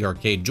just the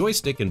arcade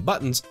joystick and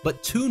buttons,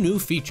 but two new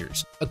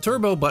features, a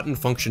turbo button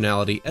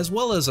functionality as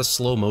well as a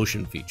slow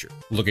motion feature.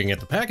 Looking at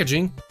the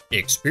packaging,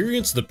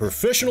 experience the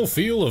professional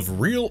feel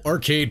of real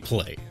arcade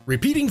play.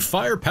 Repeating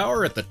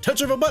firepower at the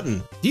touch of a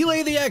button.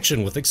 Delay the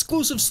action with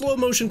exclusive slow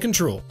motion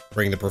control.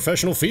 Bring the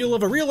professional feel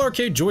of a real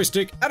arcade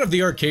joystick out of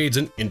the arcades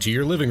and into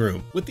your living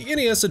room. With the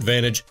NES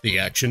Advantage, the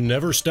action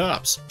never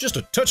stops. Just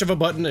a touch of a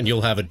button and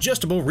you'll have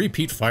adjustable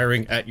repeat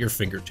firing at your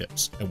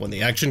fingertips. And when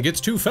the action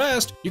gets too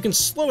fast, you can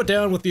slow it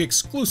down with the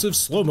exclusive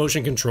slow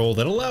motion control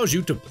that allows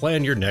you to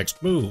plan your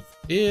next move.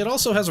 It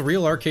also has a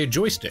real arcade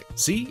joystick.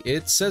 See,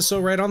 it says so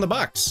right on the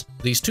box.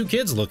 These two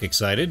kids look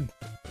excited.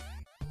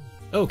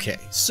 Okay,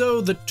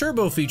 so the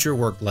turbo feature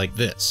worked like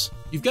this.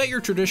 You've got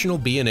your traditional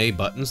B and A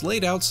buttons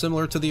laid out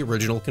similar to the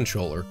original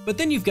controller, but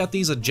then you've got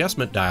these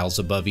adjustment dials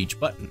above each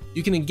button.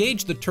 You can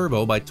engage the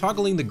turbo by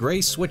toggling the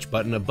gray switch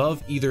button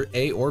above either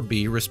A or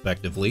B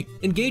respectively.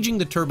 Engaging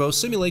the turbo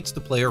simulates the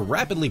player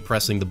rapidly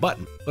pressing the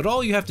button, but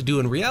all you have to do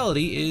in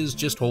reality is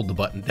just hold the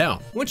button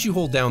down. Once you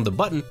hold down the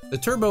button, the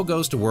turbo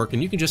goes to work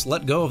and you can just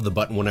let go of the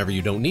button whenever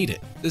you don't need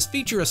it. This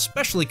feature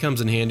especially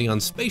comes in handy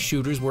on space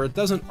shooters where it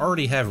doesn't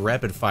already have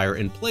rapid fire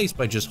in place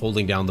by just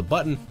holding down the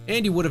button,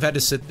 and you would have had to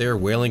sit there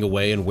wailing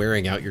away and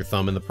wearing out your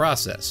thumb in the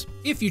process.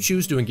 If you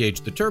choose to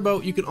engage the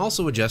turbo, you can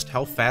also adjust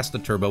how fast the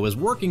turbo is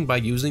working by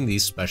using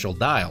these special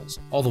dials.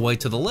 All the way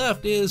to the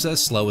left is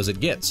as slow as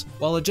it gets,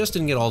 while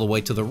adjusting it all the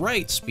way to the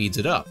right speeds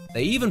it up.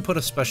 They even put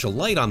a special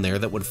light on there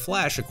that would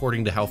flash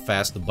according to how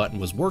fast the button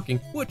was working,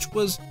 which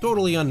was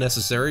totally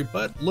unnecessary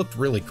but looked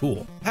really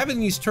cool. Having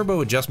these turbo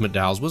adjustment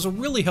dials was a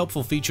really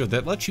helpful feature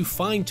that lets you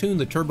fine-tune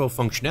the turbo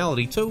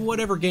functionality to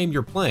whatever game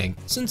you're playing,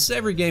 since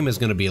every game is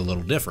going to be a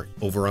little different.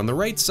 Over on the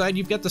right side,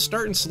 you've got the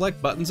start and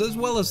select buttons as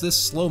well as this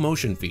slow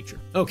motion feature.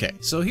 Okay,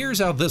 so here's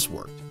how this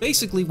worked.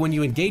 Basically, when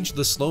you engage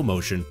the slow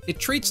motion, it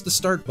treats the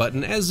start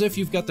button as if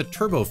you've got the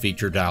turbo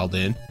feature dialed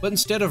in, but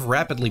instead of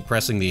rapidly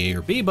pressing the A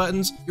or B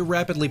buttons, you're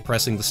rapidly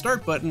pressing the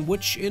start button,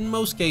 which in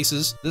most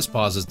cases, this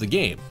pauses the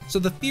game. So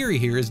the theory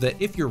here is that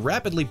if you're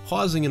rapidly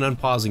pausing and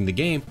unpausing the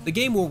game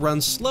will run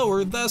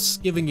slower, thus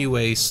giving you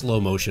a slow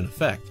motion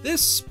effect.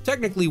 This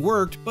technically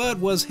worked, but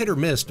was hit or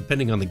miss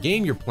depending on the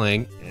game you're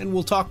playing, and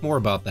we'll talk more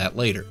about that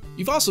later.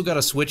 You've also got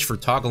a switch for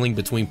toggling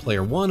between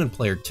player 1 and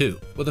player 2.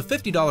 With a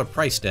 $50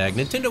 price tag,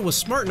 Nintendo was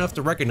smart enough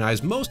to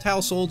recognize most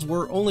households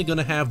were only going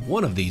to have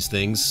one of these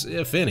things,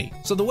 if any.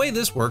 So the way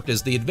this worked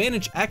is the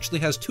Advantage actually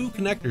has two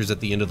connectors at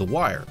the end of the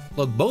wire.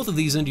 Plug both of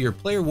these into your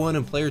player 1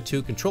 and player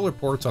 2 controller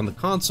ports on the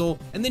console,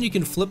 and then you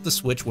can flip the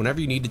switch whenever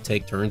you need to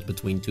take turns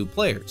between two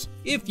players.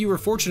 If you were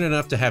fortunate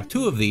enough to have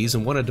two of these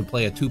and wanted to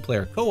play a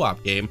two-player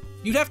co-op game,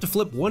 you'd have to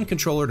flip one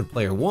controller to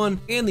player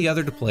 1 and the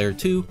other to player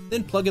 2,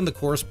 then plug in the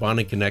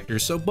corresponding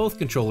connectors so both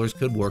controllers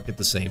could work at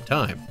the same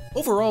time.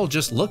 Overall,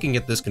 just looking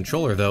at this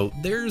controller though,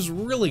 there's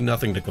really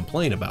nothing to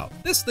complain about.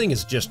 This thing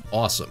is just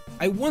awesome.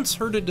 I once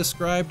heard it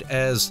described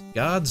as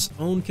God's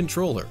own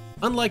controller.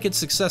 Unlike its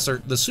successor,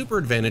 the Super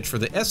Advantage for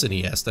the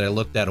SNES that I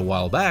looked at a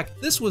while back,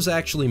 this was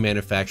actually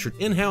manufactured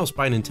in-house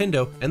by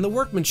Nintendo, and the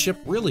workmanship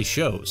really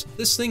shows.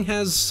 This thing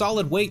has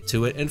solid weight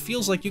to it and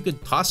feels like you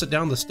could toss it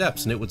down the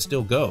steps and it would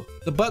still go.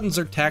 The buttons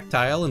are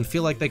tactile and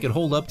feel like they could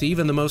hold up to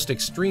even the most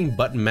extreme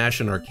button mash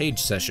in arcade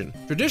session.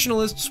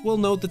 Traditionalists will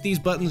note that these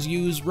buttons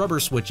use rubber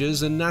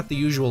switches and not the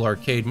usual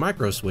arcade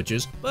micro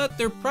switches, but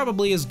they're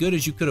probably as good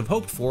as you could have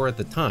hoped for at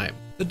the time.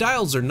 The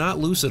dials are not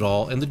loose at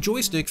all, and the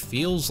joystick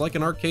feels like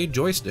an arcade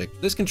joystick.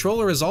 This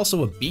controller is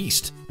also a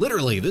beast.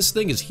 Literally, this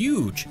thing is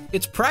huge.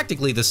 It's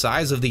practically the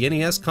size of the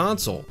NES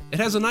console. It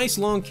has a nice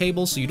long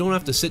cable so you don't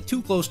have to sit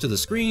too close to the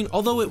screen,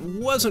 although it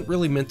wasn't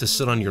really meant to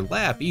sit on your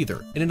lap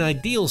either. In an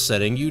ideal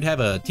setting, you'd have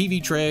a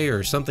TV tray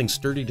or something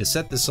sturdy to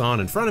set this on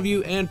in front of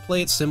you and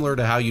play it similar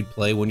to how you'd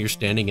play when you're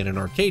standing in an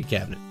arcade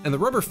cabinet. And the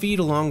rubber feet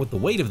along with the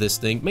weight of this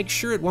thing make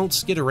sure it won't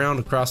skid around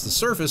across the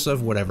surface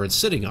of whatever it's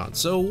sitting on.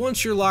 So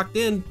once you're locked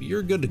in,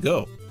 you're good to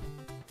go.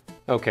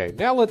 Okay,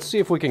 now let's see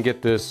if we can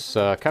get this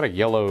kind of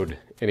yellowed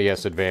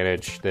NES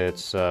Advantage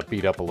that's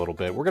beat up a little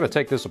bit. We're going to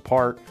take this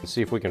apart and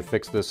see if we can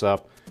fix this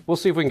up. We'll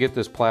see if we can get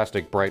this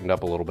plastic brightened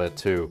up a little bit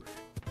too.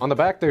 On the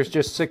back there's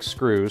just 6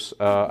 screws.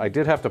 I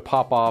did have to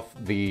pop off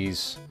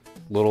these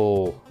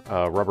little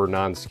rubber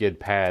non-skid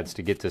pads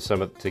to get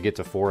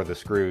to 4 of the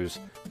screws.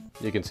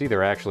 You can see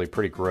they're actually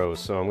pretty gross,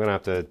 so I'm going to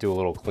have to do a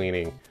little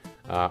cleaning.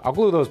 I'll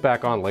glue those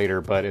back on later,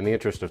 but in the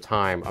interest of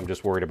time, I'm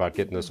just worried about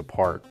getting this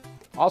apart.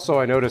 Also,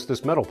 I noticed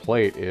this metal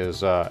plate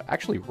is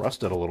actually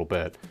rusted a little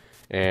bit,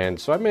 and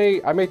so I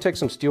may take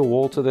some steel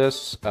wool to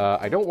this.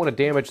 I don't want to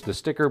damage the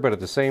sticker, but at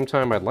the same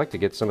time, I'd like to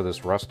get some of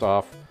this rust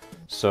off.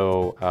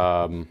 So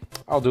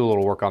I'll do a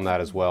little work on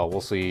that as well.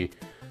 We'll see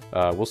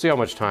how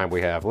much time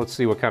we have. Let's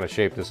see what kind of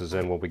shape this is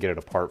in when we get it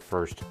apart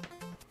first.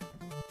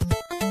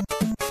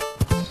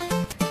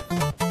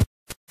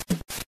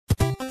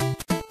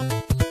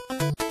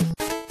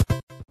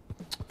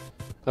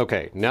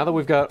 Okay, now that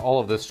we've got all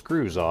of the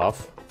screws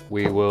off,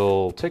 we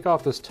will take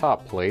off this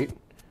top plate,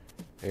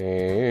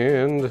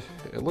 and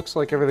it looks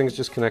like everything's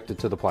just connected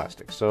to the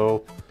plastic.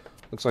 So,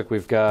 looks like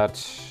we've got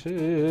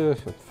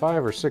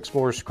 5 or 6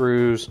 more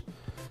screws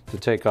to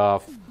take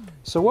off.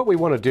 So what we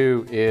want to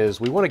do is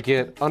we want to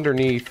get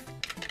underneath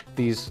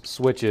these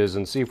switches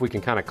and see if we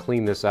can kind of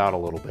clean this out a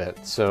little bit.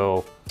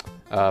 So,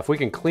 if we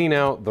can clean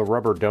out the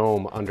rubber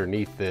dome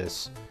underneath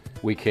this,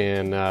 we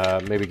can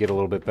maybe get a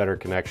little bit better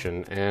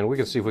connection, and we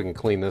can see if we can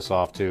clean this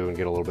off too and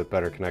get a little bit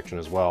better connection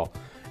as well.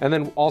 And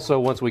then also,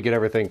 once we get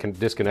everything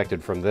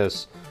disconnected from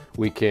this,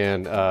 we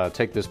can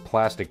take this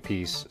plastic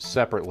piece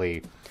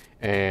separately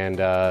and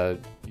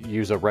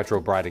use a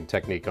retro brighting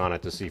technique on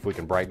it to see if we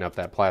can brighten up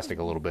that plastic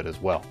a little bit as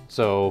well.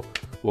 So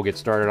we'll get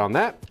started on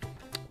that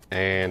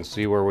and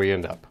see where we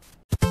end up.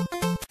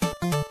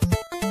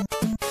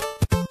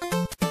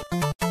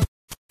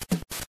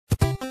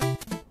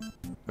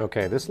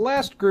 Okay, this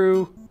last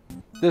screw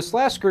This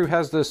last screw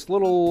has this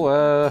little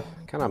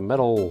kind of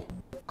metal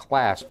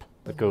clasp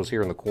that goes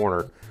here in the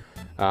corner.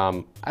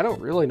 I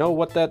don't really know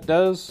what that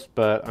does,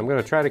 but I'm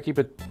going to try to keep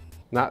it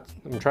I'm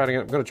going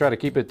to try to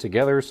keep it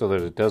together so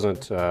that it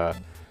doesn't, when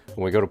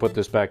we go to put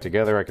this back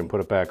together, I can put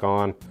it back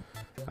on.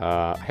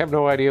 I have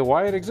no idea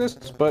why it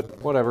exists,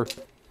 but whatever.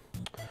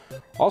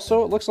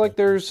 Also, it looks like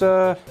there's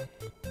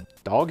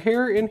dog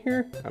hair in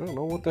here. I don't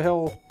know what the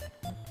hell,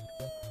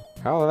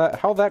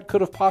 how that could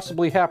have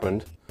possibly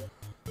happened.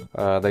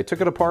 They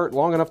took it apart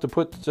long enough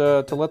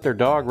to let their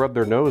dog rub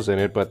their nose in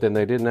it, but then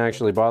they didn't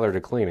actually bother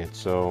to clean it,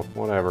 so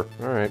whatever.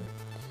 Alright.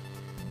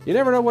 You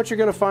never know what you're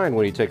going to find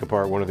when you take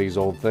apart one of these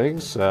old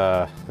things.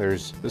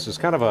 This is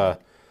kind of a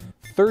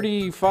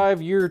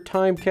 35-year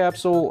time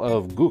capsule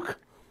of gook.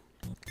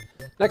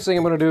 Next thing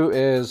I'm going to do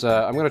is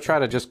I'm going to try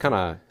to just kind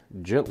of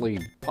gently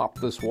pop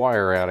this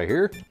wire out of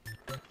here.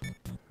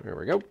 There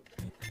we go.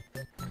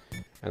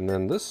 And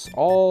then this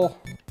all,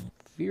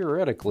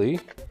 theoretically,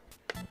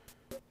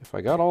 if I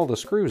got all the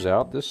screws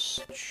out, this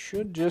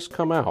should just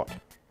come out.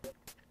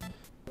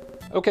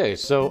 Okay,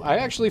 so I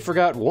actually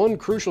forgot one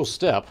crucial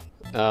step.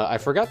 I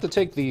forgot to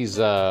take these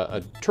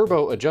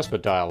turbo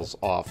adjustment dials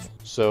off.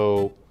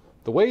 So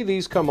the way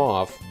these come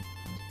off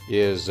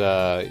is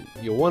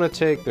you'll want to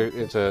take,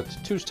 it's a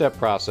two-step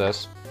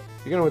process.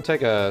 You're going to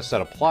take a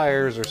set of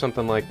pliers or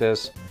something like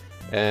this,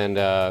 and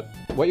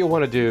what you'll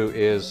want to do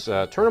is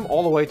turn them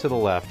all the way to the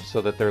left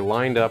so that they're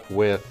lined up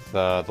with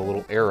the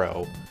little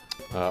arrow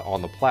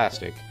on the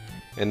plastic.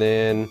 And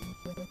then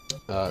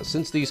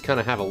since these kind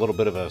of have a little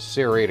bit of a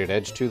serrated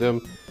edge to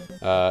them,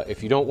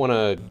 if you don't want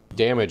to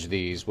damage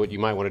these, what you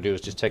might want to do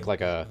is just take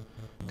like a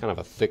kind of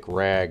a thick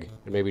rag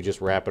and maybe just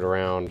wrap it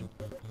around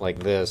like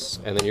this,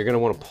 and then you're going to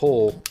want to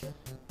pull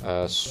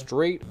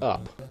straight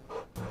up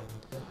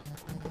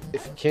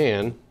if you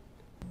can,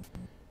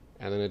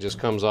 and then it just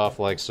comes off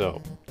like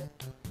so.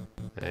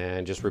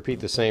 And just repeat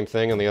the same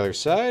thing on the other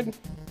side.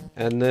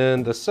 And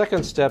then the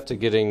second step to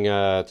getting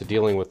to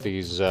dealing with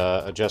these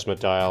adjustment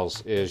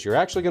dials is you're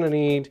actually going to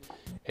need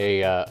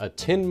a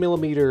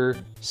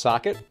 10mm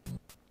socket.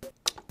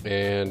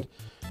 And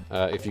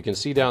if you can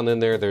see down in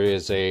there, there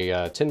is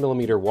a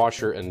 10mm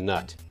washer and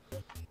nut.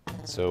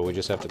 So we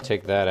just have to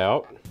take that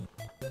out.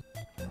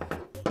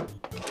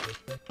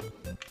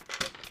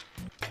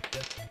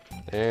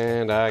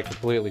 And I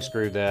completely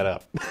screwed that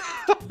up.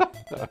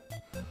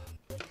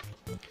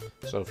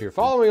 So if you're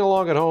following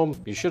along at home,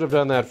 you should have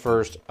done that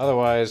first.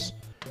 Otherwise,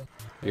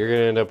 you're going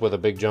to end up with a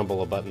big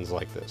jumble of buttons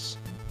like this.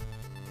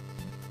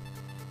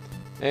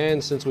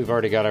 And since we've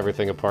already got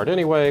everything apart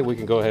anyway, we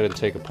can go ahead and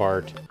take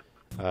apart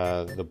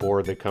the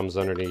board that comes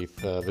underneath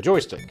the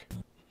joystick.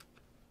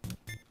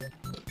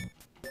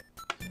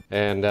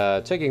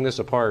 And taking this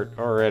apart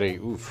already,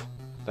 oof,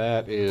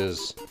 that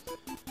is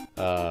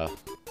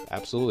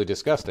absolutely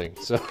disgusting.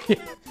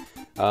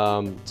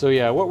 So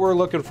yeah, what we're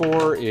looking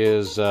for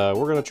is we're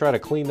going to try to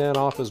clean that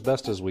off as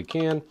best as we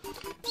can.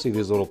 See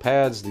these little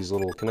pads, these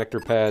little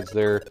connector pads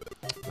there.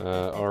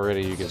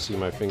 Already you can see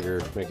my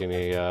finger making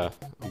a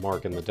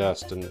mark in the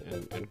dust and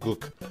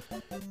gook.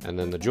 And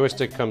then the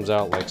joystick comes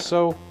out like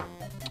so.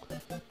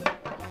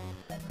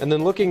 And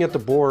then looking at the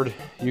board,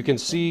 you can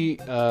see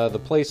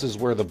the places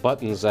where the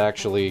buttons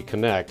actually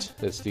connect.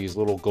 It's these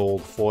little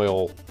gold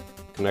foil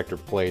connector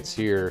plates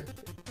here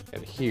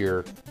and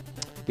here.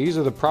 These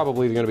are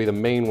probably going to be the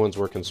main ones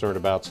we're concerned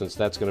about, since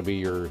that's going to be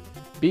your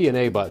B and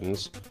A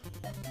buttons.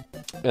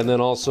 And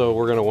then also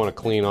we're going to want to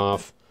clean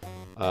off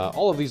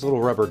all of these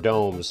little rubber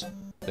domes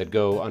that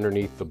go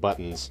underneath the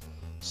buttons.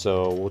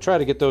 So we'll try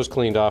to get those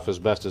cleaned off as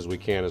best as we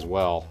can as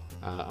well.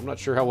 I'm not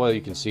sure how well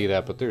you can see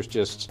that, but there's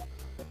just...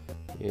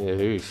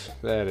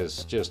 that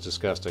is just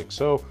disgusting.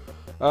 So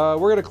we're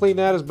going to clean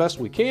that as best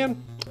we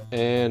can,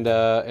 and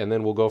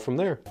then we'll go from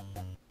there.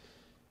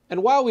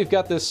 And while we've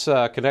got this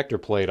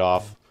connector plate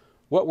off,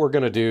 what we're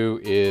going to do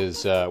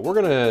is we're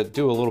going to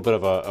do a little bit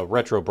of a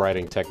retro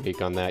brighting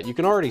technique on that. You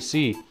can already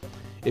see,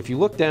 if you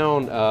look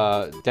down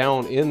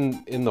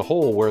in the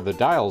hole where the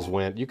dials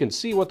went, you can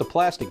see what the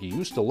plastic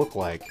used to look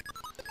like.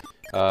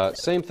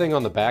 Same thing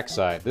on the back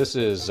side. This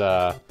is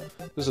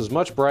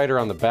much brighter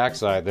on the back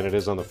side than it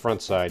is on the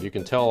front side. You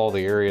can tell all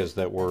the areas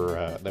that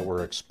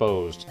were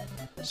exposed.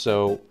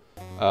 So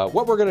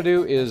what we're going to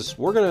do is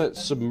we're going to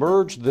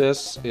submerge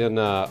this in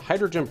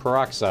hydrogen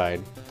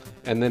peroxide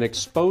and then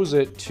expose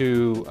it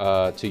to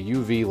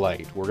UV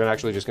light. We're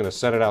actually just going to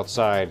set it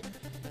outside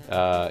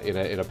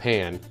in a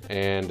pan,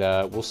 and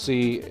we'll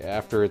see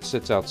after it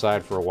sits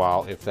outside for a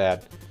while if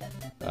that.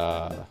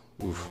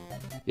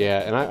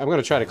 Yeah, and I'm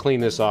going to try to clean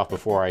this off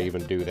before I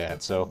even do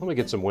that. So let me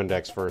get some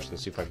Windex first and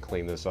see if I can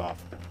clean this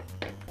off.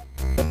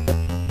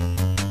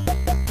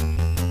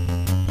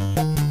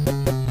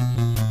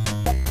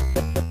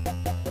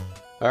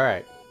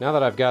 Alright, now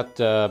that I've got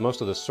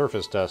most of the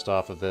surface dust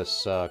off of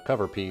this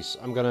cover piece,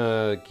 I'm going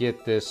to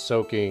get this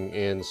soaking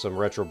in some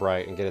Retro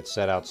Bright and get it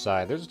set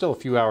outside. There's still a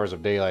few hours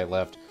of daylight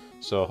left,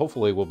 so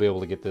hopefully we'll be able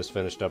to get this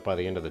finished up by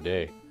the end of the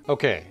day.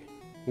 Okay,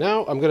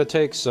 Now I'm going to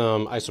take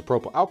some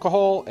isopropyl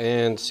alcohol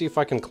and see if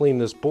I can clean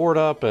this board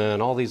up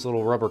and all these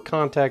little rubber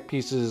contact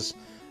pieces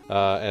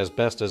as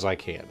best as I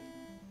can.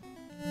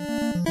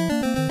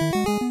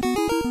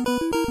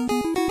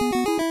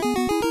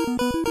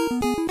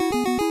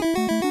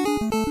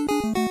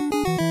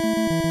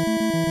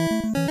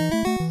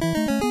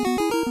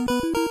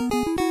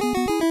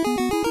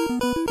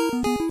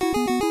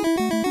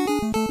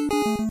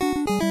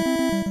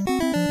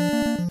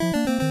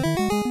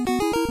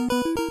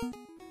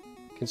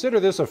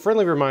 Consider this a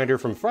friendly reminder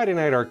from Friday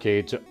Night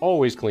Arcade to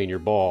always clean your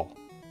ball.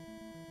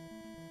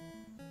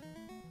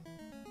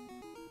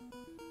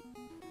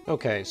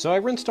 Okay, so I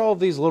rinsed all of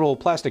these little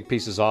plastic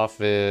pieces off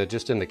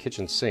just in the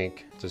kitchen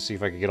sink to see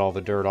if I could get all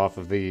the dirt off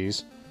of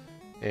these.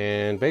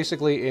 And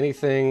basically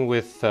anything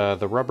with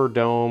the rubber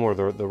dome or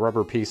the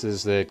rubber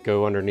pieces that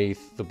go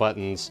underneath the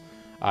buttons,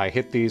 I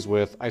hit these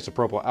with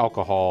isopropyl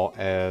alcohol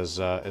as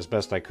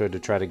best I could to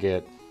try to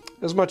get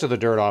as much of the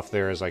dirt off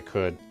there as I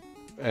could.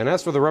 And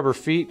as for the rubber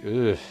feet,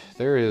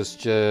 there is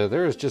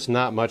just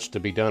not much to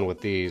be done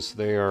with these.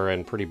 They are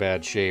in pretty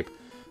bad shape.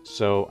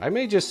 So I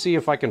may just see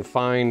if I can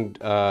find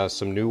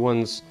some new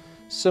ones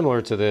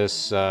similar to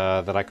this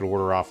that I could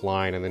order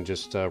offline and then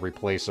just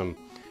replace them.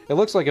 It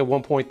looks like at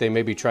one point they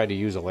maybe tried to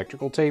use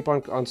electrical tape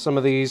on some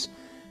of these,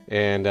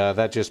 and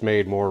that just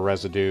made more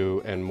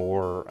residue and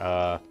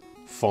more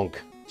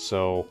funk.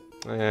 So,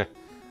 I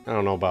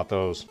don't know about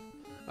those.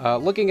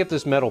 Looking at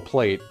this metal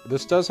plate,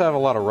 this does have a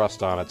lot of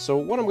rust on it, so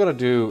what I'm going to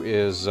do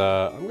is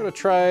I'm going to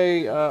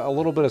try a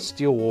little bit of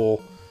steel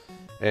wool,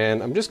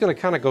 and I'm just going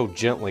to kind of go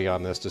gently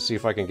on this to see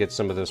if I can get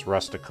some of this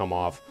rust to come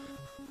off.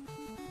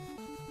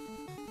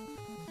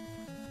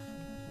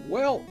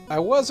 Well, I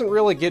wasn't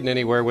really getting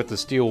anywhere with the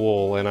steel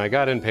wool, and I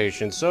got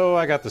impatient, so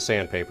I got the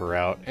sandpaper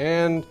out,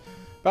 and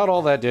about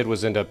all that did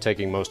was end up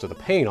taking most of the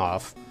paint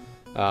off.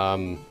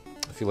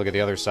 If you look at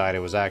the other side, it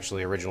was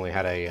actually originally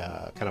had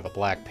a kind of a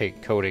black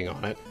paint coating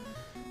on it.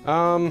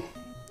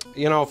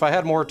 You know, if I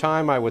had more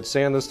time, I would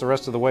sand this the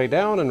rest of the way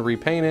down and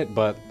repaint it,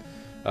 but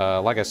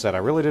like I said, I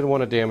really didn't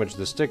want to damage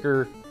the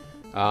sticker.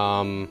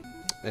 And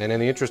in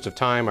the interest of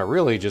time, I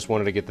really just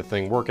wanted to get the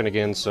thing working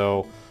again,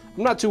 so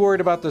I'm not too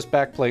worried about this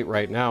back plate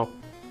right now.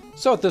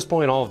 So at this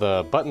point, all of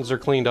the buttons are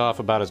cleaned off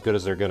about as good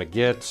as they're going to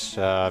get.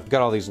 I've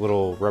got all these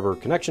little rubber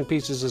connection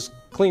pieces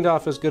cleaned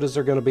off as good as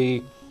they're going to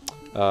be.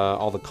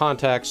 All the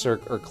contacts are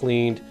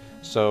cleaned,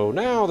 so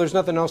now there's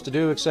nothing else to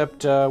do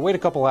except wait a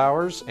couple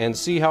hours and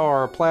see how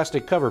our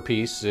plastic cover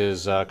piece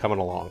is coming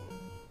along.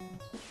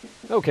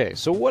 Okay,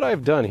 so what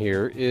I've done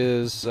here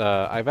is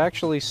I've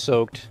actually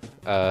soaked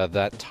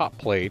that top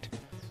plate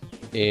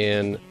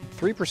in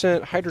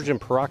 3% hydrogen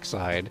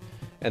peroxide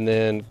and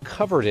then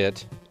covered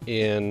it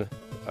in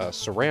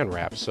saran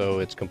wrap, so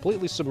it's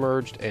completely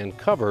submerged and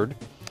covered,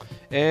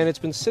 and it's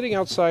been sitting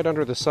outside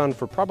under the sun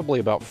for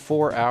probably about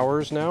 4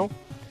 hours now.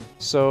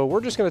 So we're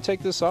just going to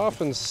take this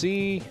off and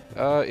see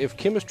if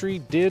chemistry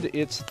did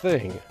its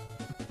thing.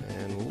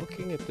 And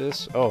looking at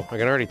this, oh, I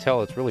can already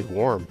tell it's really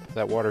warm.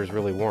 That water is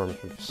really warm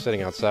from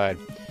sitting outside.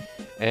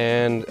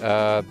 And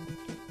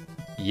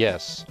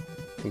yes,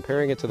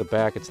 comparing it to the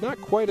back, it's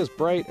not quite as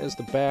bright as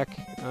the back.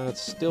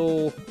 It's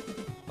still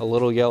a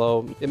little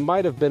yellow. It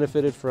might have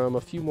benefited from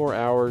a few more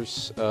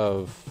hours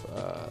of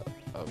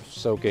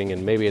soaking,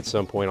 and maybe at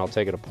some point I'll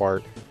take it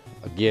apart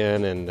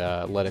again and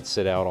let it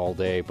sit out all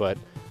day. But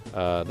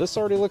this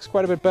already looks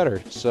quite a bit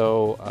better,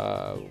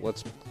 so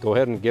let's go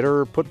ahead and get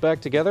her put back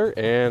together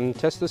and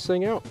test this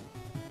thing out.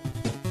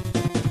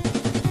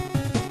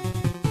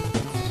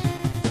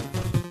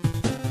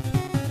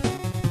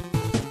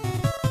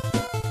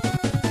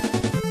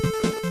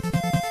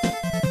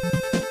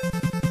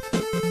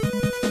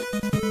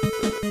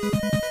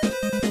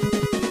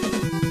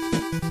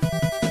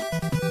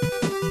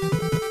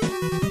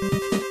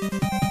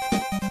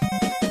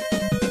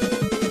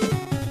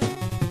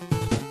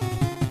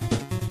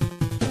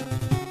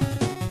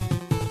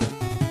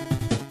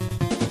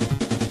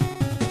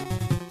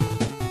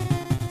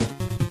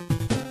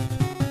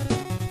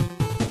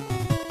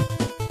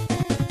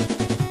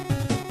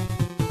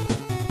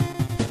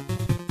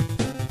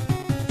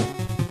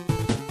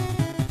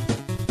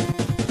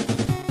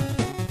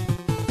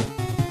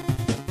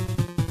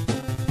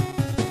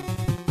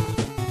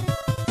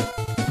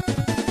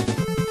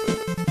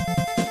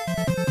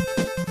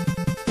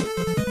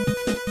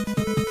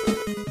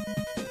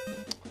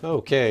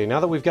 Okay, now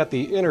that we've got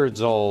the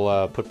innards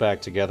all put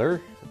back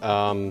together,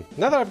 now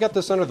that I've got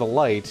this under the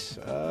light,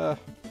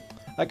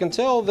 I can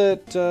tell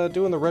that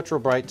doing the retro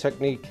bright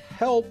technique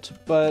helped,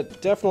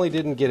 but definitely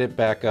didn't get it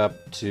back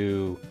up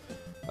to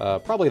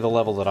probably the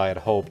level that I had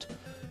hoped.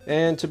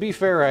 And to be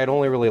fair, I had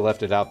only really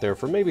left it out there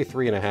for maybe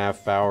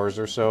 3.5 hours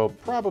or so.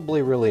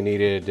 Probably really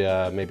needed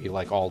maybe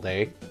like all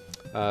day,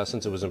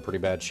 since it was in pretty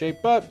bad shape.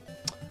 But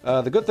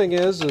the good thing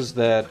is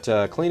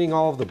that cleaning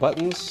all of the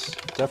buttons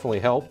definitely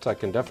helped. I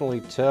can definitely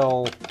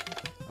tell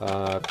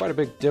quite a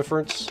big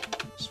difference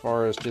as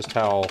far as just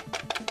how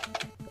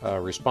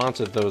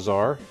responsive those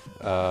are.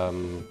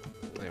 You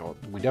know,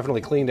 we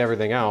definitely cleaned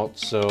everything out,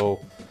 so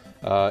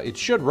it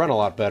should run a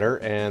lot better,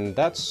 and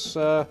that's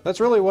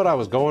really what I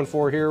was going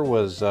for here,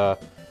 was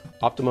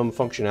optimum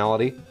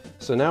functionality.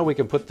 So now we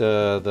can put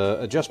the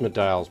adjustment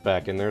dials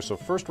back in there. So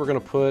first we're going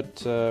to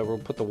put we'll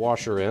put the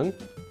washer in.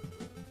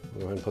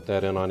 Go ahead and put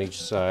that in on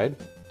each side,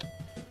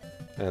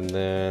 and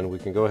then we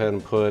can go ahead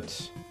and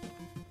put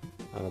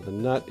the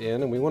nut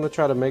in, and we want to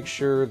try to make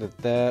sure that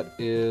that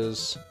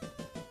is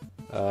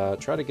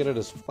try to get it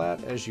as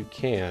flat as you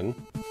can.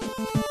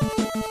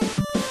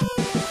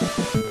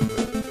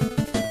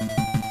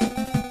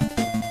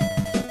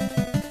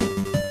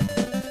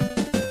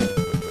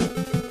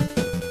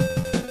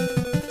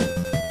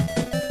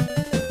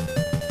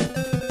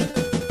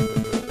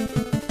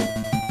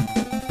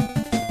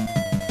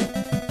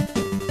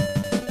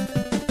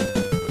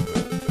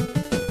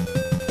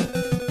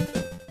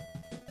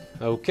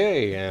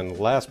 Okay, and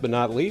last but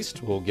not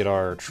least, we'll get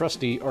our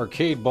trusty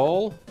arcade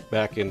ball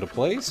back into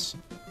place.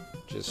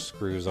 Just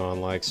screws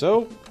on like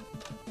so.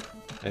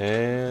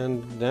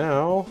 And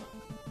now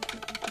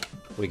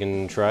we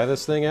can try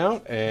this thing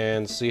out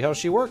and see how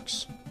she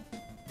works.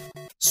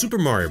 Super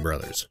Mario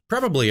Bros.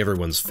 Probably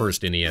everyone's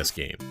first NES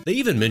game. They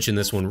even mention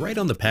this one right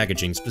on the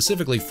packaging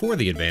specifically for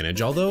the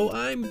Advantage, although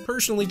I'm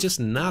personally just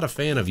not a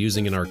fan of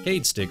using an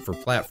arcade stick for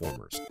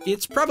platformers.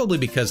 It's probably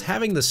because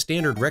having the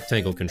standard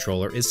rectangle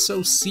controller is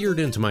so seared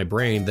into my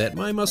brain that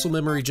my muscle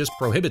memory just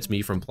prohibits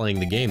me from playing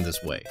the game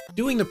this way.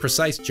 Doing the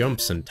precise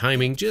jumps and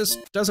timing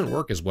just doesn't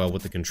work as well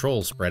with the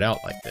controls spread out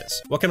like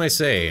this. What can I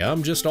say?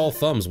 I'm just all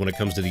thumbs when it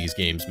comes to these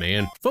games,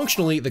 man.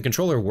 Functionally, the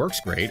controller works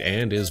great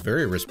and is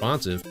very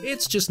responsive.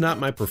 It's just not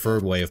my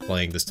preferred way of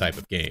playing this type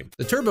of game.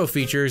 The turbo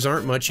features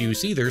aren't much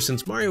use either,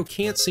 since Mario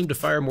can't seem to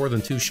fire more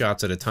than 2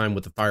 shots at a time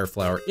with the fire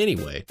flower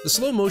anyway. The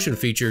slow motion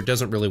feature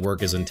doesn't really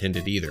work as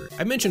intended either.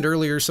 I mentioned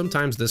earlier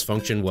sometimes this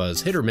function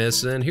was hit or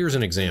miss, and here's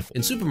an example.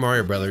 In Super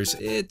Mario Bros.,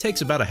 it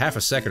takes about a half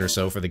a second or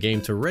so for the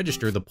game to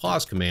register the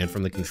pause command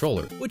from the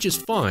controller, which is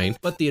fine,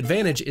 but the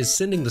Advantage is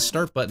sending the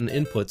start button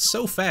inputs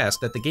so fast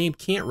that the game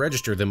can't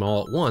register them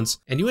all at once,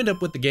 and you end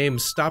up with the game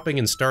stopping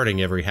and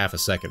starting every half a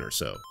second or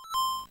so.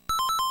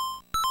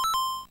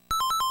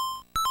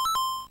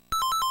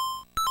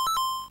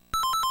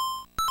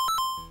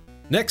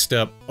 Next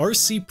up,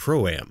 RC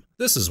Pro-Am.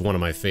 This is one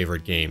of my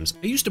favorite games.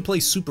 I used to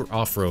play Super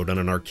Off-Road on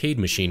an arcade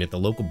machine at the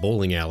local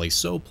bowling alley,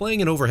 so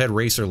playing an overhead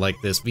racer like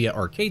this via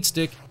arcade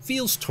stick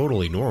feels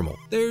totally normal.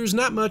 There's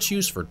not much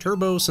use for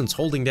turbo since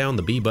holding down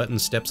the B button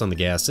steps on the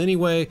gas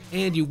anyway,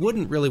 and you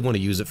wouldn't really want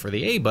to use it for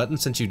the A button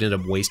since you'd end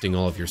up wasting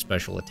all of your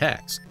special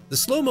attacks. The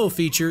slow-mo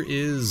feature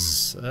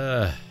is,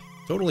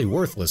 totally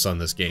worthless on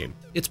this game.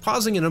 It's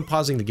pausing and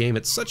unpausing the game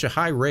at such a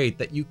high rate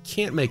that you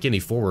can't make any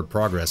forward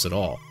progress at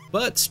all.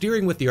 But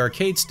steering with the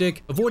arcade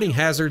stick, avoiding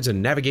hazards, and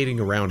navigating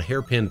around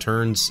hairpin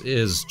turns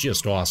is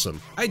just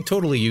awesome. I'd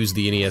totally use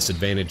the NES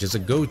Advantage as a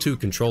go-to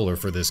controller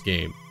for this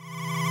game.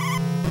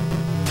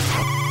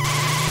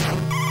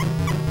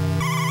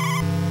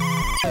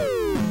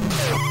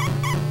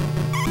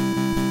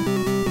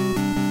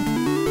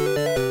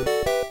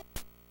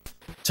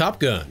 Top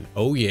Gun.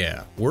 Oh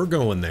yeah, we're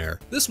going there.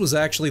 This was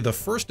actually the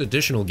first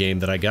additional game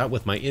that I got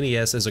with my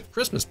NES as a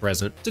Christmas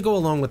present to go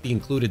along with the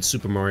included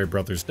Super Mario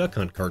Bros. Duck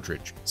Hunt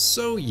cartridge.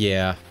 So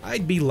yeah,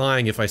 I'd be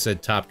lying if I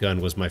said Top Gun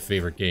was my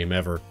favorite game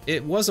ever.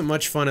 It wasn't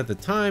much fun at the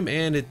time,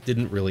 and it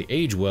didn't really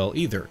age well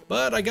either.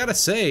 But I gotta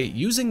say,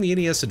 using the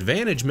NES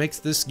Advantage makes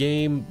this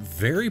game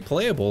very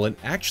playable and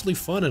actually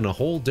fun in a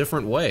whole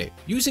different way.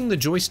 Using the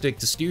joystick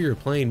to steer your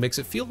plane makes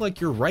it feel like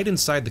you're right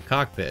inside the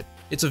cockpit.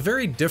 It's a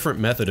very different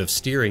method of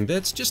steering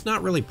that's just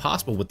not really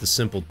possible with the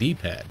simple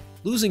D-pad.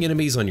 Losing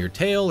enemies on your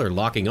tail or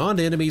locking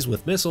onto enemies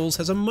with missiles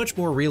has a much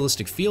more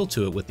realistic feel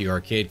to it with the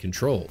arcade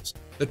controls.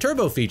 The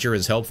turbo feature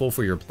is helpful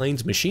for your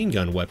plane's machine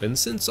gun weapon,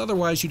 since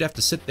otherwise you'd have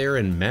to sit there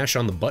and mash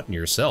on the button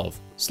yourself.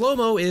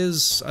 Slow-mo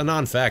is a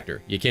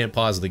non-factor, you can't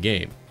pause the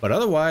game. But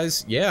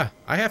otherwise, yeah,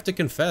 I have to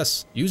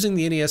confess, using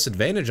the NES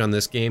Advantage on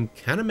this game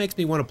kinda makes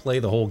me want to play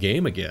the whole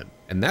game again.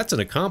 And that's an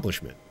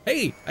accomplishment.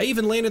 Hey, I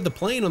even landed the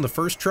plane on the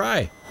first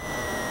try.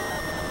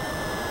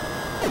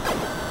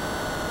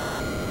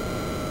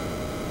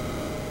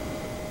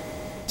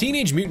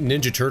 Teenage Mutant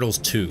Ninja Turtles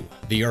 2,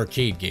 the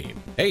arcade game.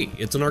 Hey,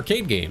 it's an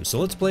arcade game, so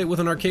let's play it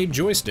with an arcade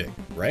joystick,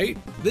 right?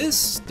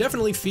 This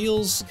definitely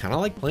feels kind of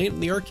like playing it in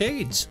the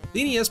arcades.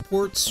 The NES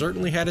port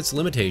certainly had its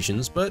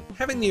limitations, but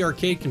having the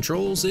arcade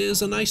controls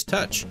is a nice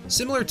touch.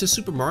 Similar to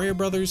Super Mario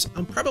Bros.,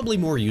 I'm probably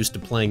more used to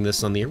playing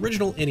this on the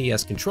original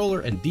NES controller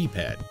and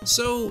D-pad,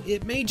 so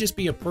it may just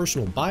be a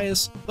personal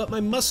bias, but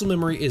my muscle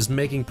memory is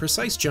making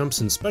precise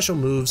jumps and special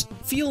moves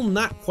feel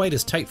not quite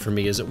as tight for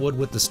me as it would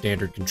with the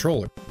standard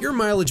controller. Your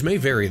mileage may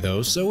vary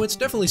though, so it's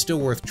definitely still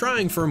worth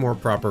trying for a more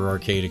proper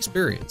arcade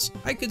experience.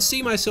 I could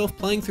see myself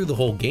playing through the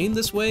whole game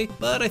this way,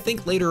 but but I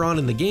think later on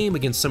in the game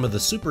against some of the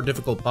super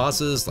difficult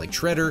bosses like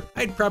Shredder,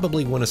 I'd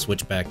probably want to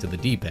switch back to the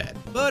D-pad.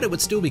 But it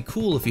would still be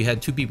cool if you had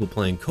two people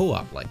playing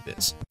co-op like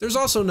this. There's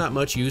also not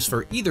much use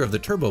for either of the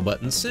turbo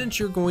buttons since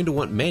you're going to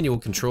want manual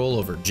control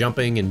over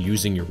jumping and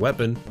using your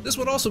weapon. This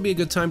would also be a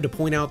good time to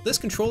point out this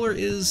controller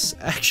is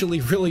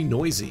actually really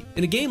noisy.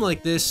 In a game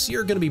like this,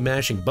 you're going to be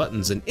mashing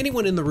buttons and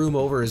anyone in the room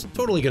over is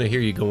totally going to hear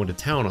you going to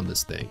town on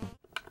this thing.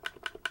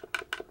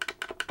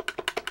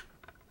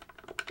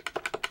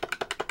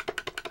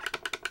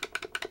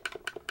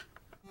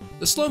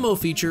 The slow-mo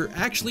feature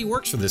actually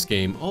works for this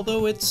game,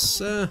 although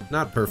it's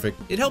not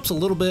perfect. It helps a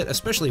little bit,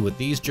 especially with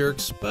these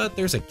jerks, but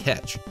there's a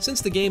catch.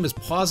 Since the game is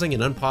pausing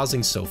and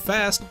unpausing so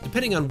fast,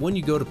 depending on when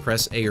you go to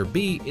press A or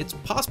B, it's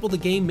possible the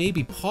game may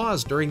be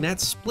paused during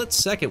that split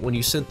second when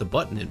you sent the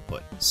button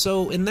input.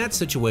 So in that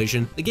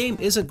situation, the game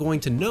isn't going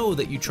to know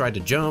that you tried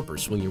to jump or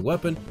swing your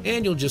weapon,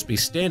 and you'll just be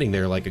standing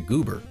there like a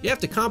goober. You have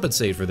to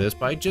compensate for this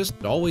by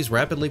just always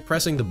rapidly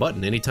pressing the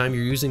button anytime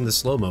you're using the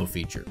slow-mo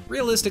feature.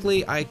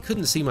 Realistically, I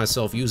couldn't see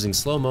myself using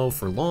slow-mo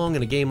for long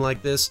in a game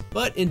like this,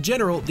 but in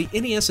general, the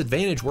NES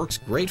Advantage works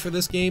great for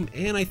this game,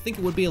 and I think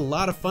it would be a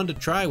lot of fun to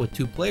try with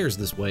two players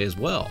this way as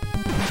well.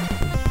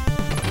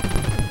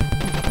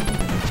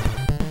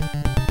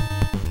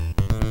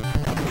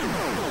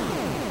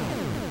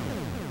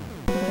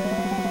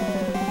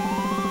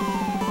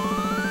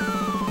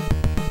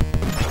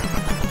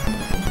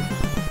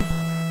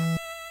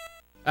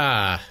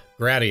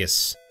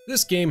 Gradius.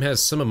 This game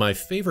has some of my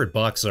favorite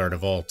box art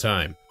of all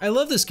time. I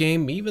love this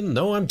game even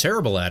though I'm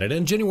terrible at it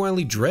and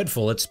genuinely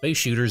dreadful at space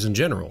shooters in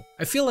general.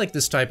 I feel like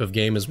this type of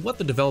game is what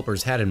the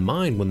developers had in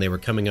mind when they were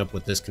coming up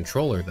with this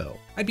controller though.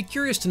 I'd be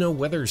curious to know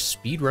whether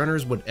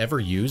speedrunners would ever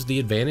use the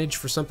Advantage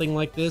for something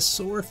like this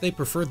or if they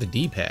prefer the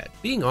D-pad.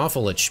 Being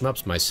awful at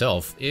shmups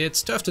myself,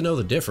 it's tough to know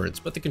the difference,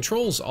 but the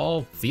controls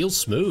all feel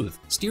smooth.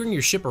 Steering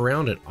your ship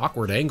around at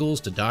awkward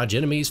angles to dodge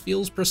enemies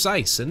feels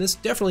precise, and this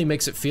definitely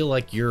makes it feel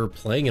like you're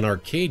playing an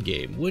arcade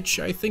game, which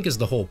I think is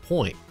the whole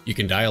point. You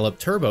can dial up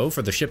turbo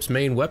for the ship's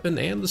main weapon,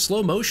 and the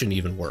slow motion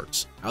even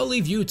works. I'll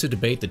leave you to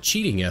debate the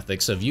cheating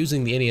ethics of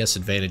using the NES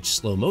Advantage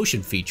slow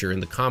motion feature in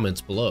the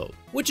comments below.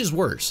 Which is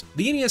worse,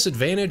 the NES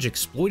Advantage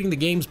exploiting the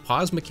game's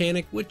pause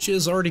mechanic, which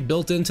is already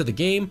built into the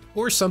game,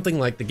 or something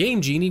like the Game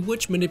Genie,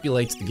 which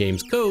manipulates the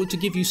game's code to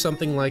give you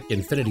something like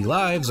infinity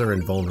lives or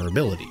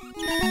invulnerability.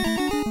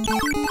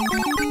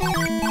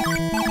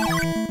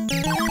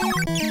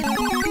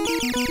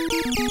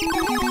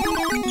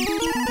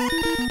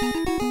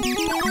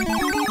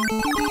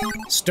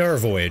 Star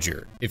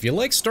Voyager. If you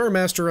like Star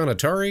Master on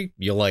Atari,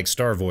 you'll like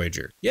Star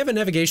Voyager. You have a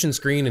navigation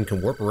screen and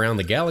can warp around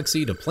the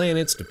galaxy to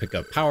planets to pick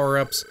up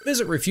power-ups,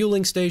 visit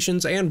refueling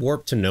stations, and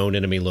warp to known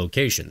enemy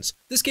locations.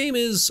 This game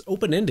is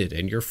open-ended,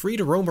 and you're free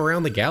to roam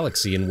around the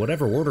galaxy in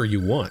whatever order you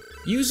want.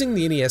 Using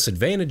the NES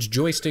Advantage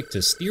joystick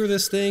to steer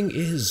this thing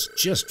is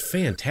just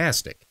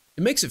fantastic.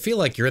 It makes it feel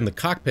like you're in the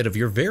cockpit of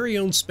your very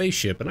own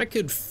spaceship, and I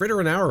could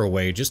fritter an hour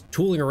away just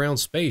tooling around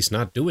space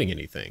not doing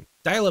anything.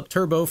 Dial up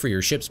turbo for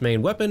your ship's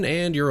main weapon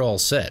and you're all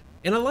set.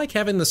 And I like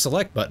having the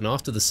select button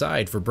off to the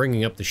side for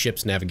bringing up the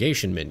ship's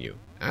navigation menu.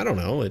 I don't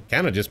know, it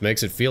kinda just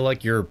makes it feel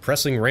like you're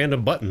pressing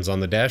random buttons on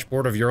the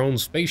dashboard of your own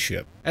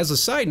spaceship. As a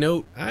side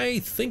note, I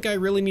think I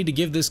really need to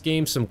give this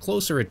game some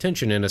closer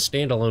attention in a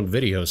standalone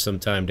video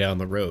sometime down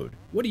the road.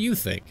 What do you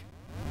think?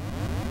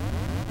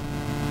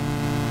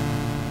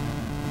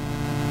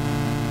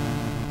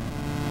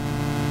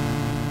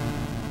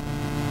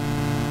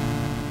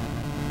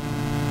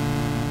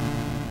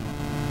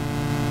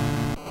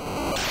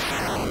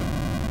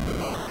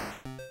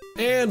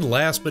 And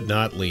last but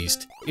not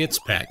least, it's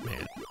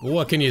Pac-Man.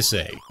 What can you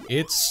say?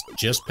 It's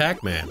just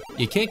Pac-Man.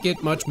 You can't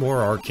get much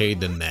more arcade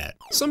than that.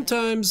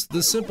 Sometimes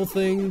the simple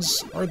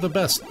things are the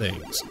best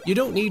things. You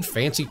don't need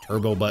fancy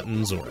turbo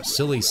buttons or a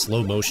silly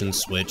slow motion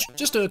switch,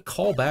 just a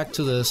callback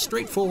to the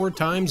straightforward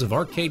times of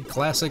arcade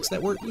classics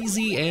that were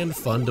easy and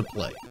fun to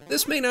play.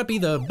 This may not be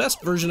the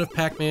best version of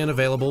Pac-Man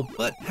available,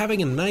 but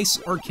having a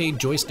nice arcade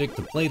joystick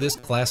to play this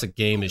classic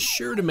game is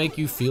sure to make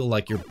you feel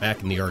like you're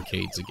back in the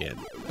arcades again.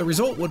 The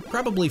result would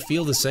probably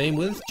feel the same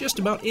with just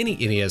about any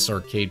NES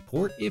arcade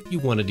port if you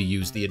wanted to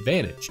use the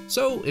Advantage.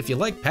 So if you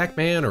like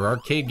Pac-Man or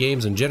arcade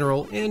games in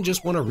general and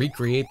just want to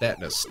recreate that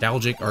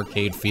nostalgic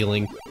arcade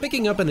feeling,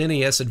 picking up an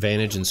NES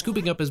Advantage and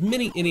scooping up as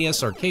many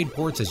NES arcade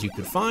ports as you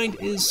could find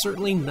is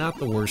certainly not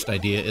the worst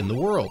idea in the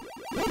world.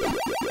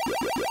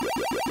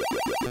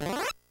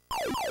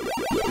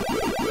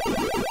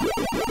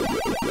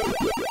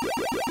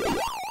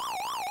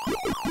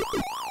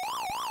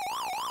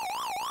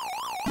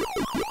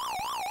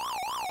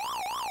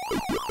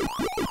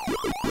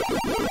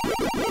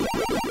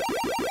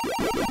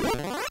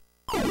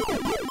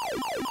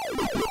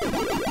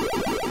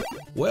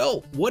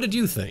 Well, what did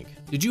you think?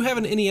 Did you have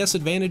an NES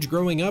Advantage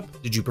growing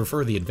up? Did you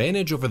prefer the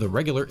Advantage over the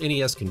regular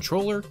NES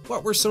controller?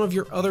 What were some of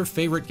your other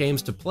favorite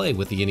games to play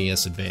with the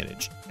NES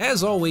Advantage?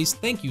 As always,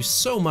 thank you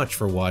so much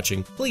for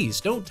watching.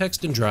 Please don't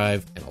text and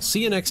drive, and I'll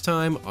see you next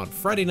time on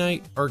Friday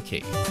Night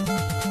Arcade.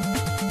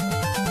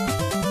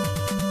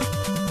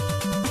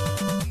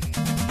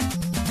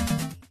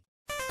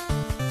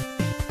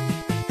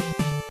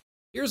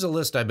 Here's a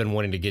list I've been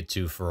wanting to get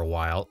to for a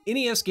while.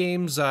 NES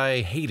games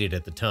I hated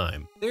at the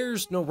time.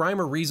 There's no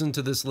rhyme or reason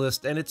to this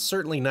list, and it's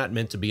certainly not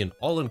meant to be an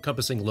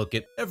all-encompassing look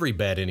at every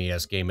bad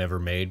NES game ever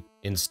made.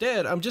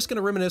 Instead, I'm just going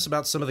to reminisce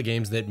about some of the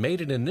games that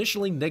made an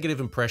initially negative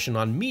impression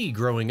on me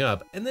growing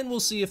up, and then we'll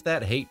see if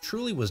that hate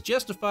truly was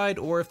justified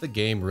or if the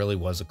game really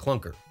was a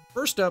clunker.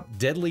 First up,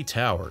 Deadly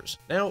Towers.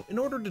 Now, in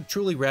order to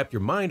truly wrap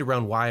your mind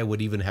around why I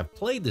would even have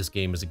played this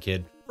game as a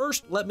kid,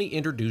 first let me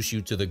introduce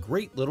you to the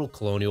great little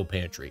Colonial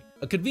Pantry,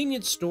 a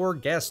convenience store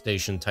gas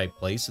station type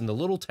place in the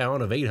little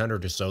town of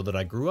 800 or so that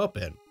I grew up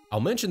in. I'll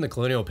mention the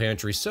Colonial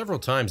Pantry several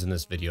times in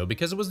this video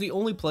because it was the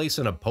only place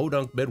in a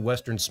podunk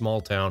Midwestern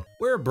small town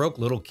where a broke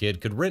little kid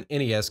could rent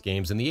NES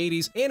games in the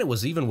 80s, and it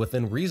was even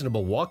within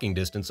reasonable walking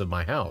distance of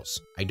my house.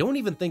 I don't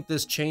even think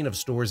this chain of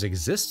stores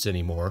exists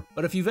anymore,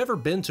 but if you've ever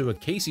been to a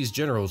Casey's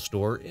General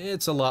Store,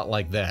 it's a lot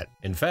like that.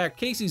 In fact,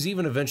 Casey's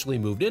even eventually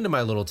moved into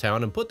my little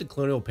town and put the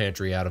Colonial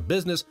Pantry out of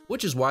business,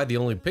 which is why the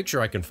only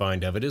picture I can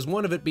find of it is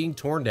one of it being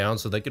torn down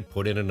so they could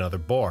put in another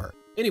bar.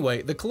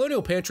 Anyway, the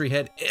Colonial Pantry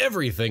had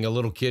everything a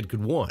little kid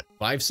could want.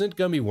 5-cent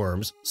gummy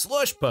worms,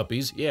 slush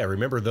puppies, yeah,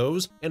 remember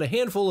those? And a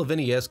handful of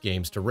NES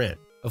games to rent.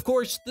 Of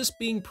course, this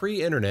being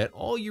pre-internet,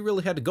 all you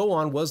really had to go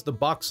on was the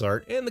box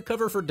art, and the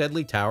cover for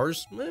Deadly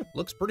Towers,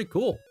 looks pretty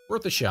cool.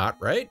 Worth a shot,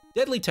 right?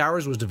 Deadly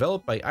Towers was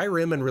developed by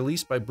IRIM and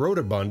released by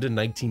Broderbund in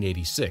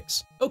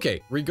 1986.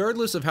 Okay,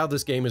 regardless of how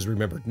this game is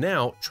remembered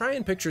now, try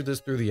and picture this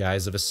through the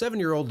eyes of a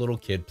 7-year-old little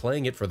kid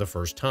playing it for the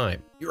first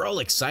time. You're all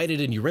excited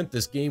and you rent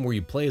this game where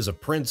you play as a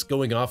prince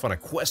going off on a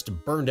quest to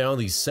burn down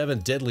these 7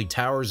 deadly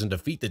towers and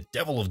defeat the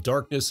Devil of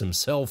Darkness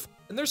himself.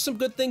 And there's some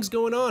good things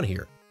going on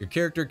here. Your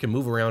character can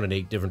move around in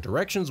 8 different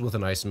directions with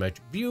an isometric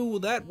view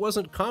that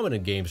wasn't common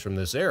in games from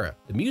this era.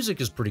 The music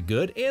is pretty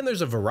good, and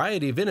there's a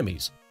variety of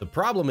enemies. The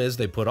problem is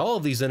they put all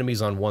of these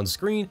enemies on one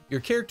screen,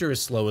 your character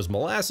is slow as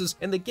molasses,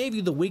 and they gave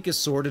you the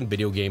weakest sword in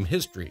video game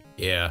history.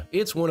 Yeah,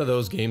 it's one of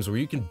those games where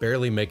you can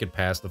barely make it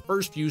past the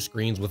first few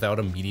screens without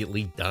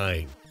immediately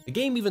dying. The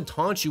game even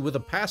taunts you with a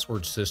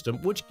password system,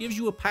 which gives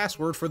you a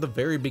password for the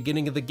very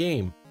beginning of the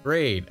game.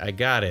 Great, I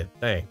got it,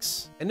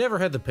 thanks. I never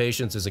had the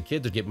patience as a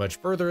kid to get much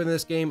further in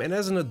this game, and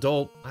as an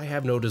adult, I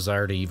have no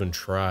desire to even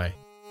try.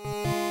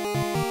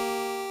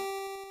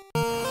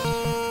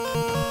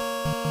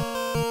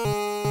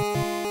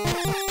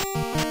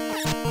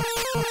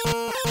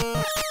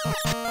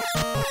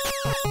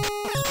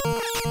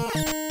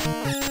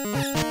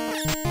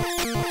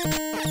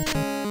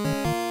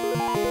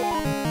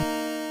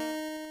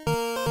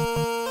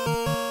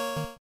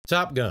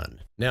 Top Gun.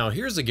 Now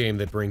here's a game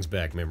that brings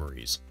back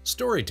memories.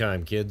 Story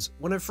time, kids.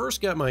 When I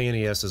first got my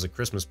NES as a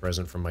Christmas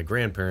present from my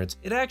grandparents,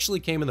 it actually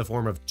came in the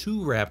form of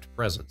 2 wrapped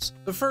presents.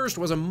 The first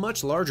was a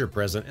much larger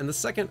present, and the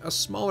second a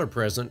smaller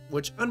present,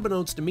 which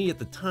unbeknownst to me at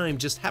the time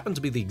just happened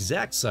to be the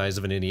exact size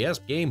of an NES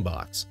game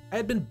box. I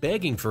had been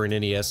begging for an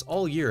NES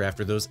all year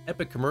after those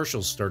epic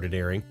commercials started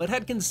airing, but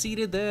had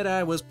conceded that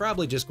I was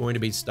probably just going to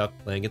be stuck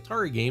playing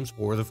Atari games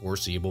for the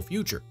foreseeable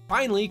future.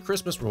 Finally,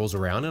 Christmas rolls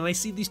around and I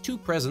see these 2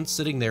 presents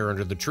sitting there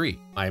under the tree.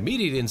 My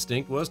immediate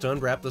instinct was to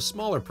unwrap the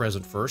smaller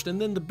present first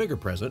and then the bigger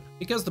present,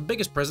 because the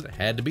biggest present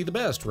had to be the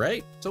best,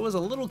 right? So as a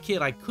little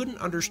kid, I couldn't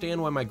understand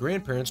why my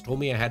grandparents told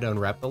me I had to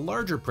unwrap the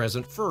larger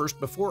present first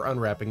before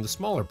unwrapping the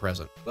smaller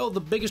present. Well,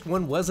 the biggest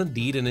one was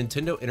indeed a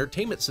Nintendo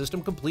Entertainment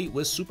System complete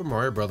with Super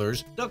Mario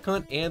Bros., Duck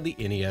Hunt, and the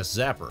NES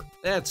Zapper.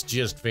 That's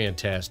just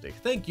fantastic.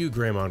 Thank you,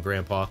 Grandma and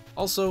Grandpa.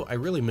 Also, I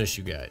really miss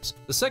you guys.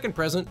 The second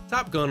present,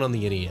 Top Gun on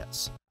the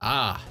NES.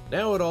 Ah,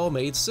 now it all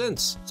made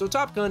sense. So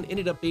Top Gun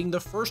ended up being the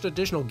first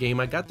additional game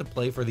I got to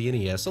play for the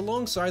NES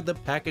alongside the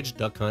packaged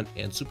Duck Hunt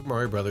and Super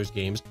Mario Bros.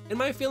 Games, and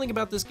my feeling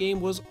about this game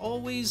was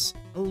always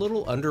a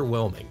little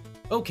underwhelming.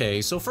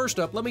 Okay, so first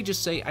up, let me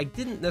just say I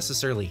didn't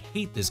necessarily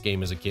hate this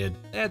game as a kid.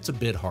 That's a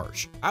bit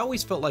harsh. I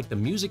always felt like the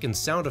music and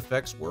sound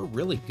effects were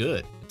really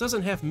good. It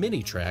doesn't have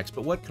many tracks,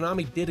 but what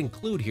Konami did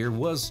include here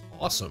was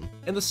awesome.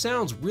 And the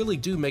sounds really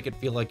do make it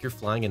feel like you're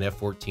flying an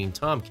F-14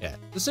 Tomcat.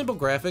 The simple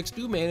graphics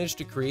do manage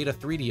to create a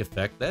 3D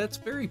effect that's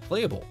very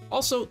playable.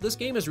 Also, this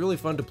game is really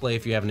fun to play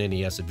if you have an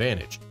NES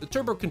Advantage. The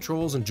turbo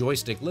controls and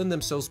joystick lend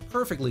themselves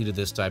perfectly to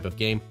this type of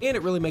game, and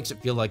it really makes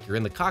it feel like you're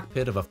in the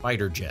cockpit of a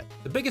fighter jet.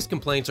 The biggest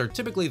complaints are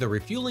typically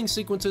the refueling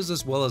sequences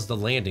as well as the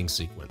landing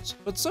sequence.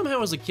 But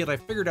somehow as a kid I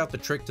figured out the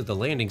trick to the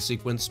landing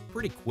sequence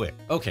pretty quick.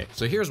 Okay,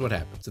 so here's what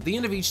happens. At the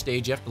end of each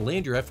stage you have to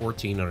land your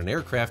F-14 on an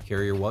aircraft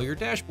carrier while your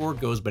dashboard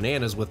goes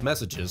bananas with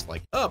messages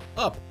like up,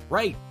 up,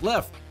 right,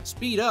 left,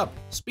 speed up,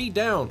 speed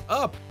down,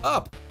 up,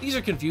 up. These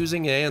are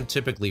confusing and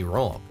typically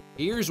wrong.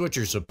 Here's what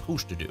you're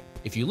supposed to do.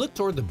 If you look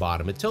toward the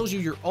bottom, it tells you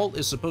your alt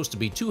is supposed to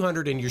be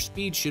 200 and your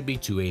speed should be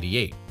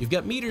 288. You've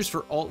got meters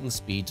for alt and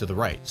speed to the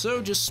right,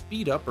 so just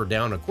speed up or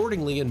down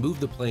accordingly and move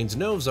the plane's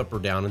nose up or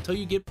down until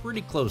you get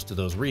pretty close to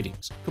those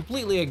readings.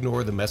 Completely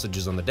ignore the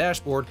messages on the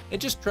dashboard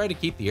and just try to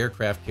keep the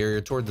aircraft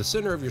carrier toward the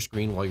center of your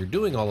screen while you're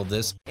doing all of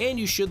this, and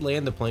you should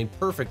land the plane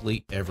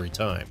perfectly every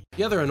time.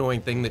 The other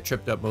annoying thing that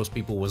tripped up most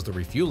people was the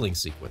refueling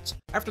sequence.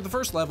 After the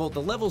first level, the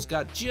levels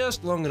got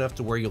just long enough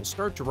to where you'll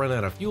start to run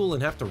out of fuel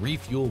and have to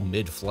refuel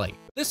mid-flight.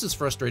 This is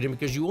frustrating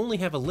because you only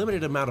have a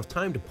limited amount of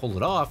time to pull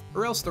it off,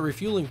 or else the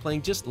refueling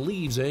plane just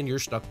leaves and you're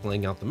stuck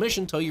playing out the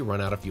mission till you run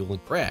out of fuel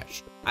and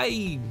crash.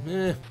 I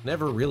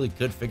never really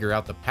could figure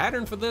out the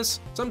pattern for this.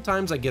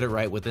 Sometimes I get it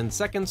right within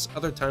seconds,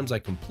 other times I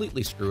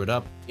completely screw it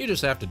up. You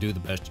just have to do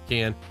the best you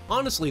can.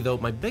 Honestly though,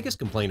 my biggest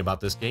complaint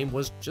about this game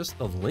was just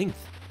the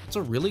length. It's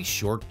a really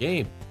short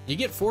game. You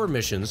get 4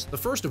 missions, the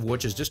first of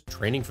which is just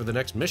training for the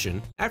next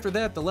mission. After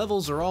that, the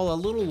levels are all a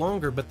little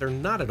longer, but they're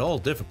not at all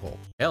difficult.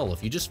 Hell,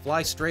 if you just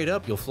fly straight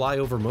up, you'll fly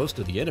over most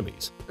of the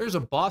enemies. There's a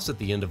boss at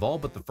the end of all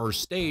but the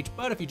first stage,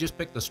 but if you just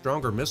pick the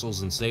stronger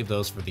missiles and save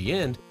those for the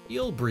end,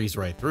 you'll breeze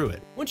right through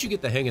it. Once you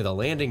get the hang of the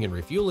landing and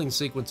refueling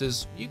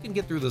sequences, you can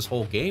get through this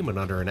whole game in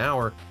under an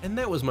hour, and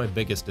that was my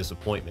biggest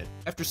disappointment.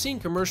 After seeing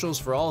commercials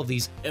for all of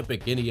these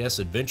epic NES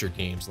adventure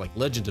games like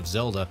Legend of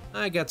Zelda,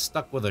 I got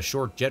stuck with a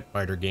short jet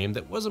fighter game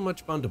that wasn't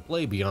much fun to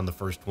play beyond the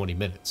first 20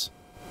 minutes.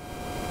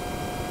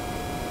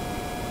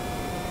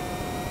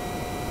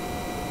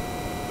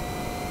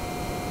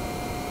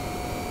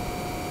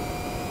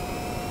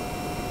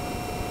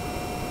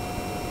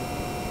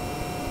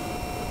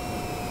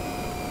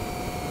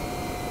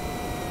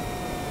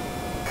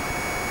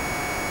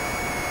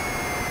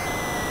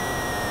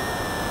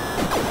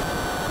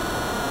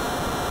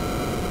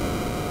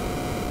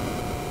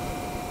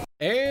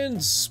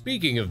 And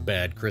speaking of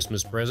bad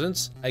Christmas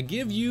presents, I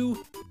give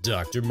you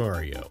Dr.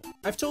 Mario.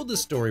 I've told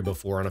this story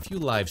before on a few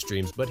live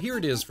streams, but here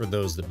it is for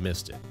those that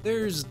missed it.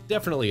 There's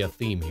definitely a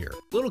theme here.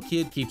 Little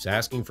kid keeps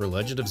asking for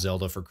Legend of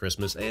Zelda for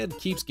Christmas and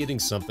keeps getting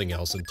something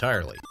else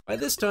entirely. By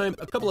this time,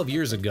 a couple of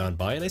years had gone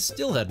by and I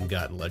still hadn't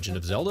gotten Legend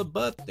of Zelda,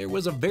 but there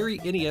was a very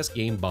NES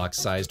game box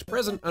sized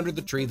present under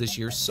the tree this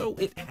year, so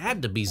it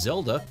had to be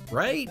Zelda,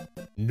 right?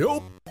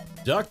 Nope.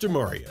 Dr.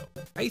 Mario.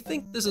 I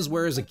think this is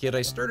where as a kid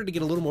I started to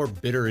get a little more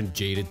bitter and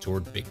jaded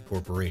toward big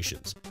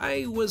corporations.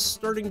 I was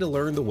starting to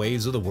learn the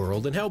ways of the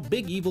world and how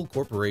big evil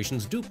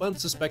corporations dupe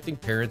unsuspecting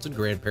parents and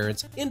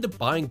grandparents into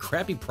buying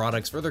crappy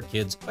products for their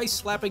kids by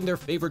slapping their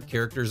favorite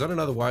characters on an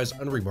otherwise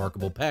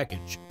unremarkable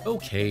package.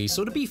 Okay,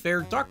 so to be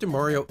fair, Dr.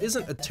 Mario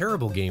isn't a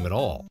terrible game at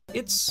all.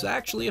 It's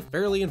actually a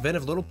fairly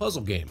inventive little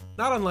puzzle game.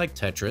 Not unlike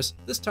Tetris,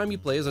 this time you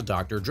play as a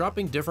doctor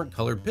dropping different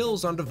colored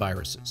pills onto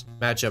viruses.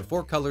 Match up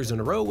 4 colors in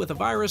a row with a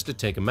virus to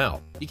take them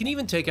out. You can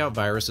even take out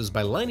viruses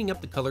by lining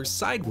up the colors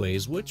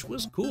sideways, which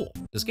was cool.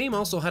 This game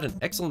also had an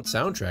excellent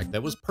soundtrack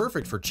that was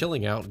perfect for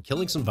chilling out and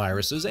killing some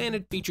viruses, and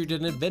it featured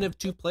an inventive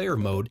 2-player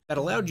mode that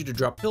allowed you to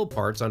drop pill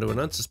parts onto an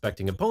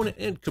unsuspecting opponent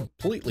and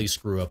completely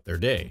screw up their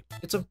day.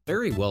 It's a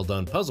very well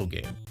done puzzle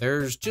game.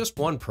 There's just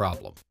one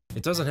problem.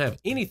 It doesn't have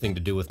anything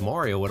to do with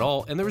Mario at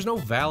all, and there was no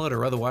valid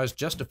or otherwise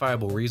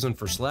justifiable reason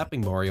for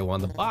slapping Mario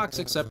on the box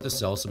except to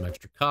sell some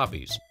extra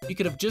copies. You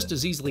could have just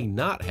as easily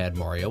not had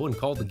Mario and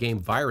called the game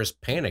Virus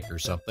Panic or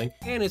something,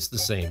 and it's the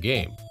same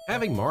game.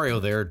 Having Mario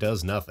there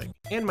does nothing.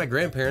 And my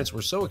grandparents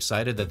were so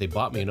excited that they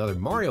bought me another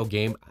Mario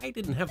game, I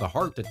didn't have the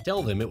heart to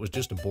tell them it was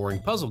just a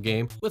boring puzzle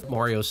game with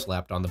Mario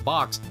slapped on the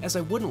box, as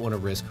I wouldn't want to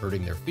risk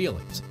hurting their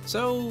feelings.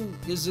 So,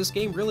 is this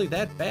game really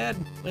that bad?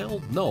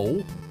 Well,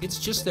 no. It's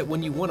just that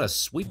when you want a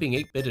sweeping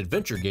 8-bit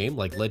adventure game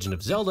like Legend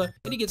of Zelda,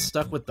 and you get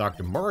stuck with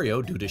Dr.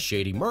 Mario due to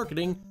shady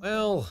marketing,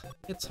 well,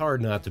 it's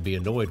hard not to be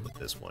annoyed with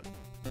this one.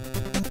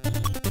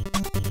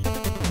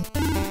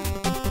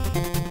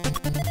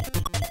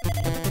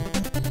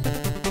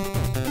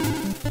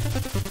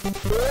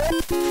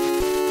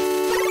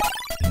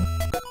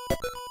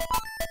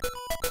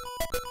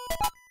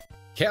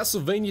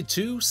 Castlevania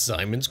II: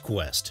 Simon's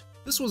Quest.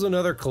 This was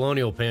another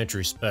Colonial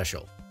Pantry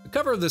special. The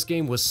cover of this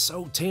game was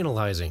so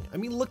tantalizing. I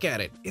mean, look at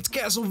it. It's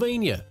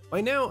Castlevania.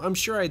 By now, I'm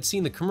sure I'd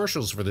seen the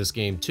commercials for this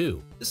game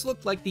too. This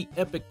looked like the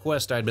epic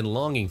quest I'd been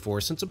longing for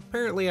since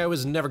apparently I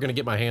was never going to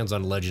get my hands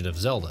on Legend of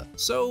Zelda.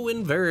 So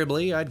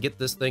invariably, I'd get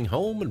this thing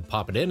home and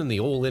pop it in the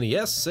old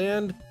NES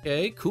and,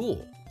 okay,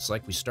 cool. It's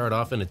like we start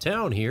off in a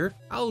town here.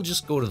 I'll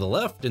just go to the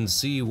left and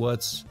see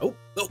what's... Oh,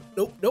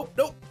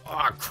 nope.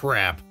 Aw,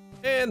 crap.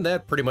 And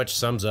that pretty much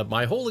sums up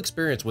my whole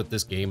experience with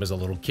this game as a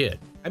little kid.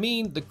 I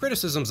mean, the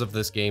criticisms of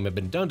this game have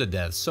been done to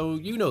death, so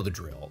you know the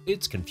drill.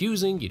 It's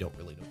confusing, you don't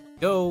really know where to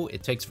go,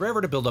 it takes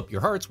forever to build up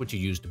your hearts, which you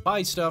use to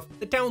buy stuff,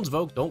 the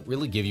townsfolk don't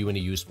really give you any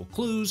useful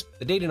clues,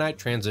 the day-to-night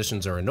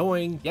transitions are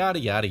annoying, yada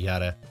yada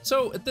yada.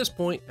 So at this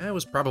point, I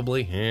was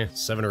probably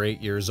 7 or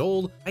 8 years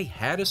old. I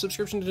had a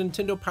subscription to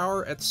Nintendo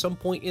Power at some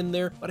point in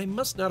there, but I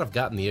must not have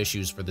gotten the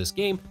issues for this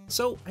game,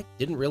 so I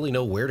didn't really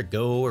know where to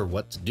go or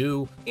what to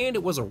do, and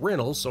it was a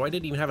rental, so I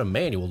didn't even have a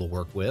manual to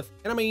work with.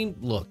 And I mean,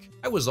 look,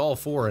 I was all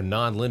for a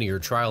non-linear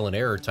trial and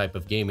error type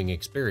of gaming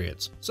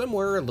experience.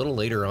 Somewhere a little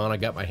later on, I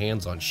got my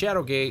hands on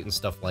Shadowgate and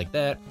stuff like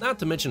that, not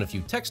to mention a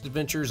few text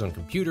adventures on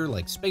computer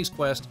like Space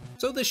Quest,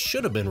 so this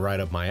should have been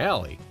right up my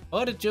alley.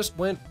 But it just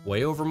went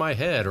way over my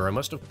head, or I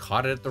must have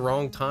caught it at the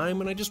wrong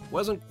time and I just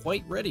wasn't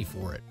quite ready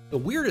for it. The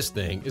weirdest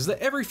thing is that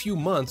every few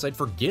months I'd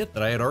forget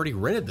that I had already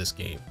rented this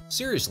game.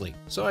 Seriously,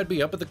 so I'd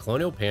be up at the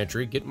Colonial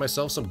Pantry, getting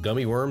myself some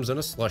gummy worms and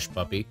a slush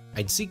puppy.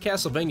 I'd see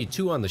Castlevania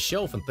 2 on the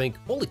shelf and think,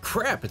 holy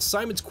crap, it's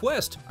Simon's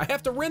Quest, I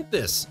have to rent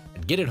this.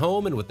 I'd get it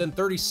home and within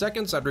 30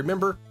 seconds I'd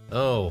remember,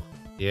 oh,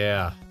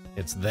 yeah,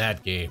 it's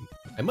that game.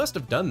 I must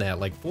have done that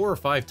like 4 or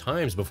 5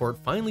 times before it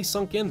finally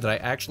sunk in that I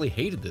actually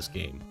hated this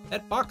game.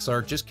 That box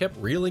art just kept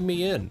reeling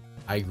me in.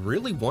 I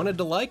really wanted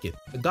to like it.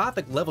 The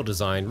gothic level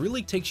design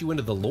really takes you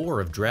into the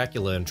lore of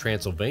Dracula and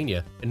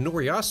Transylvania, and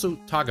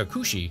Noriyasu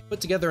Tagakushi put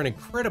together an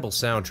incredible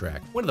soundtrack,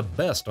 one of the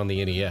best on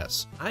the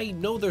NES. I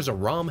know there's a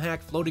ROM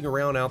hack floating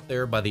around out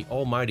there by the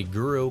almighty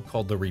guru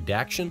called The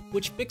Redaction,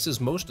 which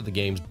fixes most of the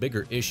game's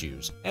bigger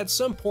issues. At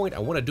some point I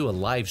want to do a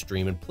live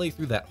stream and play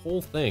through that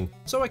whole thing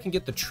so I can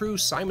get the true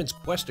Simon's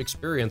Quest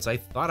experience I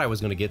thought I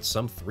was going to get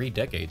some 3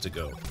 decades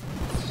ago.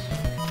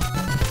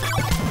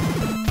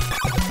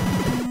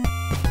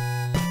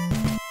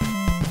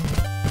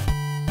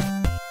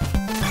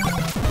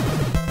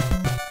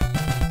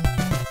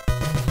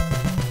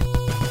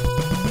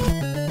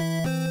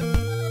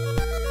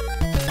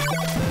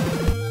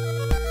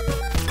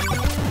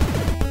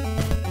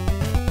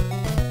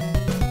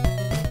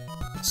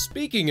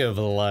 Speaking of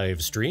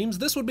live streams,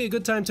 this would be a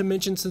good time to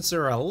mention, since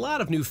there are a lot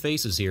of new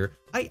faces here,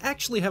 I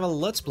actually have a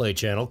Let's Play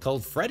channel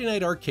called Friday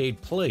Night Arcade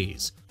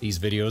Plays. These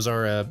videos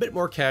are a bit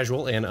more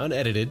casual and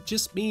unedited,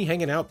 just me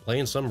hanging out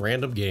playing some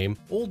random game,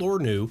 old or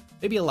new,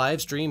 maybe a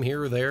live stream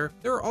here or there.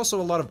 There are also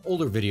a lot of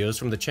older videos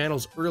from the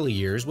channel's early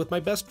years with my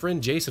best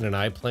friend Jason and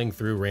I playing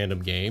through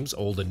random games,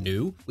 old and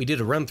new. We did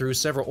a run through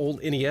several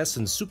old NES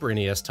and Super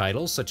NES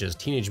titles such as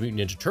Teenage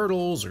Mutant Ninja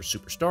Turtles or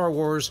Super Star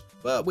Wars,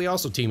 but we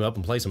also team up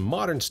and play some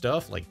modern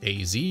stuff like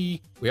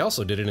DayZ. We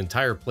also did an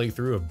entire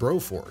playthrough of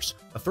Broforce,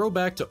 a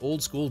throwback to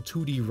old school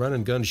 2D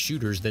run-and-gun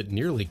shooters that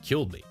nearly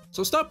killed me.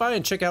 So stop by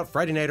and check out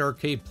Friday Night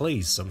Arcade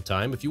Plays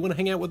sometime if you want to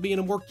hang out with me in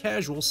a more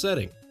casual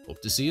setting.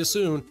 Hope to see you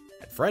soon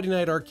at Friday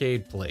Night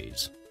Arcade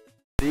Plays.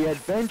 The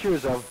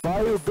Adventures of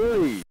Bayou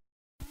Billy.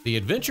 The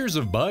Adventures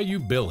of Bayou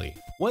Billy.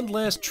 One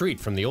last treat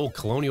from the old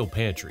colonial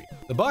pantry.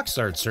 The box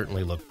art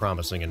certainly looked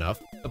promising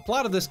enough. The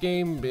plot of this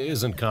game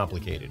isn't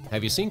complicated.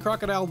 Have you seen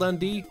Crocodile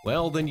Dundee?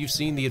 Well, then you've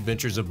seen The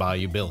Adventures of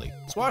Bayou Billy.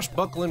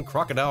 Swashbuckling,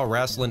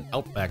 crocodile-wrestling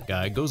outback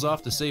guy goes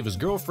off to save his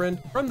girlfriend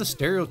from the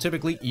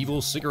stereotypically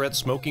evil,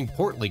 cigarette-smoking,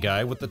 portly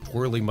guy with the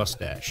twirly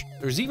mustache.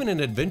 There's even an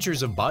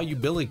Adventures of Bayou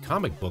Billy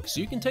comic book, so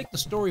you can take the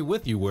story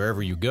with you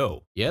wherever you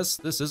go. Yes,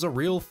 this is a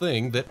real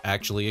thing that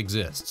actually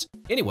exists.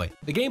 Anyway,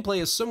 the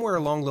gameplay is somewhere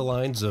along the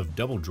lines of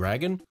Double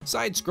Dragon,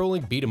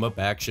 side-scrolling beat-em-up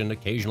action,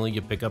 occasionally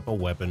you pick up a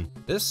weapon.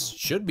 This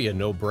should be a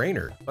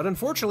no-brainer. But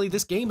unfortunately,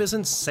 this game is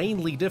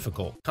insanely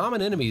difficult.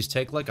 Common enemies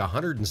take like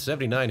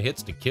 179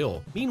 hits to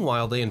kill.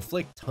 Meanwhile, they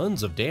inflict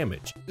tons of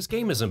damage. This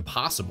game is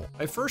impossible.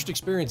 My first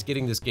experience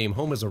getting this game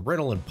home as a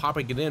rental and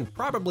popping it in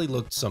probably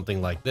looked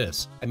something like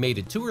this. I made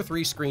it 2 or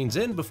 3 screens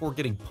in before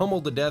getting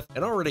pummeled to death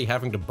and already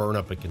having to burn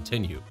up and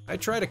continue. I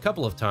tried a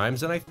couple of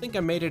times and I think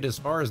I made it as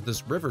far as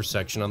this river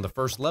section on the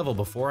first level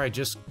before I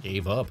just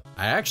gave up.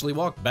 I actually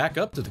walked back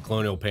up to the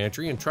colonial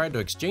pantry and tried to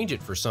exchange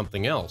it for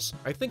something else.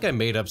 I think I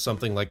made up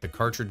something like the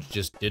cartridge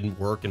just didn't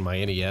work in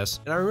my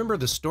NES, and I remember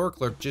the store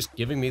clerk just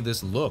giving me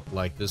this look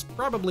like this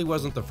probably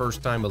wasn't the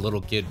first time a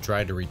little kid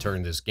tried to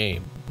return this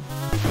game.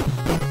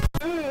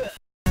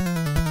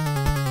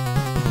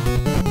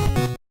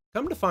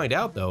 Come to find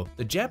out though,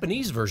 the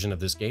Japanese version of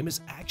this game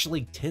is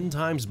actually 10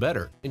 times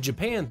better. In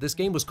Japan, this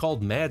game was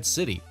called Mad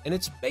City, and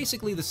it's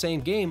basically the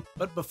same game,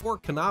 but before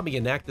Konami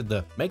enacted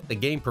the make the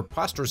game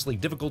preposterously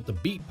difficult to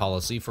beat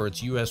policy for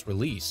its US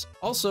release.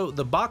 Also,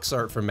 the box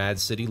art for Mad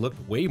City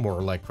looked way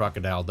more like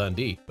Crocodile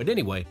Dundee. But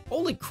anyway,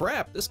 holy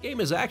crap, this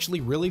game is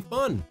actually really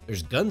fun.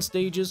 There's gun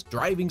stages,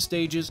 driving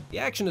stages, the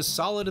action is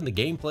solid and the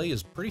gameplay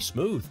is pretty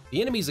smooth.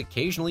 The enemies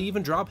occasionally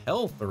even drop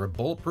health or a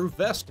bulletproof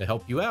vest to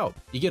help you out.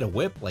 You get a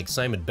whip like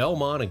Simon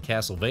Belmont and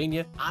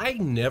Castlevania. I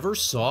never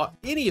saw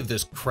any of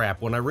this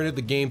crap when I rented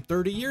the game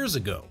 30 years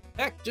ago.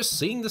 Heck, just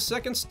seeing the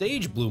second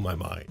stage blew my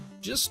mind.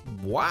 Just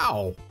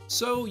wow.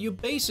 So you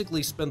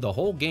basically spend the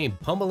whole game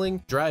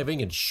pummeling,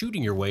 driving, and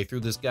shooting your way through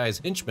this guy's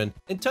henchmen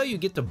until you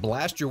get to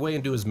blast your way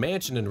into his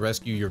mansion and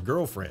rescue your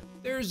girlfriend.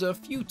 There's a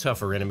few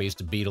tougher enemies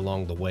to beat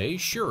along the way,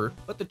 sure,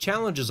 but the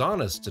challenge is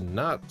honest and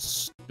not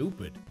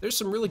stupid. There's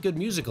some really good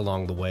music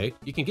along the way.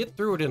 You can get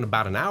through it in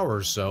about an hour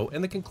or so,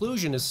 and the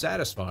conclusion is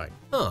satisfying.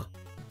 Huh.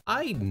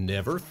 I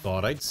never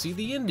thought I'd see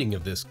the ending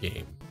of this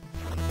game.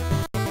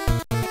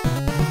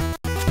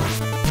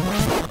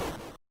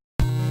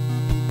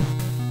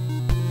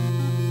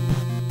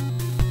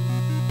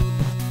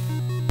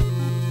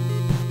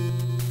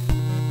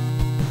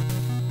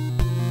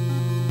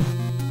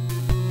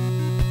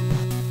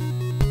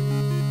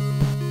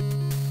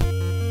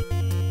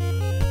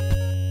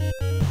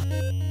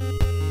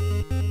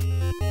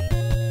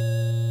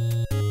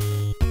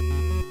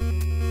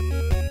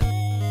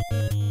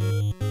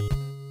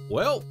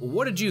 Well,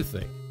 what did you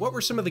think? What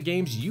were some of the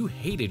games you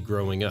hated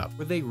growing up?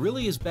 Were they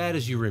really as bad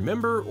as you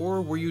remember,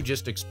 or were you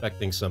just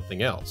expecting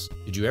something else?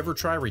 Did you ever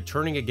try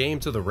returning a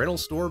game to the rental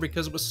store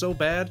because it was so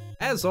bad?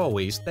 As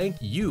always, thank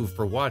you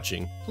for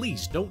watching.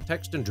 Please don't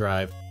text and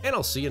drive, and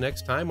I'll see you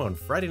next time on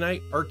Friday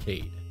Night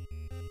Arcade.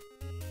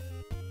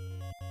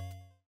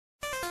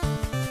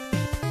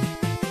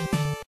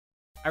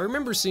 I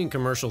remember seeing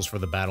commercials for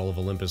the Battle of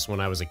Olympus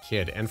when I was a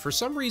kid, and for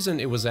some reason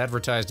it was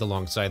advertised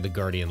alongside the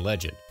Guardian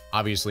Legend.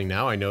 Obviously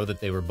now I know that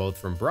they were both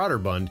from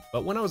Broderbund,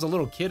 but when I was a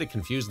little kid it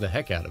confused the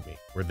heck out of me.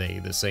 Were they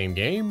the same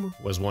game?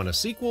 Was one a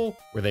sequel?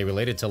 Were they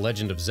related to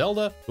Legend of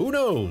Zelda? Who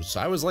knows?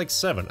 I was like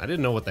 7, I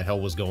didn't know what the hell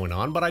was going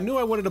on, but I knew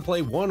I wanted to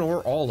play one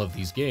or all of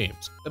these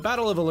games. The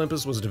Battle of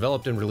Olympus was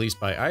developed and released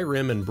by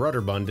Irem and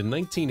Broderbund in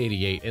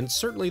 1988, and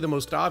certainly the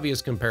most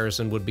obvious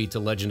comparison would be to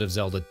Legend of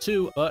Zelda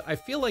 2, but I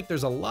feel like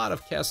there's a lot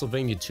of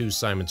Castlevania 2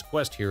 Simon's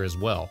Quest here as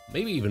well,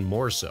 maybe even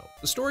more so.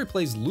 The story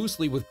plays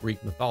loosely with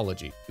Greek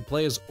mythology. You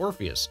play as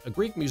Orpheus, a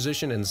Greek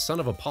musician and son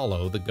of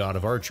Apollo, the god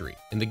of archery.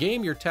 In the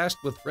game, you're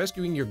tasked with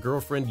rescuing your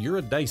girlfriend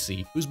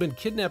Eurydice, who's been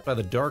kidnapped by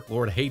the Dark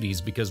Lord Hades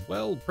because,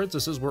 well,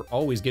 princesses were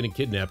always getting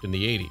kidnapped in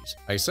the 80s.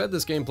 I said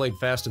this game played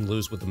fast and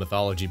loose with the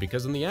mythology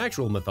because in the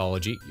actual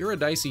mythology,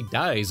 Eurydice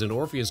dies and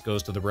Orpheus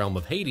goes to the realm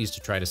of Hades to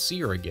try to see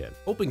her again,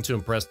 hoping to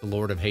impress the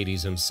Lord of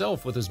Hades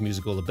himself with his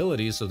musical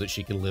abilities so that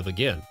she can live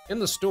again. In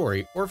the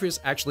story, Orpheus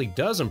actually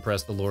does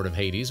impress the Lord of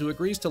Hades, who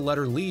agrees to let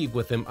her leave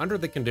with him under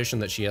the condition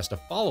that she has to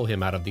follow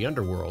him out of the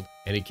underworld,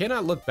 and he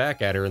cannot look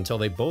back at her until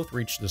they both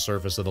reach the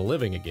surface of the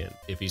living again.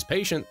 If he's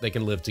patient, they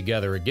can live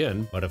together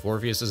again, but if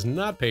Orpheus is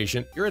not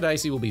patient,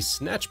 Eurydice will be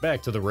snatched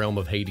back to the realm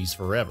of Hades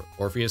forever.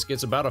 Orpheus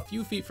gets about a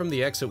few feet from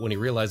the exit when he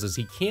realizes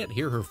he can't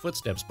hear her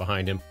footsteps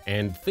behind him,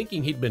 and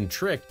thinking he'd been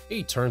tricked,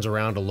 he turns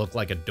around to look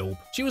like a dope.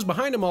 She was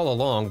behind him all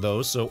along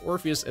though, so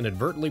Orpheus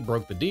inadvertently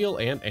broke the deal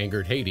and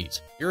angered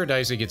Hades.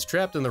 Eurydice gets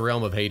trapped in the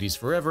realm of Hades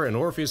forever, and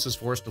Orpheus is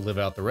forced to live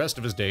out the rest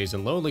of his days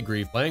in lonely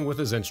grief playing with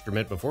his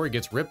instrument before he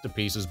gets ripped to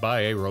pieces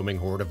by a roaming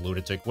horde of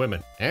lunatic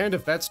women. And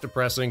if that's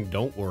depressing,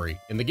 don't worry.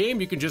 In the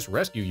game, you can just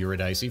rescue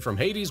Eurydice from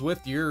Hades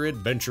with your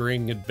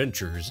adventuring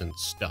adventures and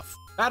stuff.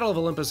 Battle of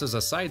Olympus is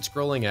a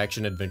side-scrolling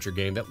action-adventure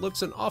game that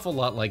looks an awful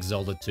lot like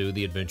Zelda 2: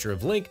 The Adventure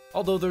of Link,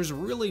 although there's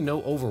really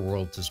no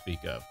overworld to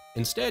speak of.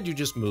 Instead, you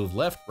just move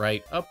left,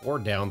 right, up, or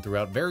down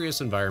throughout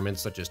various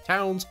environments such as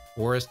towns,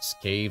 forests,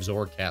 caves,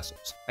 or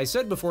castles. I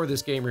said before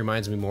this game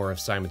reminds me more of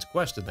Simon's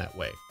Quest in that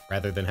way.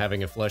 Rather than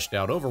having a fleshed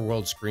out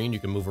overworld screen you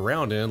can move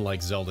around in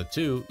like Zelda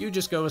 2, you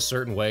just go a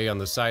certain way on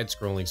the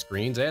side-scrolling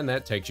screens and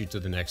that takes you to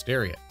the next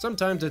area.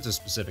 Sometimes it's a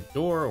specific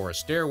door or a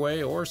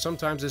stairway, or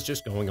sometimes it's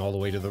just going all the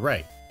way to the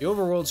right. The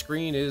overworld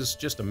screen is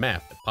just a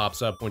map that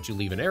pops up once you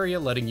leave an area,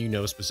 letting you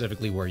know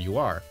specifically where you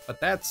are, but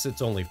that's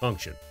its only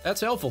function.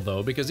 That's helpful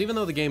though, because even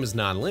though the game is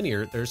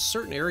non-linear, there's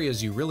certain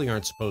areas you really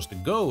aren't supposed to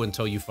go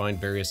until you find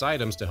various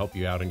items to help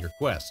you out in your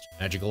quest.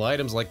 Magical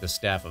items like the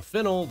Staff of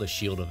Finnel, the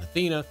Shield of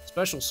Athena,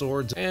 special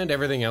swords, and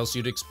everything else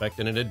you'd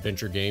expect in an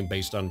adventure game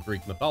based on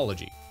Greek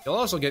mythology. You'll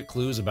also get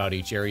clues about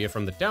each area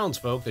from the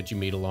townsfolk that you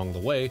meet along the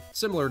way,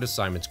 similar to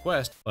Simon's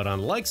Quest, but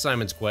unlike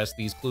Simon's Quest,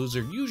 these clues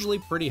are usually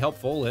pretty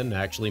helpful and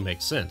actually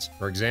make sense.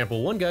 For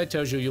example, one guy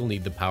tells you you'll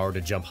need the power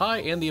to jump high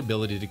and the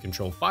ability to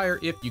control fire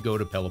if you go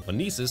to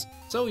Peloponnesus,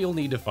 so you'll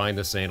need to find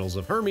the Sandals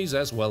of Hermes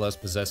as well as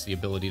possess the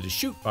ability to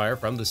shoot fire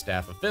from the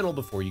Staff of Finnel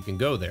before you can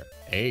go there.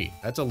 Hey,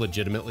 that's a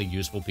legitimately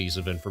useful piece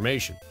of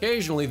information.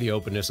 Occasionally, the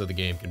openness of the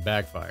game can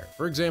backfire.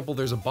 For example,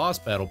 there's a boss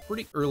battle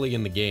pretty early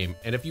in the game,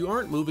 and if you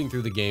aren't moving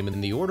through the game in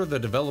the order the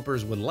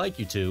developers would like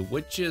you to,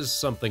 which is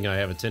something I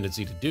have a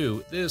tendency to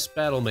do, this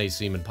battle may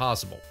seem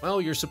impossible. Well,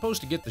 you're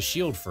supposed to get the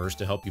shield first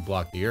to help you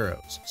block the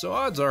arrows. So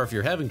odds are if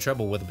you're having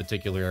trouble with a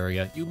particular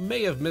area, you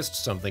may have missed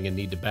something and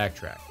need to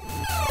backtrack.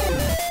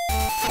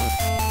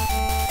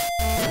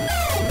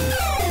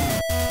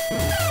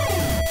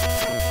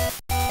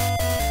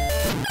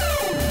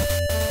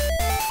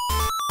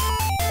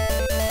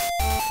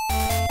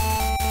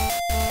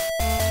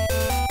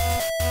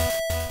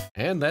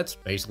 And that's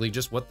basically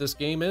just what this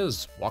game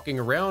is. Walking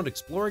around,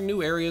 exploring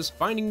new areas,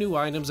 finding new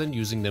items, and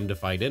using them to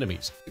fight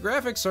enemies. The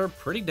graphics are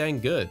pretty dang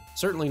good.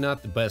 Certainly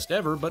not the best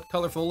ever, but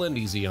colorful and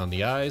easy on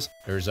the eyes.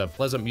 There's a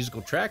pleasant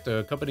musical track to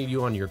accompany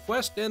you on your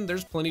quest, and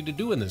there's plenty to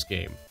do in this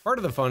game. Part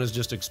of the fun is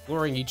just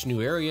exploring each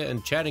new area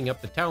and chatting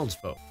up the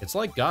townsfolk. It's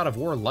like God of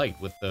War Light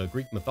with the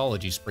Greek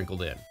mythology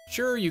sprinkled in.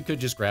 Sure, you could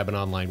just grab an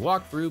online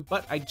walkthrough,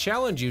 but I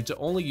challenge you to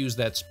only use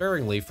that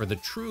sparingly for the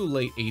true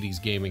late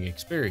 80s gaming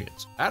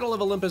experience. Battle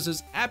of Olympus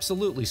is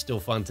absolutely still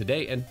fun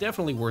today and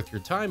definitely worth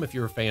your time if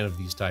you're a fan of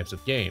these types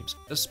of games,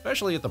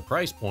 especially at the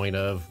price point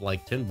of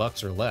like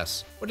 $10 or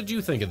less. What did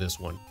you think of this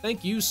one?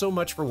 Thank you so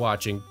much for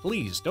watching.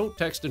 Please don't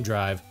text and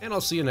drive, and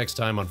I'll see you next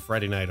time on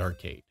Friday Night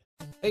Arcade.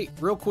 Hey,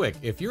 real quick,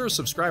 if you're a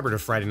subscriber to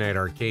Friday Night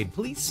Arcade,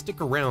 please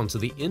stick around to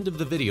the end of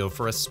the video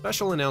for a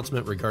special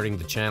announcement regarding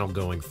the channel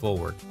going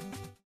forward.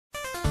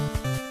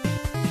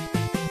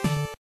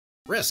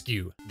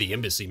 Rescue, the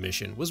Embassy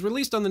Mission, was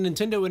released on the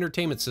Nintendo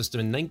Entertainment System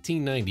in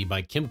 1990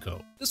 by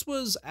Kimco. This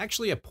was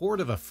actually a port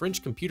of a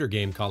French computer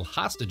game called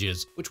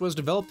Hostages, which was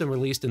developed and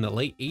released in the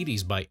late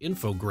 80s by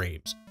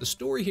Infogrames. The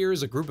story here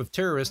is a group of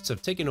terrorists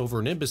have taken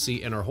over an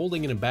embassy and are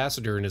holding an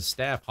ambassador and his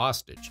staff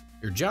hostage.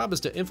 Your job is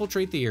to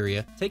infiltrate the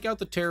area, take out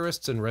the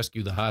terrorists, and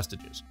rescue the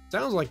hostages.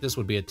 Sounds like this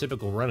would be a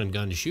typical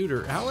run-and-gun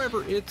shooter,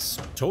 however, it's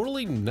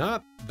totally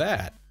not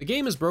that. The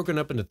game is broken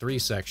up into 3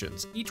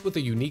 sections, each with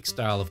a unique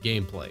style of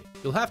gameplay.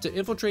 You'll have to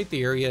infiltrate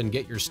the area and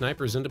get your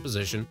snipers into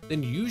position,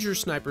 then use your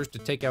snipers to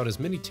take out as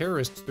many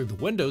terrorists through the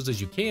windows as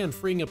you can,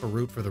 freeing up a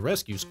route for the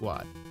rescue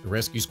squad. The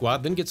rescue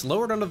squad then gets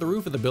lowered onto the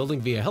roof of the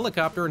building via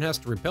helicopter and has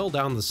to rappel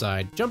down the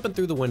side, jumping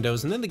through the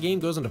windows, and then the game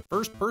goes into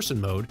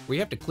first-person mode, where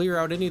you have to clear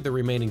out any of the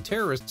remaining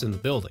terrorists in the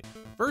building.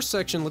 First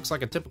section looks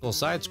like a typical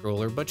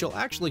side-scroller, but you'll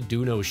actually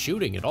do no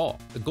shooting at all.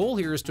 The goal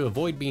here is to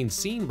avoid being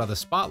seen by the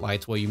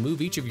spotlights while you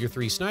move each of your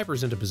 3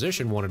 snipers into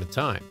position one at a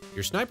time.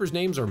 Your snipers'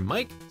 names are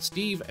Mike,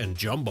 Steve, and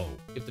Jumbo.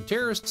 If the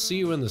terrorists see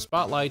you in the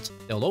spotlights,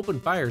 they'll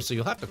open fire, so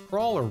you'll have to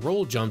crawl or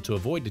roll jump to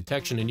avoid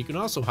detection, and you can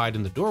also hide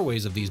in the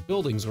doorways of these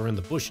buildings or in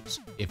the bushes.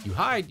 If you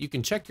hide, you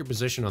can check your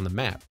position on the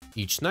map.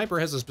 Each sniper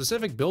has a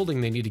specific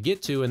building they need to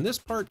get to, and this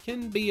part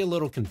can be a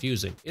little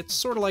confusing. It's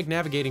sort of like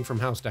navigating from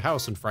house to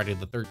house in Friday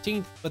the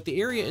 13th, but the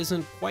area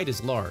isn't quite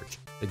as large.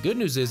 The good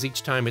news is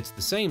each time it's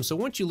the same, so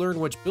once you learn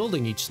which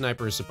building each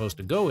sniper is supposed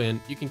to go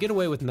in, you can get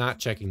away with not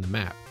checking the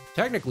map.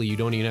 Technically, you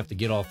don't even have to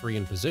get all 3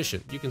 in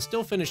position. You can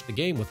still finish the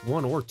game with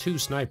 1 or 2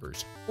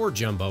 snipers. Poor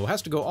Jumbo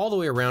has to go all the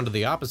way around to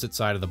the opposite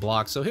side of the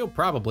block, so he'll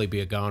probably be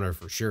a goner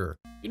for sure.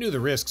 You knew the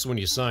risks when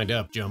you signed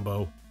up,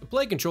 Jumbo. The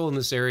play control in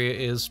this area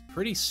is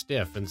pretty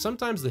stiff, and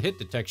sometimes the hit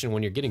detection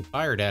when you're getting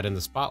fired at in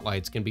the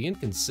spotlights can be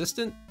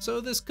inconsistent,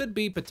 so this could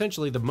be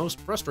potentially the most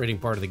frustrating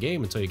part of the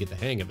game until you get the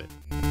hang of it.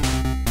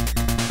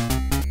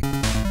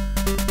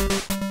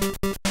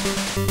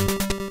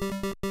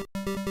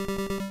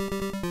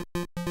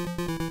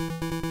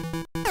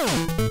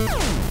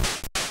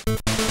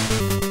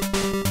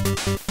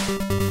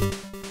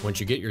 Once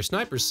you get your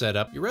snipers set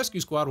up, your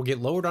rescue squad will get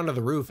lowered onto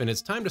the roof, and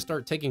it's time to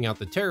start taking out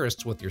the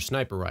terrorists with your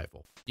sniper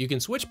rifle. You can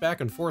switch back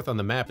and forth on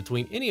the map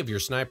between any of your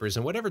snipers,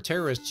 and whatever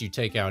terrorists you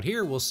take out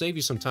here will save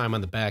you some time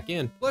on the back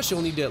end, plus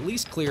you'll need to at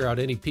least clear out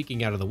any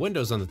peeking out of the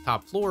windows on the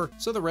top floor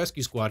so the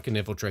rescue squad can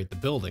infiltrate the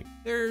building.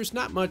 There's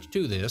not much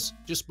to this,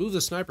 just move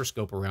the sniper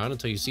scope around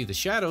until you see the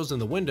shadows in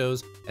the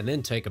windows, and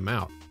then take them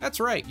out.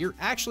 That's right, you're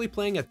actually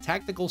playing a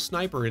tactical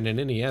sniper in an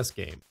NES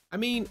game. I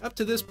mean, up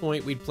to this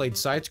point, we'd played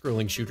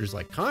side-scrolling shooters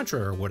like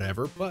Contra or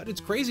whatever, but it's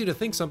crazy to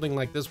think something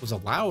like this was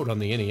allowed on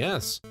the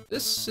NES.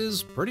 This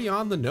is pretty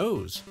on the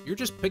nose. You're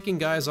just picking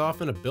guys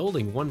off in a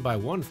building one by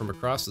one from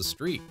across the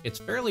street. It's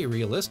fairly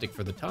realistic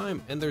for the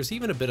time, and there's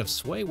even a bit of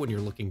sway when you're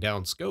looking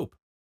down scope.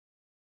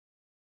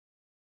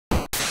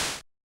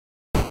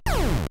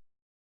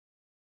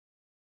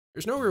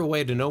 There's no real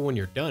way to know when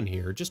you're done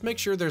here, just make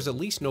sure there's at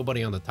least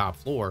nobody on the top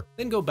floor,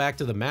 then go back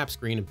to the map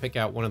screen and pick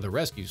out one of the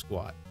rescue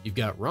squad. You've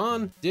got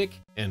Ron, Dick,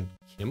 and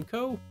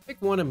Kimco?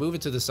 Pick one and move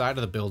it to the side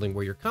of the building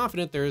where you're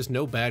confident there is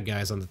no bad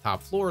guys on the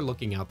top floor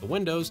looking out the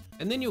windows,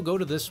 and then you'll go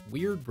to this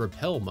weird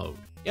rappel mode.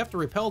 You have to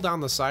rappel down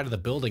the side of the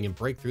building and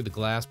break through the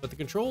glass, but the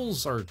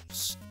controls are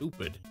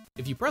stupid.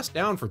 If you press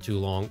down for too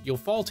long, you'll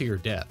fall to your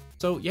death.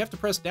 So you have to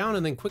press down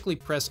and then quickly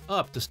press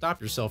up to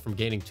stop yourself from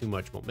gaining too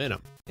much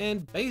momentum.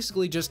 And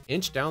basically just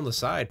inch down the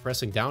side,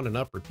 pressing down and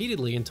up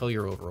repeatedly until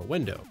you're over a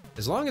window.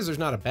 As long as there's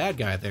not a bad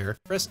guy there,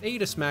 press A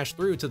to smash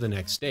through to the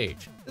next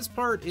stage. This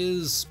part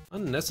is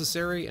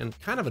unnecessary and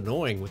kind of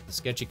annoying with the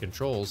sketchy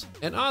controls,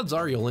 and odds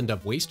are you'll end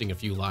up wasting a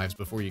few lives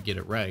before you get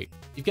it right.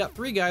 You've got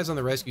 3 guys on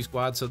the rescue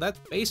squad, so that's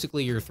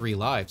basically your 3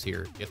 lives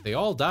here. If they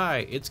all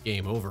die, it's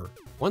game over.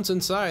 Once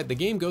inside, the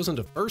game goes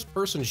into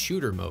first-person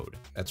shooter mode.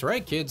 That's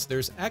right, kids,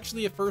 there's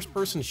actually a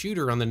first-person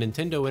shooter on the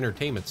Nintendo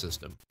Entertainment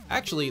System.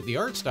 Actually, the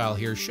art style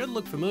here should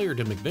look familiar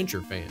to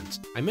McVenture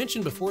fans. I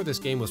mentioned before this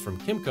game was from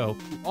Kimco,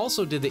 who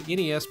also did the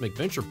NES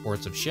McVenture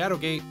ports of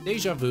Shadowgate,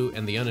 Deja Vu,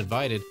 and the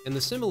Uninvited, and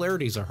the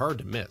similarities are hard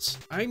to miss.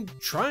 I'm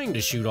trying to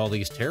shoot all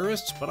these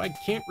terrorists, but I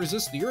can't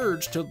resist the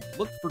urge to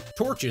look for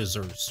torches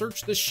or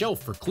search this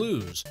shelf for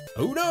clues.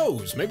 Who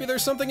knows? Maybe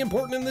there's something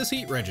important in this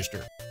heat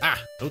register.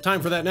 Ah, no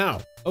time for that now.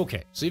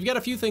 Okay, so you've got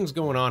a few things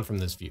going on from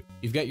this view.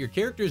 You've got your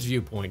character's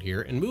viewpoint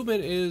here, and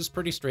movement is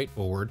pretty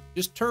straightforward.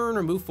 Just turn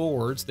or move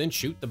forwards, then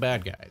shoot the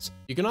bad guys.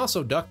 You can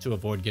also duck to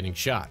avoid getting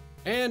shot.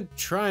 And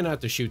try not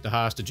to shoot the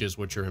hostages,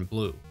 which are in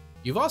blue.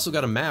 You've also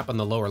got a map on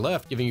the lower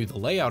left giving you the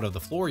layout of the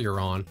floor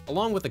you're on,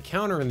 along with a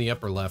counter in the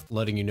upper left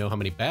letting you know how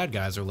many bad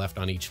guys are left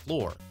on each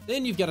floor.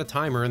 Then you've got a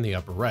timer in the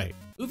upper right.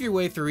 Move your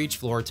way through each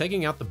floor,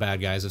 taking out the bad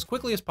guys as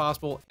quickly as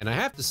possible, and I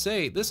have to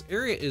say, this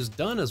area is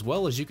done as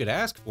well as you could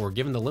ask for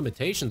given the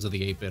limitations of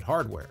the 8-bit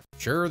hardware.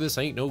 Sure, this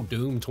ain't no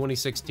Doom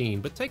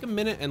 2016, but take a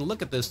minute and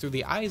look at this through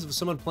the eyes of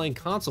someone playing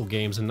console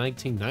games in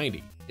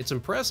 1990. It's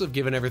impressive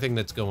given everything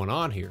that's going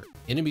on here.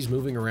 Enemies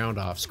moving around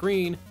off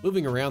screen,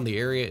 moving around the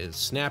area is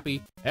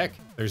snappy. Heck,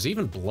 there's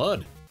even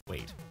blood.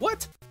 Wait,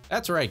 what?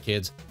 That's right,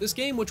 kids. This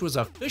game, which was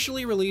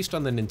officially released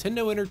on the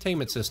Nintendo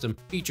Entertainment System,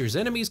 features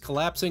enemies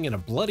collapsing in a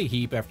bloody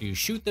heap after you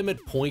shoot them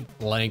at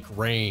point-blank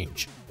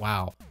range.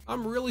 Wow,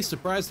 I'm really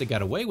surprised they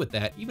got away with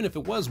that, even if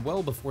it was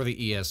well before the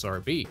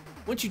ESRB.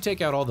 Once you take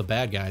out all the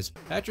bad guys,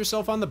 pat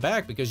yourself on the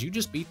back because you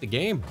just beat the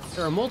game.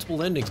 There are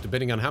multiple endings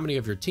depending on how many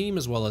of your team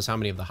as well as how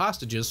many of the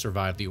hostages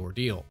survived the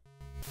ordeal.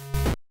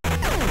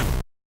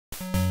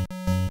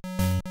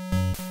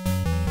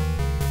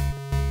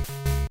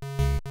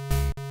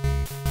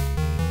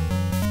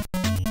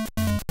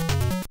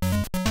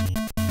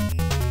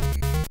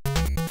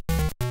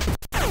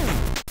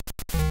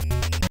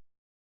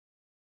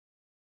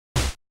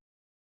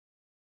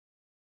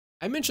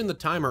 I mentioned the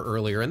timer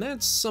earlier, and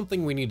that's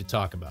something we need to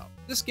talk about.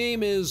 This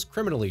game is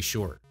criminally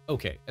short.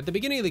 Okay, at the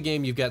beginning of the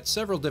game, you've got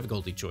several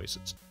difficulty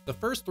choices. The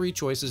first 3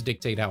 choices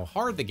dictate how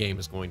hard the game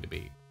is going to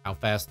be, how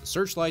fast the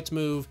searchlights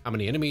move, how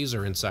many enemies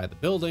are inside the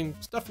building,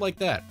 stuff like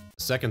that.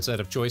 The second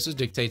set of choices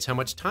dictates how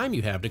much time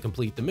you have to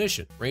complete the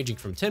mission, ranging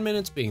from 10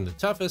 minutes being the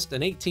toughest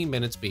and 18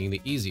 minutes being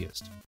the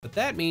easiest. But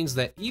that means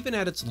that even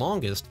at its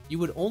longest, you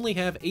would only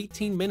have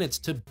 18 minutes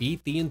to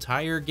beat the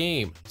entire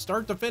game,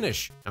 start to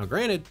finish. Now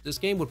granted, this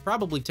game would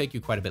probably take you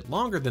quite a bit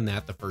longer than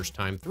that the first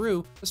time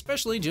through,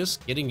 especially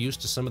just getting used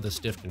to some of the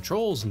stiff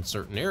controls in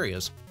certain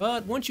areas.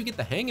 But once you get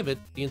the hang of it,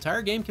 the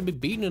entire game can be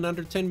beaten in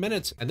under 10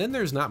 minutes, and then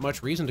there's not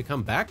much reason to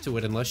come back to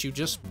it unless you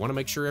just want to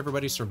make sure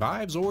everybody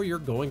survives or you're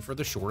going for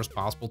the shortest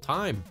possible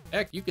time.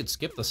 Heck, you could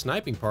skip the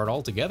sniping part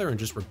altogether and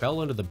just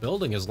rappel into the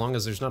building as long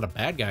as there's not a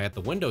bad guy at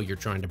the window you're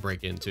trying to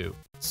break into.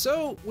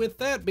 So, with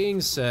that being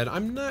said,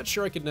 I'm not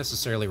sure I could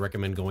necessarily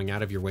recommend going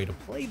out of your way to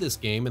play this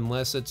game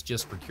unless it's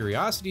just for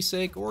curiosity's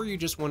sake or you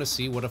just want to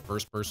see what a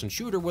first-person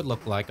shooter would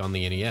look like on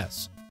the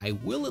NES. I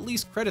will at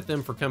least credit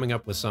them for coming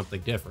up with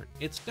something different.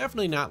 It's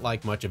definitely not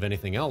like much of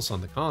anything else on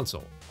the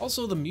console.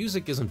 Also, the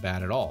music isn't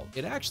bad at all.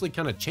 It actually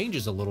kind of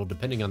changes a little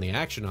depending on the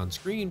action on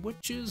screen,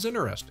 which is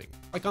interesting.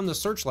 Like on the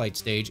searchlight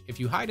stage, if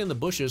you hide in the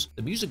bushes,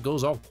 the music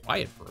goes all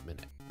quiet for a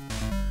minute.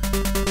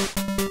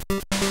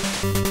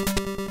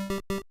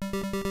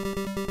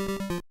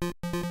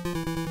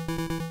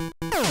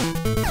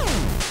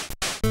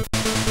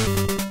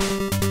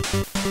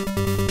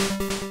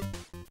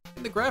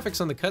 The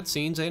graphics on the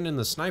cutscenes and in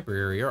the sniper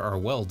area are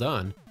well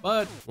done,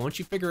 but once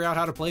you figure out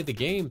how to play the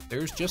game,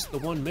 there's just the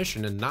one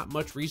mission and not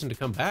much reason to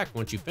come back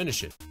once you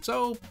finish it.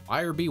 So,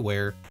 buyer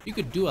beware. You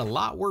could do a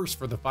lot worse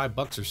for the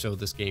 $5 or so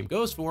this game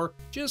goes for.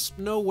 Just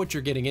know what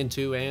you're getting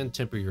into and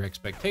temper your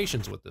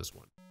expectations with this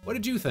one. What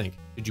did you think?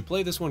 Did you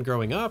play this one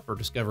growing up or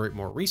discover it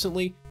more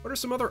recently? What are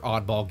some other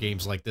oddball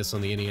games like this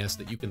on the NES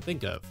that you can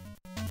think of?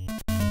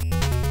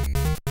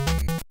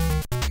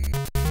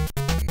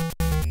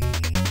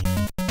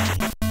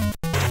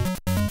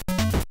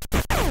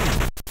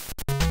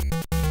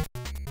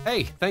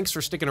 Hey, thanks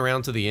for sticking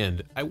around to the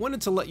end. I wanted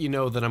to let you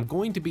know that I'm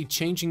going to be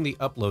changing the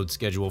upload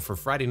schedule for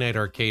Friday Night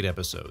Arcade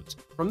episodes.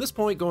 From this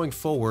point going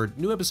forward,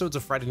 new episodes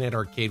of Friday Night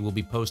Arcade will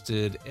be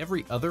posted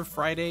every other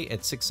Friday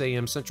at 6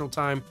 a.m. Central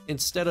Time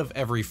instead of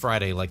every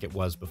Friday like it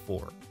was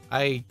before.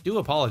 I do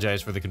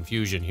apologize for the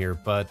confusion here,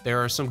 but there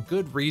are some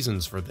good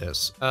reasons for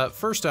this.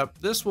 First up,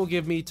 this will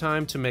give me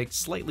time to make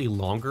slightly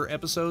longer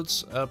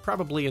episodes,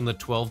 probably in the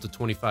 12 to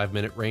 25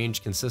 minute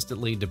range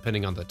consistently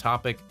depending on the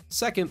topic.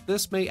 Second,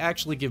 this may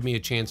actually give me a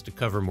chance to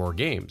cover more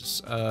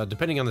games,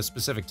 depending on the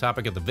specific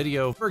topic of the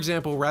video. For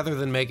example, rather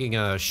than making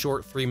a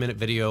short 3-minute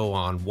video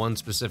on one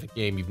specific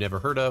game you've never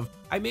heard of,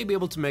 I may be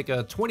able to make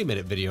a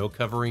 20-minute video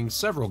covering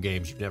several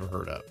games you've never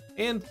heard of.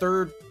 And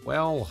third,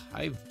 well,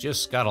 I've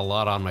just got a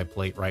lot on my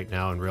plate right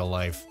now in real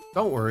life.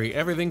 Don't worry,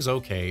 everything's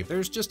okay.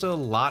 There's just a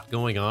lot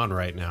going on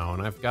right now,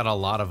 and I've got a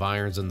lot of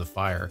irons in the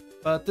fire.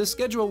 But this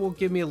schedule will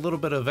give me a little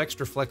bit of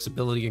extra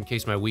flexibility in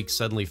case my week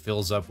suddenly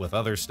fills up with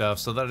other stuff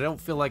so that I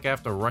don't feel like I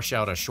have to rush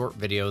out a short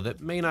video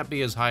that may not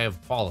be as high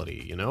of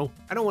quality, you know?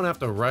 I don't want to have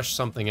to rush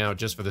something out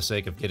just for the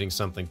sake of getting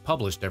something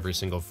published every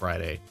single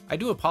Friday. I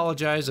do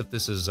apologize if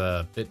this is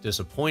a bit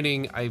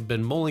disappointing. I've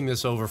been mulling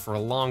this over for a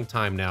long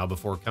time now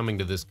before coming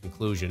to this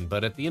conclusion,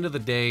 but at the end of the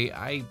day,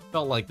 I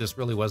felt like this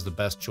really was the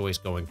best choice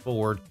going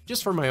forward,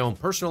 just for my own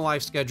personal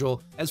life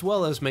schedule, as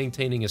well as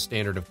maintaining a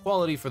standard of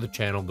quality for the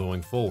channel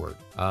going forward.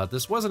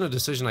 This wasn't a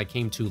decision I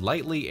came to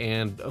lightly,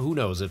 and who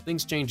knows, if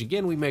things change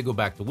again, we may go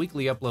back to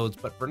weekly uploads,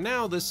 but for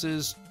now, this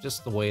is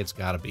just the way it's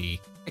gotta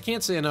be. I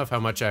can't say enough how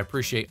much I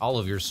appreciate all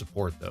of your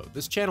support though.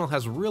 This channel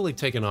has really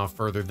taken off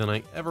further than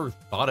I ever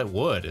thought it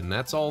would, and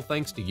that's all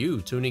thanks to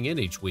you tuning in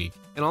each week,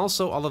 and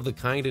also all of the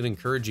kind and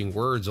encouraging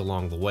words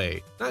along the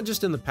way. Not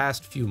just in the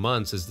past few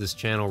months as this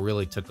channel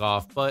really took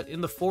off, but in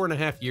the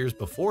 4.5 years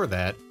before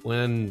that,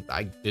 when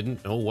I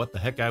didn't know what the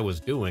heck I was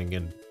doing,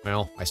 and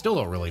well, I still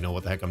don't really know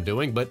what the heck I'm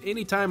doing, but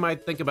anytime I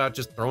think about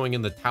just throwing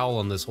in the towel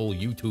on this whole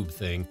YouTube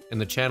thing, and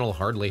the channel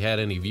hardly had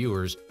any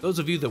viewers, those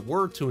of you that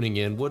were tuning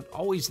in would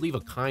always leave a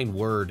kind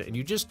word, and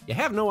you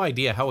have no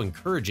idea how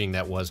encouraging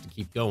that was to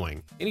keep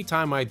going.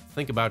 Anytime I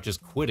think about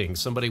just quitting,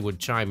 somebody would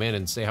chime in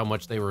and say how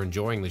much they were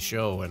enjoying the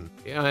show, and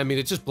yeah, I mean,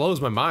 it just blows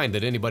my mind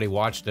that anybody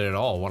watched it at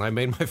all. When I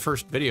made my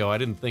first video, I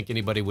didn't think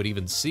anybody would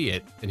even see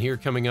it, and here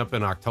coming up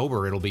in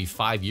October, it'll be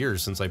 5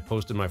 years since I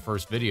posted my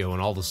first video,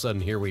 and all of a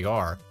sudden, here we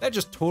are. That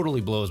just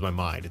totally blows my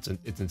mind.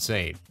 It's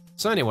insane.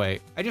 So anyway,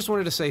 I just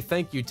wanted to say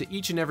thank you to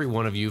each and every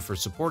one of you for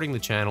supporting the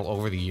channel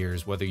over the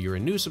years, whether you're a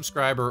new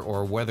subscriber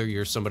or whether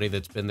you're somebody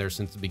that's been there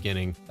since the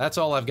beginning. That's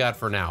all I've got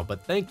for now,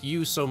 but thank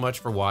you so much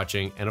for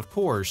watching, and of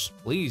course,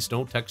 please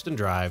don't text and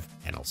drive,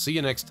 and I'll see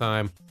you next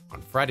time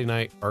on Friday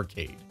Night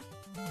Arcade.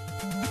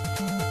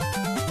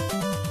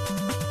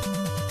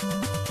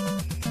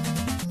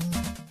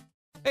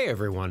 Hey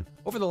everyone!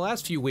 Over the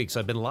last few weeks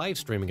I've been live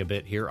streaming a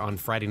bit here on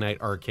Friday Night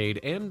Arcade,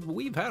 and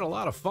we've had a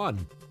lot of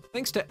fun.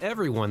 Thanks to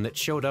everyone that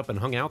showed up and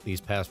hung out these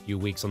past few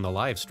weeks on the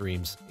live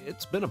streams.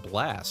 It's been a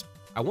blast.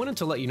 I wanted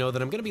to let you know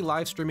that I'm going to be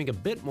live streaming a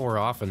bit more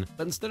often,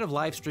 but instead of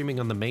live streaming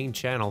on the main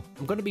channel,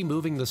 I'm going to be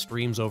moving the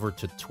streams over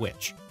to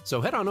Twitch. So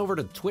head on over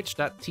to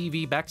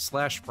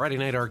twitch.tv/Friday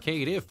Night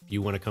Arcade if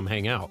you want to come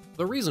hang out.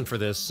 The reason for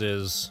this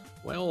is,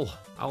 well,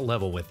 I'll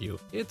level with you.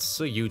 It's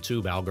a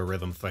YouTube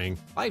algorithm thing.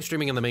 Live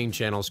streaming on the main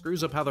channel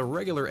screws up how the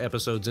regular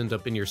episodes end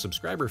up in your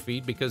subscriber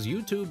feed because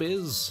YouTube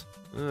is,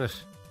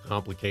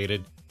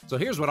 complicated. So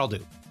here's what I'll do.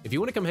 If you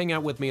want to come hang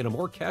out with me in a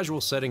more casual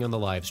setting on the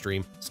live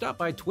stream, stop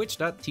by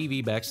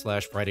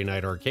twitch.tv/Friday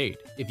Night Arcade.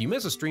 If you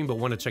miss a stream but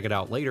want to check it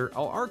out later,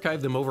 I'll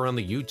archive them over on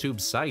the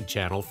YouTube side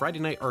channel, Friday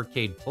Night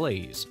Arcade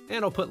Plays,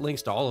 and I'll put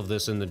links to all of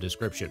this in the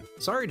description.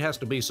 Sorry it has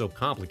to be so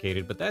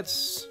complicated, but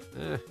that's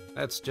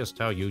just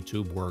how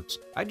YouTube works.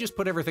 I just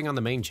put everything on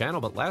the main channel,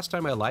 but last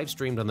time I live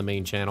streamed on the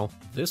main channel,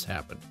 this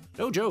happened.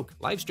 No joke,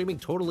 live streaming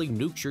totally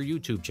nukes your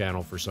YouTube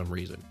channel for some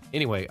reason.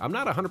 Anyway, I'm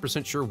not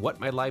 100% sure what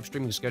my live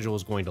streaming schedule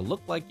is going to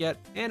look like yet,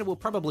 and it will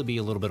probably be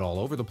a little bit all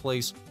over the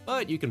place,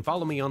 but you can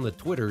follow me on the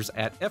Twitters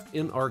at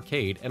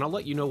FNArcade, and I'll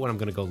let you know when I'm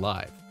going to go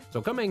live.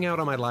 So come hang out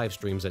on my live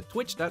streams at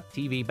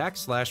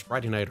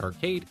twitch.tv/Friday Night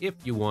Arcade if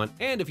you want,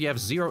 and if you have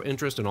zero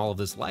interest in all of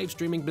this live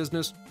streaming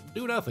business,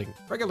 do nothing.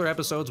 Regular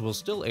episodes will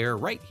still air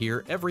right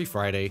here every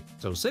Friday,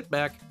 so sit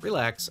back,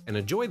 relax, and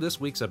enjoy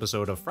this week's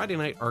episode of Friday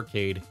Night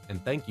Arcade,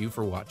 and thank you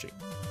for watching.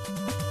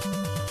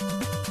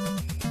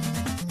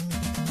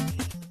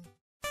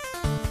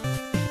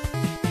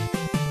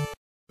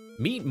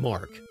 Meet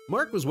Mark.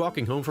 Mark was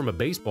walking home from a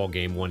baseball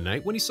game one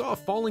night when he saw a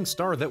falling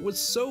star that was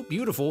so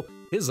beautiful,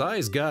 his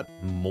eyes got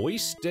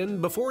moist,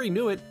 and before he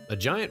knew it, a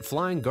giant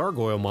flying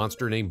gargoyle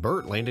monster named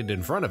Bert landed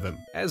in front of him,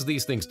 as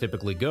these things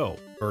typically go.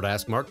 Bert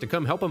asked Mark to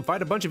come help him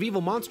fight a bunch of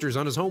evil monsters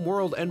on his home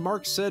world, and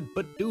Mark said,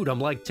 "But dude,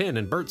 I'm like 10,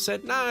 and Bert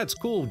said, "Nah, it's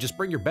cool, just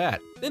bring your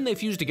bat." Then they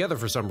fused together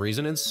for some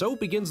reason, and so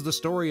begins the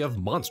story of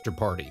Monster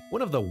Party,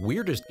 one of the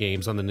weirdest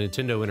games on the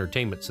Nintendo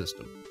Entertainment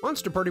System.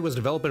 Monster Party was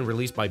developed and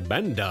released by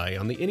Bandai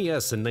on the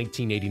NES in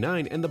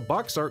 1989, and the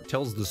box art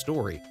tells the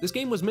story. This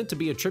game was meant to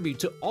be a tribute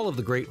to all of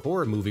the great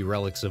horror movie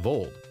relics of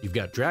old. You've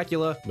got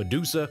Dracula,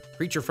 Medusa,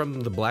 creature from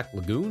the Black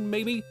Lagoon,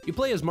 maybe? You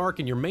play as Mark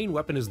and your main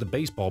weapon is the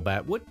baseball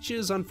bat, which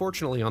is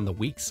unfortunately on the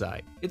weak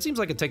side. It seems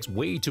like it takes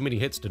way too many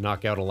hits to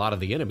knock out a lot of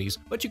the enemies,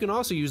 but you can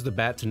also use the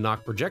bat to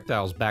knock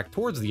projectiles back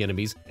towards the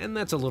enemies, and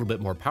that's a little bit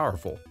more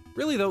powerful.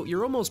 Really though,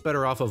 you're almost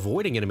better off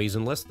avoiding enemies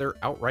unless they're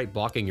outright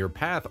blocking your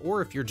path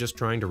or if you're just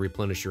trying to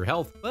replenish your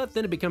health, but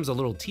then it becomes a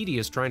little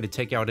tedious trying to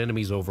take out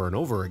enemies over and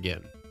over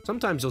again.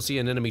 Sometimes you'll see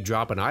an enemy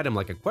drop an item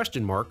like a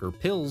question mark or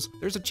pills.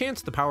 There's a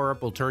chance the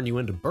power-up will turn you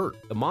into Bert,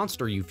 the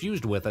monster you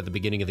fused with at the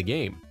beginning of the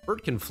game.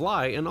 Bert can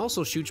fly and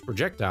also shoots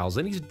projectiles,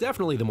 and he's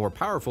definitely the more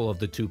powerful of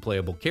the two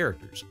playable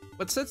characters.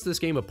 What sets this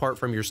game apart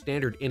from your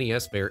standard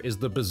NES fare is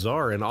the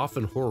bizarre and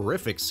often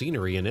horrific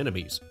scenery and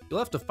enemies. You'll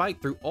have to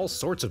fight through all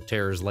sorts of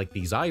terrors like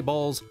these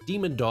eyeballs,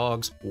 demon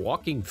dogs,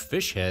 walking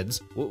fish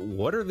heads.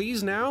 What are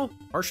these now?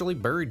 Partially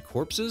buried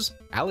corpses?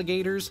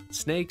 Alligators?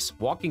 Snakes?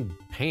 Walking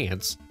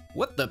pants?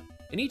 What the?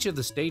 And each of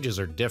the stages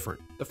are different.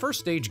 The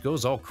first stage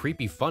goes all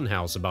creepy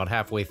funhouse about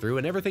halfway through,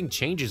 and everything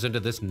changes into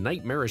this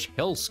nightmarish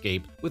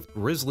hellscape with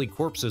grisly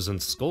corpses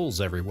and skulls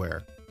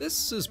everywhere.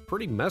 This is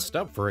pretty messed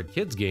up for a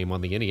kid's game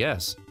on the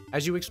NES.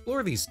 As you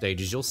explore these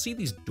stages, you'll see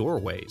these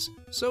doorways.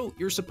 So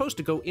you're supposed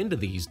to go into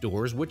these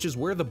doors, which is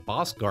where the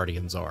boss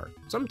guardians are.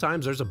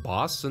 Sometimes there's a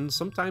boss, and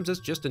sometimes it's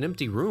just an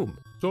empty room.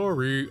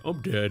 Sorry, I'm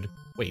dead.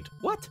 Wait,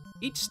 what?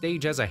 Each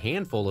stage has a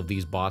handful of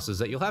these bosses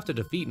that you'll have to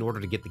defeat in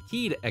order to get the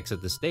key to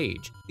exit the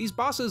stage. These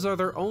bosses are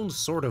their own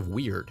sort of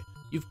weird.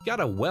 You've got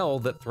a well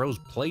that throws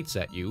plates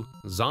at you,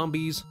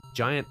 zombies,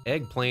 giant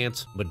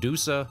eggplants,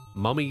 Medusa,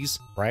 mummies,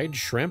 fried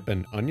shrimp,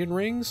 and onion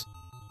rings?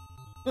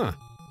 Huh.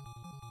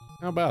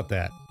 How about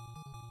that?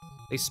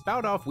 They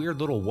spout off weird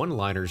little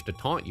one-liners to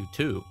taunt you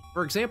too.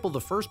 For example, the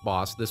first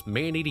boss, this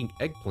man-eating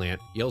eggplant,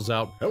 yells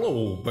out,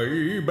 "Hello,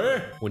 baby,"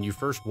 when you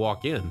first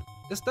walk in.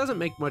 This doesn't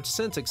make much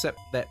sense except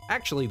that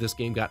actually this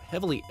game got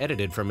heavily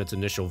edited from its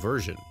initial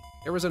version.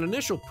 There was an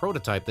initial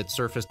prototype that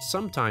surfaced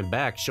some time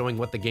back showing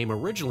what the game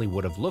originally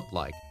would have looked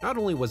like. Not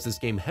only was this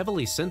game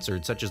heavily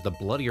censored, such as the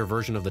bloodier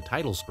version of the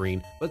title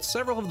screen, but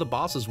several of the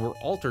bosses were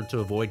altered to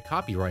avoid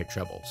copyright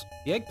troubles.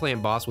 The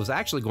eggplant boss was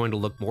actually going to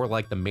look more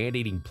like the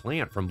man-eating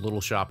plant from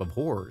Little Shop of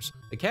Horrors.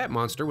 The cat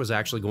monster was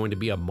actually going to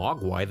be a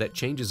mogwai that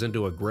changes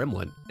into a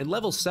gremlin. In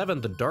level 7,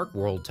 the Dark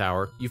World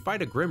Tower, you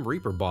fight a Grim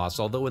Reaper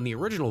boss, although in the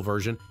original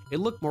version, it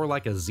looked more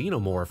like a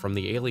xenomorph from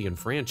the Alien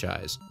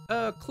franchise.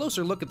 A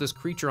closer look at this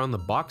creature on the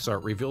box art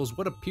reveals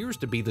what appears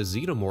to be the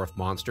xenomorph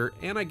monster,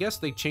 and I guess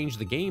they changed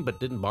the game but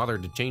didn't bother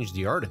to change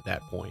the art at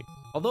that point.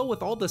 Although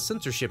with all the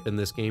censorship in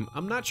this game,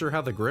 I'm not sure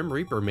how the Grim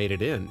Reaper made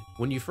it in.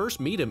 When you first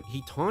meet him,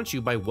 he taunts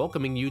you by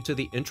welcoming you to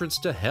the entrance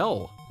to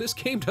hell. This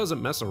game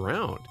doesn't mess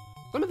around.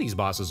 Some of these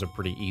bosses are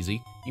pretty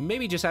easy. You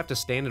maybe just have to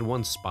stand in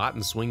one spot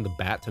and swing the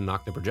bat to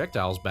knock the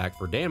projectiles back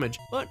for damage,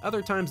 but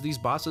other times these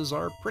bosses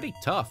are pretty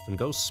tough and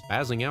go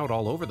spazzing out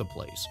all over the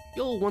place.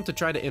 You'll want to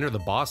try to enter the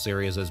boss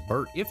areas as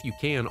Bert if you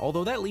can,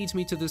 although that leads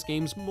me to this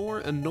game's more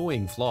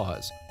annoying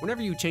flaws.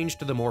 Whenever you change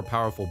to the more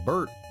powerful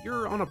Bert,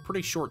 you're on a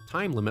pretty short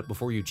time limit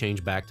before you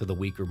change back to the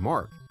weaker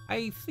Mark.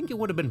 I think it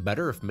would have been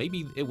better if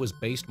maybe it was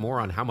based more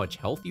on how much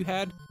health you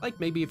had. Like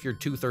maybe if you're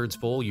 2/3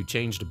 full, you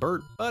change to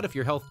Bert, but if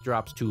your health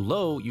drops too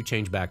low, you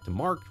change back to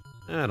Mark.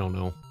 I don't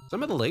know.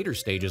 Some of the later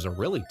stages are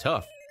really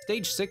tough.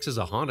 Stage 6 is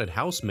a haunted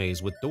house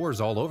maze with doors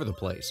all over the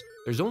place.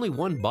 There's only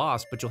one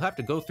boss, but you'll have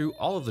to go through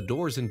all of the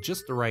doors in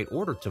just the right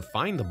order to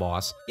find the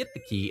boss, get the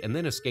key, and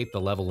then escape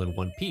the level in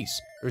one piece.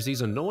 There's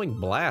these annoying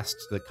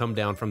blasts that come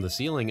down from the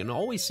ceiling and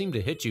always seem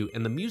to hit you,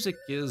 and the music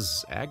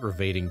is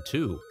aggravating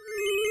too.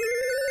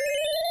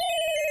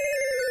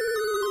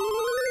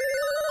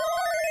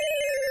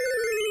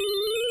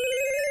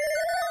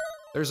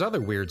 There's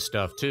other weird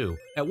stuff too.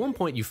 At one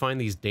point you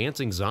find these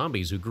dancing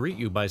zombies who greet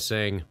you by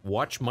saying,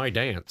 "Watch my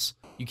dance."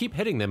 You keep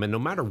hitting them and no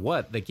matter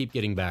what, they keep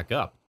getting back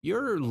up.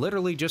 You're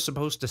literally just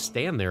supposed to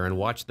stand there and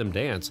watch them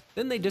dance,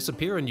 then they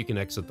disappear and you can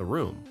exit the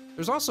room.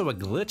 There's also a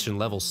glitch in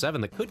level 7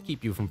 that could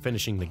keep you from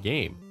finishing the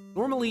game.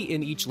 Normally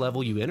in each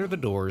level you enter the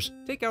doors,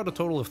 take out a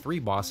total of 3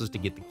 bosses to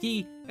get the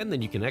key, and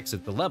then you can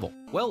exit the level.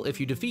 Well, if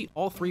you defeat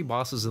all 3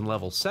 bosses in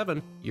level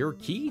 7, your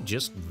key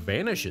just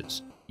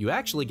vanishes. You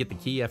actually get the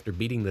key after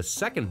beating the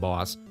second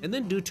boss, and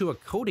then due to a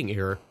coding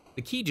error,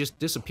 the key just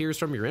disappears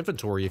from your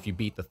inventory if you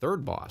beat the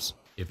 3rd boss.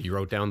 If you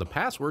wrote down the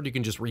password, you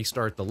can just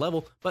restart the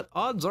level, but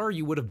odds are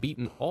you would have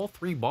beaten all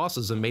 3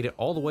 bosses and made it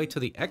all the way to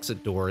the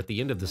exit door at the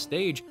end of the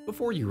stage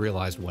before you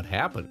realized what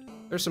happened.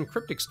 There's some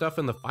cryptic stuff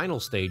in the final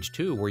stage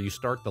too, where you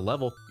start the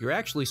level, you're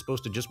actually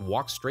supposed to just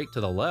walk straight to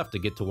the left to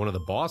get to one of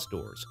the boss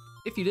doors.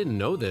 If you didn't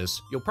know this,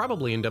 you'll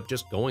probably end up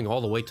just going all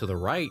the way to the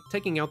right,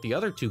 taking out the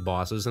other 2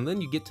 bosses, and then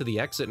you get to the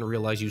exit and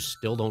realize you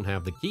still don't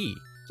have the key.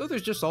 So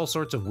there's just all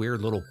sorts of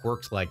weird little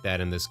quirks like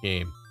that in this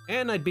game.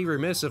 And I'd be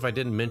remiss if I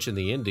didn't mention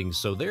the ending,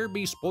 so there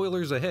be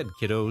spoilers ahead,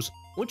 kiddos.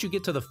 Once you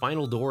get to the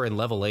final door in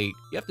level 8,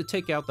 you have to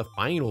take out the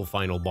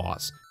final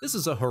boss. This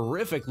is a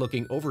horrific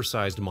looking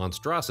oversized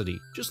monstrosity.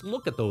 Just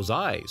look at those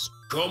eyes.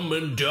 Come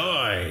and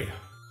die!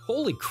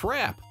 Holy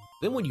crap!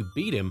 Then when you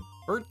beat him,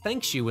 Bert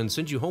thanks you and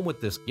sends you home with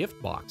this gift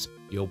box.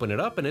 You open it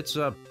up and it's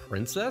a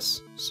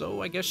princess,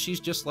 so I guess she's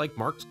just like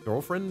Mark's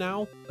girlfriend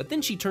now? But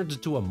then she turns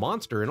into a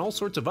monster and all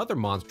sorts of other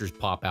monsters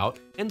pop out,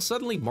 and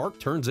suddenly Mark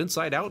turns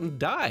inside out and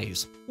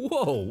dies.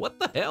 Whoa, what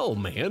the hell,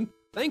 man?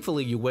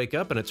 Thankfully, you wake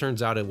up and it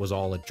turns out it was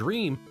all a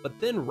dream, but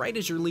then right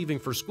as you're leaving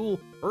for school,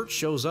 Bert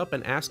shows up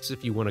and asks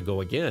if you want to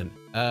go again.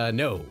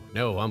 No,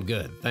 I'm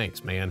good,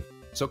 thanks, man.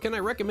 So can I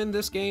recommend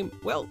this game?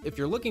 Well, if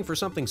you're looking for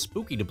something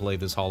spooky to play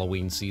this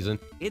Halloween season,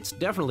 it's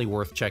definitely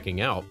worth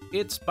checking out.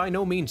 It's by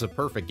no means a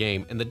perfect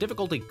game, and the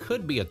difficulty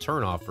could be a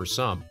turnoff for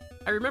some.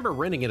 I remember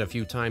renting it a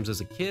few times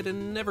as a kid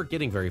and never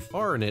getting very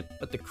far in it,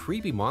 but the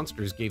creepy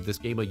monsters gave this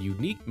game a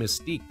unique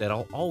mystique that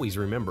I'll always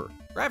remember.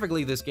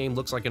 Graphically, this game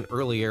looks like an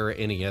early-era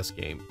NES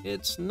game.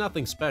 It's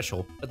nothing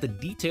special, but the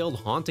detailed,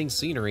 haunting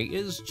scenery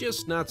is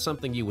just not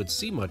something you would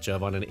see much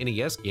of on an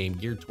NES game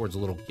geared towards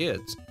little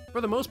kids.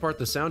 For the most part,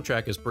 the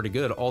soundtrack is pretty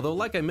good, although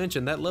like I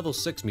mentioned, that level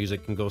 6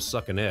 music can go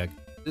suck an egg.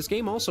 This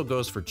game also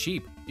goes for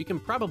cheap. You can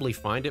probably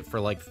find it for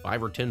like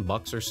 $5 or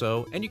 $10 or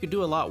so, and you could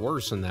do a lot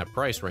worse in that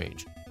price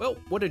range. Well,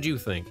 what did you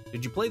think?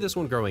 Did you play this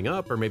one growing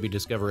up, or maybe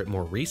discover it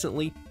more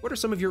recently? What are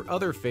some of your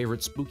other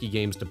favorite spooky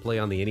games to play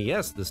on the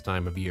NES this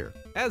time of year?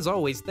 As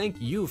always, thank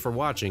you for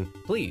watching.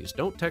 Please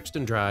don't text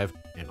and drive,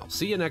 and I'll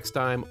see you next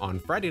time on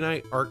Friday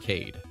Night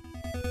Arcade.